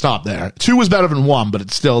 2, but I stopped there. 2 was better than 1, but it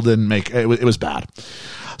still didn't make... It was bad.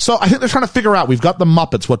 So I think they're trying to figure out, we've got the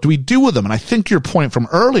Muppets, what do we do with them? And I think your point from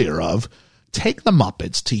earlier of take the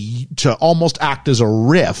Muppets to almost act as a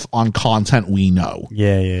riff on content we know.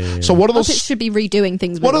 Yeah. So what are those... Muppets should be redoing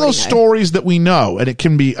things we What are those stories that we know? And it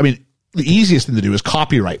can be... the easiest thing to do is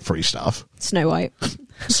copyright free stuff. Snow White.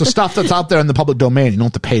 So stuff that's out there in the public domain, you don't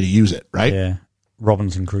have to pay to use it, right? Yeah.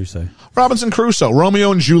 Robinson Crusoe,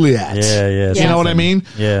 Romeo and Juliet. Yeah. You know what I mean?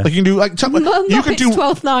 Yeah. Like you can do you could do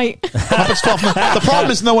Twelfth Night. Muppets 12th Night. The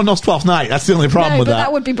problem is no one knows 12th Night. That's the only problem with that.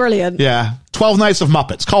 That would be brilliant. Yeah. 12 Nights of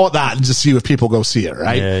Muppets. Call it that and just see if people go see it,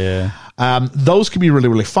 right? Yeah. Those can be really,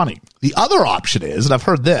 really funny. The other option is, and I've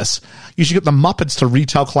heard this, you should get the Muppets to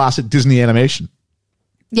retell classic Disney animation.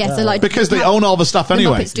 Yeah, so because they own all the stuff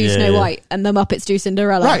anyway. The Muppets do Snow White, and the Muppets do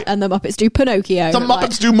Cinderella, right. and the Muppets do Pinocchio. The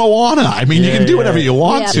Muppets do Moana. I mean, you can do whatever you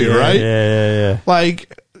want to, right? Yeah.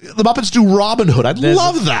 Like, the Muppets do Robin Hood. I'd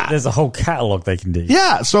love that. There's a whole catalog they can do.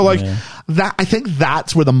 Yeah, so that, I think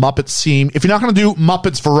that's where the Muppets seem, if you're not going to do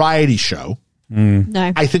Muppets variety show,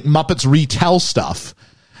 no. I think Muppets retell stuff,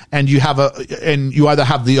 and you either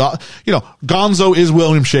have Gonzo is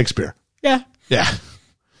William Shakespeare. Yeah.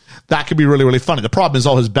 That could be really, really funny. The problem is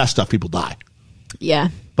all his best stuff, people die. Yeah.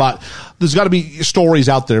 But there's got to be stories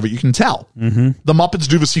out there that you can tell. Mm-hmm. The Muppets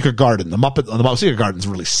do The Secret Garden. The Muppet Secret Garden is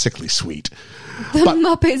really sickly sweet. The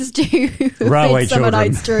Muppets do Railway Midsummer Children.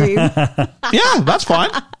 Night's Dream. Yeah, that's fine.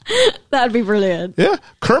 That'd be brilliant. Yeah.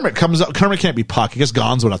 Kermit comes up. Kermit can't be Puck. I guess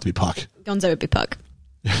Gonzo would have to be Puck. Gonzo would be Puck.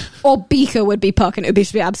 Or Beaker would be Puck, and it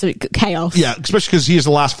would be absolute chaos. Yeah, especially because he has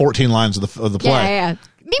the last 14 lines of the play. Yeah.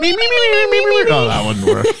 Oh, that wouldn't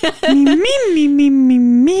work. Me.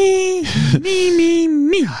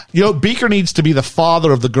 Beaker needs to be the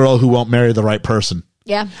father of the girl who won't marry the right person.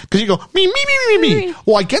 Yeah. Because you go, me.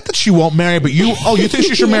 Well, I get that she won't marry, but you think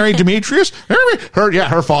she should marry Demetrius?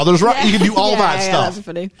 Her father's right. You can do all that stuff. That's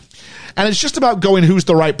funny. And it's just about going who's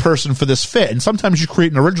the right person for this fit. And sometimes you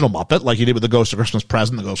create an original Muppet, like you did with the Ghost of Christmas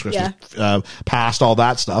Present, the Ghost of Christmas Past, all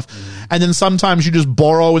that stuff. And then sometimes you just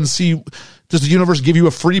borrow and see, does the universe give you a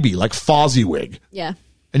freebie, like Fozziwig? Yeah.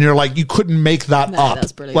 And you're like, you couldn't make that up.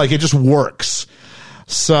 That's brilliant. Like, it just works.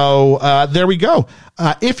 So there we go.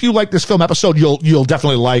 If you like this film episode, you'll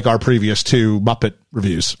definitely like our previous 2 Muppet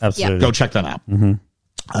reviews. Absolutely. Go check that out. Mm-hmm.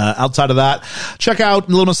 Outside of that, check out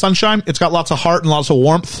Little Miss Sunshine. It's got lots of heart and lots of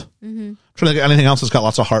warmth. Mm-hmm. I'm trying to think of anything else that's got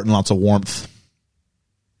lots of heart and lots of warmth.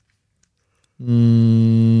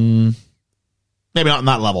 Maybe not on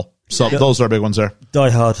that level. So those are big ones there. Die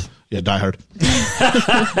Hard. Yeah, Die Hard.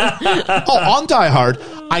 On Die Hard,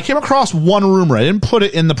 I came across one rumor. I didn't put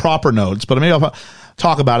it in the proper notes, but maybe I'll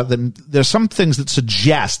talk about it. That there's some things that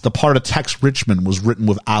suggest the part of Tex Richmond was written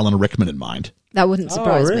with Alan Rickman in mind. That wouldn't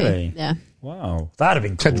surprise really? me. Yeah. Wow, that'd have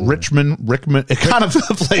been cool. Ted Rickman. It kind of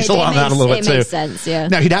plays along that a little bit too. It makes sense, yeah.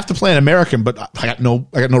 Now he'd have to play an American, but I got no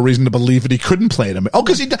reason to believe that he couldn't play an American. Oh,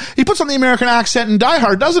 because he puts on the American accent in Die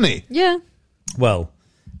Hard, doesn't he? Yeah. Well,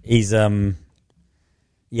 he's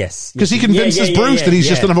yes, because he convinces Bruce that he's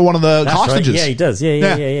just another one of the hostages. Right. Yeah, he does.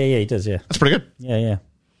 Yeah, he does. Yeah, that's pretty good. Yeah.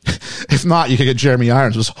 If not, you could get Jeremy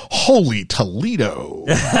Irons. It was Holy Toledo.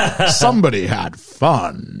 Somebody had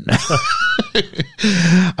fun.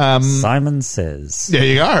 Simon Says. There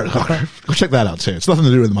you are. Go check that out too. It's nothing to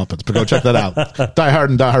do with the Muppets, but go check that out. Die Hard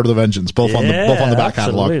and Die Hard with a Vengeance, both on the back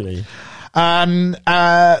catalog.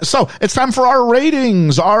 So it's time for our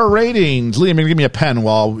ratings. Liam, give me a pen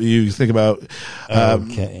while you think about.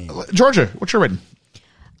 Okay, Georgia, what's your rating?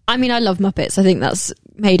 I mean, I love Muppets. I think that's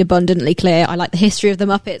made abundantly clear. I like the history of the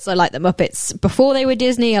Muppets. I like the Muppets before they were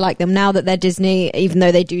Disney. I like them now that they're Disney, even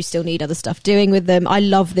though they do still need other stuff doing with them. I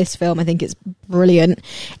love this film. I think it's brilliant.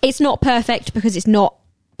 It's not perfect because it's not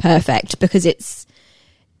perfect, because it's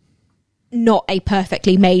not a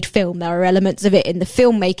perfectly made film. There are elements of it in the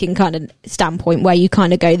filmmaking kind of standpoint where you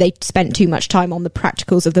kind of go, they spent too much time on the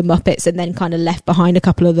practicals of the Muppets and then kind of left behind a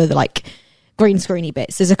couple of the like green screeny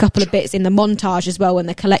bits. There's a couple of bits in the montage as well when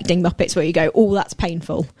they're collecting Muppets where you go, oh, that's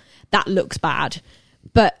painful. That looks bad.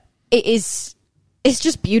 But it's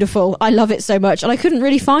just beautiful. I love it so much. And I couldn't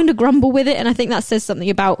really find a grumble with it. And I think that says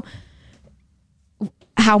something about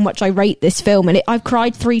how much I rate this film. And I've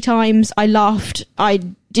cried 3 times. I laughed. I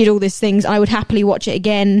did all these things. I would happily watch it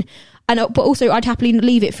again. But also I'd happily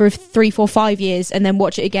leave it for 3, 4, 5 years and then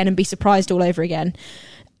watch it again and be surprised all over again.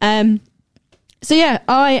 So yeah,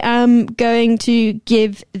 I am going to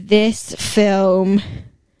give this film...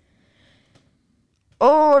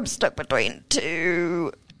 Oh, I'm stuck between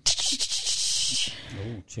 2...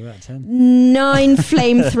 2 out of 10. 9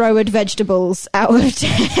 flamethrowered vegetables out of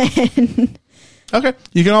 10. Okay.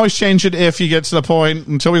 You can always change it if you get to the point.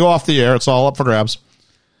 Until we go off the air, it's all up for grabs.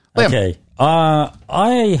 Liam. Okay.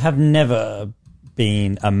 I have never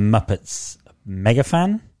been a Muppets mega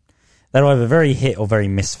fan. They're either very hit or very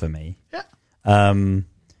miss for me. Yeah.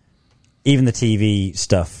 Even the TV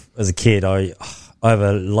stuff as a kid, I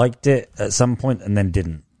either liked it at some point and then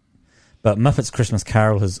didn't. But Muppets Christmas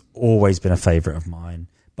Carol has always been a favourite of mine.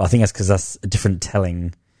 But I think that's because that's a different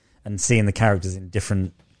telling and seeing the characters in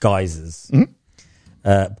different guises. Mm-hmm.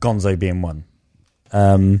 Gonzo being one.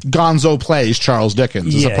 Gonzo plays Charles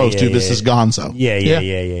Dickens as opposed to this is Gonzo.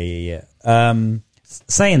 Yeah.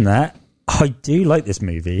 Saying that, I do like this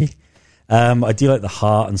movie. I do like the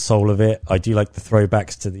heart and soul of it. I do like the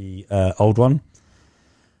throwbacks to the old one.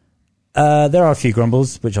 There are a few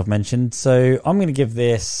grumbles, which I've mentioned. So I'm going to give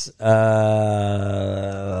this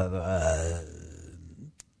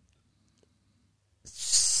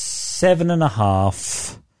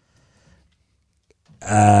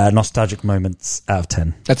 7.5 nostalgic moments out of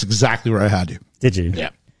 10. That's exactly where I had you. Did you?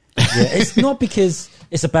 Yeah. It's not because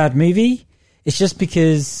it's a bad movie. It's just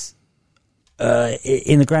because...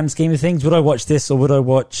 in the grand scheme of things, would I watch this or would I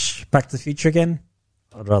watch Back to the Future again?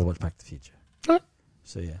 I'd rather watch Back to the Future. Right.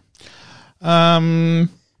 So, yeah.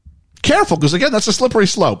 Careful, because again, that's a slippery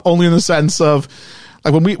slope, only in the sense of,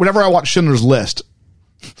 like, whenever I watch Schindler's List,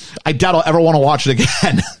 I doubt I'll ever want to watch it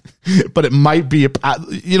again. But it might be, you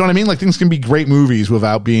know what I mean? Like, things can be great movies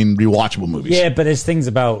without being rewatchable movies. Yeah, but there's things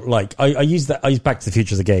about, like, I use Back to the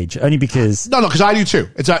Future as a gauge, only because... No, because I do too.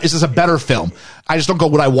 It's just a better film. I just don't go,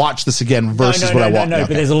 would I watch this again versus would I watch... No, but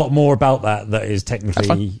there's a lot more about that is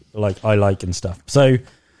technically, like, I like and stuff. So,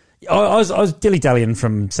 I was dilly-dallying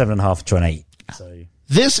from 7.5 to an 8. So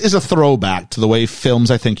this is a throwback to the way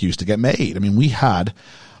films, I think, used to get made. I mean, we had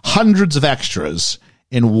hundreds of extras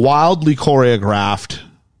in wildly choreographed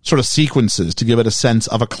sort of sequences to give it a sense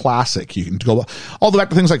of a classic. You can go all the way back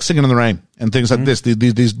to things like Singing in the Rain and things like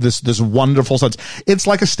this wonderful sense. It's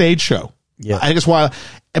like a stage show. Yeah. I think it's why,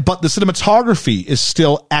 but the cinematography is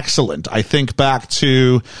still excellent. I think back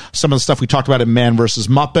to some of the stuff we talked about in Man vs.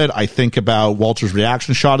 Muppet. I think about Walter's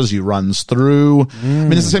reaction shot as he runs through. I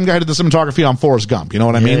mean, it's the same guy who did the cinematography on Forrest Gump. You know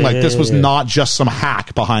what I mean? Like, this was not just some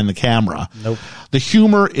hack behind the camera. Nope. The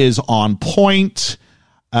humor is on point.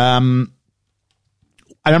 I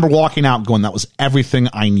remember walking out going, that was everything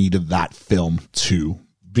I needed that film to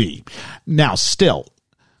be. Now, still,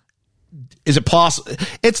 is it possible?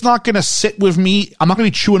 It's not going to sit with me. I'm not going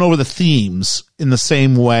to be chewing over the themes in the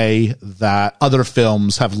same way that other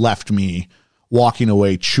films have left me walking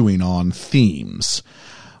away chewing on themes.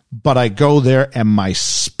 But I go there and my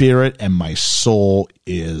spirit and my soul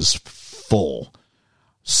is full.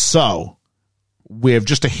 So, with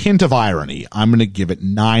just a hint of irony, I'm going to give it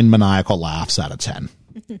 9 maniacal laughs out of 10.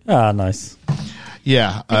 Ah, nice.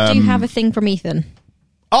 Yeah. I do have a thing from Ethan.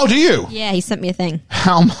 Oh, do you? Yeah, he sent me a thing.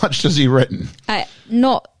 How much has he written?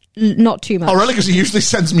 Not too much. Oh, really? Because he usually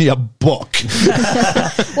sends me a book.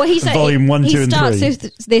 Well, he said Volume 1, 2, he and starts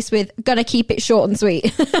 3. this with "gonna keep it short and sweet."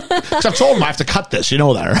 Because I've told him I have to cut this. You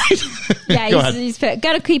know that, right? Yeah, he's put,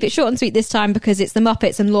 "Gonna keep it short and sweet this time because it's the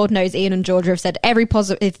Muppets, and Lord knows Ian and Georgia have said every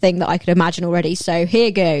positive thing that I could imagine already. So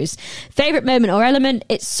here goes. Favorite moment or element?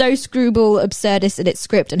 It's so screwball, absurdist in its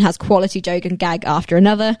script and has quality joke and gag after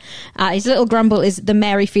another. His little grumble is the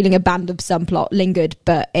Mary feeling abandoned subplot lingered,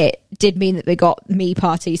 but it did mean that they got me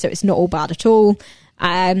party, so it's not all bad at all.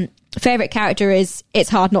 Favorite character is it's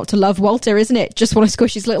hard not to love Walter, isn't it? Just want to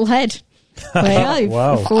squish his little head. Well,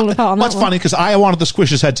 wow. Fallen apart on That's that funny because I wanted to squish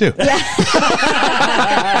his head too.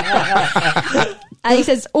 And he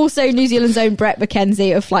says, also New Zealand's own Brett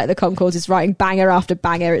McKenzie of Flight of the Conchords is writing banger after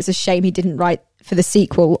banger. It's a shame he didn't write for the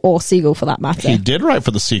sequel or Seagull for that matter. He did write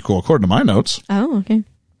for the sequel, according to my notes. Oh, okay.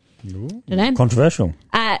 Don't know. Controversial.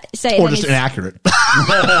 Or just inaccurate.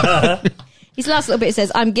 His last little bit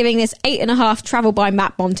says, I'm giving this 8.5 travel by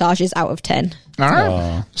map montages out of 10. All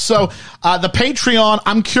right. So the Patreon,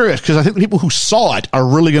 I'm curious because I think the people who saw it are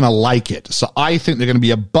really going to like it. So I think they're going to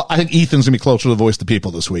be I think Ethan's going to be closer to the voice of the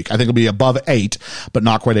people this week. I think it'll be above 8, but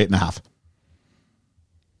not quite 8.5.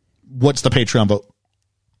 What's the Patreon vote?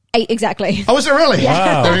 8 exactly. Oh, is it really?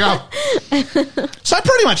 Yeah. Wow. There we go. So I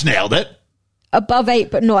pretty much nailed it. Above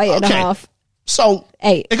 8, but not 8.5. So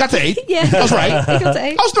 8. It got to 8. Yeah. I was right. It got to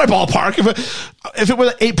 8. I was in my ballpark. If it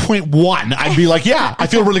was 8.1, I'd be like, yeah, I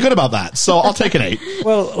feel really good about that. So I'll take an 8.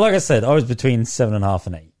 Well, like I said, I was between 7.5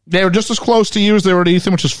 and 8. They were just as close to you as they were to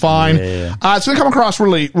Ethan, which is fine. Yeah. It's going to come across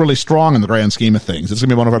really, really strong in the grand scheme of things. It's going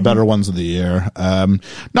to be one of our better ones of the year.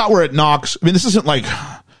 Not where it knocks. I mean, this isn't like,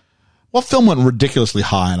 what film went ridiculously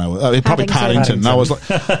high? And probably Paddington. And I was like,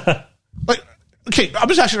 okay, I'm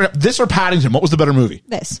just asking, this or Paddington? What was the better movie?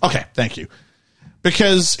 This. Okay, thank you.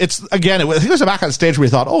 Because it's, again, I think it was back on the stage where we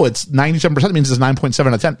thought, oh, it's 97%. It means it's 9.7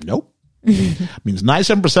 out of 10. Nope. It means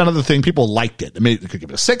 97% of the thing, people liked it. I mean, they could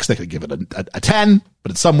give it a 6, they could give it a 10,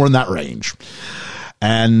 but it's somewhere in that range.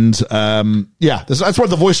 And, that's where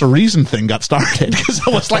the voice of reason thing got started. Because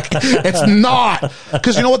I was like, it's not.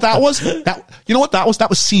 Because you know what that was? That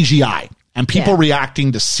was CGI. And people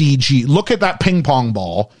reacting to CG. Look at that ping pong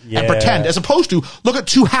ball and pretend, as opposed to look at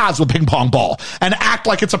 2 halves of a ping pong ball and act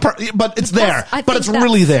like it's but it's there. But it's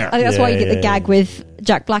really there. I think that's why you get the gag with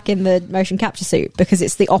Jack Black in the motion capture suit, because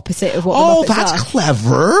it's the opposite of what the Muppets that's are.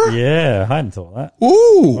 Clever. Yeah, I hadn't thought that.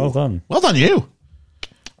 Ooh. Well done. Well done, you.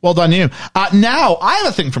 Well done, you. Now, I have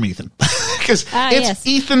a thing from Ethan. Because it's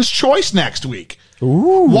Ethan's choice next week.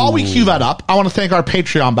 Ooh. While we cue that up, I want to thank our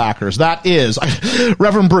Patreon backers. That is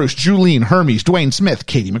Reverend Bruce, Julene, Hermes, Dwayne Smith,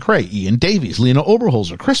 Katie McRae, Ian Davies, Lena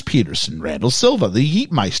Oberholzer, Chris Peterson, Randall Silva, The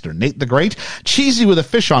Yeetmeister, Nate the Great, Cheesy with a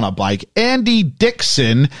Fish on a Bike, Andy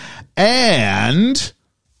Dixon, and...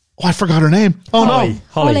 Oh, I forgot her name. Oh, Holly.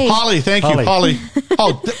 no. Holly. Thank you, Holly.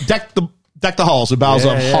 Oh, Deck the Halls. It bows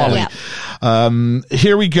up Holly. Yeah.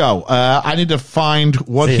 Here we go. I need to find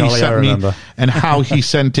what he Holly, sent me and how he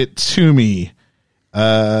sent it to me.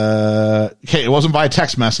 Okay, it wasn't via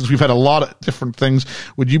text message. We've had a lot of different things.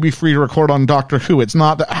 Would you be free to record on Doctor Who? It's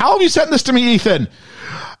not. How have you sent this to me, Ethan?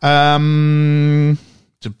 He'll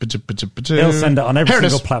send it on every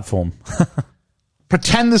single platform.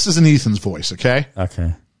 Pretend this is in Ethan's voice, okay?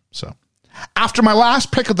 Okay. So, after my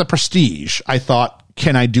last pick of The Prestige, I thought,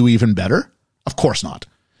 can I do even better? Of course not.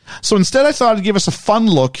 So instead, I thought I'd give us a fun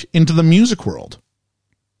look into the music world.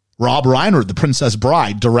 Rob Reiner, The Princess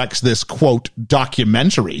Bride, directs this, quote,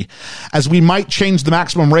 documentary, as we might change the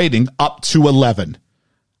maximum rating up to 11.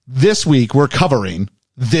 This week, we're covering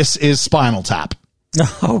This Is Spinal Tap.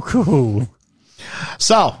 Oh, cool.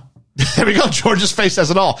 So, there we go. George's face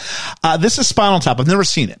says it all. This is Spinal Tap. I've never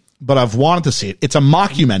seen it, but I've wanted to see it. It's a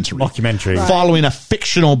mockumentary. Following a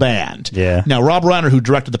fictional band. Yeah. Now, Rob Reiner, who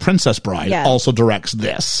directed The Princess Bride, also directs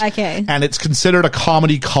this. Okay. And it's considered a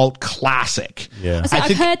comedy cult classic. Yeah. So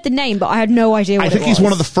I've heard the name, but I had no idea what it was. I think he's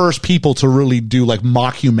one of the first people to really do like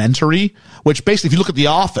mockumentary, which basically, if you look at The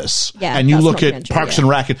Office and you look at Parks and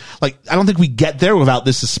Rec, like, I don't think we get there without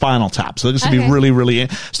This is Spinal Tap. So this is going to be really, really,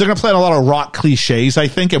 so they're going to play on a lot of rock cliches, I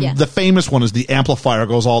think. And the famous one is the amplifier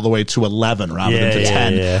goes all the way to 11 rather than to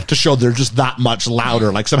 10 to show they're just that much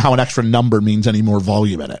louder. Like somehow an extra number means any more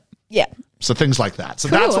volume in it. Yeah. So things like that. So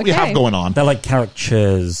that's what we have going on. They're like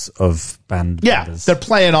caricatures of band members. They're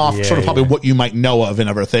playing off sort of probably what you might know of in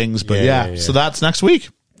other things. But so that's next week.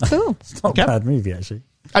 Cool. It's not a bad movie, actually.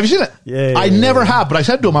 Have you seen it? Yeah. I never have, but I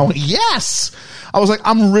said to him, I went, yes. I was like,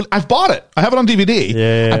 I've bought it. I have it on DVD.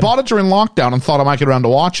 Yeah. I bought it during lockdown and thought I might get around to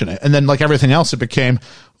watching it. And then like everything else, it became,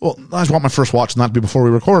 well, I just want my first watch and that'd be before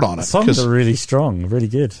we record on it. The songs are really strong, really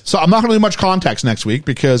good. So I'm not going to do much context next week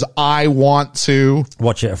because I want to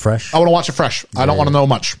watch it afresh. I want to watch it fresh. I don't want to know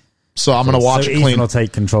much. So I'm going to watch it clean. Ethan will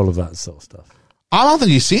take control of that sort of stuff. I don't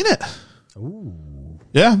think he's seen it. Ooh.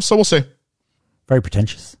 Yeah, so we'll see. Very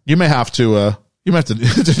pretentious. You may have to to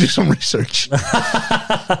do some research.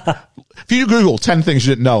 If you Google 10 things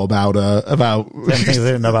you didn't know about 10 things I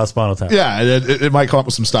didn't know about Spinal Tap. Yeah, it might come up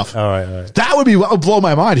with some stuff. All right. That would blow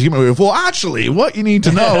my mind. Well, actually, what you need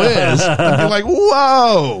to know is, I'd be like,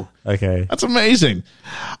 whoa. Okay. That's amazing.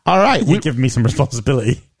 All right. You give me some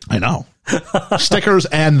responsibility. I know. Stickers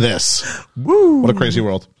and this. Woo. What a crazy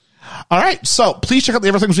world. All right, so please check out the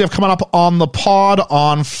other things we have coming up on the pod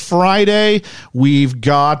on Friday. We've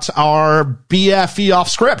got our BFE off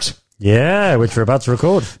script. Yeah, which we're about to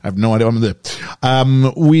record. I have no idea what I'm going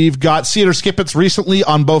to do. We've got Cedar Skippets recently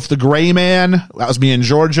on both The Gray Man, that was me in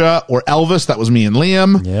Georgia, or Elvis, that was me and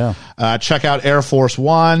Liam. Yeah. Check out Air Force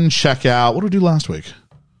One. Check out, what did we do last week?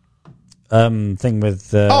 Thing with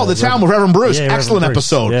the town with Reverend Bruce. Yeah, excellent Reverend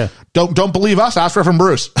Bruce. episode. Yeah. Don't believe us, ask Reverend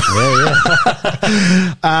Bruce.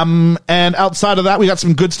 And outside of that, we got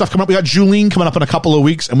some good stuff coming up. We got Julene coming up in a couple of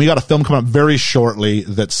weeks, and we got a film coming up very shortly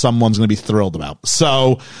that someone's going to be thrilled about.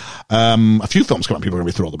 So a few films coming up people are going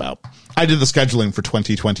to be thrilled about. I did the scheduling for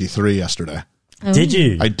 2023 yesterday. Did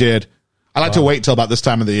you? I did. I like to wait till about this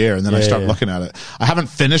time of the year and then I start looking at it. I haven't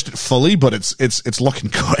finished it fully, but it's looking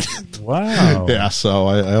good. Wow. Yeah, so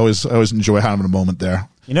I always enjoy having a moment there.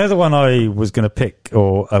 You know the one I was going to pick,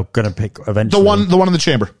 or going to pick eventually? The one in the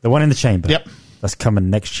chamber. The one in the chamber. Yep. That's coming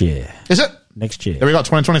next year. Is it? Next year. There we go,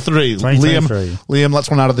 2023. Liam lets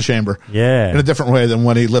one out of the chamber. Yeah. In a different way than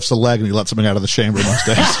when he lifts a leg and he lets something out of the chamber most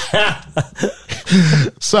days.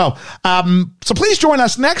 So please join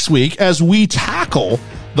us next week as we tackle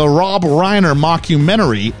the Rob Reiner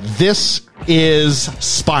mockumentary, This is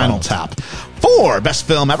Spinal Tap. For Best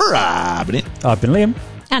Film Ever, I've been Liam.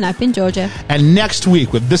 And I've been Georgia. And next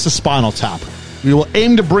week with This is Spinal Tap, we will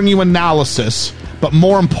aim to bring you analysis, but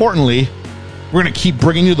more importantly, we're going to keep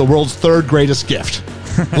bringing you the world's third greatest gift.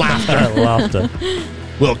 Laughter.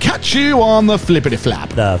 We'll catch you on the flippity flap.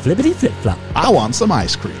 The flippity flip flap. I want some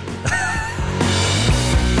ice cream.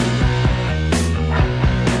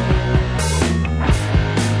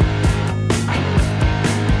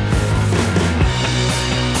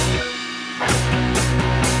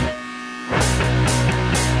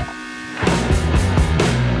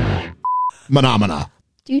 Phenomena.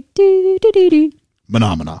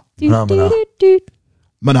 Phenomena.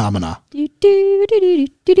 Phenomena.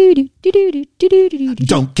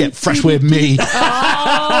 Don't get fresh with me.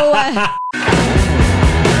 Oh.